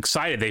so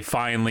excited they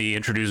finally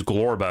introduced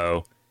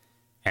Glorbo,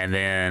 and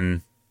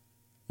then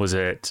was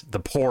it the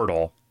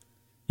Portal?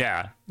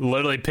 Yeah,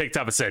 literally picked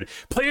up and said,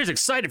 players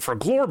excited for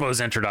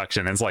Glorbo's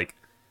introduction. And it's like,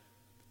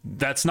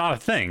 that's not a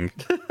thing.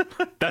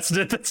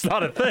 that's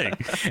not a thing.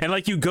 And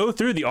like you go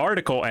through the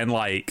article and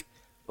like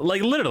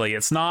literally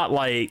it's not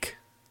like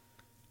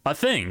a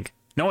thing.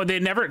 No,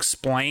 it never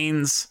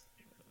explains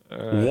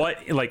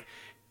what like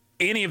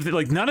any of the,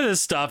 like none of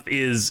this stuff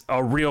is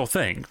a real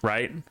thing,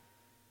 right?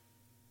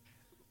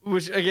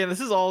 Which again, this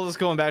is all just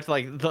going back to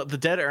like the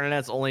dead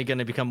internet's only going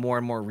to become more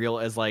and more real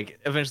as like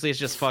eventually it's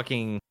just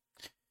fucking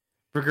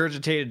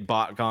regurgitated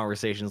bot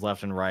conversations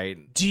left and right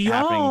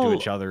happening to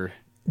each other.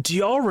 Do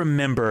y'all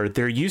remember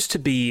there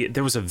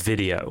was a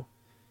video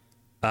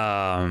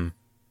that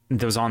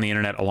was on the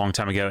internet a long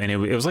time ago, and it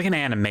was like an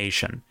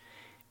animation,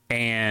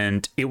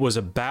 and it was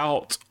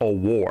about a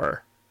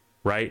war,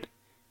 right?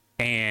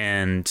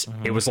 And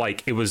it was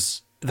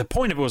the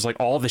point of it was like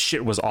all the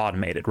shit was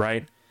automated,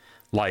 right?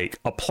 Like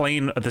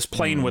this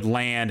plane would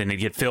land and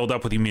it'd get filled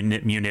up with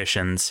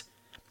munitions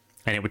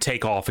and it would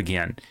take off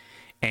again.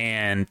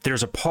 And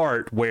there's a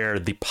part where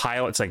the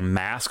pilot's like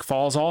mask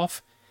falls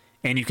off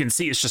and you can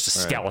see it's just a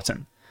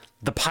skeleton.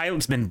 The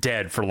pilot's been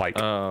dead for like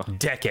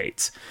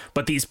decades,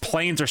 but these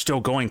planes are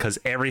still going because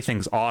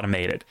everything's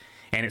automated,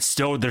 and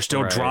they're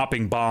still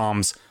dropping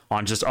bombs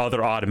on just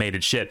other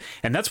automated shit.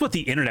 And that's what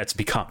the internet's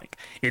becoming.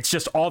 It's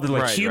just all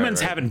the humans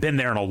haven't been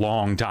there in a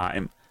long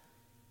time.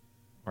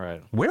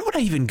 Right. Where would I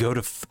even go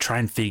to try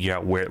and figure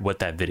out what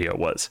that video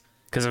was?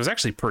 Because it was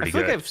actually pretty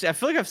good. I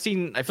feel like I've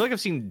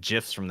seen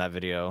GIFs from that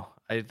video.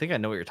 I think I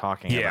know what you're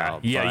talking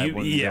about. I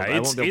won't be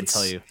able to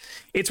tell you.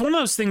 It's one of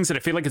those things that I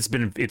feel like it's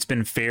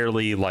been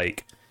fairly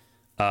like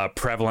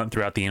prevalent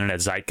throughout the internet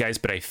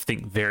zeitgeist, but I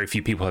think very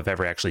few people have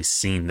ever actually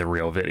seen the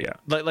real video.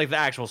 Like the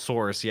actual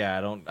source. Yeah,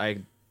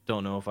 I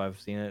don't know if I've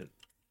seen it.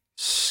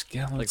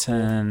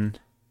 Skeleton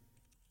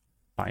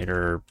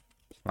fighter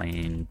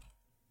plane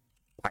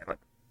pilot.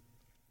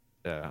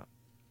 Yeah.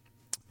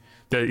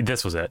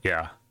 This was it.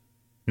 Yeah.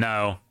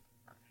 No,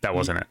 that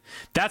wasn't it.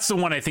 That's the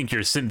one I think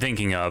you're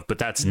thinking of, but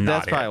that's not it.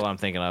 That's probably what I'm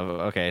thinking of.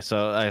 Okay,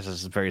 so I guess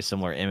it's very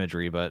similar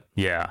imagery, but...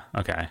 Yeah,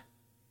 okay.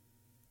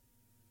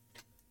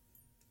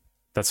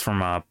 That's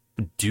from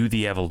Do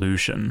the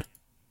Evolution.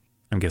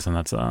 I'm guessing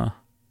that's I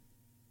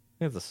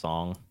think it's a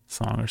song.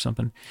 Song or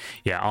something.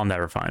 Yeah, I'll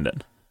never find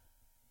it.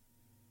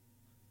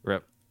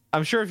 Rip.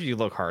 I'm sure if you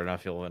look hard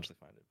enough, you'll eventually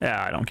find it.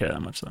 Yeah, I don't care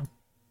that much, though.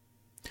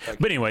 Okay.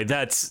 But anyway,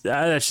 that's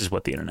just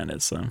what the internet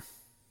is, so...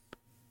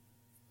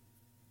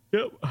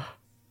 Yep.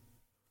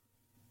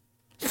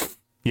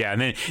 Yeah,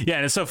 and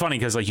it's so funny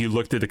because like you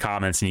look through the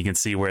comments and you can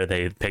see where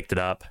they picked it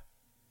up.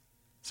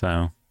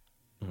 So,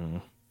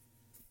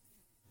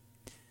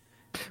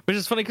 which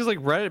is funny because like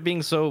Reddit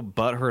being so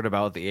butthurt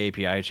about the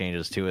API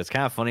changes too. It's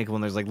kind of funny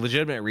when there's like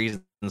legitimate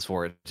reasons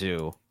for it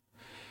too.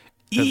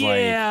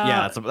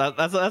 Yeah,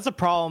 that's a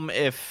problem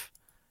if.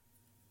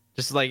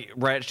 Just like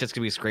Reddit's just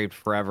gonna be scraped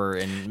forever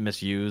and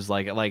misused.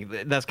 Like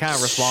that's kind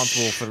of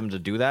responsible for them to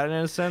do that in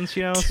a sense,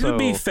 you know. To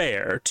be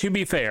fair,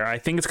 I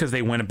think it's because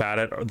they went about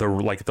it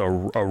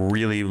a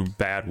really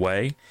bad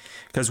way.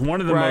 Because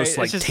one of the most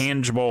like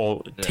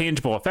tangible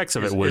effects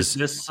of it was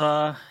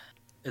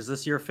is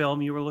this your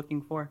film you were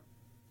looking for?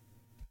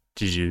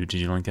 Did you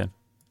link it?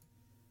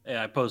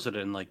 Yeah, I posted it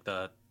in like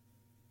the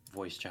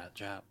voice chat.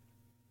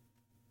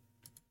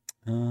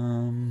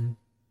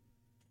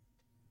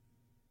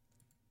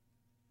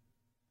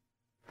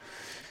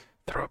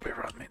 Throw up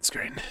here on main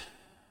screen.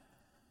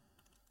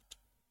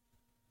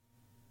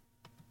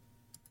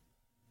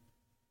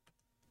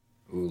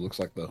 Ooh, looks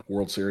like the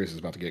World Series is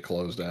about to get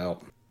closed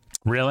out.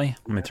 Really?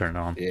 Let me turn it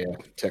on. Yeah,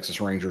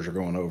 Texas Rangers are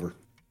going over.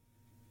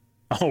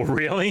 Oh,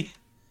 really?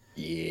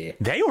 Yeah.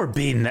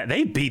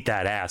 They beat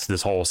that ass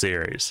this whole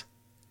series.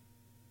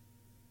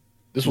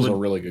 This was a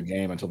really good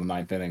game until the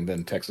ninth inning.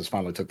 Then Texas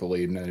finally took the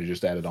lead, and then it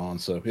just added on.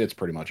 So it's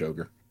pretty much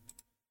over.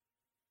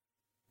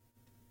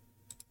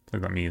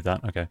 Let me mute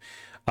that. Okay.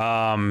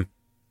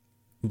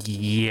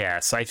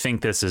 Yes, I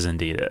think this is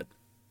indeed it.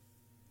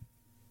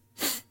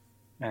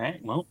 All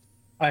right. Well,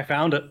 I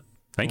found it.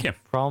 Thank you.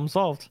 Problem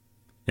solved.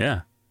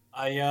 Yeah.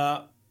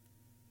 I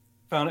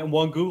found it in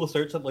one Google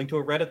search that linked to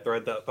a Reddit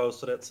thread that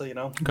posted it. So,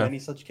 any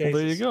such cases.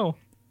 Well, there you go.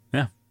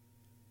 Yeah.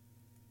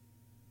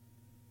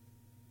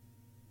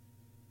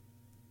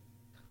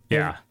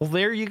 Yeah. Well,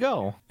 there you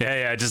go.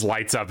 Yeah. It just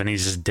lights up and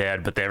he's just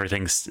dead, but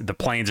the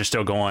planes are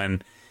still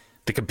going.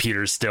 The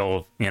computer's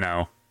still,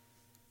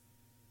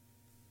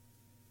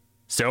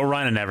 still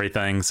running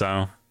everything.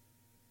 So,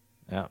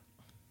 yeah,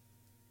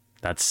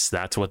 that's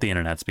what the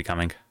internet's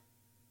becoming.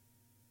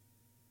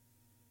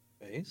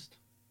 Based.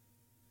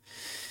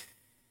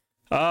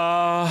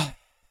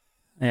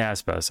 Yeah, I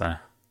suppose so.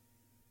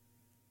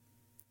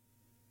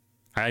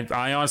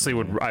 I honestly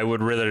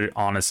would rather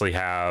honestly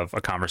have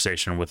a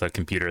conversation with a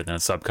computer than a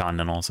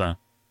subcontinental. So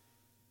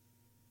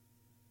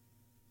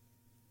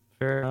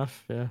fair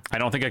enough. Yeah. I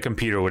don't think a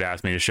computer would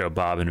ask me to show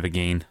Bob and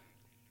Vagine.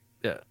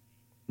 Yeah.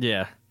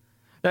 Yeah.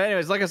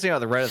 Anyways, like I was saying about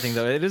the Reddit thing,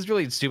 though, it is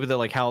really stupid that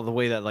like how the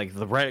way that like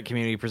the Reddit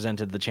community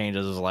presented the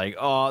changes is like,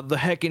 oh, the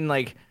heckin'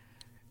 like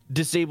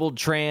disabled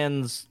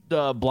trans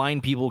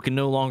blind people can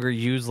no longer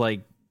use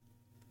like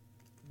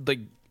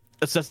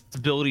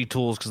accessibility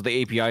tools because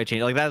the API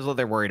changed. Like that's what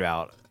they're worried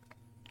about.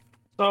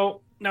 So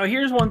now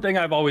here's one thing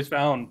I've always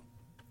found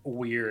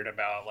weird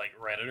about like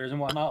Redditors and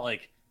whatnot.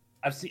 Like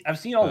I've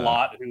seen a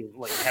lot who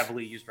like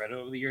heavily use Reddit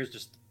over the years.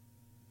 Just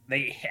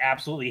they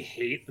absolutely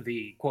hate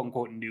the quote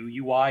unquote new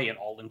UI and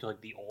all into like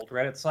the old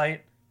Reddit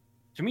site.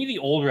 To me, the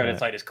old Reddit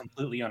site is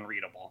completely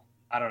unreadable.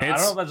 I don't know. I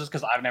don't know if that's just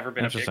because I've never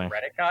been a big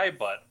Reddit guy,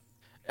 but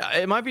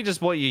it might be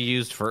just what you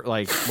used for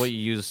like what you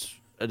used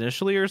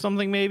initially or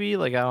something. Maybe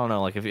like I don't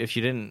know. Like if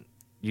you didn't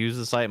use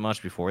the site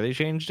much before they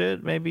changed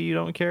it, maybe you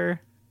don't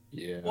care.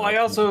 Yeah. Well, I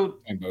also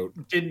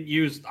didn't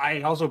use.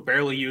 I also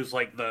barely use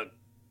like the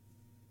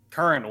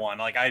current one.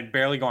 Like I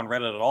barely go on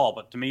Reddit at all.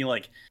 But to me,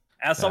 like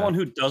as someone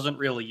who doesn't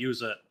really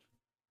use it,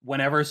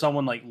 whenever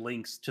someone like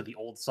links to the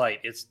old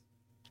site, it's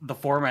the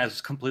format is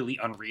completely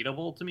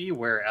unreadable to me.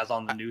 Whereas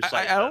on the new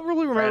site, I don't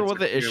really remember what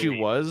the issue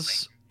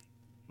was.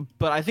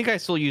 But I think I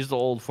still use the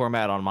old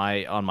format on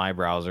my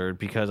browser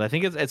because I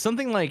think it's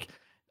something like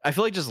I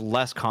feel like just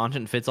less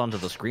content fits onto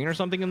the screen or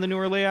something in the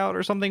newer layout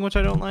or something, which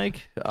I don't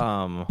like.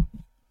 Well,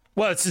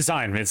 it's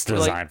designed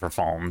for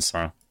phones,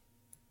 so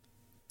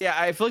yeah,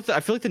 I feel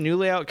like the new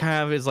layout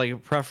kind of is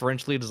like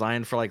preferentially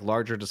designed for like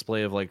larger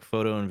display of like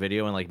photo and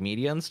video and like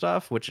media and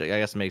stuff, which I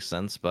guess makes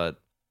sense, but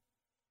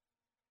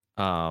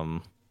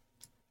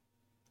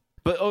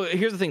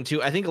here's the thing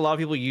too. I think a lot of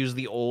people use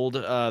the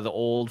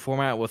old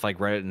format with like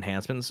Reddit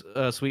enhancements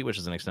suite, which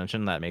is an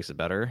extension that makes it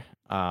better.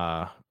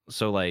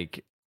 So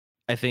like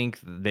I think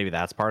maybe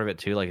that's part of it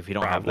too. Like if you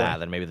don't have that,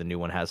 then maybe the new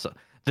one has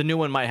the new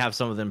one might have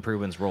some of the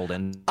improvements rolled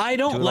in. I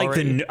don't like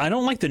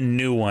the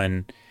new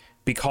one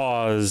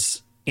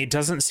because it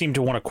doesn't seem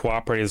to want to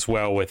cooperate as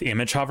well with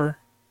image hover.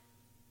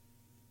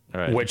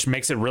 Right. Which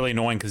makes it really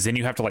annoying because then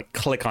you have to like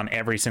click on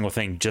every single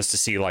thing just to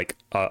see like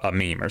a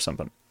meme or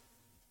something.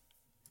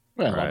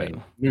 Well, I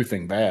mean, new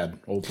thing bad,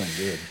 old thing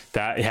good.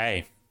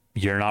 Hey,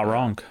 you're not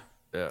wrong.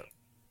 Yeah.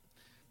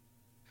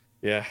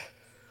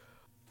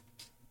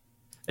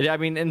 I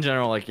mean, in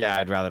general, like, yeah,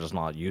 I'd rather just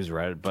not use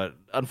Reddit, but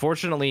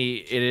unfortunately,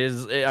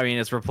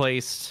 it's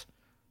replaced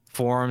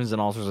forums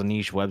and all sorts of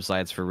niche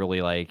websites for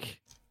really like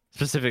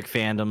specific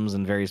fandoms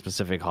and very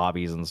specific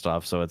hobbies and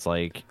stuff. So it's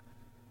like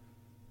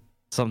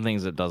some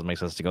things it does make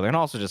sense to go there, and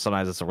also just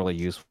sometimes it's a really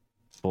useful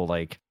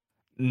like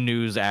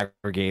news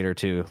aggregator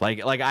too.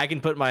 Like I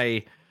can put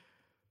my.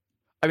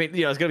 I mean,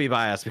 it's gonna be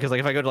biased because like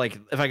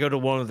if I go to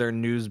one of their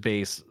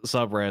news-based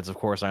subreddits, of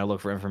course, and I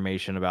look for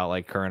information about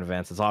like current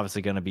events, it's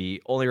obviously gonna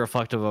be only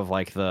reflective of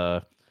like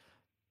the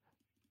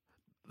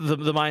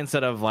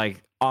mindset of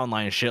like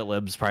online shit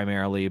libs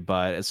primarily,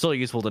 but it's still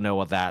useful to know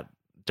what that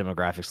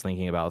demographic's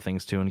thinking about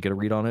things too and get a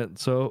read on it.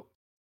 So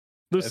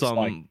there's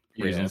some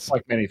reasons. It's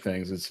like many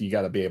things. It's you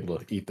got to be able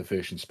to eat the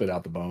fish and spit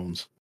out the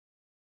bones.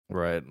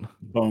 Right.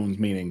 Bones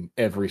meaning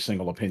every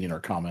single opinion or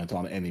comment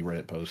on any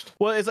Reddit post.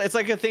 Well, it's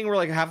like a thing where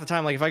like half the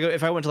time, like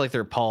if I went to like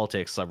their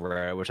politics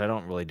subreddit, which I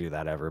don't really do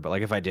that ever, but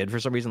like if I did for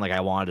some reason, like I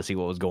wanted to see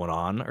what was going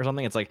on or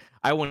something, it's like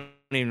I wouldn't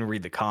even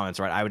read the comments,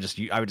 right? I would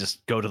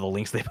just go to the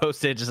links they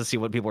posted just to see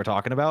what people are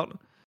talking about.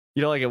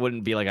 Like it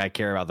wouldn't be like I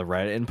care about the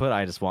Reddit input.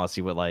 I just want to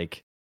see what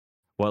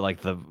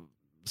the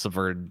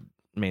subverted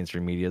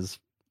mainstream media's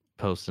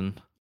posting.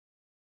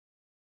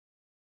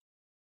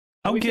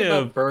 I'll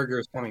give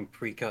burgers coming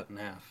pre-cut in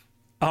half.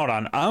 Hold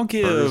on, I'll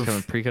give burgers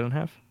coming pre-cut in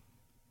half.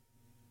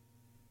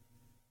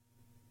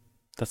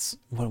 That's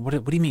what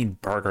do you mean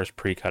burgers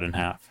pre-cut in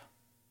half?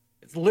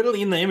 It's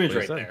literally in the image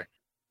right there.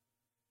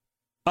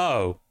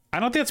 Oh, I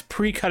don't think it's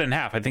pre-cut in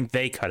half. I think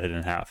they cut it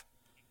in half.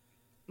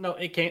 No,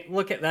 it can't.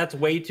 Look at that's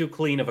way too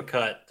clean of a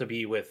cut to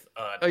be with.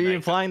 Are you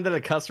implying that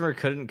a customer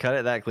couldn't cut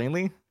it that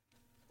cleanly?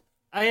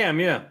 I am,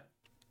 yeah.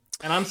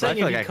 And I'm saying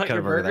if you cut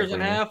your burgers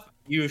in half.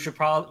 You should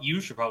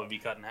probably be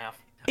cut in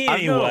half. Anyway.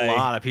 I've known a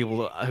lot of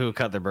people who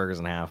cut their burgers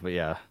in half, but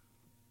yeah.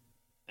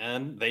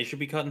 And they should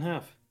be cut in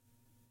half.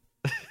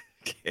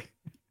 Okay.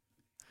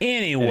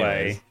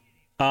 Anyway,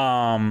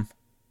 I'll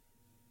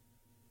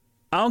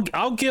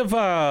give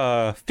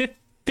 $50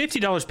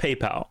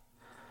 PayPal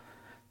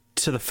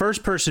to the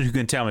first person who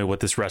can tell me what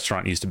this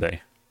restaurant used to be.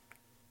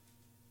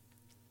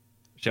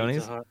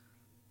 Shoney's?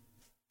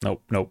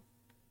 Nope.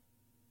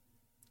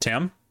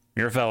 Tim,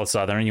 you're a fellow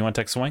Southern. You want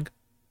to take a swing?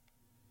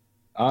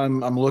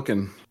 I'm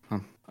looking.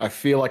 I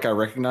feel like I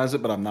recognize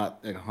it, but I'm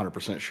not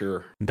 100%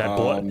 sure.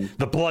 That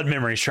the blood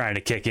memory is trying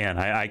to kick in.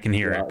 I can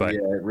hear it, but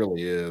yeah, it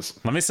really is.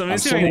 Let me see.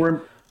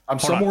 I'm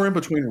somewhere in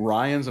between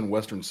Ryan's and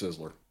Western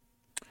Sizzler.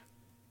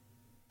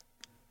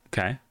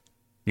 Okay,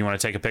 you want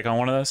to take a pick on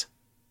one of those?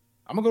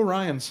 I'm gonna go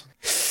Ryan's.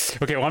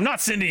 Okay, well, I'm not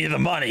sending you the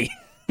money.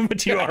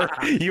 But you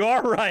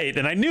are right,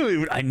 and I knew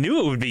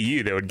it would be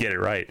you that would get it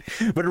right.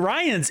 But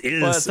Ryan's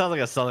is. Well, it sounds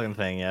like a Southern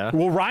thing, yeah.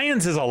 Well,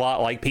 Ryan's is a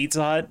lot like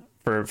Pizza Hut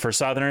for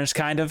Southerners,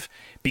 kind of,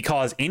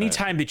 because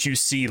anytime that you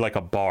see like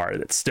a bar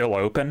that's still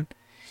open,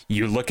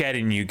 you look at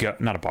it and you go,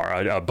 not a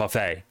bar, a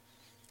buffet.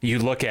 You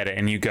look at it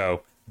and you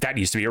go, that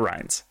used to be a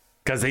Ryan's,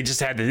 because they just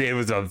had it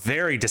was a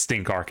very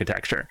distinct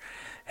architecture,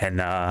 and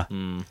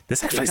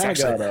this actually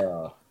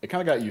it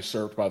kind of got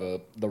usurped by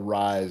the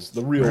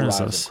real rise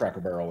of Cracker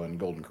Barrel and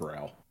Golden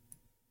Corral.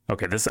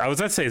 Okay, I was about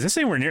to say, is this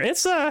anywhere near?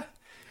 It's a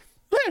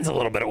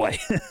little bit away.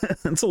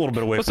 It's a little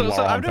bit away from.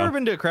 So I've never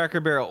been to a Cracker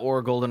Barrel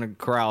or Golden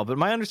Corral, but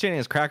my understanding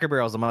is Cracker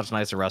Barrel is a much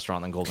nicer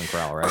restaurant than Golden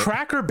Corral, right?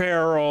 Cracker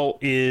Barrel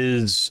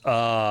is,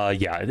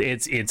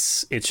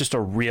 it's just a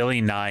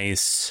really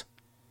nice.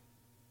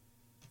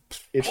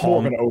 It's more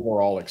of an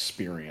overall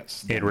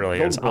experience. It really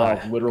Golden is. Corral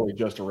is literally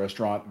just a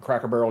restaurant.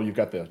 Cracker Barrel, you've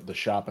got the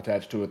shop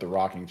attached to it, the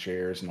rocking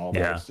chairs and all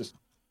that. Yeah.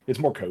 It's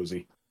more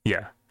cozy.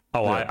 Yeah.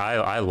 Oh,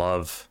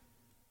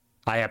 yeah.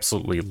 I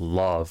absolutely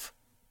love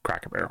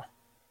Cracker Barrel.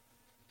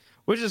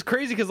 Which is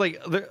crazy because,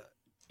 like,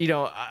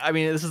 I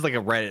mean, this is like a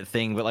Reddit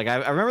thing, but like, I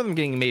remember them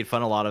getting made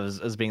fun a lot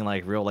of as being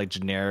like real, like,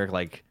 generic,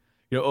 like,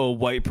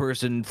 white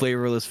person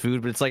flavorless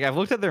food. But it's like, I've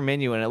looked at their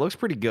menu and it looks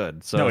pretty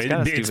good. So it's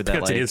kind of stupid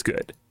that, like, it is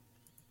good.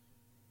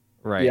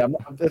 Right. Yeah,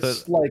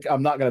 it's like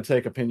I'm not going to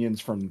take opinions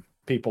from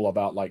people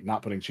about like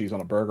not putting cheese on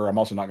a burger. I'm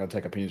also not going to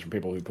take opinions from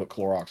people who put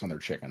Clorox on their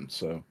chicken.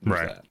 So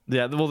right. That.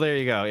 Yeah. Well, there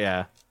you go.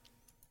 Yeah.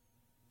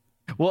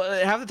 Well,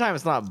 half the time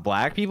it's not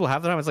black people.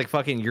 Half the time it's like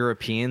fucking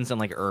Europeans and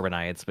like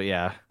urbanites. But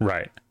yeah.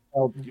 Right.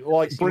 Well,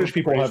 like British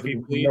people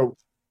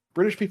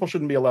British people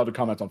shouldn't be allowed to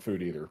comment on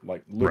food either.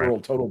 Like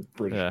literal total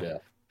British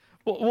death.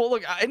 Well,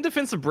 look, in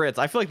defense of Brits,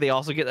 I feel like they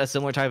also get a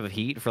similar type of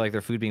heat for like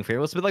their food being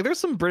flavorless. But like, there's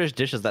some British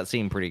dishes that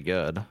seem pretty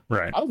good.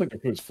 Right. I don't think their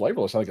food's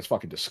flavorless. I think it's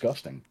fucking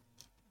disgusting.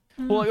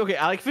 Well, okay,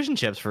 I like fish and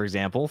chips, for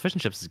example. Fish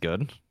and chips is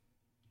good.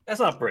 That's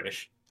not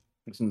British.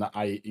 It's not.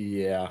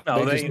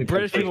 No,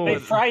 British people. They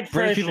fried fish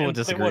British people would and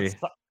disagree. with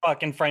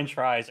fucking French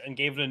fries and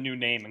gave it a new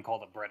name and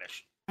called it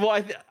British.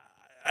 Well,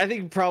 I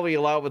think probably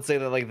a lot would say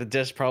that like the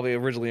dish probably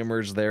originally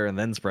emerged there and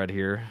then spread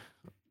here.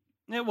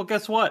 Yeah. Well,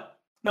 guess what?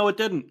 No, it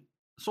didn't.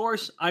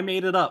 Source: I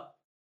made it up.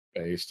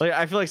 Based. Like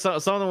I feel like some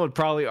of them would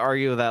probably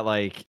argue that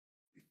like,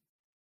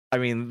 I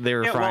mean, they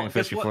were frying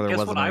fish before there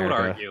was an America. I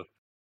would argue.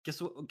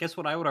 Guess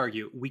what I would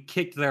argue? We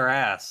kicked their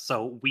ass,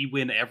 so we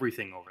win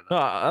everything over them.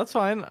 Oh, that's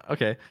fine.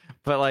 Okay,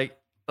 but like,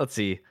 let's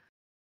see.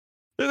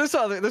 There's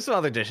some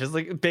other dishes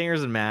like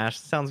bangers and mash.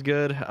 Sounds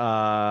good.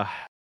 That's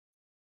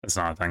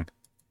not a thing.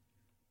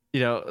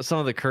 Some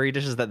of the curry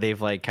dishes that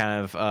they've like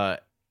kind of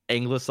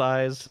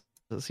anglicized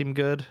that seem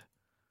good.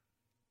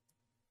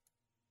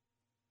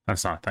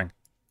 That's not a thing.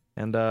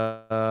 And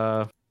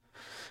the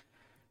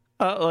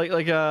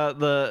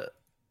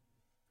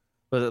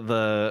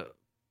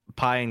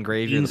pie and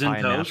gravy or the pie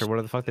and mash or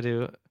whatever the fuck they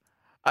do.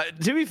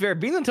 To be fair,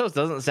 beans and toast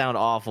doesn't sound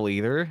awful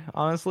either,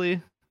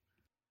 honestly.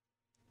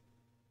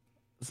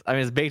 I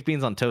mean, it's baked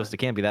beans on toast. It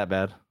can't be that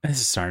bad. This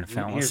is starting to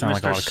sound Here's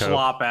like Mr. a lot of coke.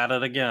 Slop at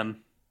it again.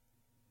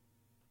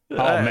 Oh,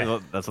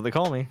 man. That's what they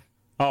call me.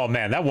 Oh,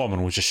 man, that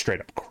woman was just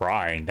straight up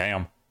crying.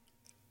 Damn.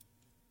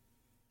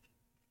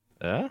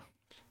 Yeah?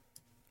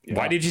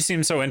 Why did you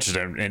seem so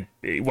interested? And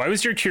why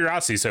was your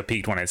curiosity so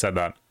piqued when I said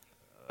that?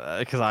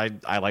 Because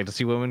I like to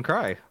see women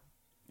cry.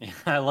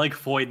 I like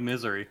void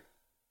misery.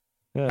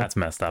 Yeah. That's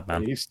messed up,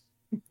 man.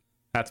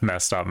 That's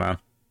messed up, man.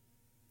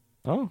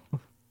 Oh,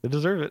 they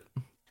deserve it.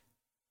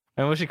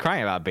 And what's she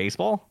crying about?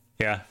 Baseball?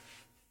 Yeah.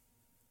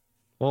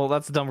 Well,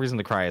 that's a dumb reason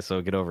to cry, so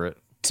get over it.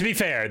 To be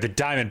fair, the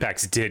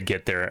Diamondbacks did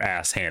get their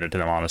ass handed to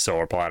them on a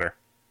silver platter.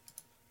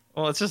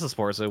 Well, it's just a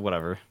sport, so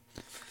whatever.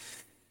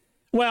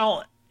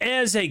 Well,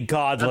 as a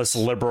godless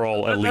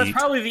liberal elite, that's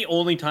probably the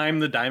only time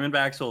the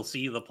Diamondbacks will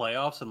see the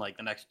playoffs in like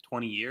the next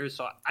 20 years.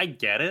 So I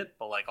get it,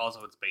 but like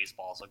also it's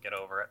baseball, so get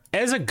over it.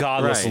 As a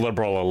godless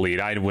liberal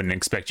elite, I wouldn't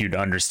expect you to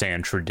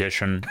understand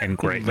tradition and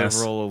greatness.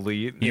 Liberal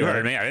elite. You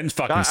heard me? I didn't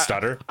fucking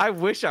stutter. I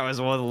wish I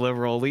was one of the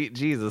liberal elite.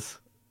 Jesus.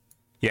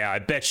 Yeah, I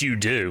bet you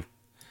do.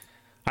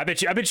 I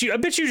bet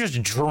you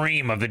just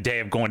dream of the day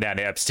of going down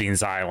to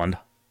Epstein's Island.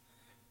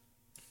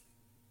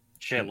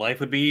 Shit, life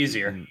would be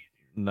easier.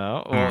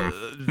 No, well,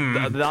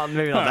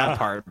 maybe not that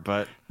part,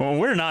 but well,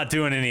 we're not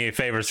doing any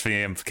favors for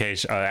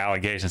the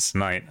allegations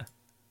tonight.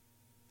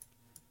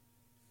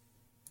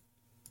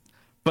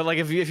 But like,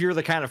 if you're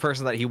the kind of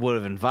person that he would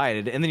have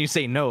invited, and then you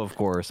say no, of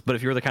course. But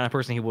if you're the kind of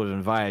person he would have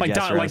invited, like,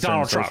 yes, like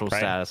Donald Trump, social right?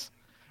 status,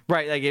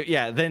 right? Like,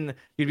 yeah, then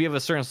you'd be of a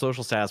certain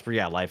social status, but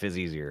yeah, life is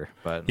easier.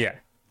 But yeah,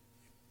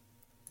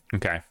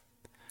 okay.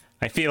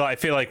 I feel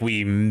like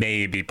we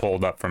may be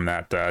pulled up from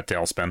that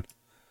tailspin.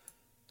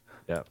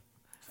 Yeah.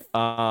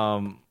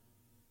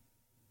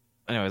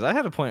 Anyways, I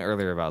had a point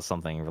earlier about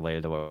something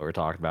related to what we were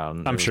talking about.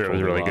 And I'm sure it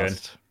was really good.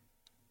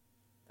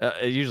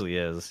 It usually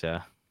is,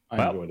 yeah.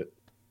 I enjoyed it.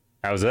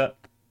 How was it?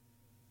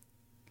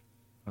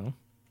 Huh?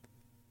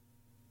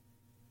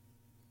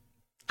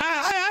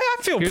 I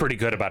feel pretty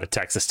good about a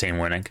Texas team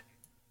winning.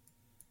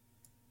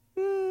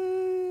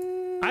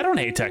 I don't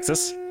hate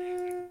Texas.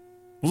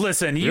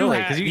 Listen,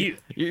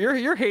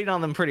 you're hating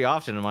on them pretty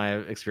often in my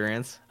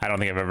experience. I don't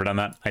think I've ever done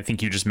that. I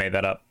think you just made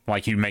that up.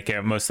 Like you make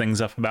most things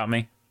up about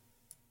me.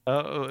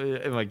 Oh,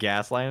 am I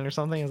gaslighting or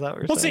something? Is that what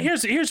you're saying? Well,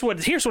 see,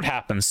 here's what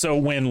happens. So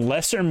when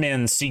lesser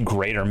men see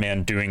greater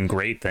men doing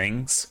great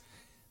things,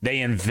 they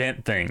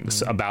invent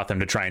things about them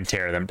to try and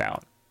tear them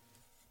down.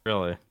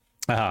 Really?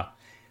 I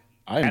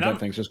invent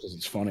things just because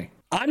it's funny.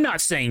 I'm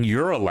not saying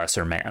you're a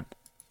lesser man.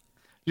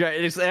 Yeah,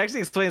 it actually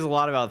explains a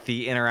lot about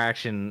the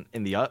interaction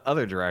in the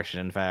other direction,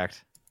 in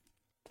fact.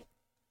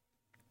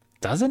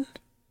 Doesn't?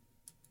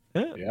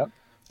 Yeah.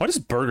 Why does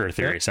burger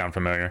theory sound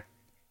familiar?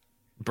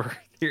 Burger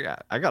theory?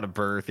 I got a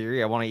burger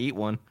theory. I want to eat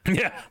one.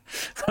 Yeah.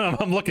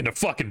 I'm looking to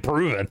fucking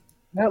prove it.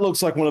 That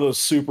looks like one of those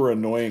super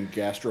annoying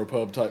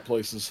gastropub type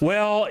places.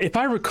 Well, if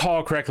I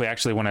recall correctly,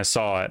 actually, when I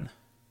saw it,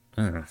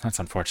 that's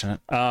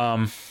unfortunate.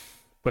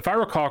 If I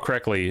recall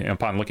correctly,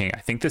 upon looking, I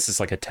think this is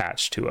like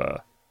attached to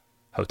a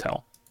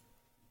hotel.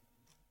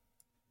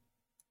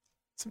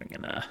 So I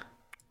can,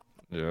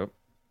 Yep.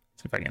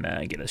 see if I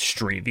can get a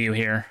street view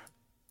here.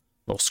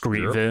 A little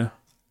street view.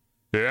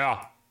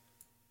 Yeah.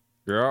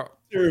 Yeah.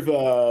 Serve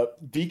a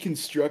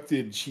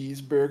deconstructed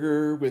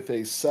cheeseburger with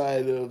a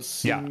side of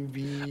sous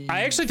vide.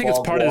 I actually think it's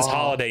part of this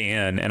Holiday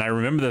Inn, and I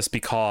remember this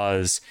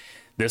because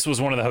this was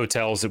one of the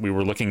hotels that we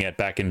were looking at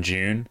back in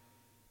June,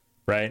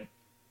 right?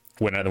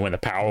 When the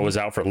power was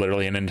out for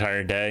literally an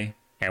entire day,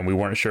 and we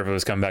weren't sure if it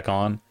was coming back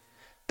on.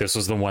 This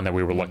was the one that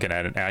we were looking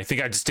at, and I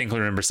think I distinctly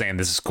remember saying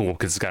this is cool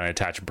because it's got an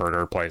attached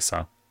burger place.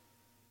 So,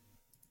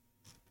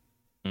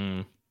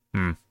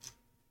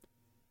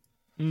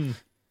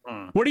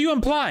 what are you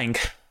implying?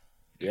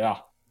 Yeah.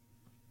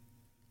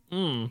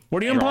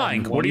 What are you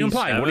implying? What are you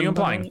implying? What are you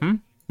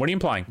implying? What are you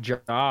implying?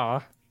 Ja.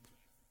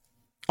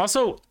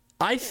 Also,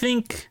 I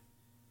think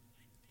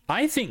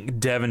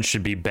Devin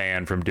should be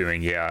banned from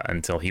doing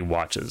until he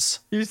watches.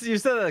 You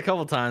said that a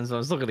couple times, but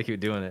I'm still gonna keep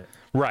doing it.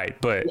 Right,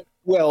 but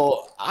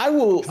well, I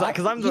will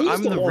because I'm the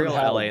real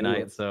LA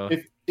Knight. So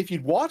if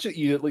you'd watch it,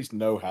 you'd at least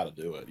know how to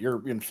do it.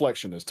 Your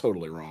inflection is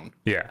totally wrong.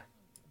 Yeah.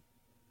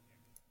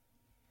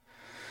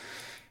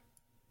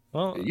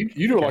 Well, you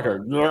do it like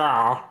a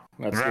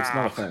it's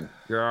not a thing.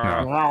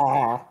 Yeah.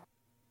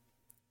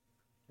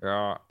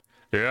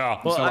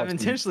 Well, I'm like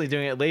intentionally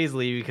doing it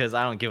lazily because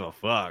I don't give a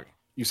fuck.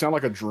 You sound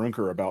like a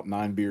drunker about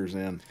 9 beers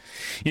in.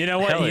 You know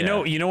what?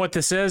 Hell You know what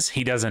this is?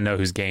 He doesn't know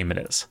whose game it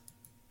is.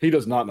 He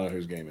does not know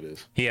whose game it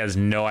is. He has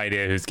no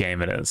idea whose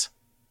game it is.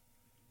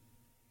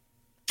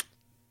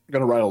 I'm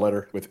gonna write a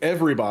letter with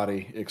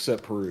everybody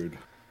except Perude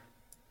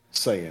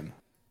saying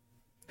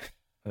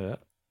A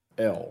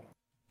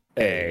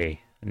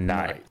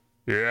night.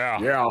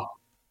 Yeah.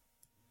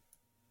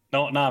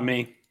 No, not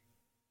me.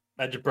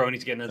 That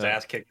jabroni's getting his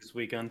ass kicked this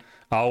weekend.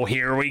 Oh,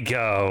 here we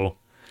go.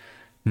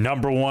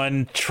 Number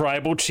 1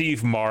 tribal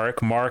chief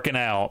marking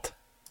out.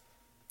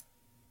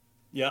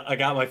 Yeah, I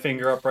got my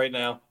finger up right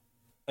now,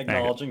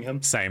 acknowledging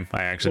him. Same,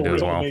 I actually do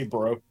as well. Me,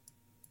 bro.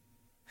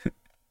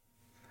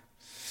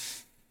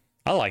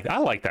 I like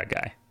that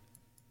guy.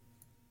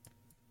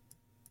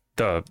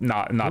 The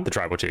not the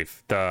tribal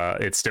chief. The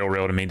it's still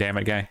real to me, damn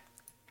it, guy.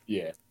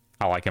 Yeah,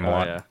 I like him a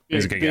lot. Yeah.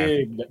 He's a good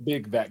guy.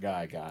 Big that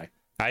guy.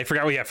 I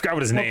forgot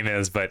what his name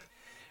is, but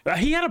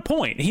he had a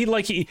point.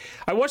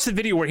 I watched the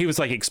video where he was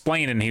like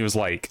explaining. He was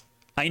like,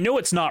 I know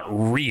it's not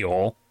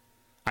real.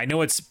 I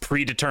know it's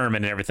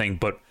predetermined and everything,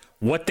 but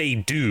what they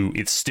do,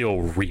 it's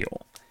still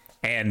real.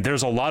 And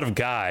there's a lot of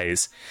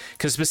guys,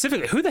 because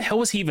specifically, who the hell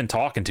was he even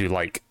talking to?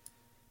 Like,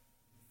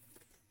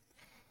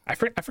 I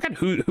forgot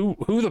who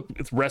the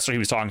wrestler he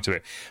was talking to,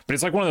 but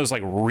it's like one of those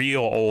like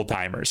real old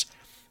timers.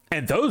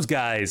 And those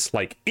guys,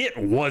 like, it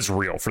was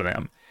real for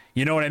them.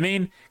 You know what I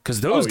mean?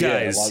 Because those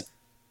guys,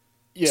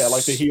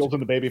 like the heels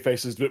and the baby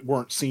faces that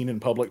weren't seen in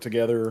public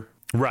together,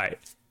 right?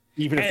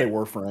 Even if they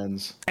were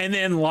friends. And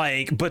then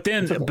but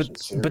then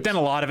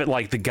a lot of it,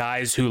 like the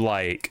guys who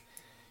like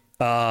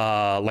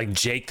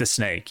Jake the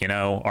Snake,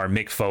 or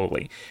Mick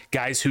Foley,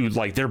 guys who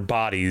like their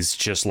bodies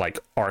just like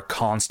are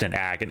constant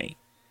agony.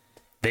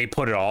 They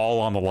put it all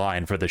on the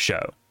line for the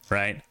show,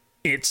 right?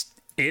 It's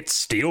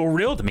still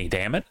real to me,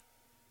 damn it.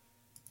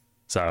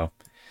 So,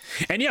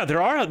 and yeah,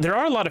 there are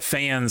a lot of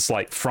fans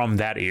like from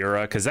that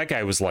era, because that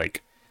guy was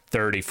like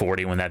 30,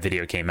 40 when that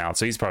video came out,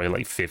 so he's probably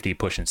like 50,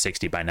 pushing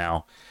 60 by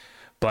now.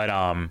 But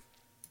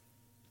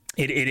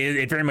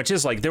it very much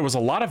is like there was a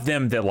lot of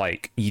them that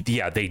like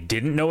they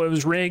didn't know it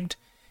was rigged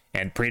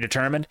and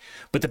predetermined,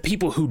 but the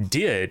people who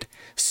did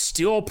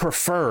still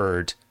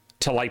preferred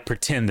to like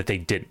pretend that they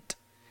didn't.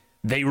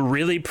 They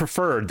really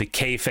preferred the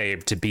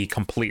kayfabe to be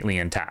completely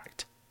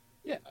intact.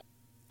 Yeah.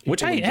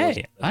 Which I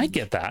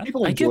get that.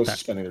 People enjoy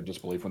suspending their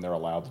disbelief when they're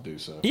allowed to do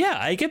so. Yeah,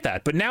 I get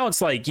that. But now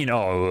it's like, we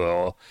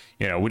don't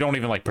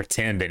even like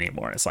pretend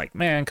anymore. It's like,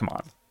 man, come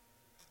on.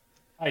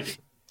 I do.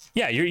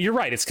 Yeah, you're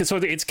right. It's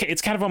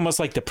kind of almost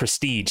like the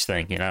prestige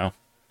thing,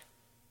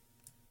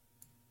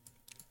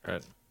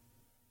 Right.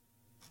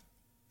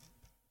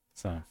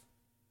 So,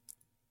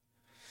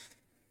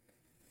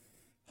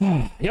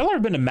 y'all ever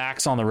been to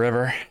Max on the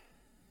River?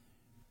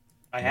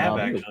 I have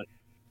actually.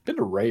 Been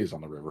to Ray's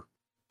on the river.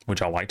 Would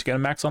y'all like to go to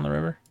Max on the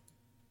River?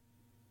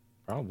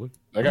 Probably.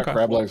 They got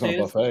crab legs on a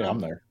buffet. I'm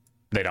there.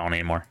 They don't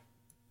anymore.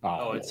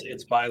 Oh,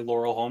 it's by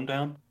Laurel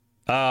hometown.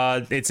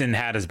 It's in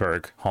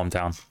Hattiesburg,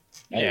 hometown.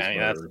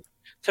 Yeah,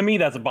 to me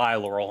that's by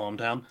Laurel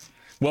hometown.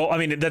 Well, I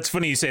mean, that's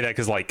funny you say that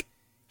because like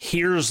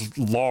here's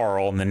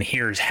Laurel and then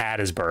here's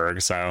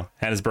Hattiesburg. So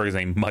Hattiesburg is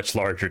a much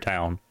larger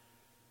town.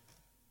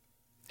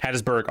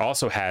 Hattiesburg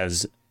also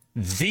has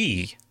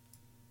the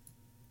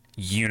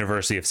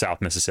University of Southern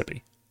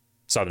Mississippi,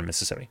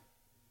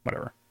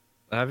 whatever.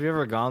 Have you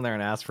ever gone there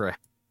and asked for a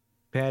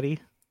patty?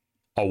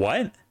 A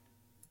what?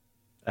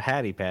 A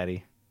hattie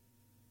patty.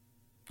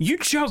 You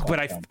joke, but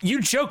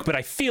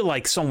I feel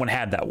like someone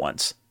had that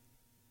once.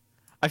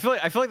 I feel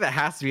like that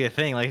has to be a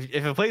thing. Like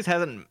if a place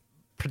hasn't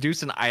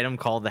produced an item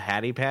called the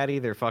Hattie Patty,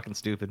 they're fucking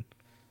stupid.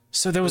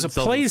 So there was a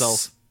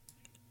place.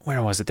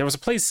 Where was it? There was a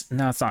place.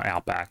 No, it's not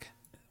Outback.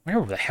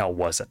 Where the hell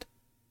was it?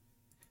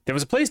 There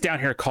was a place down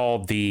here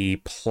called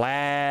the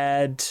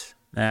Plaid.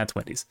 That's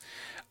Wendy's.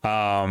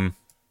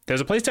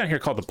 There's a place down here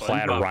called the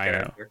Plaid Rhino.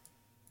 Character.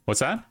 What's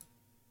that?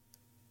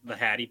 The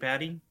Hattie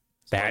Patty.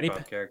 The Hattie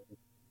character.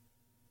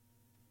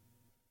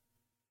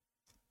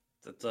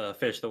 It's a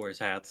fish that wears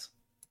hats.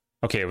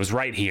 Okay, it was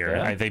right here.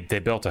 Yeah. They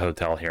built a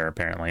hotel here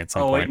apparently at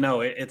some point. Wait,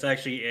 no, it's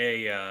actually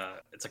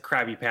it's a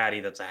Krabby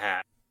Patty that's a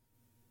hat.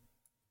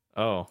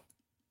 Oh.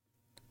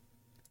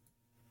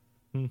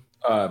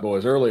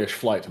 Boys, early-ish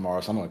flight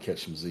tomorrow, so I'm gonna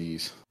catch some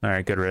Z's. All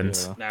right, good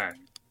riddance. All right.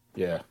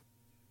 Yeah.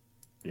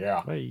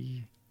 Yeah.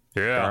 Bye.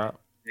 Yeah.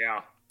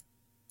 Yeah.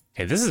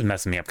 Hey, this is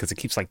messing me up because it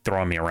keeps like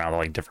throwing me around to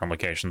like different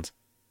locations.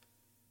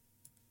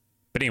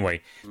 But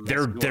anyway,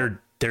 there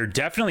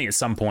definitely at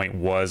some point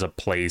was a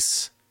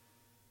place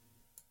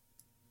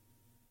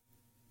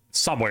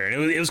somewhere,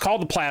 and it was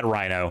called the Plaid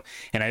Rhino,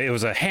 and it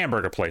was a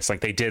hamburger place.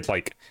 Like they did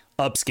like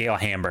upscale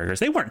hamburgers.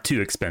 They weren't too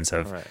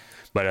expensive, right,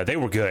 but they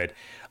were good.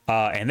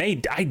 And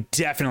I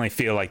definitely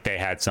feel like they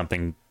had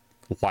something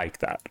like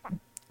that.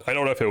 I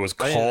don't know if it was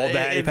called the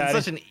Hattie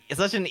Patty. It's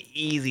such an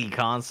easy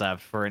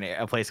concept for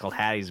a place called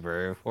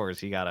Hattiesburg. Of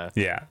course, you gotta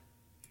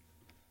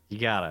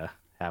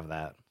have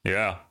that.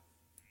 Yeah.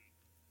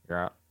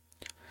 Yeah.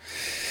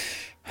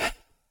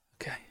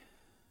 Okay.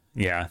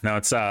 Yeah. No,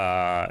 it's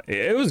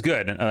it was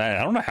good.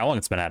 I don't know how long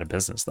it's been out of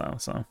business though.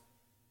 So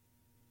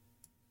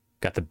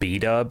got the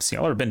B-dubs.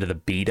 Y'all ever been to the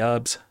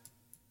B-dubs?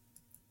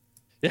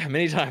 Yeah,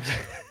 many times.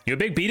 You a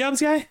big B-dubs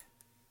guy?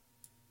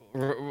 I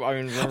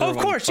mean, of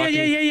course.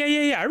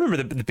 Yeah. I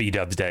remember the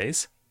B-dubs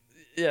days.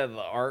 Yeah, the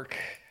arc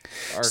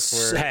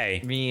where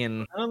hey, me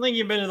and I don't think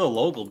you've been to the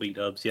local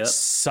B-dubs yet.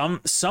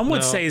 Some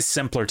would say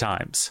simpler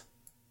times.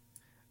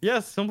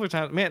 Yes, simpler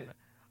times.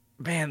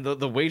 Man,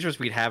 the waitress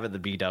we'd have at the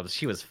B-dubs,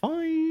 she was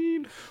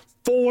fine.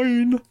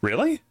 Fine.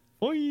 Really?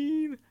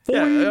 Fine.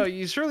 Fine. Yeah,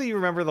 you surely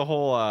remember the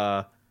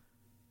whole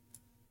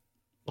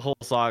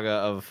saga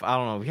of, I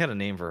don't know, we had a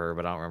name for her,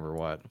 but I don't remember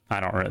what. I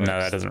don't no,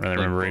 that doesn't really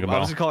remember.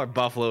 I'll just call her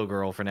Buffalo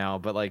Girl for now,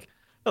 but like,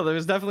 no, there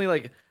was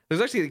definitely there's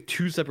actually like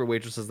two separate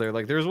waitresses there.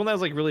 Like there was one that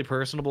was like really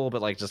personable,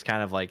 but like just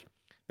kind of like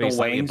maybe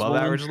slightly above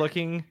average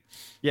looking.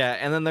 Yeah,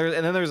 and then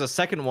there's a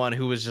second one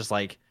who was just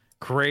like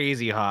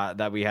crazy hot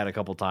that we had a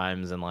couple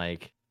times, and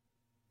like,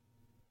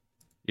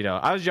 you know,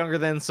 I was younger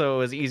then, so it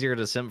was easier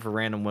to simp for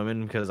random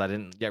women because I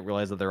didn't yet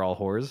realize that they're all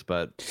whores.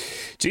 But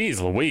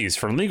geez Louise,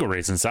 for legal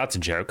reasons, that's a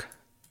joke.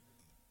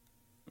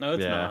 No,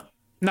 it's not.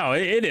 No,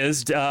 it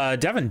is.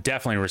 Devin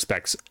definitely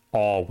respects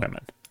all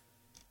women.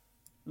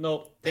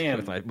 No,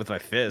 damn. With my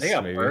fist. They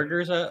got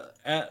burgers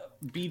at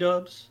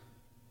B-dubs?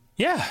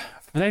 Yeah,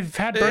 they've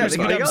had burgers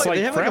at B-dubs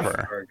like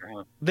forever.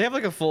 They have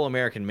like a full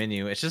American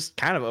menu. It's just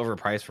kind of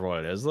overpriced for what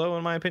it is, though,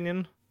 in my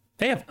opinion.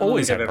 They have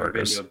always had ever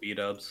burgers. been to a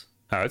B-dubs.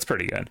 Oh, it's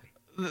pretty good.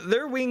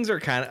 Their wings are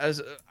kind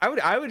of.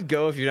 I would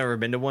go if you've never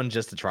been to one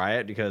just to try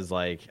it, because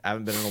like I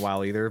haven't been in a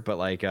while either. But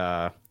like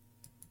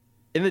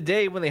in the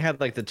day when they had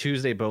like the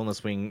Tuesday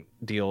boneless wing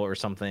deal or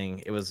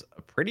something, it was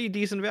a pretty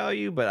decent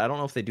value. But I don't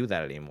know if they do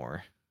that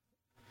anymore.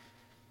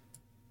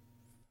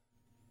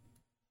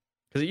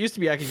 Because it used to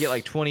be I could get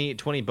like 20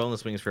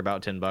 boneless wings for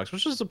about $10,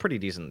 which is a pretty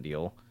decent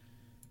deal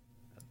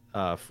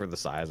for the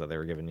size that they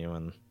were giving you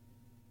and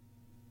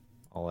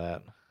all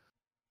that.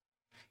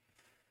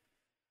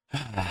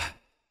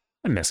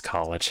 I miss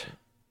college.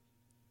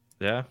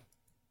 Yeah,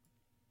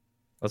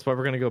 that's why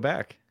we're gonna go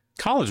back.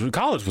 College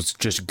was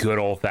just good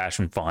old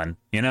fashioned fun,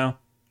 you know.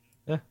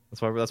 Yeah,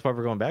 that's why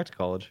we're going back to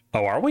college.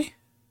 Oh, are we?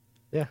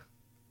 Yeah.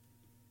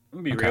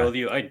 I'm gonna be real with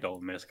you. I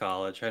don't miss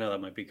college. I know that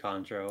might be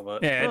contra,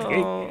 but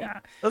yeah.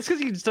 That's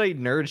because you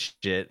studied nerd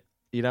shit,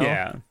 you know.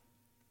 Yeah.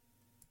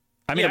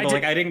 I mean,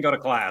 I didn't go to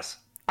class.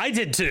 I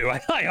did too.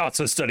 I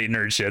also studied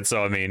nerd shit,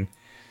 so I mean,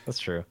 that's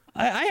true.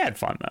 I had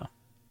fun though.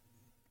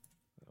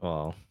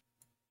 Well,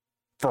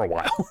 for a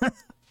while.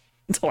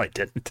 Until I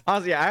didn't.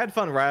 Honestly, I had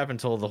fun right up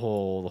until the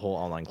whole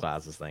online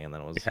classes thing, and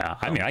then it was. Yeah,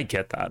 I mean, I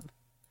get that.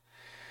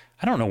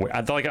 I don't know where.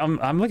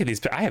 I'm looking at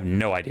these. I have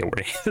no idea where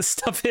any of this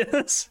stuff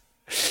is.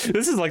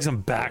 This is like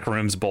some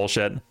backrooms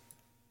bullshit.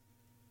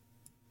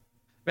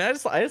 Man,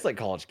 I just like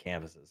college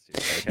campuses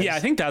too. Like, I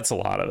think that's a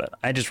lot of it.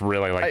 I just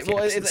really like.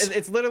 Well,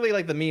 it's literally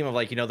like the meme of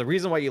like, you know, the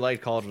reason why you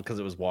liked college was because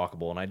it was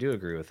walkable, and I do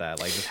agree with that.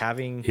 Like just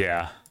having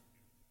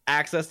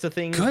access to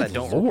things that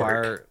don't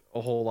require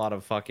a whole lot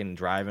of fucking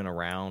driving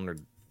around or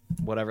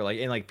whatever, like,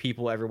 and like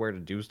people everywhere to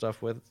do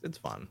stuff with. It's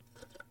fun.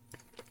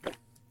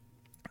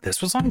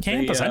 This was on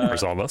campus. I never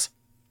saw this.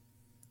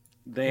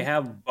 They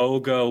have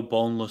BOGO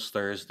boneless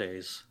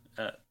Thursdays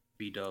at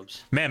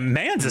B-dubs. Man,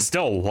 Mans is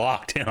still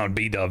locked in on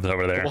B-dubs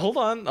over there. Well, hold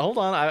on.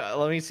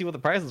 Let me see what the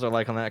prices are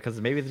like on that,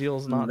 because maybe the deal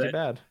is not too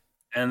bad.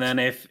 And then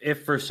if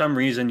for some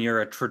reason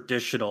you're a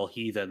traditional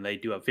heathen, they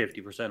do have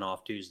 50%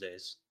 off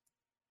Tuesdays.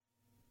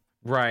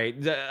 Right.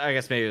 I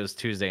guess maybe it was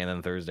Tuesday and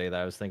then Thursday that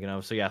I was thinking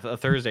of. So yeah,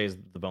 Thursday is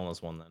the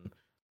boneless one then.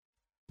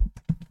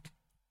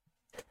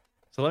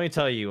 So let me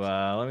tell you.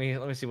 Let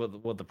me see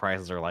what the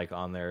prices are like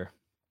on there.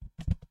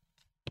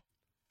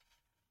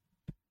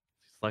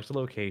 Select a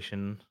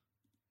location.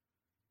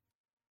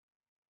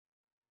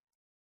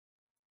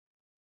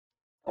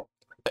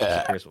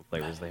 I'm curious what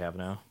flavors they have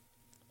now.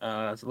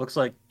 It looks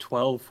like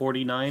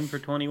 $12.49 for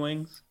 20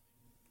 wings.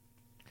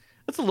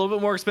 That's a little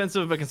bit more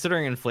expensive, but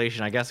considering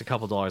inflation, I guess a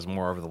couple dollars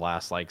more over the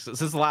last, like, since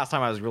the last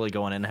time I was really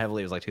going in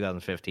heavily, it was like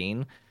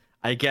 2015.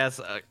 I guess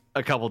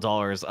a couple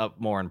dollars up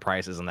more in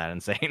price isn't that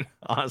insane,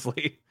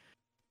 honestly.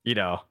 You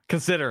know,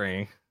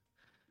 considering.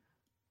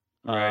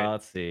 Right.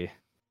 Let's see.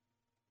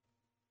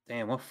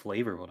 Damn, what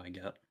flavor would I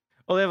get?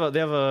 Oh, they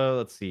have a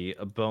let's see,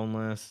 a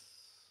boneless.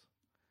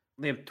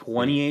 They have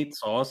 28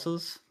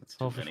 sauces. That's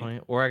too many. 20.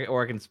 Or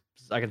I can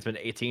spend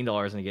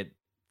 $18 and get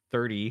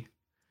 30.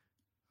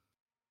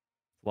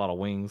 A lot of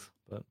wings,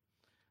 but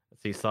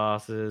let's see,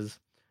 sauces.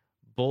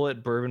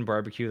 Bullet Bourbon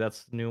Barbecue,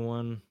 that's the new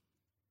one.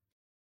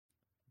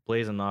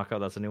 Blaze and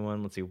Knockout, that's a new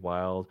one. Let's see,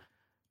 Wild.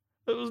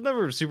 It was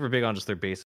never super big on just their basic